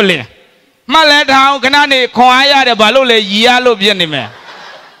pipia yibble. Malet how can I acquire the balole yellow vienime?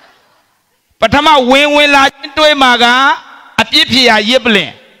 Patama win like into a maga, a pipia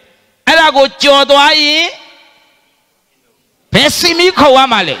yibble. And I go Chodwai Pessimi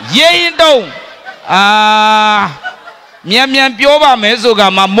Kawamale, yea, don't. Miamian Pioba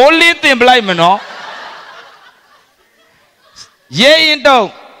Mezuga, my molly thing blimeno. Yea,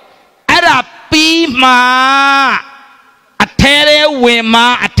 don't. At a pima. A tere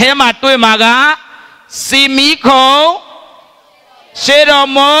wema, a tema to maga, simiko,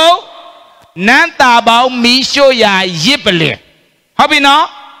 sheromo, nanta about misho ya yipele. Hobby no?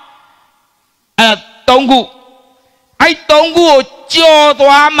 A tongu. I tongu jo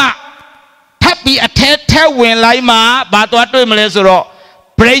doama. Happy a tete when laima, but what to melesoro.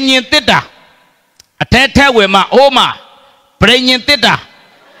 Bringing theta. A tete wema, oma. Bringing theta.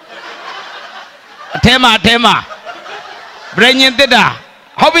 Tema. Bringing theta.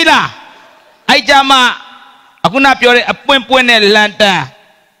 Hobina. I jama. Akuna piore a point lanta.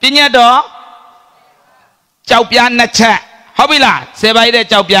 Pinyado. Chaupian na che. Hobila. Sebaide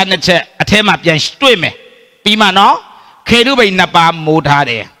chaupian na che. A tema pian streame. Pima no. Kedu by napa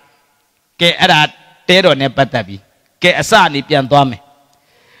mutare. Ke ada tero ne patabi. Ke asani pian toame.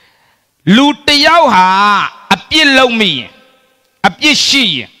 Lutayau ha. A pilau mi. A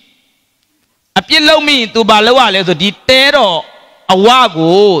pishi. A pilau mi tu balawa le so di tero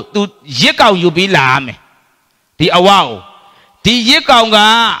awago tu yekau yubi lame. Di awao. Di yekau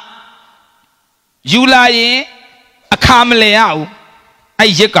nga yulaye akamleau.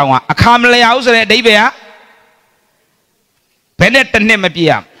 Ay yekau nga akamleau so le dai be ya. Benet tane ma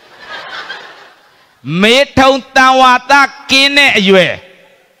pia. Me thong tawata kine ayue.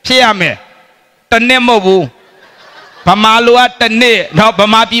 Phia me. Tane mo bu. Pamalua tane, no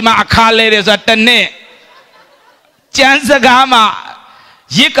pamapima akale is a tane. Chance gama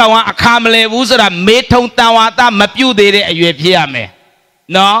Yikawa akamle wuzara metong tawata mapu de ayuepiame.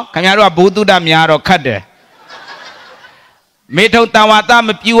 No, Kanyaro Budu Damiaro Kade. Metong tawata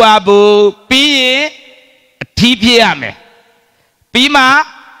mapu abu pi tipiame. Pima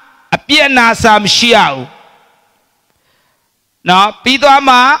a piana sam shiao. No,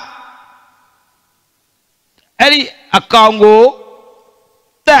 Pidama Eddie a Congo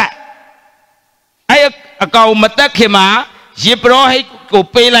that I a cow matakima, Yebrohi go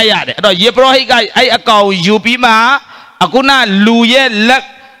pay la yard, or Yebrohi guy, I a cow Yubima, Akuna Luye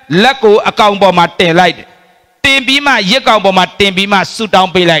Lako a cow bomate light. Tembima, Yekau bomate bima, suit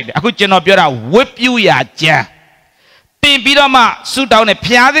down pay light. I could not be a whip you ya, ja. တင်ပြီးတော့မှဆုတောင်းတယ်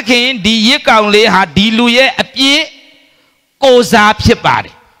ဘုရားသခင်ဒီရစ်ကောင်လေးဟာဒီလူရဲ့အပြည့်ကိုစားဖြစ်ပါတ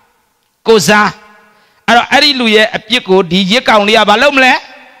ယ်ကိုစားအဲ့တော့အဲ့ဒီလူရဲ့အပြစ်ကိုဒီရစ်ကောင်လေးကဘာလုပ်မလဲ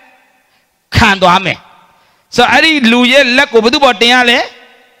ခံသွားမယ်ဆိုတော့အဲ့ဒီလူရဲ့လက်ကိုဘယ်သူပေါ်တင်ရလဲ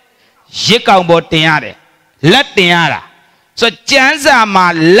ရစ်ကောင်ပေါ်တင်ရတယ်လက်တင်ရတာဆိုတော့ကျမ်းစာမှာ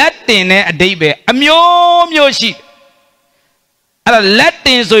လက်တင်တဲ့အဓိပ္ပာယ်အမျိုးမျိုးရှိအဲ့တော့လက်တ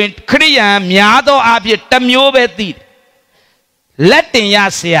င်ဆိုရင်ခရိယန်များသောအားဖြင့်တစ်မျိုးပဲသိတယ်လက်တင်ရ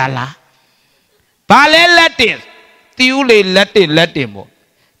ဆရာလားဘာလဲလက်တင်တီးဦးလေလက်တင်ပေါ့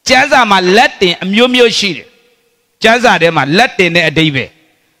ကျမ်းစာမှာလက်တင်အမျိုးမျိုးရှိတယ်ကျမ်းစာထဲမှာလက်တင်တဲ့အဓိပ္ပာယ်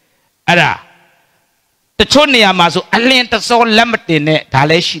အဲ့ဒါတချို့နေရာမှာဆိုအလင်းတစောလက်မတင်နဲ့ဒါ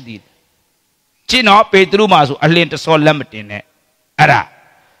လည်းရှိသေးတယ်ကျင့်တော့ပေတရုမှာဆိုအလင်းတစောလက်မတင်နဲ့အဲ့ဒါ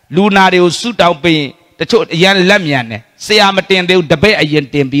လူနာတွေကိုဆုတောင်းပေးတချို့အရင်လက်မြန်တယ်ဆရာမတင်သေးဘူးတပည့်အရင်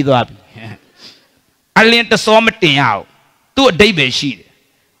တင်ပြီးသွားပြီအလင်းတစောမတင်ရအောင်သူ့အဓိပ္ပာယ်ရှိတယ်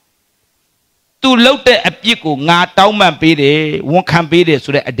သူလှုပ်တဲ့အပြစ်ကိုငါတောင်းပန်ပေးတယ်ဝန်ခံပေးတယ်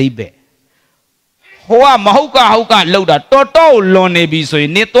ဆိုတဲ့အဓိပ္ပာယ်ဟိုကမဟုတ်ကလှုပ်တာတော်တော်လွန်နေပြီဆိုရ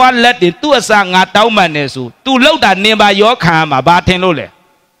င်နေသွားလက်တင်သူ့အစားငါတောင်းပန်တယ်ဆိုသူလှုပ်တာနင်ပါရောခံရမှာဘာထင်လို့လဲ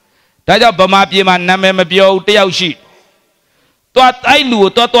ဒါကြောင့်ဗမာပြည်မှာနာမည်မပြောဘူးတယောက်ရှိသွားအဲ့လူ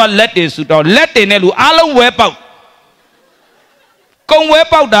ကိုသွားလက်တင်ဆိုတော့လက်တင်တဲ့လူအားလုံးဝဲပေါက်ကုံဝဲ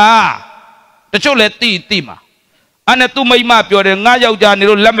ပေါက်တာတချို့လည်းတိမှာအဲ့နဲ့သူမိမပြောတယ်ငါယောက်ျားနေ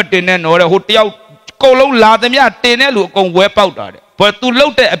လို့လက်မတင်နဲ့နော်တဲ့ဟိုတယောက်ကုံလုံးလာသမျှတင်တဲ့လူအကုန်ဝဲပေါက်တာတဲ့ဘာသူလှု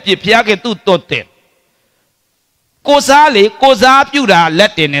ပ်တဲ့အပြစ်ဘုရားကသူ့တော်တယ်ကိုစားလေကိုစားပြုတာလ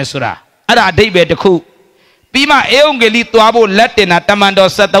က်တင်နေဆိုတာအဲ့ဒါအဓိပ္ပာယ်တစ်ခုပြီးမှအေဝံဂေလိသွားဖို့လက်တင်တာတမန်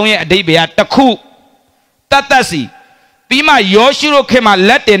တော်73ရဲ့အဓိပ္ပာယ်ကတစ်ခုတတ်စီပြီးမှယောရှုတို့ခေတ်မှာလ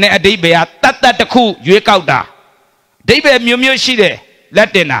က်တင်တဲ့အဓိပ္ပာယ်ကတတ်တစ်ခုရွေးကောက်တာအဓိပ္ပာယ်မျိုးရှိတယ်လက်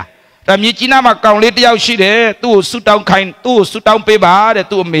တင်တာဒါမြေကြီးနားမှာကောင်လေးတယောက်ရှိတယ်သူ့ကိုဆူတောင်းခိုင်းသူ့ကိုဆူတောင်းပေးပါတဲ့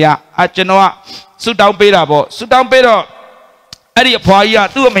သူ့အမေကကျွန်တော်ကဆူတောင်းပေးတာပေါ့ဆူတောင်းပေးတော့အဲ့ဒီအဖွာကြီးက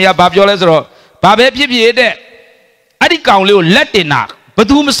သူ့အမေကဘာပြောလဲဆိုတော့ဘာပဲဖြစ်ဖြစ်တဲ့အဲ့ဒီကောင်လေးကိုလက်တင်တာဘယ်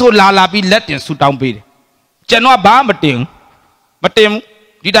သူမဆိုလာပြီးလက်တင်ဆူတောင်းပေးတယ်ကျွန်တော်ကဘာမတင်ဘူး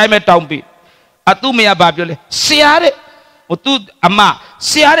ဒီတိုင်းပဲတောင်းပေးသူ့အမေကဘာပြောလဲဆရာတဲ့ဟိုသူ့အမ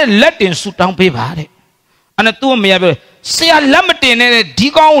ဆရာတဲ့လက်တင်ဆူတောင်းပေးပါတဲ့အဲ့နဲ့သူ့အမေကပြောဆရာလက်မတင်နဲ့ဒီ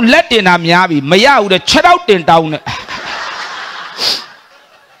ကောင်ကိုလက်တင်တာများပြီမရဘူးတဲ့6တော့တင်တောင်းနဲ့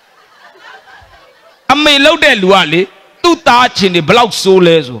အမေလှုပ်တဲ့လူကလေသူ့သားချင်းတွေဘလောက်ဆိုး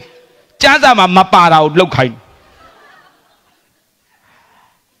လဲဆိုကျမ်းစာမှာမပါတာကိုလှုပ်ခိုင်း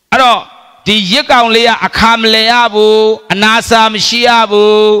အဲ့တော့ဒီရစ်ကောင်လေးကအခါမလဲရဘူးအနာစာမရှိရ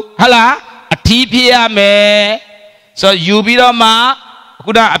ဘူးဟုတ်လားအထီးဖြစ်ရမယ်ဆိုယူပြီးတော့မှ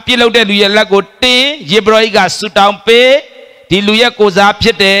ခုနအပြစ်လုပ်တဲ့လူရဲ့လက်ကိုတင်းယေဘရဟိကဆူတောင်းပေးဒီလူရဲ့ကိုစားဖြ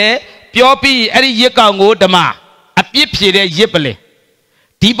စ်တယ်ပြောပြီးအဲ့ဒီရစ်ကောင်ကိုဓမ္မအပြစ်ဖြေတဲ့ရစ်ပလင်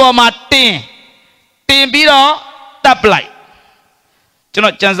ဒီပေါ်မှာတင်းပြီးတော့တပ်ပလိုက်ကျွန်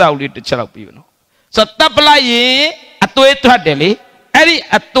တော်ကျန်းစာအုပ်လေးတစ်ချက်လောက်ပြီးပါနော်ဆိုတော့တပ်ပလိုက်ရင်အသွေးထွက်တယ်လေအဲ့ဒီ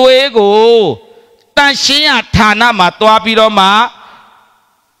အသွေးကိုတန်ရှင်းရဌာနမှာတွားပြီးတော့မှ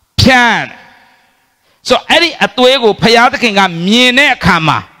ဖြန့်ဆိုအဲ့ဒီအသွေးကိုဘုရားသခင်ကမြင်တဲ့အခါ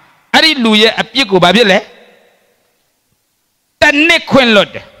မှာအဲ့ဒီလူရဲ့အပြစ်ကိုဘာဖြစ်လဲတစ်နှစ်ခွင့်လွတ်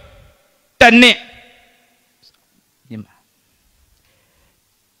တယ်တစ်နှစ်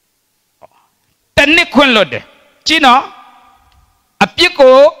ခွင့်လွတ်တယ်ကြည့်နော်အပြစ်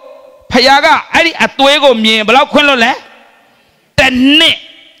ကိုဘုရားကအဲ့ဒီအသွေးကိုမြင်ဘယ်လောက်ခွင့်လွတ်လဲတစ်နှစ်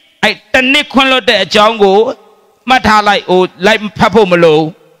အဲ့တစ်နှစ်ခွင့်လွတ်တဲ့အကြောင်းကိုမှတ်ထားလိုက်ဟိုလိုက်ဖတ်ဖို့မလို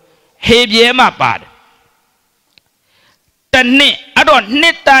ဟေပြဲမှာပါတယ်တစ်နှစ်အဲ့တော့နှ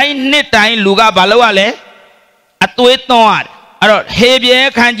စ်တိုင်းလူကဘာလုပ်ရလဲအသွေးသွန်းရတယ်အဲ့တော့ဟေပြဲ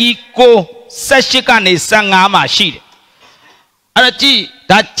ခန်းကြီး18ကနေ15မှာရှိတယ်အဲ့တော့ကြည့်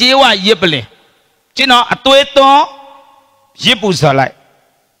ဒါကျေးဝရစ်ပလင်ကျင်းတော့အသွေးသွန်းရစ်ပူဇော်လိုက်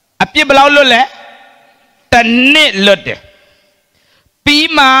အပြစ်ဘယ်လောက်လွတ်လဲတစ်နှစ်လွတ်တယ်ပြီး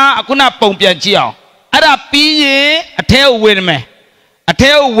မှအခုနပုံပြန်ကြည့်အောင်အဲ့ဒါပြီးရင်အထဲကိုဝင်မယ်အထဲ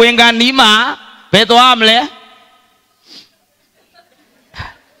ကိုဝင်ကန်နီးမှာဘယ်သွားမလဲ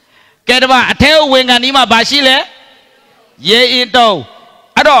ကဲတော့အထဲကိုဝင်ကန်နီးမှာဘာရှိလဲရေအင်တုံ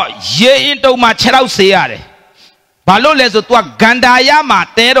အဲ့တော့ရေအင်တုံမှာ6ရောက်ဆေးရတယ်ဘာလို့လဲဆို तू ကဂန္ဓာယမှာ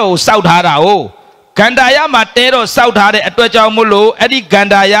တဲတော်ကိုစောက်ထားတာ哦ဂန္ဓာယမှာတဲတော်စောက်ထားတဲ့အတွက်ကြောင့်မို့လို့အဲ့ဒီဂန္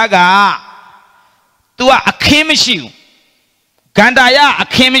ဓာယက तू ကအခင်းမရှိဘူးဂန္ဓာယအ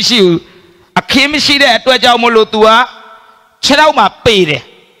ခင်းမရှိဘူးအခင်းမရှိတဲ့အတွက်ကြောင့်မို့လို့ तू က6ရောက်မှာပေတယ်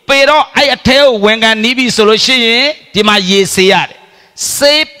ပေတော့အဲ့အထဲကိုဝင်ကန်နီးပြီဆိုလို့ရှိရင်ဒီမှာရေဆေးရတယ်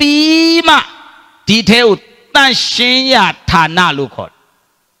ဆေးပြီးမှဒီထဲကိုတန့်ရှင်းရဌာနလို့ခေါ်တယ်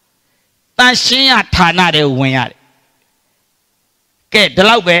တန့်ရှင်းရဌာနတဲ့ဝင်ရတယ် kẻ đó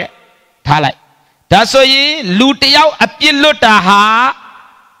lâu bé thả lại đã so với lũ tiêu ấp yên lút ta ha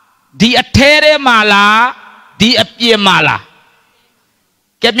đi ấp thế đấy mà là đi ấp yên mà là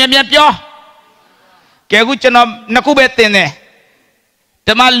kẹp miếng cho kẻ của chân nó cũng biết tên nàyแ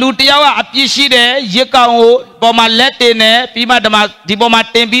ต่มาลูตยาวอภิชีเดยกางโอปอมาเลตเตเนปีมาตมาดิปอมา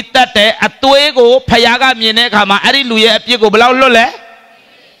เต็มบิตัดเตอตัวเอโกพยากามีเนขามาอริลูเยอภิโกบลาวลเล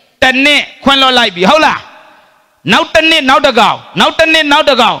ตเนควันลอไล่บีဟုတ်လားနောက်တနေ့နောက်တကောင်နောက်တနေ့နောက်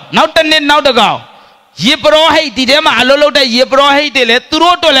တကောင်နောက်တနေ့နောက်တကောင်ယေပရောဟိတ်ဒီထဲမှာအလုံးလုံးတဲ့ယေပရောဟိတ်တွေလည်းသူ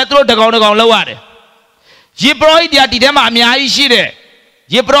တို့တော့လည်းသူတို့တကောင်တကောင်လောက်ရတယ်ယေပရောဟိတ်တွေကဒီထဲမှာအများကြီးရှိတယ်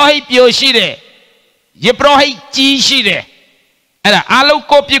ယေပရောဟိတ်ပြိုရှိတယ်ယေပရောဟိတ်ကြီးရှိတယ်အဲ့ဒါအလုံး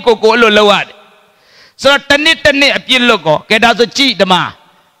ကိုပြစ်ကိုအလိုလောက်ရတယ်ဆိုတော့တနေ့အပြစ်လွတ်ကောကဲဒါဆိုကြည့်ဓမ္မ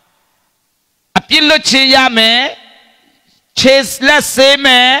အပြစ်လွတ်ချင်ရမယ်ခြေလက်ဆေးမ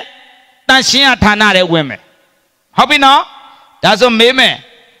ယ်တန်ရှင်းရဌာနတွေဝင်မယ်ဟုတ်ပြီနော်ဒါဆိုမေးမယ်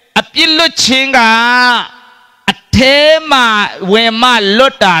အပြစ်လွတ်ခြင်းကအထဲမှာဝင်မလွ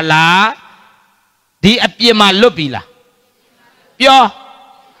တ်တာလားဒီအပြစ်မှာလွတ်ပြီလားပြော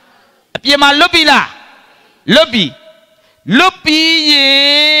အပြစ်မှာလွတ်ပြီလားလွတ်ပြီလွတ်ပြီးရ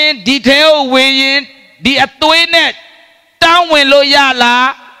င်ဒီထဲကိုဝင်ရင်ဒီအသွေးနဲ့တောင်းဝင်လို့ရလား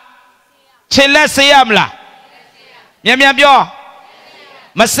ခြေလက်ဆေးရမလားမြန်ပြော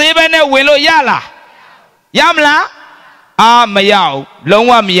မဆေးဘဲနဲ့ဝင်လို့ရလားရမလားအာမရဘူးလုံး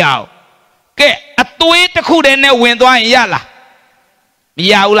ဝမရဘူးကဲအသွေးတစ်ခုတည်းနဲ့ဝင်သွားရင်ရလားမ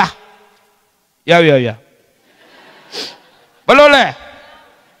ရဘူးလားရဘယ်လိုလဲ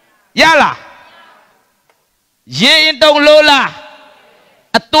ရလားရေရင်တုံလို့လား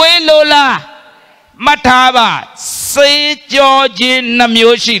အသွေးလို့လားမှတ်ထားပါစေကြောခြင်းနှ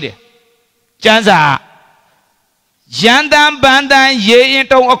မျိုးရှိတယ်ကျမ်းစာရန်တန်ပန်းတန်ရေရင်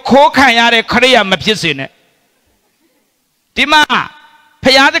တုံအခိုးခံရတဲ့ခရိယာမဖြစ်စေနဲ့ဒီမှာ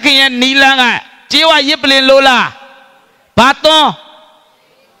ဖျားသခင်ရဲ့နီလန်းကကြေးဝရစ်ပလင်လို့လားဘာသွန်း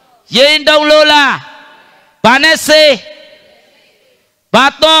ရေရင်တုံလို့လားဘာနဲ့စေးဘာ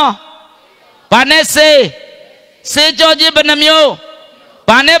သွန်းဘာနဲ့စေးစေကြောခြင်းဘယ်နှမျိုး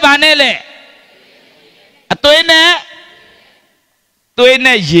ဘာနဲ့လဲအသွေးနဲ့သွေး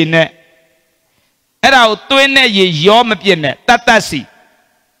နဲ့ရေနဲ့အဲ့ဒါကိုသွေးနဲ့ရေရောမပြည့်နဲ့တတ်စီ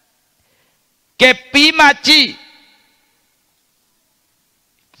ကဲပြီးမှကြည့်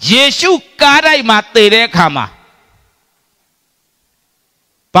ယေရှုကားတိုင်းမှာတည်တဲ့အခါမှာ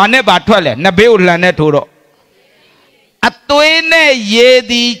ဘာနဲ့ဘာထွက်လဲနှစ်ဘေးကိုလှန်နဲ့ထိုးတော့အသွေးနဲ့ရေ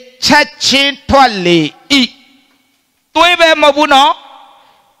သည်ချက်ချင်းထွက်လေဤသွေးပဲမဟုတ်ဘူးနော်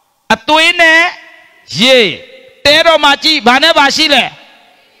အသွေးနဲ့ရေတဲတော်မှာကြည့်ဘာနဲ့ဘာရှိလဲ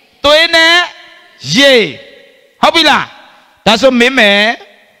သွေးနဲ့ရေဟုတ်ပြီလားဒါဆိုမင်းမယ်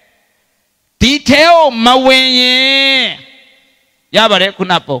ဒီထဲကိုမဝင်ရင်ရပါတယ်ခု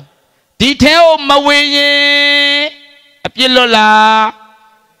နပုံဒီထဲကိုမဝင်ရင်အပြစ်လွတ်လား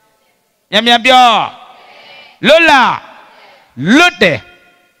မြန်ပြောလွတ်လားလွတ်တယ်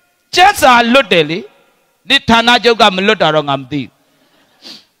ကျက်စာလွတ်တယ်လေဒီဌာနချုပ်ကမလွတ်တာတော့ငါမသိ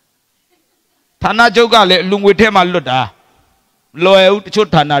ဌာနချုပ်ကလည်းလူငွေထဲမှာလွတ်တာလွယ်ဦးတချို့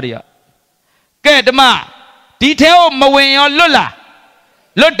ဌာနတွေကကဲဓမ္မဒီထဲကိုမဝင်ရောလွတ်လား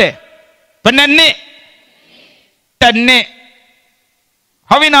လွတ်တယ်ဘယ်နှစ်တစ်နှစ်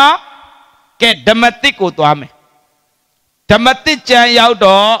ဟုတ်ပြီနော်ကဲဓမ္မတိကိုသွားမယ်ဓမ္မတိကျမ်းရောက်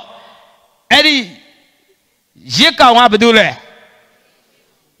တော့အဲ့ဒီရစ်ကောင်ကဘာလို့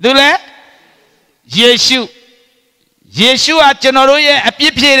လဲယေရှုကကျွန်တော်တို့ရဲ့အပြ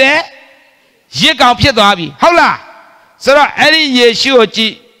စ်ဖြေတဲ့ရစ်ကောင်ဖြစ်သွားပြီဟုတ်လားဆိုတော့အဲ့ဒီယေရှုကိုကြ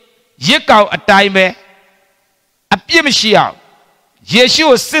ည့်ရစ်ကောင်အတိုင်းပဲအပြစ်မရှိအောင်ယေရှု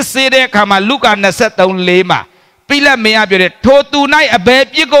ကိုစစ်ဆေးတဲ့အခါမှာလုကာ23:4မှာပိလတ်မင်းကပြောတယ်ထိုသူ၌အဘယ်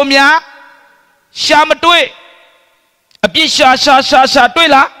ပြစ်ကိုများရှာမတွေ့အပြစ်ရှာတွေ့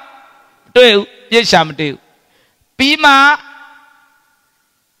လားမတွေ့ဘူးပြစ်ရှာမတွေ့ဘူးပြီးမှ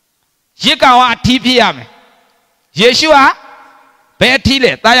ရစ်ကောင်ကအထီးဖြစ်ရမယ်ယေရှုကဘယ်အထီး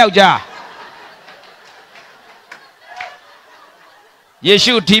လဲသားယောက်ျားယေ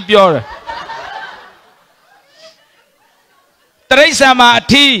ရှုအထီးပြောတယ်တရိစ္ဆာန်မှာအ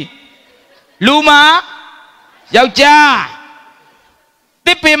ထီးလူမှာယောက်ျားတ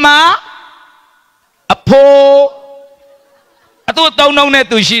စ်ပင်မှာအဖိုးအတူသုံးနှုံးနဲ့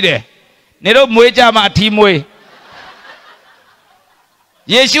သူရှိတယ်နေတော့မွေးကြမှာအထီးမွေး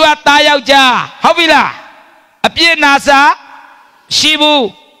ယေရှုကသားယောက်ျားဟုတ်ပြီလားအပြည့်နာစာရှိဘူး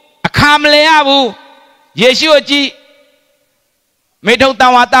အခါမလဲရဘူးယေရှုကိုကြည့်မေထုံတ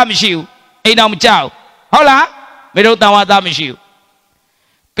န်ဝါသမရှိဘူးအိမ်တော်မကြောက်ဟုတ်လားမေထုံတန်ဝါသမရှိဘူး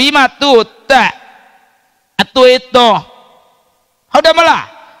ပြီးမှသူ့ကိုတတ်အသွေးသွန်း ဟုတ်တယ်မလား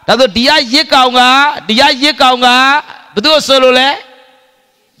ဒါဆိုဒီရစ်ကောင်ကဘယ်သူဆိုလို့လဲ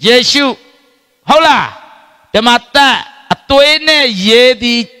ယေရှုဟုတ်လားဓမ္မတက်အသွေးနဲ့ရေသ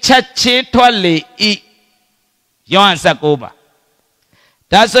ည်ချက်ချင်းထွက်လေဤယောဟန်19ပါ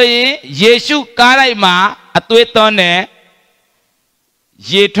ဒါဆိုရင်ယေရှုကားလိုက်မှာအသွေးသွန်းတယ်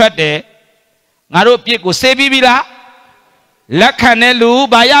ရေထွက်တယ်ငါတို့အပြစ်ကိုဆေးပြီးပြီလားလက်ခံတဲ့လူ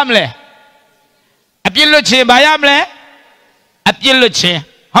ဘာရမလဲအပြစ်လွတ်ခြင်းဘာရမလဲအပြစ်လွတ်ခြင်း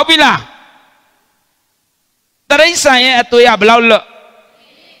ဟုတ်ပြီလားတရိစ္ဆာန်ရဲ့အသွေးကဘယ်လောက်လွတ်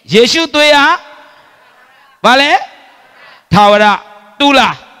ယေရှုသွေးကဘာလဲထာဝရတူ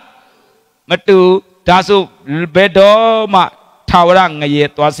လားမတူဒါဆိုဘယ်တော့မှထာဝရငရေ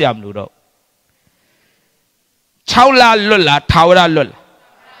သွားเสียမလို့တော့6လလွတ်လားထာဝရလွတ်လား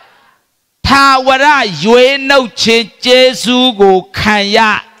ထာဝရရွေးနှုတ်ခြင်းကျေးဇူးကိုခံရ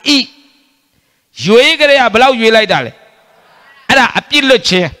ဤရွေးကြရဘယ်လောက်ရွေးလိုက်တာလဲအဲ့ဒါအပြစ်လွတ်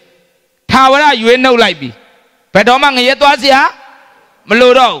ခြင်းထာဝရရွေးနှုတ်လိုက်ပြီဘယ်တော့မှငရေသွားเสียမ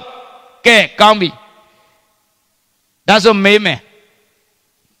လို့တော့ကဲကောင်းပြီဒါဆိုမေးမယ်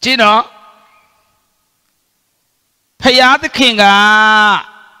ကြည့်နော်ဖယားသခင်က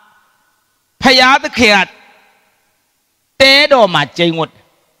တဲတော်မှာကျိန်းဝတ်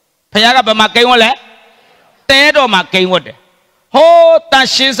ဖယားကဘယ်မှာကျိန်းဝတ်လဲတဲတော်မှာကျိန်းဝတ်တယ်ဟိုးတန်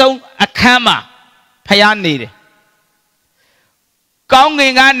ရှင်းဆုံးအခန်းမှာဖယားနေတယ်ကောင်းင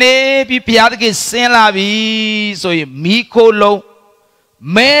င်ကနေပြီးဖယားသခင်ဆင်းလာပြီဆိုရင်မိခိုးလုံး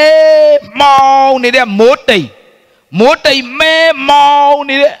မဲမောင်းနေတဲ့မိုးတိမ်မဲမောင်း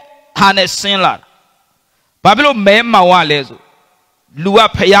နေတဲ့ဟာနဲ့ဆင်းလာဘာဖြစ်လို့မဲမောင်ရလဲဆိုလူက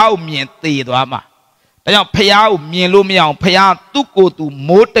ဖယားကိုမြင်သေသွားမှာဒါကြောင့်ဖယားကိုမြင်လို့မရအောင်ဖယားသူ့ကိုယ်သူ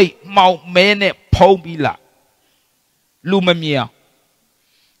မိုးတိတ်မှောင်မဲနဲ့ဖုံးပြီးလာလူမမြင်အောင်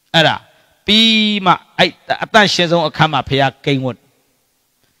အဲ့ဒါပြီးမှအဲ့အတန့်ရှင်ဆုံးအခန်းမှာဖယားကိန်းဝတ်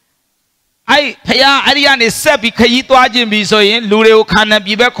အဲ့ဖယားအဲ့ဒီကနေဆက်ပြီးခရီးသွားခြင်းပြီးဆိုရင်လူတွေကိုခန္ဓာပြ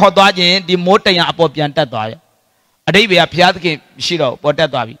ည်ပဲခေါ်သွားခြင်းဒီမိုးတိမ်အပေါ်ပြန်တက်သွားရအတိတ်ဘယ်ကဘုရားသခင်ရှိတော့ပေါ်တက်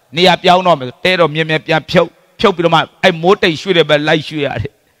သွားပြီနေရာပြောင်းတော့မယ်တဲတော့မြဲမြဲပြန်ဖြုတ်ပြီးတော့မှအဲ့မိုးတိမ်ရွှေ့တယ်ပဲလိုက်ရွှေ့ရတ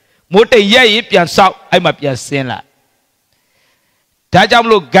ယ်မိုးတိမ်ရက်ရင်ပြန်ဆောက်အဲ့မှာပြန်ဆင်းလာဒါကြောင့်မ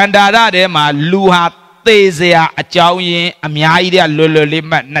လို့ဂန္ဓာရထဲမှာလူဟာသေစရာအကြောင်းရင်းအများကြီးတဲ့လွယ်လွယ်လေး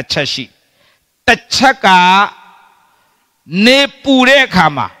မှတ်နှစ်ချက်ရှိတစ်ချက်ကနေပူတဲ့အခါ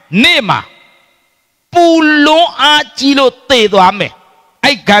မှာနေမှာပူလွန်းအားကြီးလို့သေသွားမယ်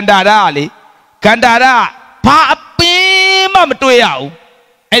အဲ့ဂန္ဓာရကလေဂန္ဓာရဘာအပင်မှမတွေ့ရဘူး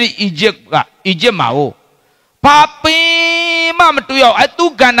အဲ့ဒီအီဂျစ်မှာဟိုဘာပင်မှမတွေ့ရဘူးအဲ့သူ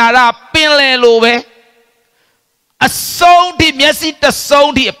ကန္နာရပင်လေလိုပဲအဆုံးထိမျက်စိတ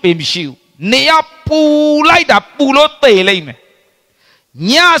ဆုံးထိအပင်မရှိဘူးနေရပူလိုက်တာပူလို့သေလိမ့်မယ်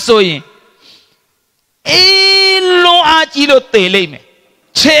ညဆိုရင်အေးလွန်အားကြီးလို့သေလိမ့်မယ်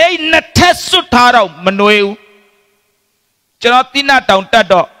ခြေနှစ်ထက်စွတ်ထားတော့မနှွေးဘူးကျွန်တော်တိနတောင်တက်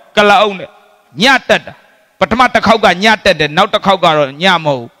တော့ကလအုပ်နဲ့ညတက်တာပထမတစ်ခေါက်ကညတက်တယ်နောက်တစ်ခေါက်ကတော့ညမ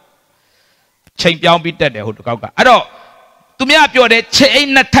ဟုတ်ချိန်ပြောင်းပြီးတက်တယ်ဟိုတစ်ခေါက်ကအဲ့တော့သူများပြောတယ်ချိန်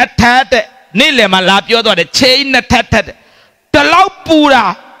နှစ်ထပ်ထပ်တဲ့နေ့လယ်မှာလာပြောတော့တယ်ချိန်နှစ်ထပ်ထပ်တဲ့တလောက်ပူတာ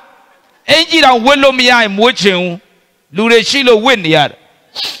အင်ကြီးတောင်ဝစ်လို့မရရင်မွေးချင်ဘူးလူတွေရှိလို့ဝစ်နေရတယ်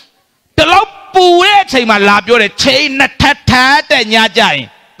တလောက်ပူတဲ့အချိန်မှာလာပြောတယ်ချိန်နှစ်ထပ်ထပ်တဲ့ညကြရင်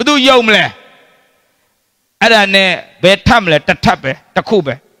ဘယ်သူယုံမလဲအဲ့ဒါနဲ့ဘယ်ထပ်မလဲတစ်ထပ်ပဲတစ်ခု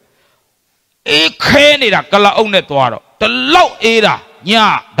ပဲအေးခဲနေတာကလအုပ်နဲ့သွားတော့တလောက်အေးတာည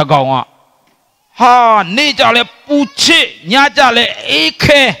တကောင်ကဟာနေကြလဲပူချစ်ညကြလဲအေး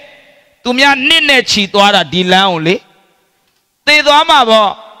ခဲသူများနစ်နဲ့ချီသွားတာဒီလမ်းကိုလေသေသွားမှာ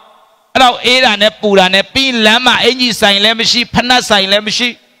ပေါ့အဲ့တော့အေးတာနဲ့ပူတာနဲ့ပြီးလမ်းမှာအင်ကြီးဆိုင်လည်းမရှိဖနက်ဆိုင်လည်းမရှိ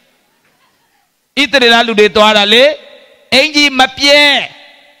ဣတရေလလူတွေသွားတာလေအင်ကြီးမပြဲ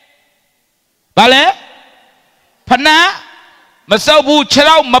ဘာလဲဖနက်မစောက်ဘူးခြေ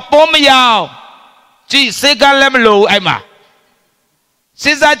တော့မပေါ်မရအောင်ကြည့်စေကလည်းမလို့အဲ့မှာစ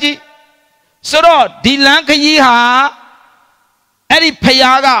ဉ်းစားကြည့်ဆိုတော့ဒီလမ်းခရီးဟာအဲ့ဒီဖ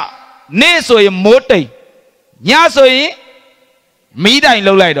ယားကနေ့ဆိုရင်မိုးတိမ်ညဆိုရင်မီးတိုင်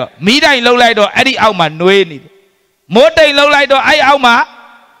လှုပ်လိုက်တော့အဲ့ဒီအောက်မှာနှွေးနေတယ်မိုးတိမ်လှုပ်လိုက်တော့အဲ့အောက်မှာ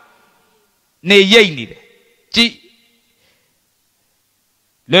နေရိပ်နေတယ်ကြည့်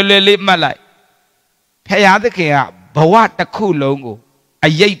လွယ်လွယ်လေးမှတ်လိုက်ဖယားသခင်ကဘဝတစ်ခုလုံးကိုအ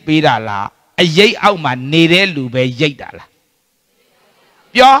ရိပ်ပေးတာလားအရိပ်အောက်မှာနေတဲ့လူပဲရိပ်တာလား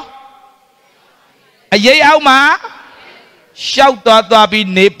ပြောအရိပ်အောက်မှာရှောက်သွားပြီး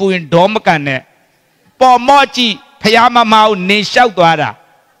နေပူရင်ဒေါမကန်နဲ့ပေါ်မော့ကြည့်ဖယားမမကိုနေလျှောက်သွားတာ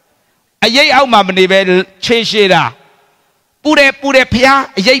အရိပ်အောက်မှာမနေပဲခြေရှည်တာပူတယ်ဖယား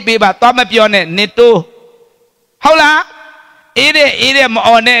အရိပ်ပေးပါသွားမပြောနဲ့နေတိုးဟုတ်လား ere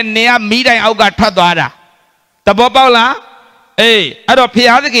maone nea midai auga tatwara. Tabopaula, ado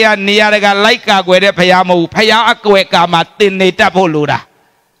piazia nearaga like a guere payamo, paya aqueca matineta polura.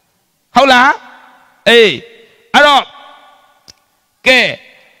 Hola, ado que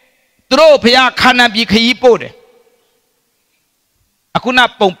tropia canabi kipode. Akuna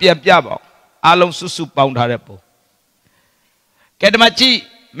pompia piabo, along susu pound harepo. Kedamachi,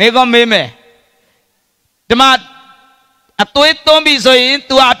 mego meme. Demat, a tweet tombi so in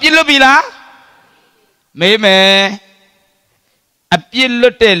to a pilobila. Meme, a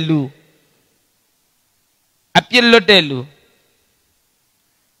pilotelu. A pilotelu.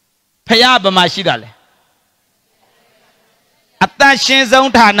 Payaba mashidale. Attention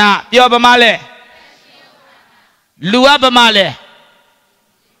zone tana, piobamale. Luabamale.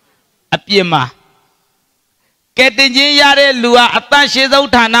 Apiema. Ketinji yare lua attention zone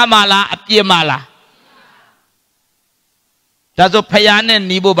tana mala, apiemala. Tazo payane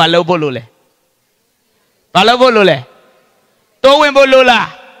nibo balobolole. Balobolole. Towimbo lola.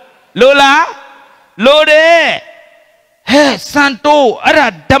 Lola. Lode. Hey, Santo,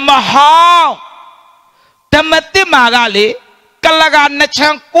 ara damahao. Damati magali. Kalaga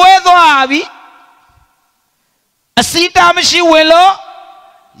nachang kwedo abi. Asita mishi welo.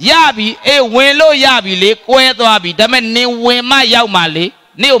 Yabi, welo yabi le kwedo abi. Dame ne wema yau male.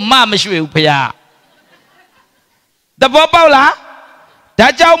 Ne ma mishi upaya. The Bopaula,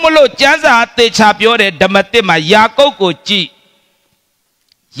 Dajau Molo Janza te chapiore, Damatema, Yako Kochi.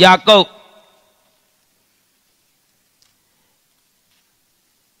 Yako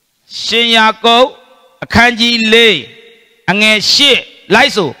Shin Yako, a kanji lay, Ange shit,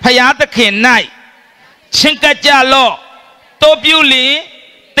 Laiso, Payata Ken night, Chinka Jalo, Topuli,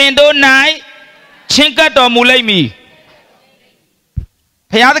 Tendo night, Chinka Domulemi.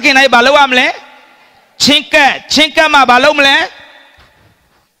 Payata Ken night, Balawamle. Chinka ma balomle.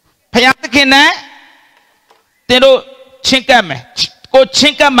 Payakina. Tendo chinka me. Ko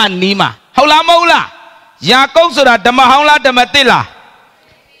chinka manima. Hola mola. Yako sura damahola damatila.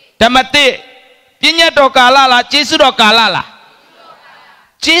 Damati. Pinya do kala la. Jesu do kala la.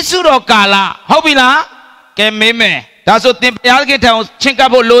 Jesu do kala. Hobila. Ke meme. Daso tim payakita chinka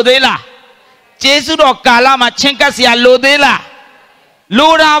bo lodela. Jesu do kala ma chinka siya lodela.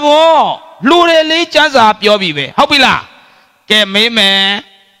 Loda bo. Lure li chanza piobibe. Hopila. Ke meme.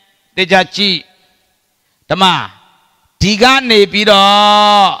 Dejachi. Tama. Diga nebido.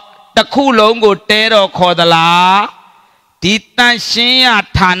 Takulongo tero kodala. Ditan shinya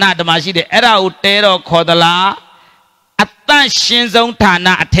thana damashide. Era utero kodala. Atan shinzong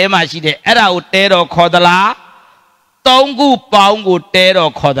thana atemashide. Era utero kodala. Tongu paungu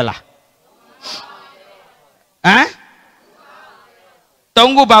tero kodala. Huh?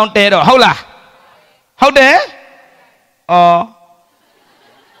 Tongu bound tero. Hola. How there? Oh.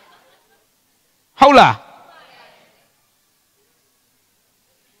 Hola.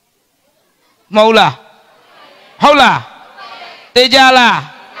 Mola. Hola. Tejala.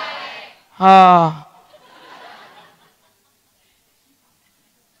 Ah.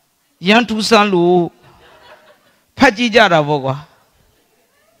 Yan tu san lu. Phaji jara bo kwa.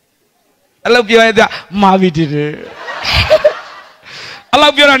 Alo pyo ya ma vi ti de.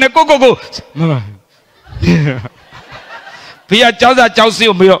 Allah biar ane koko. Mama. Biar jauh jauh sih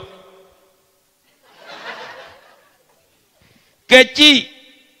umyo. Kecil.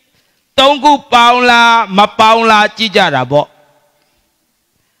 Tunggu paula, ma paula cijara bo.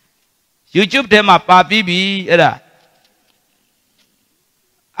 YouTube deh ma papi ada.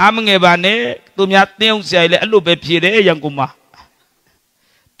 Amngebane tu miatnya usia ile lu bepire yang kumah.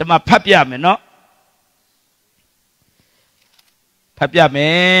 Tema papi ame no. Papi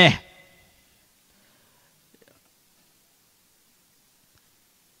ame.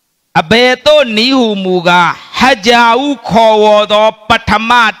 Abeto nihu muga hajau kowodo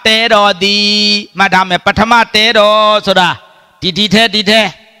patama tero di madame patama tero sudah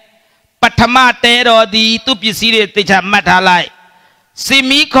dite patama tero di tu pisire teja matalai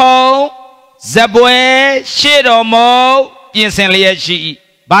simiko zabwe shiromo piensen liye shi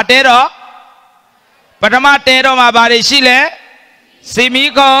batero patama tero ma bare shile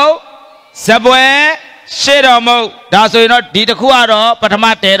simiko zabwe Sheromo, that's why not did a kuaro, but a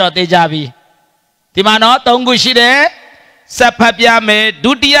matero de javi. Timano, Tongushide, Sapapia me,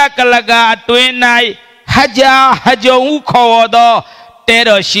 Dudia Kalaga, Twinai, Haja, Hajo Ukodo,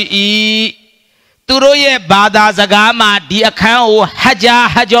 Tero shi Turoye Bada Zagama, Diakao, Haja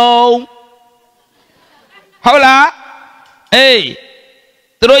Hajo. Hola, hey,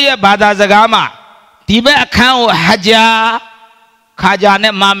 Turoye Bada Zagama, Tibe Akao, Haja,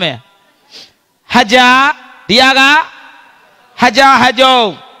 Kajane Mame. Haja, diaga,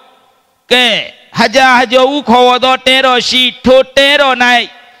 hajo ke hajo u kho do te ro shi tho te ro nai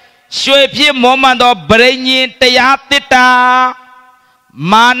shwe phit mo man do brain taya titta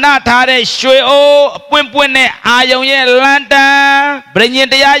mana tha de shwe o puin ne ayong ye lan tan brain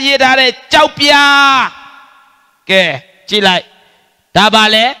taya yi tha de chau pya ke chi lai da ba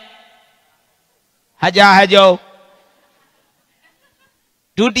le hajo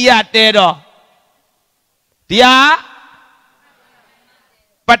dutiya te ro dia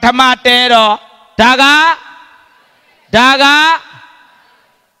Pathama te ro daga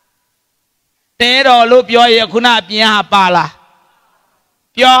te ro lu pyo ye khuna pyin ha pa la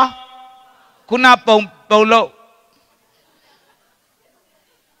pyo khuna pong lo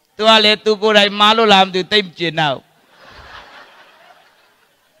tu a le tu ko dai ma lo la tu tai chin nào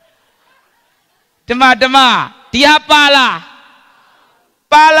Dama dia pa la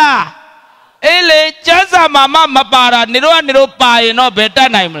ele chansa mama mapara niro pa yin no be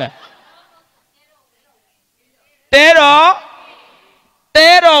tat nai mle te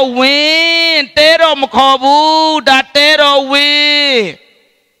ro win te ro ma kho bu da te ro win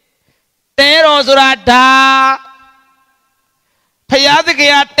te ro sura da phaya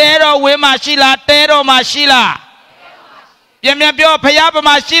thikaya te ro win ma shi la te ro ma shi la pian pyo phaya ba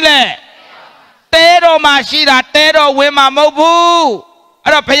ma shi le te ro ma shi la te ro win ma mok bu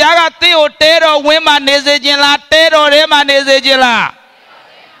အဲ့တော့ဖယားကသင်ကိုတဲတော်ဝင်းမှာနေစေခြင်းလားတဲတော်ထဲမှာနေစေခြင်းလား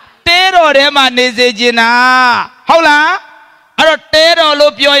တဲတော်ထဲမှာနေစေခြင်းနာဟုတ်လားအဲ့တော့တဲတော်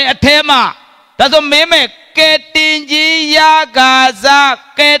လို့ပြောရင်အထဲမှာဒါဆိုမင်းမဲ့ကဲတင်ကြီးရာဂါဇ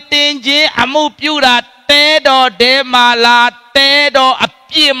ကဲတင်ကြီးအမှုပြုတာတဲတော်ထဲမှာလားတဲတော်အ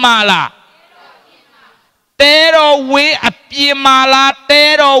ပြည့်မှာလားတဲတော်ဝင်းအပြည့်မှာလားတဲ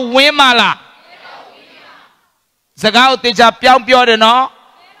တော်ဝင်းမှာလားစကားကိုတေချာပြောင်းပြောတယ်နော်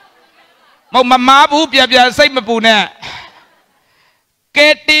မမားဘူးပြစိတ်မပူနဲ့ကဲ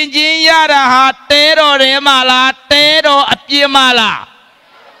တင်ချင်းရတာဟာတဲတော်ထဲမှာလားတဲတော်အပြင်းမှာလား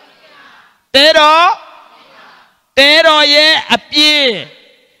တဲတော်ရဲ့အပြင်း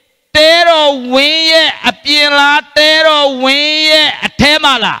တဲတော်ဝင်းရဲ့အပြင်းလားတဲတော်ဝင်းရဲ့အထဲ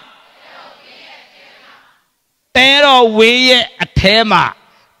မှာလားတဲတော်ဝင်းရဲ့အထဲမှာ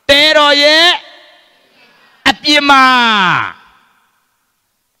တဲတော်ရဲ့အပြင်းမှာ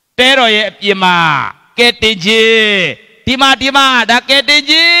တဲတော်ရဲ့အပြင်းမှာကဲတင်ချင်းဒီမှာဒါကဲတင်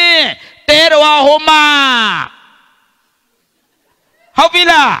ချင်းတဲတော်ဟိုမှာဟုတ်ပြီ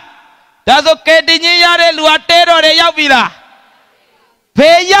လားဒါဆိုကဲတင်ချင်းရတဲ့လူကတဲတော်တွေရောက်ပြီလားဘ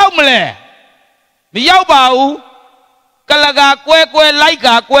ယ်ရောက်မလဲမရောက်ပါဘူးကလကာကွဲလိုက်က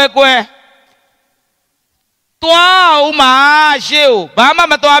ကွဲသွားအောင်မှာရှေ့ကိုဘာမှ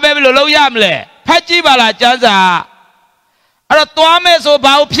မသွားပဲဘယ်လိုလုပ်ရမလဲဖတ်ကြည့်ပါလားကျမ်းစာအဲ့တော့သွားမယ်ဆို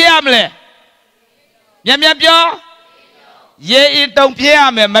ဘာကိုဖြစ်ရမလဲမြန်ပြောရေအင်တုံဖြစ်ရ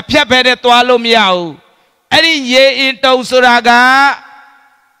မယ်မဖြတ်ဘဲနဲ့သွားလို့မရဘူးအဲ့ဒီရေအင်တုံဆိုတာက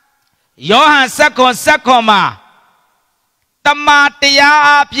ယောဟန်7:7မှာတမန်တရား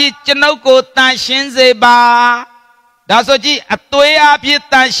အဖြစ်ကျွန်ုပ်ကိုတန်ရှင်းစေပါဒါဆိုကြည့်အသွေးအဖြစ်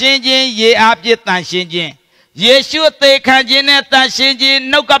တန်ရှင်းခြင်းရေအဖြစ်တန်ရှင်းခြင်းယေရှုသေခံခြင်းနဲ့တန်ရှင်းခြင်း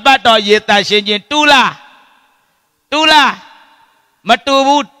နှုတ်ကပတ်တော်ရေတန်ရှင်းခြင်းတူလားမတူ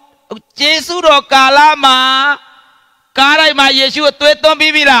ဘူးယေရှုတော်ကာလမှာကားတိုင်းမှာယေရှုအသွေးသွန်း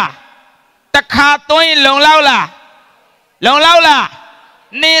ပြီးပြီလားတခါသွန်းရင်လုံလောက်လား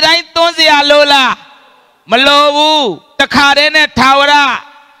နေတိုင်းသွန်းเสียလို့လားမလိုဘူးတခါတည်းနဲ့ထာဝရ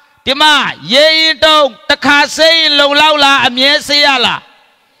ဒီမှာရေရင်တုံးတခါစိတ်လုံလောက်လားအမြဲစေးရလား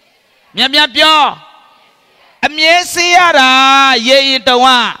မြန်ပြောအမြဲစေးရတာရေရင်တုံးက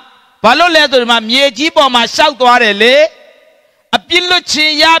ဘာလို့လဲဆိုဒီမှာမြေကြီးပေါ်မှာရှောက်သွားတယ်လေအပြစ်လွတ်ခြ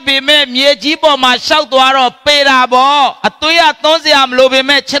င်းရပေမဲ့မြေကြီးပေါ်မှာရှောက်သွားတော့ပေတာပေါ့အသွေးကသွန်းเสียမလို့ပေ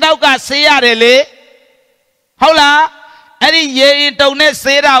မဲ့ခြေထောက်ကဆေးရတယ်လေဟုတ်လားအဲ့ဒီရေရင်တုံနဲ့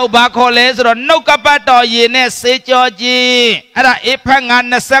ဆေးတာကိုဘာခေါ်လဲဆိုတော့နှုတ်ကပတ်တော်ရေနဲ့ဆေးကြောခြင်းအဲ့ဒါဧဖက်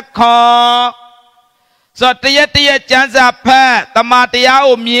9:20ခေါ်ဆိုတော့တရက်ကျမ်းစာဖတ်တမန်တရား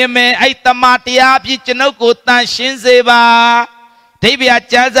ကိုမြင်မယ်အဲ့တမန်တရားအဖြစ်ကျွန်ုပ်ကိုတန်ရှင်းစေပါဒိဗ္ဗယ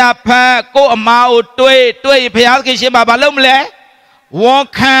ကျမ်းစာဖတ်ကိုအမားကိုတွေးဘုရားသခင်ရှင်ဘာလုပ်မလဲဝန်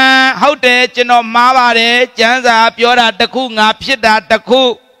ခံဟုတ်တယ်ကျွန်တော်မှားပါတယ်ကျမ်းစာပြောတာတစ်ခုငါဖြစ်တာတစ်ခု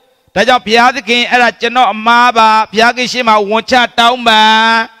ဒါကြောင့်ဘုရားသခင်အဲ့ဒါကျွန်တော်အမှားပါဘုရားခင်ရှင်မှာဝန်ချတောင်းပ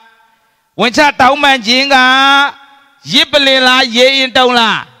န်ခြင်းကရစ်ပလင်လားရေရင်တုံ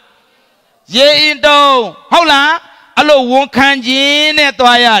လားရေရင်တုံဟုတ်လားအဲ့လိုဝန်ခံခြင်းနဲ့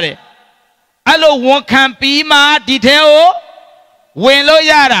သွားရတယ်အဲ့လိုဝန်ခံပြီးမှဒီထဲကိုဝင်လို့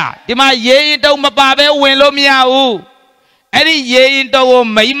ရတာဒီမှာရေရင်တုံမပါပဲဝင်လို့မရဘူးအဲ့ဒီရေရင်တုံကို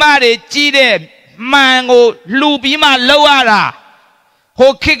မိမတွေကြီးတဲ့ mango lubima loara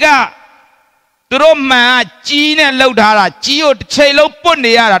hokika turo man chine lodara chio chelo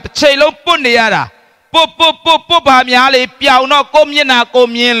puniara chelo puniara pop bamiale piao no komyena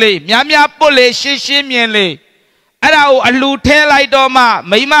komyenle myamya pole shishi myenle arao alu the lai do ma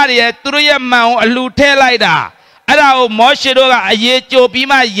maima de turo ye man alu the lai da arao Moshe do ga aye cho pi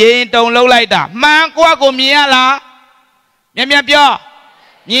ma yin tong lou lai da man kwa ko myin ya la myamya pyo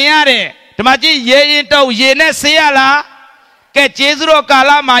myin yade dama ji ye yin tong ye ne se ya la ke Jesu ro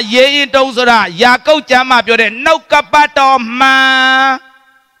kala ma ye yin tong soda Yakob chan ma pyo de Nokapat do man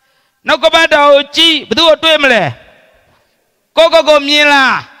Nokapat do chi bdu ko twai mle ko myin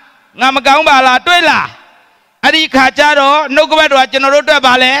la nga ma kaung ba la twai la ari kha cha do Nokapat do chano ro twat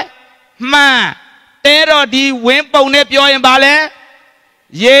ba le man te ro di win pong ne pyo yin ba le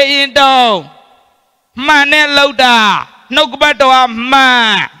ye yin tong man ne lou da Nokapat do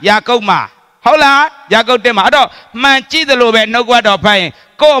man Yakob maဟုတ်လားYakobတက်မှာအဲ့တော့မှန်ကြည့်သလိုပဲနှုတ်ကပတ်တော်ဖတ်ရင်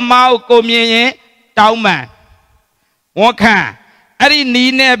ကို့အမောက်ကိုမြင်ရင်တောင်းမှန်ဝန်ခံအဲ့ဒီ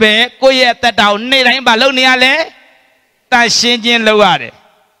နီးနဲ့ပဲကိုယ့်ရဲ့တက်တောင်နေ့တိုင်းမလုပ်နေရလဲတန်ရှင်းချင်းလုပ်ရတယ်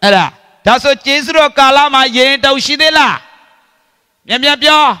အဲ့ဒါဆိုကျေးဇူးတော်ကာလမှာရင်တုံရှိသေးလားမြတ်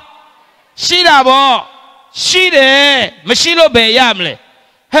ပြောရှိတာဗောရှိတယ်မရှိလို့ပဲရမလဲ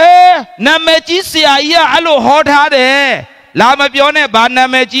ဟဲနာမည်ကြီးဆရာကြီးကအဲ့လိုဟောထားတယ်လာမပြောနဲ့ဘာနာ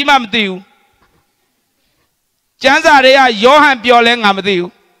မည်ကြီးမှမသိဘူးကျမ်းစာတွေကယောဟန်ပြောလဲငါမသိ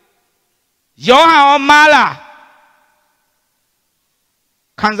ဘူးယောဟန်ရောမားလား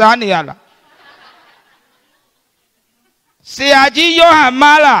ခံစားနေရလားဆရာကြီးယောဟန်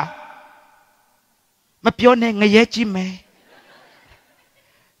မားလားမပြောနဲ့ငရဲကြီးမယ်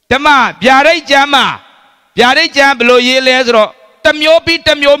ဓမ္မဗျာဒိတ်ကျမ်းမှာဗျာဒိတ်ကျမ်းဘယ်လိုရေးလဲဆိုတော့တစ်မျိုးပြီးတ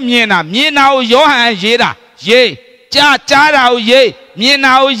စ်မျိုးမြင်တာကိုယောဟန်ရေးတာရေးကြားတာကိုရေးမြင်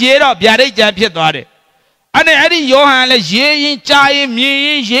တာကိုရေးတော့ဗျာဒိတ်ကျမ်းဖြစ်သွားတယ်အဲ့ဒီယောဟန်လည်းရေးရင်ကြားရင်မြင်ရ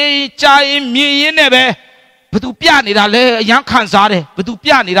င်ရေးရင်ကြားရင်မြင်ရင်နဲ့ပဲဘသူပြနေတာလဲအရန်ခံစားတယ်ဘသူ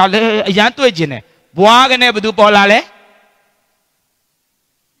ပြနေတာလဲအရန်တွေ့ကျင်တယ်ဘွားကနေဘသူပေါ်လာလဲ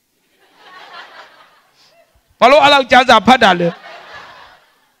ဘာလို့အဲ့လောက်ကျမ်းစာဖတ်တာလဲ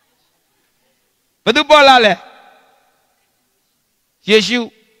ဘသူပေါ်လာလဲယေရှု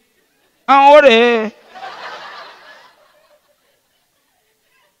အော်တယ်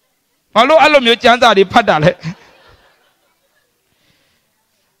ဘာလို့အဲ့လိုမျိုးကျမ်းစာတွေဖတ်တာလဲ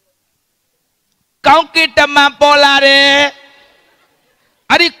ကောင်းကင်တမန်ပေါ်လာတယ်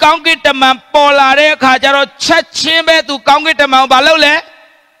အဲ့ဒီကောင်းကင်တမန်ပေါ်လာတဲ့အခါကျတော့ချက်ချင်းပဲသူကောင်းကင်တမန်ကိုဘာလုပ်လဲ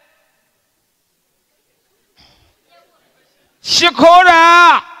ရှိခိုးတာ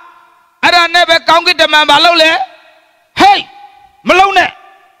အဲ့ဒါနဲ့ပဲကောင်းကင်တမန်ဘာလုပ်လဲဟေးမလုံးနဲ့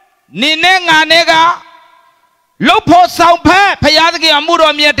နင်းနဲ့ငါနဲ့ကလုတ်ဖို့ဆောင်ဖက်ဖယားသခင်အမှု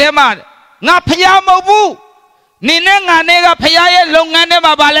တော်မြတ်ထဲမှာငါဖယားမဟုတ်ဘူးနင်းနဲ့ငါနဲ့ကဖယားရဲ့လုပ်ငန်းထဲ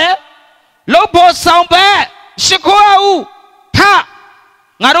မှာပါလဲလုတ်ဖို့ဆောင်ဖက်ရှိခိုးအောင်ထ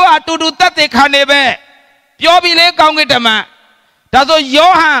ငါတို့အတူတူတက်တဲ့ခါနေပဲပြောပြီးလေကောင်းကင်တမန်ဒါဆို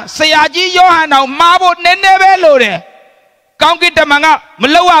ယောဟန်ဆရာကြီးယောဟန်တော်မှားဖို့နည်းနည်းပဲလို့တယ်ကောင်းကင်တမန်ကမ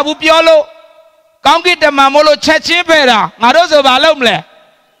လုပ်ရဘူးပြောလို့ကောင်းကင်တမန်မို့လို့ချက်ချင်းဖယ်တာငါတို့ဆိုဘာလုပ်မလဲ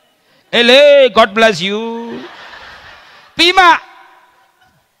အေးလေ God bless you ပြီးမှ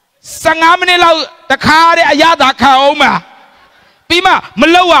15မိနစ်လောက်တခါတဲ့အရသာခံအောင်မှာပြီးမှမ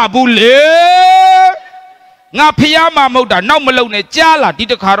လောက်ရဘူးလေငါဖျားမှာမဟုတ်တာနောက်မလုံနဲ့ကြားလာဒီ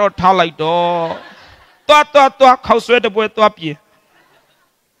တခါတော့ထားလိုက်တော့သွားခေါက်ဆွဲတပွဲသွားပြေ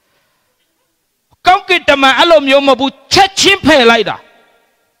ကောင်းကင်တမန်အဲ့လိုမျိုးမဟုတ်ဘူးချက်ချင်းဖယ်လိုက်တာ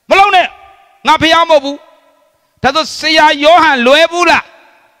မလုံနဲ့ငါဖျားမဟုတ်ဘူးဒါဆိုဆရာယောဟန်လွဲဘူးလား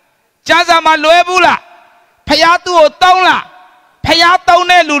ကျမ်းစာမှာလွဲဘူးလားဖျားသူ့ကိုတောင်းလားဖျားတောင်း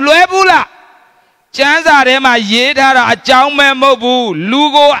တဲ့လူလွဲဘူးလားကျမ်းစာထဲမှာရေးထားတာအကြောင်းမဲ့မဟုတ်ဘူးလူ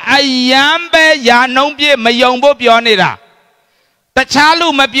ကိုအယံပဲယာနှုံးပြည့်မယုံဖို့ပြောနေတာတခြားလူ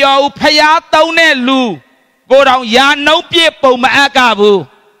မပြောဘူးဖျားတောင်းတဲ့လူကိုတောင်ယာနှုံးပြည့်ပုံမအပ်ကဘူး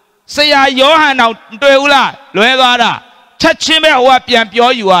ဆရာယောဟန်တော်တွေ့ဘူးလားလွဲသွားတာချက်ချင်းပဲဟိုကပြန်ပြော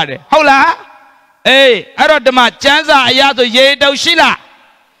ယူရတယ်ဟုတ်လားအေးအဲ့တော့ဒီမှာကျမ်းစာအရာဆိုရေတုံရှိလား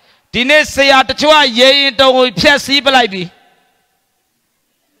ဒီနေ့ဆရာတချို့ကရေရင်တုံကိုဖျက်ဆီးပလိုက်ပြီ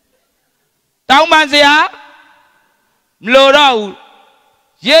တောင်းပန်ဆရာမလို့တော့ဘူး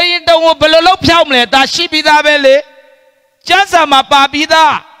ရေရင်တုံကိုဘယ်လိုလုပ်ဖြောက်မလဲဒါရှိပြီးသားပဲလေကျမ်းစာမှာပါပြီး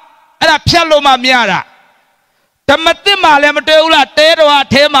သားအဲ့ဒါဖြတ်လို့မှမရတာဓမ္မသစ်မှာလည်းမတွေ့ဘူးလားတဲတော်အ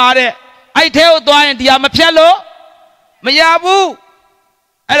ထဲမှာတဲ့အဲ့ထဲကိုသွားရင်ဒီဟာမဖြတ်လို့မရဘူး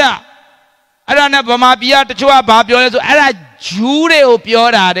အဲ့ဒါနဲ့ဗမာပြည်ကတချို့ကဘာပြောလဲဆိုအဲ့ဒါဂျူးတွေကိုပြော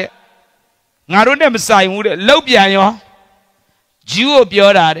တာတဲ့ငါတို့နဲ့မဆိုင်ဘူးတဲ့လောက်ပြန်ရောဂျူးကိုပြော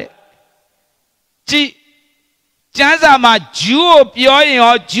တာတဲ့ Chi Chanza ma Jew Pioy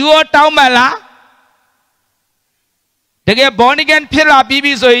or Jew Taumala. They get born again Pilla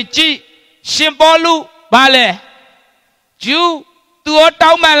Bibi so Chi Shimpolu Bale Jew to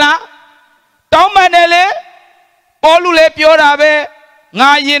Taumala Taumanele Polule Piorabe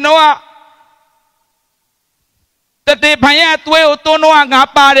Nga Yinoa Tate Paya Tue Otonoa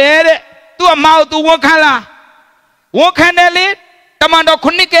Ngapare to a mouth to Wakala Wakanele Tamando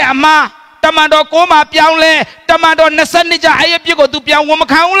Kunike Ama Tamando Koma Piaule Tamando Nasanija Ayapigo to Pia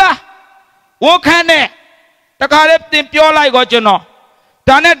Womakaula Wakane Takarep Piola Gojano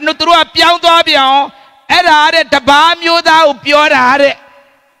Tanet Nutrua Piao Abiao Erare Tabamuda Piorare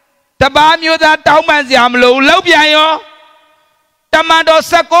Tabamuda Taumanziamlo Lobiayo Tamando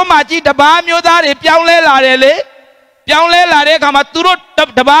Sakomachi Tabamuda Piaule Larele Piaule Lare Kamaturo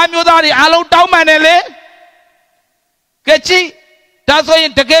Tabamuda Alo Taumanele Kechi that's why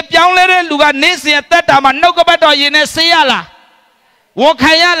in the Piaule Luga Nisi at that time no go back to Yeneseala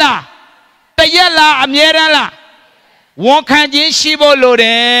Wokayala Tayala Amierala Wokanji Shibo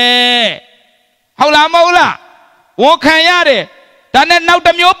Lode Hola Mola Wokayare Tanet now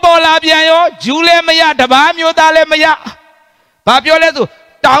the Myopola Biayo Jule Maya Tabamio Dale Maya Papioletu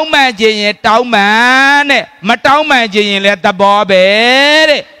Tauman Jay Tauman Matauman Jay let the Bobby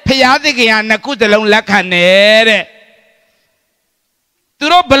Payatiki and Nakutalon Lacanere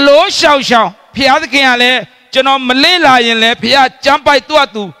Turo below Shao Piatiki General Malay in Pia Champai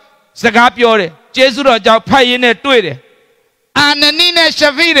Tuatu Sagapiore Jesura Jau Payine Tuide Ananina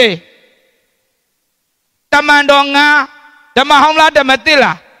Shavire Tamandonga Tamahomla de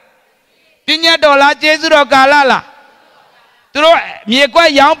Matilla Pinya Dola Jesura Galala Turo Miekwa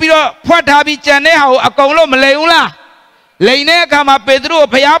Yang Piro Patabi Chaneo Akolo Maleula Lane Kama Pedro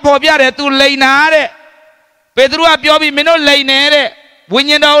Payapo Biare to Lainare Pedro Piobi Mino Lainere when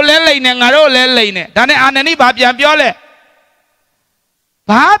you know Lane and Aro Lane Dane Anani Babia Biole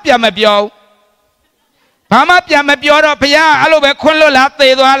Papia Mabio Pama Piamabioro Pia Alobe Conlo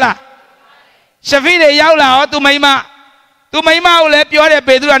Latte Doala Shavide Yaula or to Maima Le Piore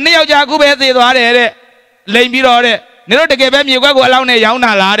Pedro Neo Jacube de Doare Lambirore Nero de Gabem you go alone a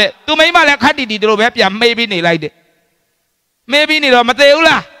Yauna Lade to Maima like Hadi Drobepia maybe ni like it maybe Niro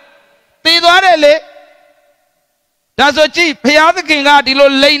Mateula Te Doarele That's what cheap Pia the King Adilo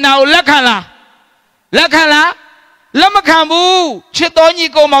lay now Lakala Lamakambu Chitoni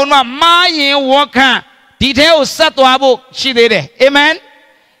go Mona Maye Waka Details Satwabo she did it. Amen.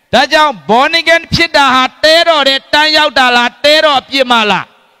 Daja born again Pida Tero de Tayao Dala Tero Piemala.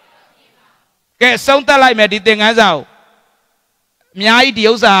 Get Santa like mediting as out. Miai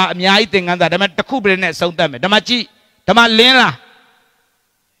diosa, Miai thing and that I met the Kubrinet Santa Damachi, Tama Lena.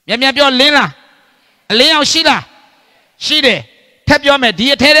 Yamia Lena. Leo Shida. Shide. Tap your med,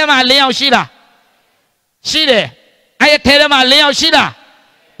 dear Terema Leo Shida. Shide. I tell him a Leo Shida.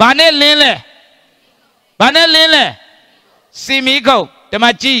 Bane Lele. Bane Lele. Simiko.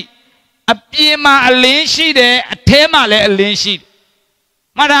 Tamachi. A Pima a lin sheet, a tema le a lin sheet.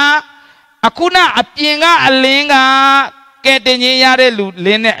 Mada. Akuna a pinga a linga. Get the Yare Lu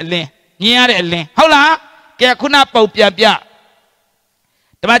Lene Lin. Yare Lin. Hola. Kakuna Popia Pia.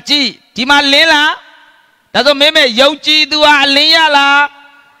 Tamachi. Tima Lela. That's meme Yochi do a Liala.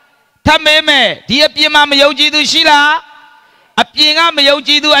 Tameme, dear Pima Yoji do Shila, a Pinga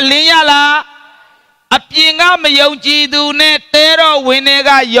Yoji do a Liala, a Pinga Yoji do Netero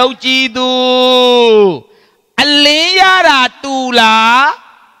Winega Yoji do a Liara Tula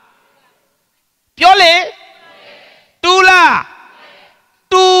Piole Tula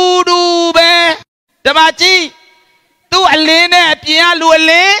Tudube Tamachi Tu Aline Pia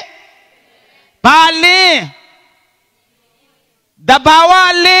Luele Bale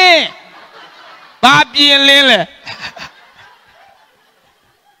Dabawa le Babien lele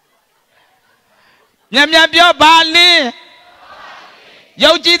Nyamyabio bale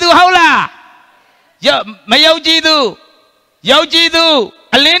Yojidu hola Yojidu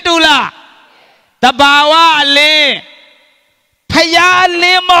Alindula Dabawa le Paya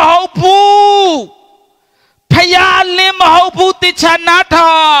le Mahopu Paya le Mahopu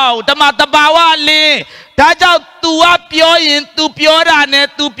Tichanata Damabawa le Daja tua pioin tu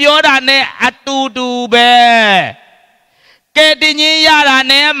piorane atu dube. Kedini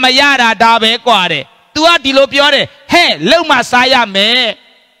yarane mayara dabe kware. Tua dilo piore. He, luma saya me.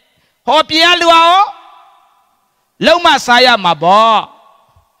 Hopia luao. Luma saya mabo.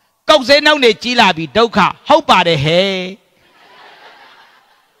 Kau se nau ne chila bi dauka. Hau pare he.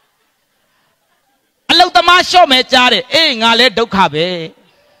 Alau tamasho me chare. Ngale dauka be.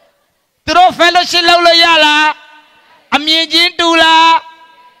 Turo fellowship lo yala. Amijin tula.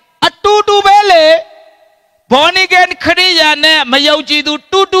 တူတူပဲလေဘောနီဂန်ခရိယာနဲ့မယုံကြည်သူ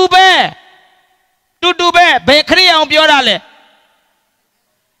တူတူပဲဘယ်ခရိယာအောင်ပြောတာလဲ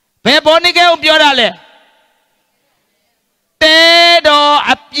ဘယ်ဘောနီဂန်အောင်ပြောတာလဲတဲတော်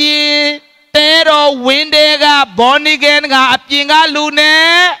အပြင်တဲတော်ဝင်းတဲကဘောနီဂန်ကအပြင်ကလူ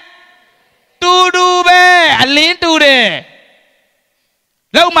နဲ့တူတူပဲအလင်းတူတယ်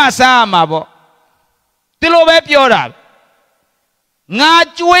လောက်မှစားရမှာပေါ့ဒီလိုပဲပြောတာငါ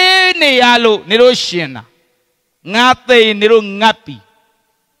ကျွေးနေရလို့နေလို့ရှင်တာငါသိနေလို့ငတ်ပြီ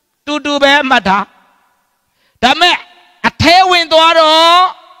တူတူပဲမှတ်ထားဒါမဲ့အထဲဝင်သွားတော့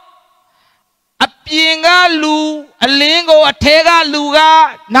အပြင်ကလူအလင်းကိုအထဲကလူက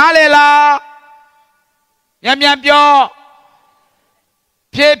နားလေလားမြန်ပြော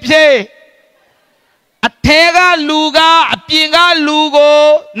ဖြည်းအထဲကလူကအပြင်ကလူကို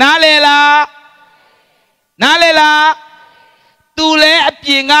နားလေလားသူလည်းအပြ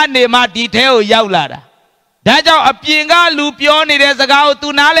င်ကနေမှဒီထဲကိုရောက်လာတာဒါကြောင့်အပြင်ကလူပြောနေတဲ့စကားကို तू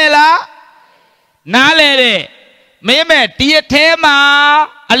နားလေလားနားလေတယ်မင်းမဲ့ဒီအထဲမှာ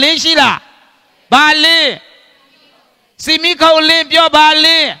အလင်းရှိလားဘာလင်းစီမီခုံလင်းပြောဘာလ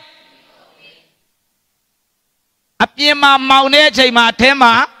င်းအပြင်မှာမောင်တဲ့အချိန်မှာအထဲ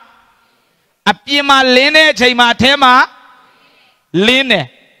မှာအပြင်မှာလင်းတဲ့အချိန်မှာအထဲမှာလင်းတယ်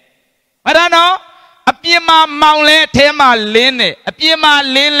ဟုတ်တယ်နော်အပြင်မှာမောင်လဲအထဲမှာလင်းတယ်အပြင်မှာ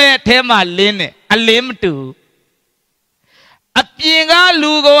လင်းလဲအထဲမှာလင်းတယ်အလင်းမတူအပြင်က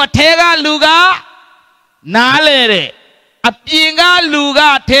လူကိုအထဲကလူကနားလေတယ်အပြင်ကလူက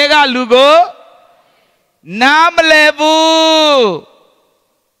အထဲကလူကိုနားမလဲ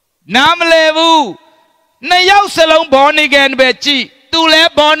ဘူးနှစ်ယောက်စလုံးဘောနီဂန်ပဲကြည့်သူလဲ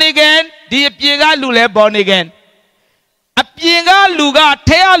ဘောနီဂန်ဒီအပြင်ကလူလဲဘောနီဂန်အပြင်ကလူကအ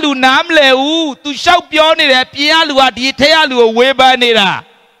ထဲကလူနားမလဲဘူးသူလျှောက်ပြောနေတယ်အပြင်ကလူကဒီအထဲကလူကိုဝေဖန်နေတာ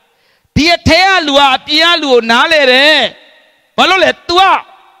ဒီအထဲကလူကအပြင်ကလူကိုနားလေတယ်ဘာလို့လဲ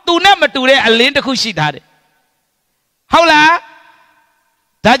तू နဲ့မတူတဲ့အလင်းတစ်ခုရှိထားတယ်ဟုတ်လား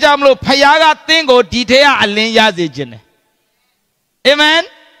ဒါကြောင့်မလို့ဖယားကသင်ကိုဒီထဲကအလင်းရစေခြင်းတယ်အာမင်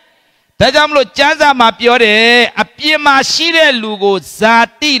ဒါကြောင့်မလို့ကျမ်းစာမှာပြောတယ်အပြင်မှာရှိတဲ့လူကိုဇာ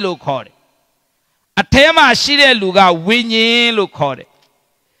တိလို့ခေါ်တယ်အထဲမှာရှိတဲ့လူကဝိညာဉ်လို့ခေါ်တယ်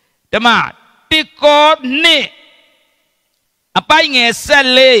ဓမ္မတိကောနှစ်အပိုက်ငယ်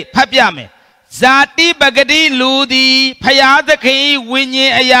14ဖတ်ပြမယ်ဇာတိပဂတိလူသည်ဖယားသခင်ဝိညာ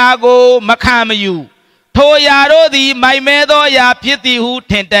ဉ်အရာကိုမခံမယူထိုအရာတို့သည်မိုင်မဲသောအရာဖြစ်သည်ဟု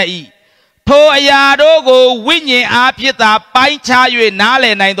ထင်တတ်၏ထိုအရာတို့ကိုဝိညာဉ်အားဖြင့်သာပိုင်းခြား၍နားလ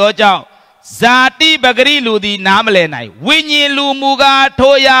ည်နိုင်သောကြောင့်ဇာတိပဂရိလူသည်နားမလည်နိုင်ဝိညာဉ်လူမူကား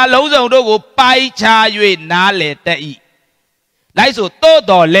ထိုအရာလုံးစုံတို့ကိုပိုင်းခြား၍နားလည်တတ်၏လိုက်ဆိုသို့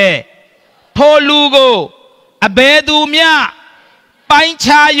တော်လဲထိုလူကိုအဘယ်သူမျှပိုင်း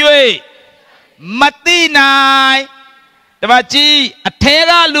ခြား၍မသိနိုင်တပတ်ကြီးအထဲ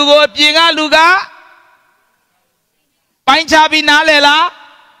ကလူကိုအပြင်ကလူကပိုင်းခြားပြီးနားလည်လား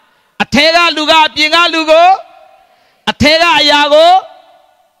အထဲကလူကအပြင်ကလူကိုအထဲကအရာကို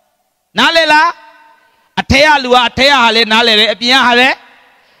နားလည်လားအထဲကလူကအထဲကဟာလဲနားလည်တယ်အပြင်ကဟာလဲ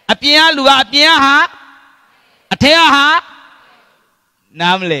အပြင်ကလူကအပြင်ကဟာအထဲကဟာ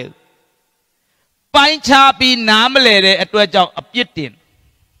နားမလဲပိုင်းခြားပြီးနားမလဲတဲ့အတွက်ကြောင့်အပြစ်တင်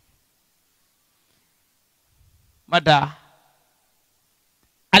မတ်တာ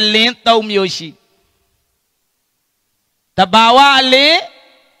အလင်း၃မျိုးရှိတဘာဝအလင်း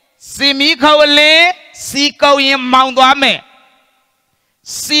စီမီခုံအလင်းစီကုံရင်မောင်သွားမယ်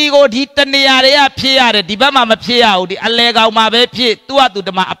စီကိုဒီတနေရာတွေကဖြစ်ရတယ်ဒီဘက်မှာမဖြစ်ရဘူးဒီအလဲကောင်မှာပဲဖြစ်သူ့ဟာသူတ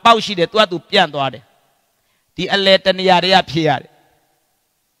မအပေါက်ရှိတယ်သူ့ဟာသူပြန့်သွားတယ်ဒီအလဲတနေရာတွေကဖြစ်ရတယ်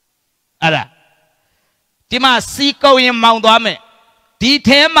အဲ့ဒါဒီမှာစီကုံရင်မောင်သွားမယ်ဒီ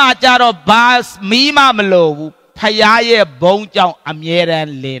ထဲမှာကြတော့ဘာမီးမမလို့ဘူးဖယားရဲ့ဘုံကြောင့်အမြဲတ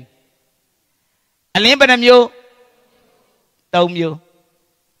မ်းလင်းအလင်းဘယ်နှမျိုး၃မျိုး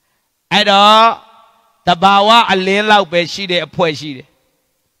အဲ့တော့တဘာဝအလင်းလောက်ပဲရှိတဲ့အဖွဲ့ရှိတယ်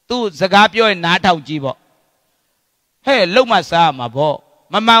သူစကားပြောရင်နားထောင်ကြည့်ပေါ့ဟဲ့လုံမစားရမှာပေါ့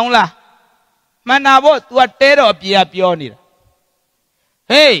မမှန်ဘူးလားမှန်တာပေါ့ तू ကတဲတော်အပြေကပြောနေတာ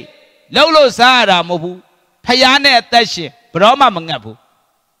ဟေးလုံလို့စားရတာမဟုတ်ဘူးဖယားနဲ့အသက်ရှင်ဘရောမှမငတ်ဘူး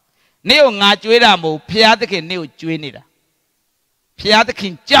နေ့ကိုငါကြွေးတာမဟုတ်ဖယားသခင်နေ့ကိုကြွေးနေတာဖယားသခ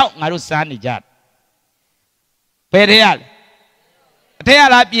င်ကြောက်ငါတို့စားနေကြတယ်ဘယ်ထဲရလဲအထဲရ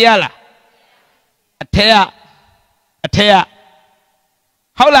လားပြေရလားအထဲရ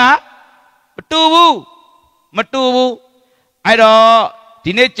ဟုတ်လားမတူဘူးအဲ့တော့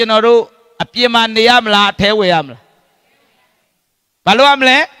ဒီနေ့ကျွန်တော်တို့အပြင်မှာနေရမလားအထဲဝယ်ရမလားဘာလို့ရမ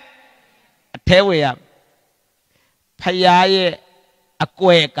လဲအထဲဝယ်ရဖယားရဲ့ a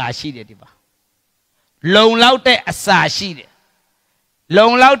quay cả xí để đi vào lồng lao tệ a xà xí để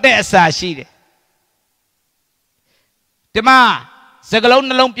lồng lao tệ a xà xí để thế mà sẽ cái lồng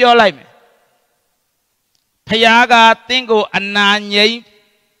nó lồng pio lại mày thầy aga tiếng của anh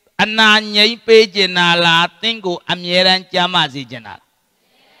nhảy pe trên là tiếng của anh nhảy lên chama gì trên là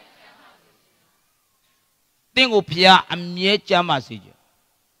tiếng của phía anh nhảy chama gì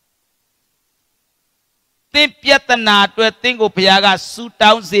tiếng Piatana tuổi tiếng của phía aga su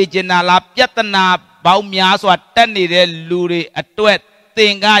tao gì trên là Piatana bao nhiêu số tên này luri tuổi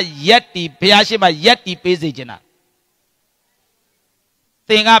tiếng aga yeti phía xem mà yeti pe gì trên là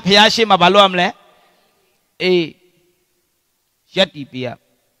tiếng aga phía xem mà bao lâu amle yeti pe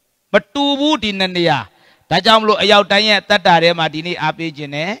mà tu bu đi nên đi à, tại sao lúc ấy tay nhẹ tất cả đấy mà đi này áp ấy chứ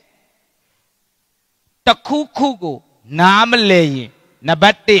ta khu cô nam lệ na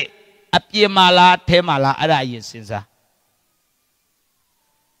bắt tệ áp ye mala the mala ở đây yên sinh ra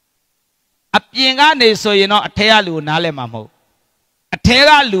áp ye ngã này rồi nó thế à lù ná lệ mà mồ thế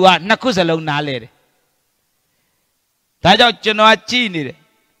à lù à nó cứ sẽ lâu ná lệ đấy tại sao cho nó chi này đấy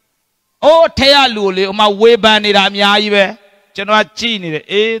ô thế à lù lệ mà quê bàn này làm nhà gì vậy cho nó chi này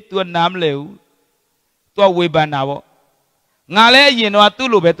đấy tôi nam lều tôi quê bàn nào vậy ngã lẽ gì nó tôi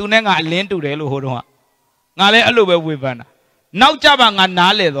lù về tôi nên ngã lên tôi đấy lù hồ đâu ạ ngã lẽ lù về quê bàn à nấu cha bà ngã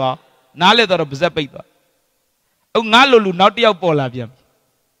ná lệ đó rồi bây giờ bây giờ ông ngã lù nấu tiêu bỏ là gì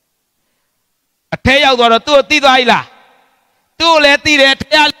thế ao đó tôi tí tôi là tôi lẽ tí đấy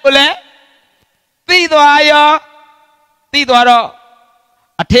thế ao lẽ tí tôi à tí tôi đó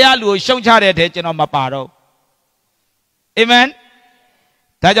thế ao sống cha đấy thế cho nó mà bà đâu amen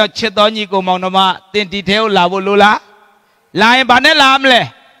tại sao chết đó như cô mong nó mà tiền đi theo là vô lô lá lại bạn ấy làm lệ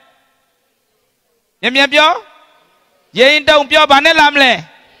em biết vậy đâu biết bạn ấy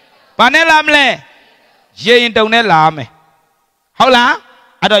làm lệ vậy đâu này làm mày hậu lá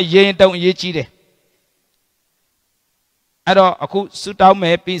ở đó vậy đâu vậy chi đấy ở đó aku sưu tao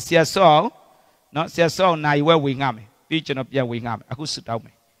mày pi xia sọ nó xia sọ này qua quỳ ngam pi cho nó bây quỳ ngam aku sưu tao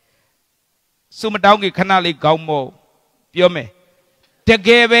mày sưu mà tao cái khả năng lấy gạo mồ biết mày thế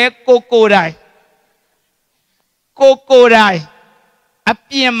cái về cô đài áp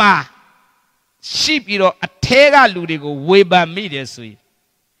yên mà xí bị rồi thế cái lũ đi cô quay bàn mi đấy suy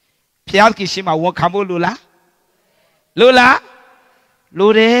phía cái xí mà uống khám bố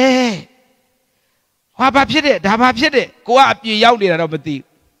lũ đấy hoa bắp chết đấy đá bắp chết đấy cô áp yên nhau đi là đâu mà tí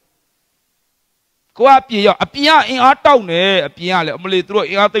cô áp yên nhau áp yên in ở đâu nè áp yên lại ông lấy tôi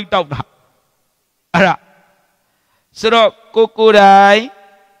in ở tinh đâu nào à sau đó cô đấy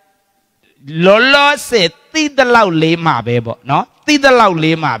lo sẽ tí đợt lâu lấy mà về bộ nó tí đợt lâu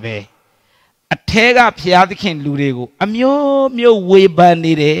lấy mà về thế cái phía thì khen lù đấy cô miêu quay bàn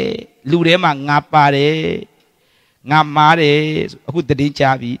đi đấy lù đấy mà ngáp bà đấy ngáp má đấy aku tự đi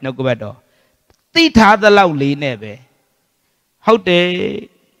cha bị nó có biết đó tí thà đợt lâu lấy nè về hậu đấy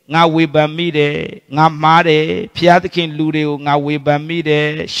ngáp quay bàn mi đấy ngáp má đấy phía thì khen lù đấy cô ngáp quay bàn mi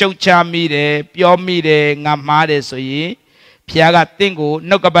đấy sâu cha mi đấy béo mi đấy ngáp má đấy rồi phía cái tiếng của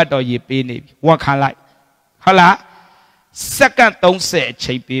nó có bắt đầu gì bên này quan khán lại, hả là second tông sẽ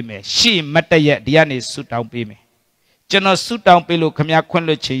chạy bên mày, xí mất đại đi anh ấy sút down bên mày, cho nó sút down bên lúc khám quan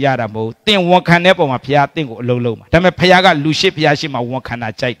lúc chạy ra mồ tiếng quan khán này bảo mà phía tiếng của lâu mà,但係phía cái lưu xếp phía xí mà quan khán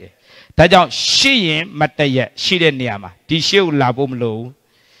là chạy đấy, tại sao xí yên mất đại xí đến nhà mà, đi xíu là bom lâu,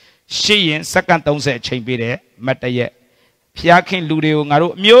 xí yên second tông sẽ chạy bên đấy mất đại phía khen lù đều ngã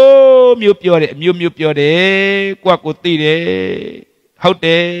rồi miêu biểu đấy qua cổ tì đấy hậu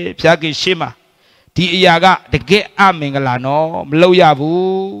đấy phía cái xí mà thì giờ cái à mình là nó lâu ya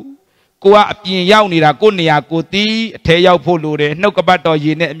bu qua tiền giàu này là cô nhà cô tì thế giàu phô lù đấy nó có bắt đầu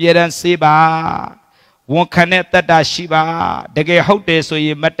gì nè miền Nam xí ba vốn khăn nè tất cả xí ba cái hậu đấy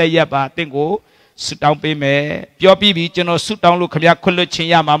rồi mất đại ba tiếng của sút down bên mẹ, biểu bì cho nó sút down lúc khám ya khôn lúc chuyện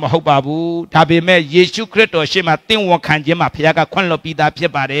ya mà hậu bà bu, đặc biệt mẹ Giêsu Christ xem mà tiếng vong khăn gì mà phía cái khôn lúc bị đá phía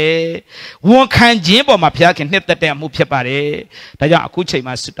bà đấy, vong khăn gì mà phía cái nếp tất mu phía bà đấy, tại sao aku chơi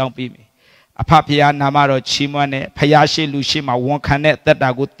mà sút down bên mẹ, apa phía nam mà rồi chim mà nè, phía xe lu xem mà vong khăn nè tất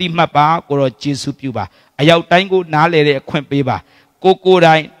cả cô tim mà bà, cô rồi Giêsu biểu bà, ai yêu đánh cô nã lệ để khôn bên bà, cô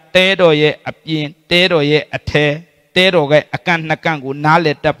đây té rồi ye áp yên, té rồi ye áp thế. Tế rồi cái akan nakan của ná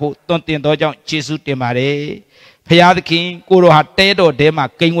lệ tập phụ tôn tiền đó trong Giêsu để mà đấy, phía thì khi cô rồi hạt tế rồi để mà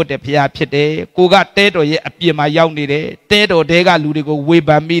kinh ngộ để phía phía đấy, cô gạt tế rồi ye áp mà giàu đi đấy, tế rồi để cái lũ đi cô quay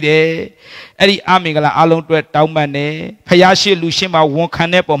bàn mi đấy, ấy đi ami cái là along tuổi tao mà đấy, phía xe lũ xe mà vong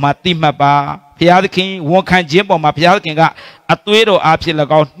khăn này bỏ mà tim mà ba, phía thì khi vong khăn gì bỏ mà phía thì cái tuổi rồi áp phía là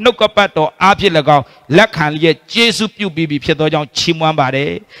cao, nóc cái bắt đầu áp phía là cao, lắc hàng ye Giêsu biểu bì phía đó trong chim quan bà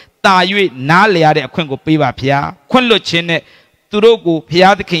đấy. Ta yêu ná lệ để khuyên của bì bà phía khuyên luật trên này သူတို့ကိုဘု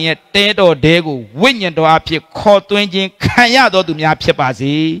ရားသခင်ရဲ့တဲတော်တဲကိုဝိညာဉ်တော်အဖြစ်ခေါ်သွင်းခြင်းခံရတော်သူများဖြစ်ပါ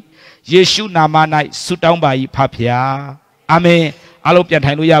စေယေရှုနာမ၌ဆုတောင်းပါ၏ဖဖျားအာမင်အားလုံးပြန်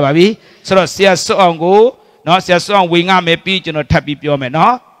ထိုင်လို့ရပါပြီဆိုတော့ဆရာစွတ်အောင်ကိုနော်ဆရာစွတ်အောင်ဝင်ငှမယ်ပြီးကျွန်တော်ထပ်ပြီးပြောမယ်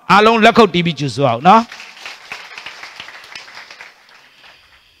နော်အားလုံးလက်ခုပ်တီးပြီးကျူစွတ်အောင်နော်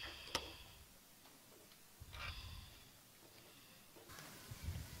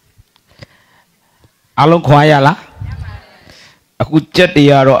အားလုံးခွာရလားအခုကြက်တ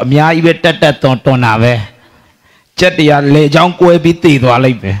ရားတော့အများကြီးပဲတက်တက်တွန်တွန်တာပဲကြက်တရားလေချောင်းကွဲပြီးတည်သွား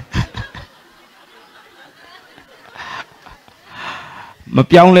လိုက်ပဲမ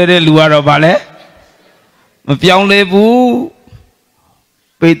ပြောင်းလဲတဲ့လူကတော့ဗာလဲမပြောင်းလဲဘူး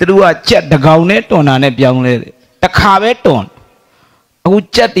ပေတရုကကြက်တကောင်နဲ့တွန်တာနဲ့ပြောင်းလဲတယ်တခါပဲတွန်အခု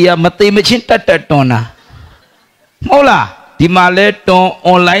ကြက်တရားမသေးမချင်းတက်တက်တွန်တာမဟုတ်လားဒီမှာလဲတွန်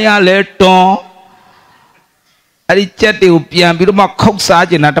အွန်လိုင်းကလဲတွန်အဲ့ဒီကြက်တွေကိုပြန်ပြီးတော့မှခုတ်စား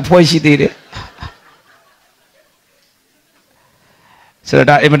ကျင်တာတစ်ဖွဲ့ရှိသေးတယ်ဆိုတော့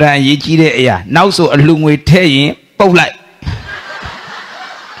ဒါအင်မတန်အရေးကြီးတဲ့အရာနောက်ဆိုအလှငွေထည့်ရင်ပုတ်လိုက်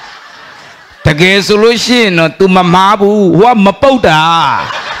တကယ်ဆိုလို့ရှိရင်တော့ तू မမားဘူးဟိုကမပုတ်တာ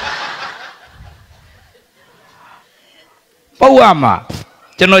ပုတ်ရမှာ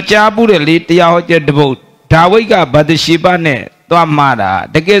ကျွန်တော်ကြားဘူးတယ်လေတရားဟောချက်တစ်ပုဒ်ဒါဝိဒ်ကဗဒရှိဘနဲ့သွားမှားတာ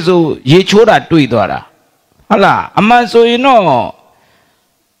တကယ်ဆိုရေချိုးတာတွေ့သွားတာဟုတ်လားအမှန်ဆိုရင်တော့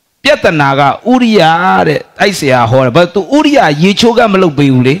ပြဿနာကဥရိယတဲ့အဲ့ဆရာဟောတယ်ဘာသူဥရိယရေချိုးကမလုပ်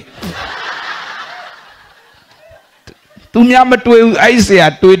ပေးဘူးလေသူများမတွေ့ဘူးအဲ့ဆရာ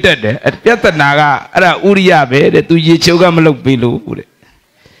တွေးတတ်တယ်ပြဿနာကအဲ့ဒါဥရိယပဲတဲ့သူရေချိုးကမလုပ်ပေးလို့တဲ့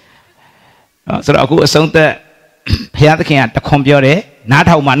နော်ဆိုတော့အခုအဆုံးသက်ဘုရားသခင်ကတခွန်ပြောတယ်နား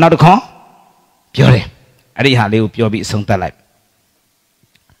ထောင်မှနောက်တခွန်ပြောတယ်အဲ့ဒီဟာလေးကိုပြောပြီးအဆုံးသက်လိုက်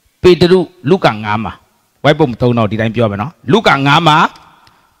ပေတရုလုကာ9မှာဝိုက်ပုံမသုံးတော့ဒီတိုင်းပြောမယ်နော်လုကာ9မှာ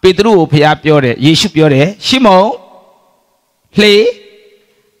ပေတရုကိုဘုရားပြောတယ်ယေရှုပြောတယ်ရှီမုန်လှေ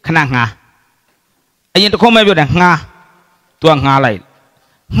ခဏငှားအရင်တစ်ခွန်းပဲပြောတယ်ငှားသူကငှားလိုက်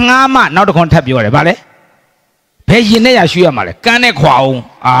ငှားမှနောက်တစ်ခွန်းထပ်ပြောတယ်ဗါလဲဘယ်ရင်နဲ့ရရွှေ့ရမှာလဲကန်းနဲ့ခွာအောင်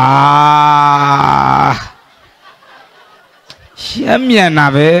ရှမ်းမြန်တာ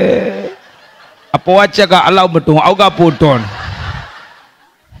ပဲအပေါ်ကချက်ကအလောက်မတွန်းအောက်ကပိုတွန်း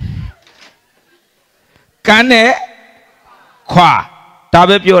ကန်းနဲ့ခွာဒါ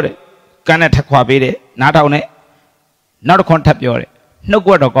ပဲပြောတယ်ကန်းနဲ့ထက်ခွာပေးတယ်နားထောင်နဲ့နောက်တစ်ခွန်းထပ်ပြောတယ်နှုတ်က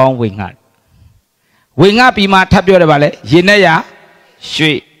တော်ကောင်းဝင်ငှဝင်ငှပြီးမှထပ်ပြောတယ်ဗါလဲရေနဲ့ရ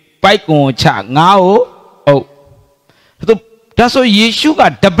ရွှေပိုက်ကွန်ချငါ့ကိုအုပ်ဒါဆိုယေရှုက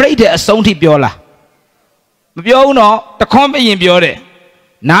တပရိတ်တဲ့အဆုံးထိပြောလားမပြောဘူးနော်တခွန်းပြရင်ပြောတယ်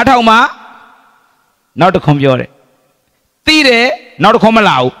နားထောင်မှနောက်တစ်ခွန်းပြောတယ်သိတယ်နောက်တစ်ခွန်းမ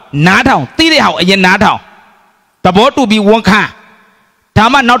လာဘူးနားထောင်သိတဲ့ဟာကိုအရင်နားထောင်သဘောတူပြီးဝန်ခံဒါ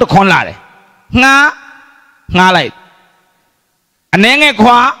မှနောက်တစ်ခွန်းလာတယ်ငှားလိုက်အနှဲငယ်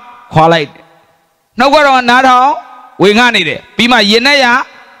ခွာလိုက်နှုတ်ကတော့နားထောင်ဝေငှနေတယ်ပြီးမှရင်နဲ့ရ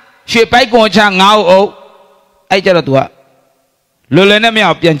ရွှေပိုက်ကွန်ချငါ့ကိုအုပ်အဲ့ကြတော့ तू ကလွယ်လွယ်နဲ့မရ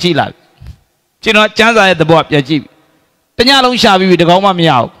အောင်ပြန်ကြည့်လာကျွန်တော်ကျမ်းစာရဲ့သဘောကပြန်ကြည့်တညလုံးရှာပြီးတကောင်းမှမ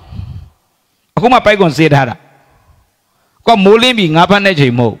ရဘူးအခုမှပိုက်ကွန်စေးထားတာကောမိုးလင်းပြီးငါဖတ်တဲ့ချိ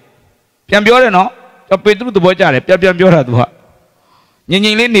န်မဟုတ်ပြန်ပြောတယ်နော်ပေတရုသဘောကျတယ်ပြန်ပြောတာ तू ကင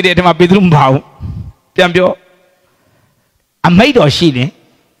င်လေးနေတဲ့အထက်မှာပေတရုမပါဘူးပြန်ပြောအမိတ်တော်ရှိရင်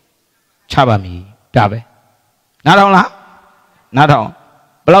ချပါမည်ဒါပဲနားထောင်လားနားထောင်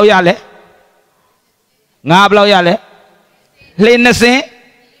ဘယ်လောက်ရလဲငါဘယ်လောက်ရလဲလှေ20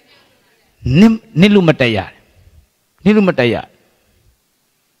နစ်လူမတက်ရတယ်နစ်လူမတက်ရ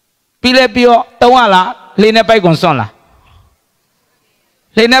ပြီးလဲပြီးတော့တုံးရလားလှေနဲ့ပိုက်ကွန်စွန့်လား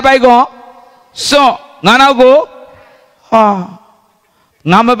လှေနဲ့ပိုက်ကွန်စွန့်ငါနောက်ကိုဟာ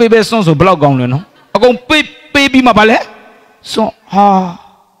ငါမပေးပဲစွန့်ဆိုဘယ်လောက်ကောင်းလဲနော်အကုန်ပေးပြီးမှဗါလဲစွန့်ဟာ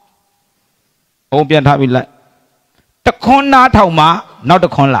အုံပြန်ထားပြီးလိုက်တခွန်းနားထောင်မှနောက်တ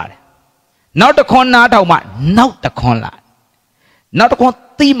ခွန်းလာတယ်နောက်တခွန်းနားထောင်မှနောက်တခွန်းလာနောက်တခွန်း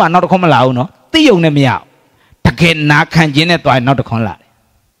သိမှနောက်တခွန်းမလာဘူးနော်သိုံနဲ့မရတကယ်နာခံခြင်းနဲ့တွားနောက်တခွန်းလာတယ်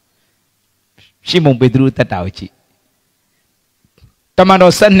ရှီမုန်ပေတရုတက်တာကိုကြည့်တမန်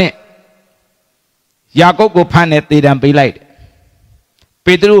တော်7နှစ်ယာကုပ်ကိုဖမ်းတယ်သေတံပေးလိုက်တယ်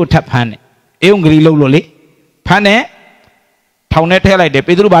ပေတရုကိုထပ်ဖမ်းတယ်အေုံဂရီလုံးလို့လေဖမ်းတယ်ထောင်ထဲထည့်လိုက်တယ်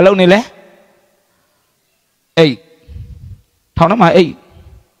ပေတရုဘာလုပ်နေလဲအေးထောင်ထဲမှာအေး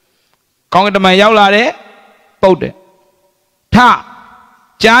ကောင်းကင်တမန်ရောက်လာတယ်ပုတ်တယ်ထ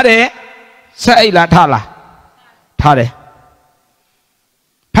ကြားတယ်ဆက်အိတ်လားထလားထားတယ်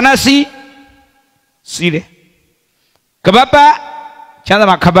ဖနစီစီးတယ်ကပတ်ပတ်ချမ်းသာ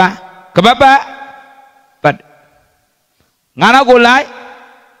မှာခပန်းကပတ်ပတ်ပတ် ngana go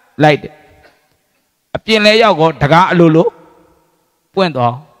like a pin lay out go daga lulu point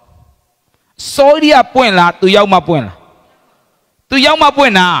all sorry a point la to Yauma point to Yauma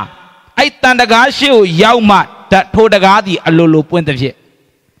point na I tandaga show Yauma that told the gadi a lulu point of it.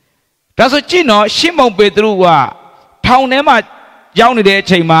 That's what you know, Shimon Pedrua, town Emma, Johnny de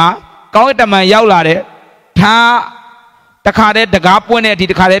Chema, call it a man Yaulade, Ta, the card, the gap when it did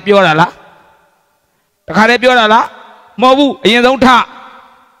the card Piola, the card Piola, Mobu, you don't ta,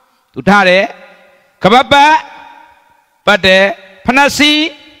 to Tare, Kababa, but the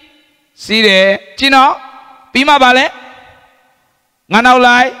Panasi, see the Chino, Pima Bale,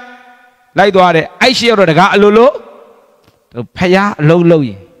 Nanaulai, like the I share the Galulu, to Paya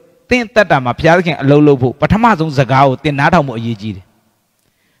low. Tin that I'm a piaking a low book, but Amazon Zagao, then not how much you did.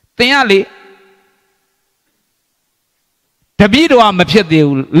 Tinali Tabido am a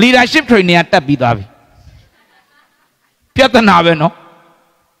Piadu, leadership training at Tabidavi Piatanaveno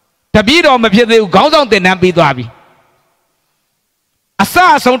Tabido am a Piadu, goes on the Nabidavi.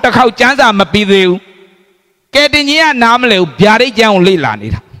 Asa Santa Couchans am a Pidu, getting here namely, Biari Jan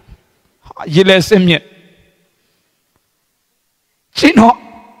Lilani. You listen me. Chino.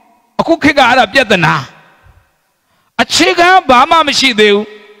 Aku kega Arab ya tanah. Achega bama mesti deu.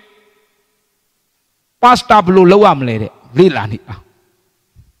 Pasta belum lawa melere. Lila ni.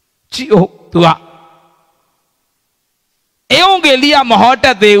 Cio tua. Eong gelia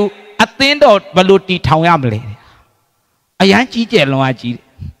mahota deu. Atendo baluti thawya melere. Ayan cije lawa cije.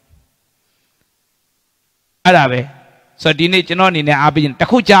 Arabe. So dini cino ni ne abin.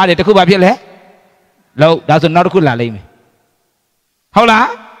 Takku cari takku babi le. Lau dah sunnah takku lalai me.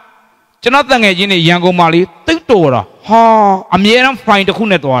 Haulah. Jonathan Gini Yango Mali, Tictora, ha, a mere find the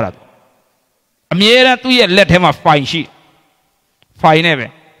Kunetora. A mere 2 years let him a fine sheet. Fine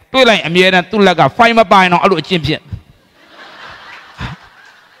ever. 2 like a mere and 2 like a fine a bine on a champion.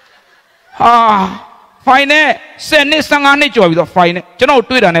 Ha, fine, send this song on nature with a fine. General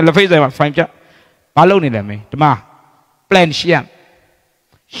Twitter and the face of a fine chat. Baloney let me, Tama, plan shiam.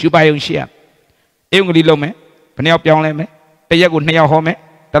 Shubayon shiam. English lome, Penel Pion me, Payago Nea home.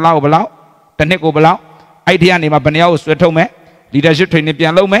 The lao below, the nickel below, idea in my banal sweatome, leadership training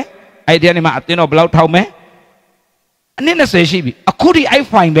piano me, idea in my Atino below tome. And then I say she be a coolie I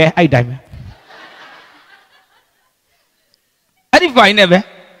find where I die. I define never.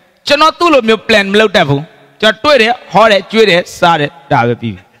 Cannot do of your plan below devil. Just do it, hard it, do it, sad it,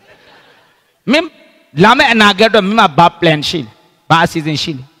 Davi. Mim, Lame and I get a mima bar plan shield, bar season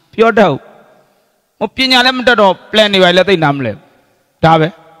shield, pure dough. Opinion limited or plan you I let the namle.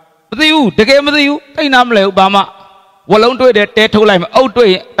 Dabe. With you, the game with you, I namle Obama. Well, on to it, tattoo lime, out to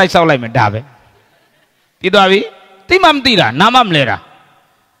it, I saw lime, Dabe. Tidavi, Timam Tira, Namam Lera.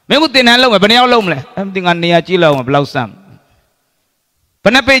 Megutin alone, Benel Lomle, something on near Chilo of Blossom.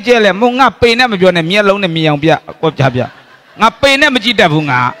 Penape Jelle, Munga, pay never join a mere lone me young Bia, Quabia. Not pay never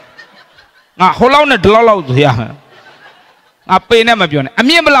Gitavunga. Not hold on a dollar here. I pay never join a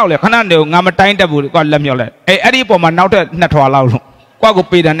mere Malala, Canando, Namatain Tabu, got Lamiola. A Adipoma, not a natural. Quago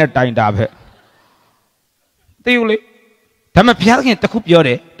paid and a time dab. Theoly. Tama Piakin Taku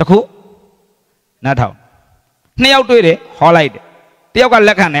Yore, Taku? Not how. Nail to it, Holide. Tioga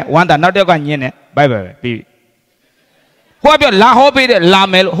Lacane, one that not Yoga Yene, Bible. What about La Hobi,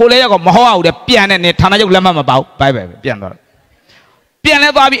 Lamel, Holego Maho, the piano and Tanayo Lamam about, Bible, piano.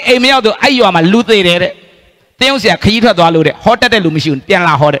 Piano Babi, Emil, the Ayama, Luther. Things are Kita Dolure, hotter than Lumission,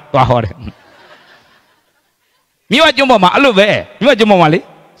 Piana Hot, Hot. You are Jumbo Maluve, you are Jumbo Mali,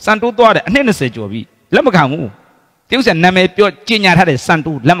 Santu Tor, and then say Jovi, Lamakamu. Things are Name Pure Chinya had a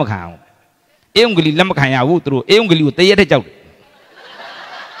Santu Lamakau. Eungli Lamakaya through Eungli, the Yet.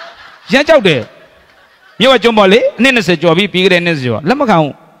 Jet out there. You are Jumbo, and then say Jovi, Pig and Nezio,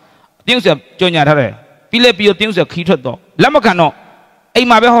 Lamakau. Things are Jonia Hare, Pilepio things are Kito, Lamakano, a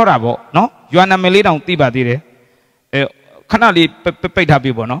Mabe Horabo, no? You are Nameli on Tiba dire. Canali Peta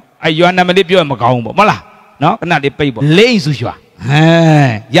people, no? You are Nameli Pio Macao, Mala. No, not the paper. Lazy Joshua.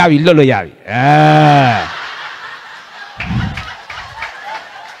 Yavi Lolo Yavi.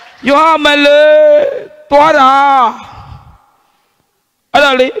 You are Mele Tora.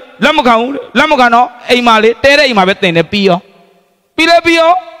 Adali, Lamacano, Emali, Tere Imabet, Pio.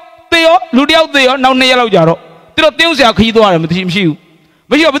 Pilapio, Theo, Ludia, Theo, now Nelo Jaro. Tiro things are Kido and Team Shoe.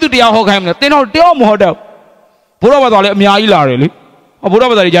 But you have to do the Alham, they know Deo Mohoda. Purava Miaila really. O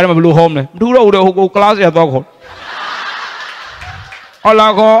Purava the Jarama Blue Home, Duro who class a dog.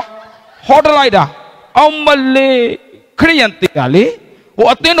 Olago, Hotelida, Omale, Korean Tigali,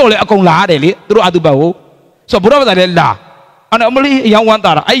 or Tenole Akonla, through Adubao. So Purava the La, and Omali young one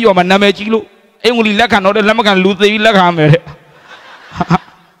that I am a Namechilu, အိမ်ဝင်လက်ခံတော့လက်မခံလူသေးလက်ခံမယ်တဲ့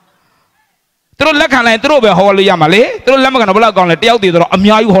သူတို့လက်ခံလိုက်သူတို့ပဲဟောလို့ရမှာလေသူတို့လက်မခံတော့ဘလောက်ကောင်းလဲတယောက်တည်းတော့အ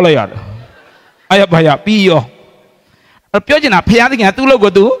များကြီးဟောလိုက်ရတယ်အဲ့ရပါရပြီးရောပြောချင်တာဖျားသခင်ကသူ့လောက်ကို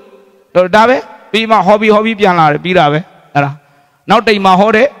သူဒါပဲပြီးမှဟောပြီးပြန်လာတယ်ပြီးတာပဲအဲ့ဒါနောက်တိမ်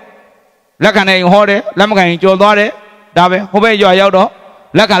မှာဟောတယ်လက်ခံနေဟောတယ်လက်မခံရင်ကြော်သွားတယ်ဒါပဲဟိုဘက်ရွာ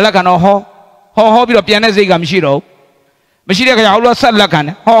ရောက်တော့လက်ခံတော့ဟောပြီးတော့ပြန်တဲ့စိတ်ကမရှိတော့ဘူးမရှိတဲ့ခါကျဟောလို့ဆက်လက်ခံ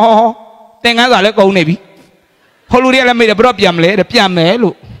တယ်ဟောသင်္ကန်းစာလည်းကုန်နေပြီဟောလူတွေကလည်းမေးတယ်ဘယ်တော့ပြန်မလဲတဲ့ပြန်မယ်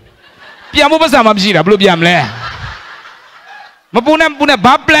လို့ပြန်ဖို့ပတ်စံမှမရှိတာဘယ်လိုပြန်မလဲမပူနဲ့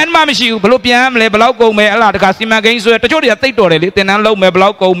ဘာ plan မှမရှိဘူးဘယ်လိုပြန်မလဲဘယ်လောက်ကုန်မယ်အလားတခါစီမံကိန်းဆွဲတချို့တွေကတိတ်တော်တယ်လေသင်တန်းလုံးမယ်ဘယ်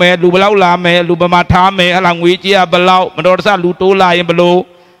လောက်ကုန်မယ်လူဘယ်လောက်လာမယ်လူဘယ်မှာထားမယ်အလားငွေကြေးကဘယ်လောက်မတော်တဆလူတိုးလာရင်ဘယ်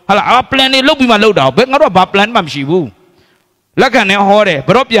လိုဟာလား plan တွေလုပ်ပြီးမှလုပ်တာဘယ်ငါတို့ကဘာ plan မှမရှိဘူးလက်ခံနဲ့ဟောတယ်ဘ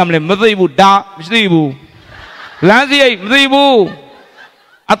ယ်တော့ပြန်မလဲမသိဘူးဒါမရှိဘူးလမ်းစရိတ်မသိ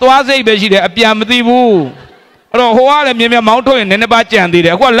ဘူးအသွားစိတ်ပဲရှိတယ်အပြန်မသိဘူးအဲ့တော့ဟိုကလည်းမြင်မောင်းထုတ်ရင်နည်းနည်းပါကြံသေးတ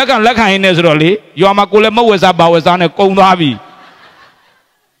ယ်အခုကလက်ခံရင်းနဲ့ဆိုတော့လေရွာမှာကိုလည်းမဝယ်စားပါဝယ်စားနဲ့ကုန်သွား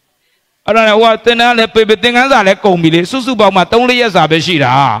ပြီအဲ့ဒါနဲ့ဟိုကသင်တန်းလည်းပေသင်္ကန်းစာလည်းကုန်ပြီလေစုပေါင်းမှ3-4ရက်စာပဲရှိ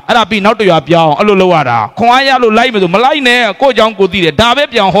တာအဲ့ဒါပြီးနောက်တစ်ရွာပြောင်းအဲ့လိုလုပ်ရတာခွန်အားရလို့လိုက်မယ်ဆိုမလိုက်နဲ့ကိုယ့်အကြောင်းကိုသိတယ်ဒါပဲ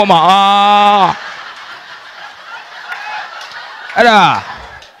ပြောင်းဟောမှာအဲ့ဒါ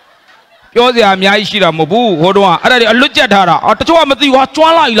ပြောစရာအများကြီးရှိတာမဟုတ်ဘူးဟိုတုန်းကအဲ့ဒါတွေအလွတ်ကျက်ထားတာတချို့ကမသိဘူးဟာကျွ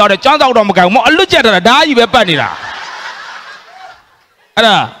မ်းလာပြီလားတဲ့ကျန်းတော့မကန်ဘူးမအလွတ်ကျက်ထားတာဒါကြီးပဲပတ်နေတာ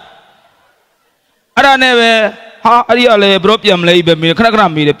အဲ့ဒါနဲ့ပဲဟာအဲ့ဒီကလည်းဘရောပြန်မလဲပဲမေးခဏ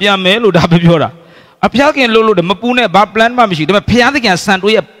မေးတယ်ပြန်မယ်လို့ဒါပဲပြောတာအဖျားခင်လို့တယ်မပူနဲ့ဘာ plan မှမရှိဒါပေမဲ့ဖျားသ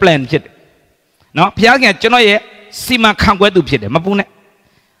ခင်စံတိုးရဲ့ plan ဖြစ်တယ်နော်ဖျားခင်ကျွန်တော်ရဲ့စီမံခန့်ခွဲသူဖြစ်တယ်မပူနဲ့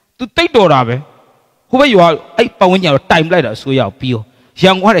तू တိတ်တော်တာပဲဟိုဘက်ရွာအဲ့ပတ်ဝန်းကျင်တော့တိုင်ပလိုက်တာအစိုးရပြီးရောရ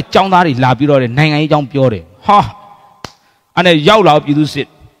န်ကုန်ကတဲ့ចောင်းသားတွေလာပြီးတော့နိုင်ငံရေးအကြောင်းပြောတယ်ဟာအဲ့နဲ့ရောက်လာပြည်သူ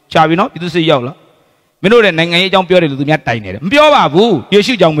စစ်ကြာပြီနော်ပြည်သူစစ်ရောက်လာမင်းတို့တဲ့နိုင်ငံရေးအကြောင်းပြောတယ်လို့သူများတိုင်နေတယ်မပြောပါ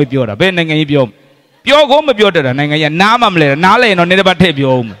ဘူးယေရှုကြောင့်ပဲပြောတာဘယ်နိုင်ငံရေးပြောကိုမပြောတတ်တာနိုင်ငံရေးနားမလဲတာနားလဲရင်တော့နေတစ်ပတ်ထ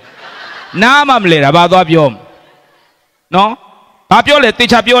ည့်ပြောဦးနား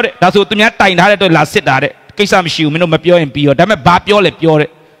မလဲတာဘာသွားပြောနော်ဘာပြောလဲတေချာပြောတယ်ဒါဆိုသူများတိုင်ထားတဲ့အတွက်လာစစ်တာတဲ့ကိစ္စမရှိဘူးမင်းတို့မပြောရင်ပြီးရောဒါပေမဲ့ဘာပြောလဲပြော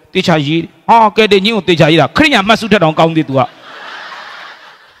တယ်တေချာရေးဟာကဲတဲ့ညင်းကိုတေချာရေးတာခရိယာမှတ်စုထက်တောင်ကောင်းသေးသူက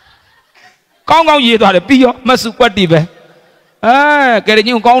ကောင်းရေးသွားတယ်ပြီးရောမဆုကွက်တီပဲကဲတဲ့ည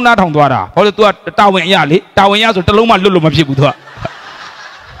င်းကိုကောင်းနားထောင်သွားတာဟောလေ तू ကတာဝန်အရလေတာဝန်ရဆိုတလုံးမှလွတ်လို့မဖြစ်ဘူး तू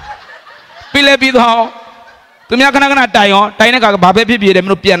ကပြီးသွားသူများခဏတိုင်ရောတိုင်တဲ့ကဘာပဲဖြစ်တယ်မ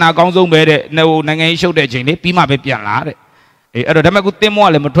င်းတို့ပြန်လာအကောင်းဆုံးပဲတဲ့နိုင်ငံရေးရှုပ်တဲ့ချိန်လေးပြီးမှပဲပြန်လာတဲ့အဲ့တော့ဒါပေမဲ့ခုတင်းမောက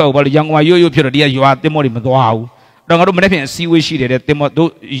လည်းမထွက်ဘူးဘာလို့ရန်ကုန်ကရိုးဖြစ်တော့ဒီကရွာတင်းမောတွေမသွားဘူးတော့ငါတို့မနေ့ပြန်အစည်းအဝေးရှိတယ်တဲ့တင်း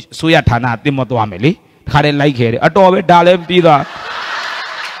မောတို့ဆိုရဌာနတင်းမောသွားမယ်လေတခါတည်းလိုက်ခဲ့တယ်အတော်ပဲဒါလ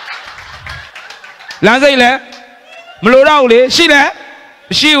ည်းပြီးသွားလမ်းစိတ်လည်းမလိုတော့ဘူးလေ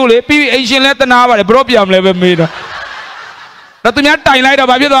ရှိဘူးလေပြီးအိမ်ရှင်လည်းတနာပါတယ်ဘရောပြန်မလဲပဲမေးတော့သူများတိုင်လိုက်တော့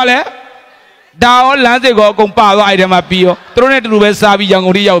ဘာဖြစ်သွားလဲဒါရောလမ်းစိတ်ကိုအကုန်ပါသွားအဲ့ထဲမှာပြီးရောသူတို့နဲ့တူတူပဲစားပြီး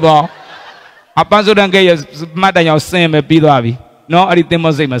ရန်ကုန်ထိရောက်သွားအပန်းစုတန်ကဲရမှတ်တိုင်ရောက်ဆင်းပဲပြီးသွားပြီနော်အဲ့ဒီသ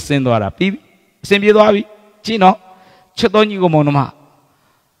င်္ဘောစိတ်မှာဆင်းသွားတာပြီးအဆင်ပြေသွားပြီကြည့်နော်ချစ်တော်ညီကိုမောင်နှ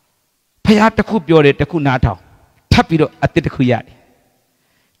မဖះတစ်ခုပြောတယ်တစ်ခုနားထောင်ထပ်ပြီးတော့အတစ်တစ်ခုရတယ်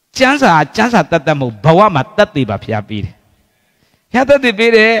ကျမ်းစာတတ်မဟုတ်ဘဝမှာတတ်သေးပါဖះပေးတယ်ဖះတတ်သေး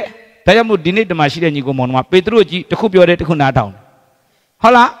ပေးတယ်ဒါကြောင့်မို့ဒီနေ့တမရှိတဲ့ညီကိုမောင်နှမပေတရုကြီးတစ်ခုပြောတယ်တစ်ခုနား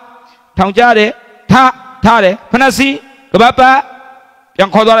ထောင်ဟုတ်လားထောင်ကြတယ်ထားတယ်ဖနစီကပ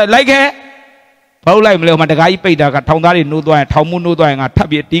ပပြန်ခေါ်သွားလိုက်ခဲ့ဘာလို့လိုက်မလဲဟိုမှာတကားကြီးပိတ်တာကထောင်သားတွေနှိုးသွားရင်ထောင်မှုနှိုးသွားရင်ငါထပ်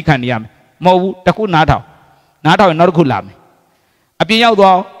ပြီးအတီးခံနေရမယ်မဟုတ်ဘူးတစ်ခုနားထောင်ရင်နောက်တစ်ခုလာမယ်အပြင်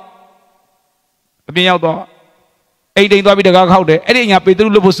ရောက်သွားအိမ်တိမ်သွားပြီးတကားခောက်တယ်အဲ့ဒီအညာပေတရု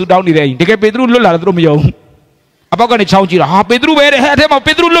လွတ်ဖို့ဆူတောင်းနေတယ်တကယ်ပေတရုလွတ်လာတယ်သူတို့မယုံအပေါက်ကနေချောင်းကြည့်တာဟာပေတရုပဲတဲ့ဟဲ့အထက်မှာ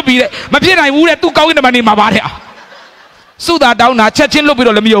ပေတရုလွတ်ပြီးတဲ့မဖြစ်နိုင်ဘူးတဲ့သူကောင်းကင်တမန်နေမှာပါတဲ့စုတာတောင်းတာချက်ချင်းလွတ်ပြီး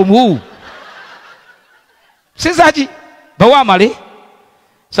တော့လည်းမယုံဘူးစဉ်းစားကြည့်ဘဝမှာလေ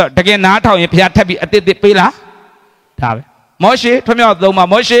ဆိုတော့တကယ်နားထောင်ရင်ဘုရားထပ်ပြီးအတစ်ပေးလားဒါပဲမောရှေထွမြောက်သုံးပါ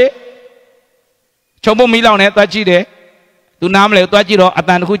မောရှေခြုံပုတ်မီးလောင်နဲ့သွားကြည့်တယ်သူနားမလဲသွားကြည့်တော့အတ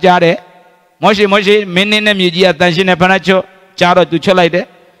န်တစ်ခုကြားတယ်မောရှေမင်းနဲ့မြေကြီးကတန်ရှင်းနဲ့ဖဏချွတ်ကြားတော့သူချွတ်လိုက်တယ်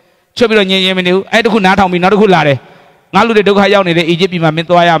ချွတ်ပြီးတော့ညင်မနေဘူးအဲ့တခုနားထောင်ပြီးနောက်တစ်ခုလာတယ်ငါလူတွေဒုက္ခရောက်နေတယ်အီဂျစ်ပြည်မှာမင်း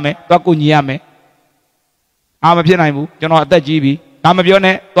သွားရမယ်သွားကိုညီရမယ်မဖြစ်နိုင်ဘူးကျွန်တော်အသက်ကြီးပြီဒါ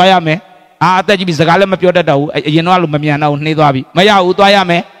မပြောနဲ့သွားရမယ်အသက်ကြီးပြီစကားလည်းမပြောတတ်တော့ဘူးအရင်တော့လို့မမြန်တော့နှေးသွားပြီမရဘူးသွားရ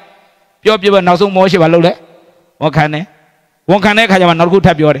မယ်ပြောနောက်ဆုံးမောရှေဘာလုပ်လဲဝန်ခံတဲ့ခါကျမှနောက်တစ်ခု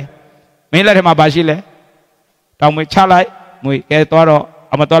ထပ်ပြောတယ်မင်းလက်ထဲမှာဘာရှိလဲတောင်းမွေချလိုက်မွေကဲသွားတော့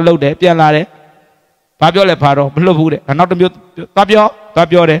အမသွားလှုပ်တယ်ပြန်လာတယ်ဘာပြောလဲဖာတော့မလွတ်ဘူးတဲ့နောက်တစ်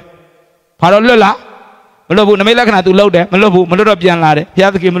မျိုးသွားပြောတယ်ဖာတော့လွတ်လားမလွတ်ဘူးနမိတ်လက္ခဏာ तू လှုပ်တယ်မလွတ်ဘူးမလွတ်တော့ပြန်လာတယ်ဘု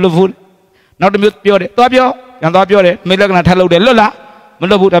ရားသခင်မလွတ်ဘူး နောက်တစ်မျိုးပြောတယ်သွားပြောပြန်သွားပြောတယ်နမိတ်လက္ခဏာထပ်လုပ်တယ်လွတ်လားမ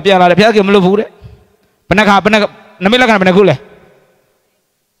လွတ်ဘူးဒါပြန်လာတယ်ဘုရားခင်မလွတ်ဘူးတဲ့ဘယ်နှခါနမိတ်လက္ခဏာဘယ်နှခုလဲဟ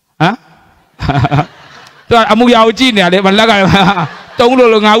မ်သူကအမှုရာကိုကြည့်နေရတယ်မလက်က3လို့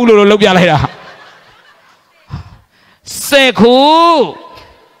5ဦးလို့လုပ်ပြလိုက်တာ10ခု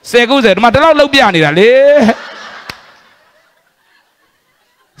ဆိုဒီမှာတလောက်လုပ်ပြနေတာလေ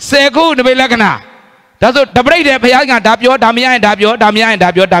10ခုနမိတ်လက္ခဏာဒါဆိုတပရိတ်တယ်ဘုရားကဒါပြောဒါမရရင်ဒါပြောဒါမရရင်ဒါ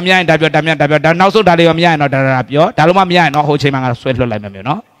ပြောဒါမရရင်ဒါပြောဒါမရရင်ဒါပြောဒါနောက်ဆုံးဒါလေးရောမရရင်တော့ဒါပြောဒါလုံးမမရရင်တော့ဟိုချိန်မှာငါဆွဲလွှတ်လိုက်မယ်မျိုး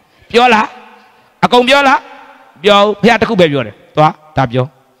နော်ပြောလားအကုန်ပြောလားပြောဘုရားတစ်ခုပဲပြောတယ်သွားဒါပြော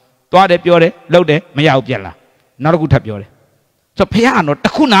သွားတယ်ပြောတယ်လှုပ်တယ်မရဘူးပြက်လာနောက်တစ်ခုထပ်ပြောတယ်ဆိုဘုရားကတော့တ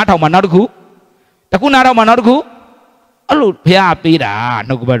စ်ခုနားထောင်မှနောက်တစ်ခုနားထောင်မှနောက်တစ်ခုအဲ့လိုဘုရားပေးတာ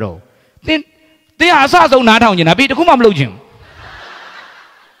နှုတ်ကပတ်တော်တင်းအဆအဆုံးနားထောင်နေတာပြီးတစ်ခုမှမလုပ်ချင်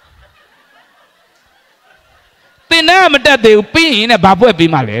တင်နဲ့မတက်သေးဘူးပြီးရင်လည်းဘာပွဲ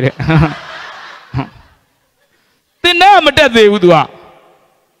ပေးမှလဲတဲ့တင်နဲ့မတက်သေးဘူး तू က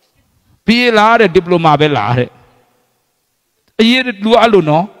ပြီးလာတဲ့ဒီပလိုမာပဲလာတဲ့အရေးလူအဲ့လို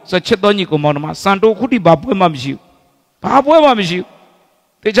နော်စချစ်တော်ညီကောင်မောင်တို့မှာစံတိုခုတိဘာပွဲမှမရှိဘူးဘာပွဲမှမရှိဘူး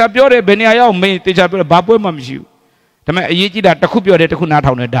တေချာပြောတယ်ဘယ်နေရာရောက်မင်းတေချာပြောတယ်ဘာပွဲမှမရှိဘူးဒါပေမဲ့အရေးကြီးတာတစ်ခုပြောတယ်တစ်ခုနား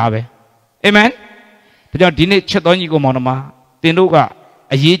ထောင်တယ်ဒါပဲအာမင်ဒါကြောင့်ဒီနေ့ချစ်တော်ညီကောင်မောင်တို့မှာတင်တို့က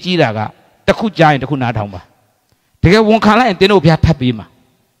အရေးကြီးတာကတစ်ခုကြားရင်တစ်ခုနားထောင်ပါတကယ်ဝန်ခံလိုက်ရင်တင်းတို့ဘုရားထပ်ပေးမှာ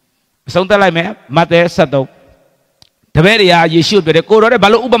အဆုံးသတ်လိုက်မယ်မဿဲ73တပည့်တွေကယေရှုပြောတယ်ကိုတော်တဲ့ဘာ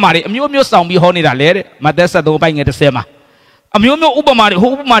လို့ဥပမာတွေအမျိုးမျိုးဆောင်ပြီးဟောနေတာလဲတဲ့မဿဲ73အပိုင်းငယ်30မှာအမျိုးမျိုးဥပမာတွေ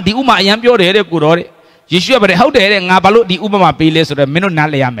ဟိုဥပမာဒီဥပမာအရန်ပြောတယ်တဲ့ကိုတော်တဲ့ယေရှုကပြောတယ်ဟုတ်တယ်တဲ့ငါဘာလို့ဒီဥပမာပေးလဲဆိုတော့မင်းတို့နား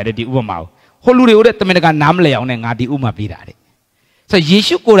လည်ရမယ်တဲ့ဒီဥပမာကိုဟိုလူတွေကိုတဲ့တမင်တကာနားမလည်အောင်နဲ့ငါဒီဥပမာပေးတာတဲ့ဆိုယေ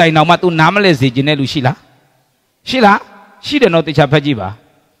ရှုကိုယ်တိုင်တော့မှ तू နားမလည်စေခြင်းတဲ့လူရှိလားရှိတယ်နော်တေချာဖတ်ကြည့်ပါ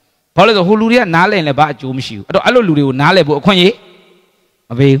ဘာလို့လဲဆိုဟိုလူတွေကနားလည်ရင်လည်းဘာအကျိုးမရှိဘူးအဲ့တော့အဲ့လိုလူတွေကိုနားလည်ဖို့အခွင့်အရေး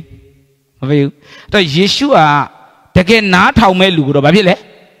မပေးဘူးအဲ့တော့ယေရှုကတကယ်နားထောင်မဲ့လူကိုတော့ဘာဖြစ်လဲ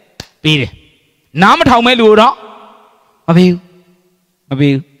ပေးတယ်နားမထောင်မဲ့လူကိုတော့မပေး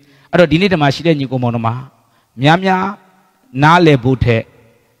ဘူးအဲ့တော့ဒီနေ့တမှာရှိတဲ့ညီကောင်မောင်တို့မှာများနားလည်ဖို့ထက်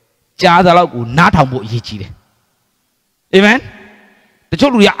ကြားသလောက်ကိုနားထောင်ဖို့အရေးကြီးတယ်အာမင်တ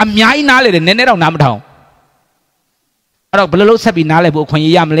ချို့လူတွေကအများကြီးနားလည်တယ်နည်းနည်းတော့နားမထောင်အဲ့တော့ဘယ်လိုလုပ်ဆက်ပြီးနားလည်ဖို့အခွင့်အ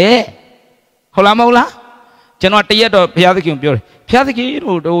ရေးရမလဲဟုတ်လားမဟုတ်လားကျွန်တော်တရက်တော့ဘုရားသခင်ပြောတယ်ဘုရားသခင်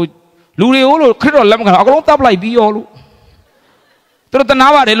တို့လူတွေကိုလို့ခရစ်တော်လက်မခံအကုန်လုံးတပ်လိုက်ပြီးရောလို့သူတို့တနာ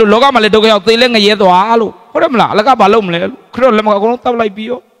ပါတယ်လို့လောကမှာလည်းဒုက္ခရောက်သေလဲငရဲသွားလို့ဟုတ်တယ်မလားအလကဘာလုပ်မလဲခရစ်တော်လက်မခံအကုန်လုံးတပ်လိုက်ပြီး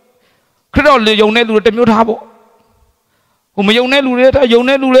ရောခရစ်တော်ယုံတဲ့လူတွေတမျိုးထားပေါ့ဟိုမယုံတဲ့လူတွေထားယုံ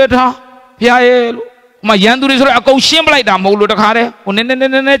တဲ့လူတွေထားဘုရားရဲ့လို့ဟိုမှာရန်သူတွေဆိုတော့အကုန်ရှင်းပလိုက်တာမဟုတ်လို့တခါတည်းဟိုန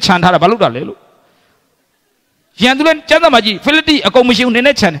ည်းခြံထားတာဘာလို့တာလဲလို့ရန်သူလည်းကျမ်းစာမှာကြည့်ဖိလိတိအကုန်မရှိဘူးနည်းန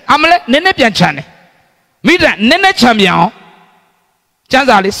ည်းခြံတယ်အမလဲနည်းနည်းပြန်ခြံတယ်မိဒရနည်းနည်းခြံပြန်အောင်ကျမ်း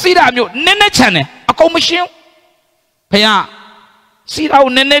စာလေးစိရမျိုးနည်းနည်းခြံတယ်အကုန်မရှင်းဘုရားစိရကို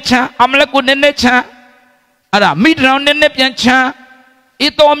နည်းနည်းခြံအမလဲကိုနည်းနည်းခြံအဲ့ဒါမိဒရနည်းနည်းပြန်ခြံဣ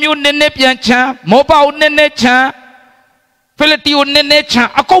သောမျိုးနည်းနည်းပြန်ခြံမောဘကိုနည်းနည်းခြံဖိလိတိကိုနည်းနည်းခြံ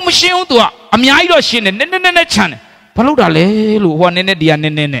အကုန်မရှင်းဘူးသူကအများကြီးတော့ရှင်းတယ်နည်းနည်းခြံတယ်ဘာလို့တာလဲလို့ဟိုကနည်းနည်းဒီကန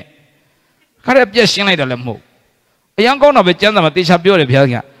ည်းနည်းနဲ့ခါရပြက်ရှင်းလိုက်တယ်လည်းမဟုတ်အရန်ကောင်းတော့ပဲကျမ်းစာမှာတေချာပြောတယ်ဘုရား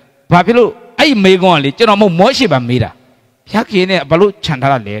ခင်ဘာဖြစ်လို့အဲ့ဒီမေကွန်းကလေကျွန်တော်မဟုတ်မောရှိပါမေးတာဘုရားခင်နဲ့ဘာလို့ခြံ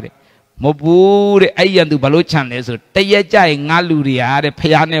ထားတာလဲတဲ့မဟုတ်ဘူးတဲ့အဲ့ရန်သူဘာလို့ခြံလဲဆိုတရက်ကြရင်ငါလူတွေကတဲ့ဘု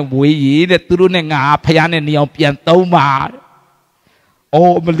ရားနဲ့ဝေးရည်တဲ့သူတို့နဲ့ငါဘုရားနဲ့နေအောင်ပြန်သုံးပါတဲ့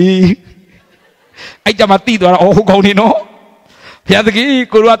အော်မလီအဲ့ကြမှာတိသွားတော့အော်ဟုတ်ကောင်းနေနော်ဘုရားသခင်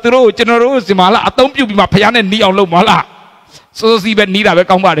ကိုရောသူတို့ကျွန်တော်တို့စီမလာအသုံးပြုပြီးမှဘုရားနဲ့နေအောင်လုပ်မလားစိုးစီပဲနီးတာပဲ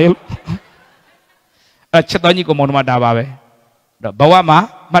ကောင်းပါတယ်ချက်တော်ကြီးကိုမောင်တို့မှာဒါပါပဲတော့ဘဝမှာ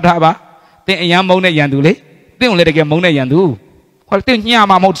မှတ်ထားပါတင်းအရန်မုန်းတဲ့ရန်သူလေတင်းကိုလည်းတကယ်မုန်းတဲ့ရန်သူဟောတင်းည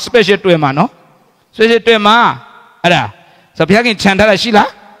မှာမဟုတ် special တွဲမှာနော် special တွဲမှာအဲ့ဒါဆိုဘုရားခင်ခြံထားတာရှိလား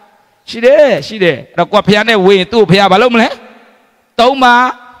ရှိတယ်အဲ့တော့ကိုကဘုရားနဲ့ဝေးရင်သူ့ကိုဘုရားဘာလုပ်မလဲသုံးပါ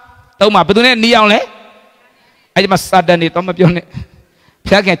ဘယ်သူနဲ့နီးအောင်လဲအဲ့ဒီမှာစာတန်တွေတော့မပြောနဲ့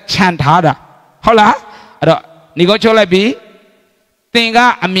ဘုရားခင်ခြံထားတာဟုတ်လားအဲ့တော့ညီကိုချုပ်လိုက်ပြီသင်က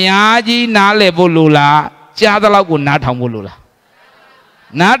အများကြီးနားလည်ဖို့လိုလားကြားသလောက်ကိုနားထောင်ဖို့လိုလား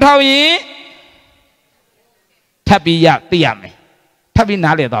နားထောင်ရင်ထပ်ပြီးသိရမယ်ထပ်ပြီး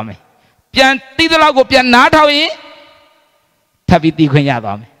နားလည်သွားမယ်ပြန်သိသလောက်ကိုပြန်နားထောင်ရင်ထပ်ပြီးသိခွင့်ရ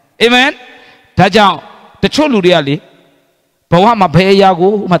သွားမယ်အာမင်ဒါကြောင့်တချို့လူတွေကလေဘဝမှာဘယ်အရာ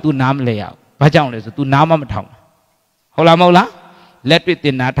ကိုမှ तू နားမလဲရဘူးဘာကြောင့်လဲဆို तू နားမထောင်ဟုတ်လားမဟုတ်လားလက်တွေ့တ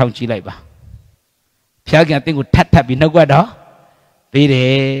င်နားထောင်ကြည့်လိုက်ပါဘုရားခင်အသင်ကိုထပ်ပြီးနှုတ်ကတော့ပေးတ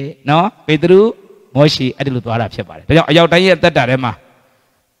ယ်နော်ပေတရုမောရှိအဲ့ဒီလိုသွားတာဖြစ်ပါတယ်ဒါကြောင့်အရောက်တိုင်းရဲ့အသက်တာထဲမှာ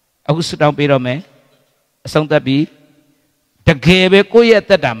အခုဆုတောင်းပေးတော့မယ်အဆုံးသတ်ပြီးတကယ်ပဲကိုယ့်ရဲ့အ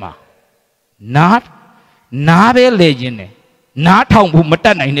သက်တာမှာ နားပဲလေခြင်းတယ်နားထောင်ဖို့မတ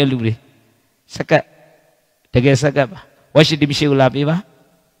တ်နိုင်တဲ့လူတွေစကတ်တကယ်စကတ်ပါဝါရှိတိမရှိဘူးလားပြေးပါ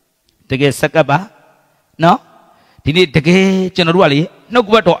တကယ်စကတ်ပါနော်ဒီနေ့တကယ်ကျွန်တော်တို့ကလေနှုတ်က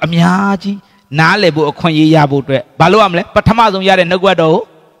ပတ်တော်အများကြီးနားလည်ဖို့အခွင့်အရေးရဖို့အတွက်ဘာလို့ရမလဲပထမဆုံးရတဲ့နှုတ်ကပတ်တော်ကို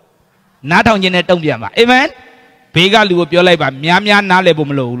နားထောင်ခြင်းနဲ့တုံ့ပြန်ပါအာမင်ဘေးကလူကိုပြောလိုက်ပါများနားလည်ဖို့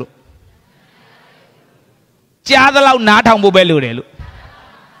မလိုဘူးလို့ကြားသလောက်နားထောင်ဖို့ပဲလိုတယ်လို့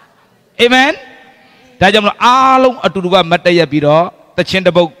အာမင်ဒါကြောင့်မလို့အားလုံးအတူတူကမတ်တရက်ပြီးတော့တခြင်းတ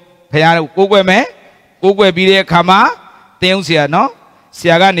စ်ပုတ်ဖခင်ကိုကိုးကွယ်မယ်ကိုးကွယ်ပြီးတဲ့အခါမှာတင်းအောင်ဆရာနော်ဆ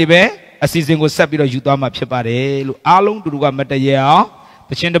ရာကနေပဲအစီအစဉ်ကိုဆက်ပြီးတော့ယူသွားမှာဖြစ်ပါတယ်လို့အားလုံးတူတူကမတ်တရက်အောင်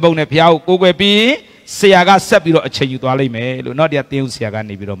တခြင်းတစ်ပုတ်နဲ့ဖခင်ကိုကိုးကွယ်ပြီးဆရာကဆက်ပြီးတော့အချိန်ယူသွားလိမ့်မယ်လို့เนาะတရားတင်းအောင်ဆရာက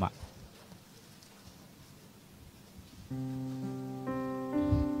နေပြီးတော့မှ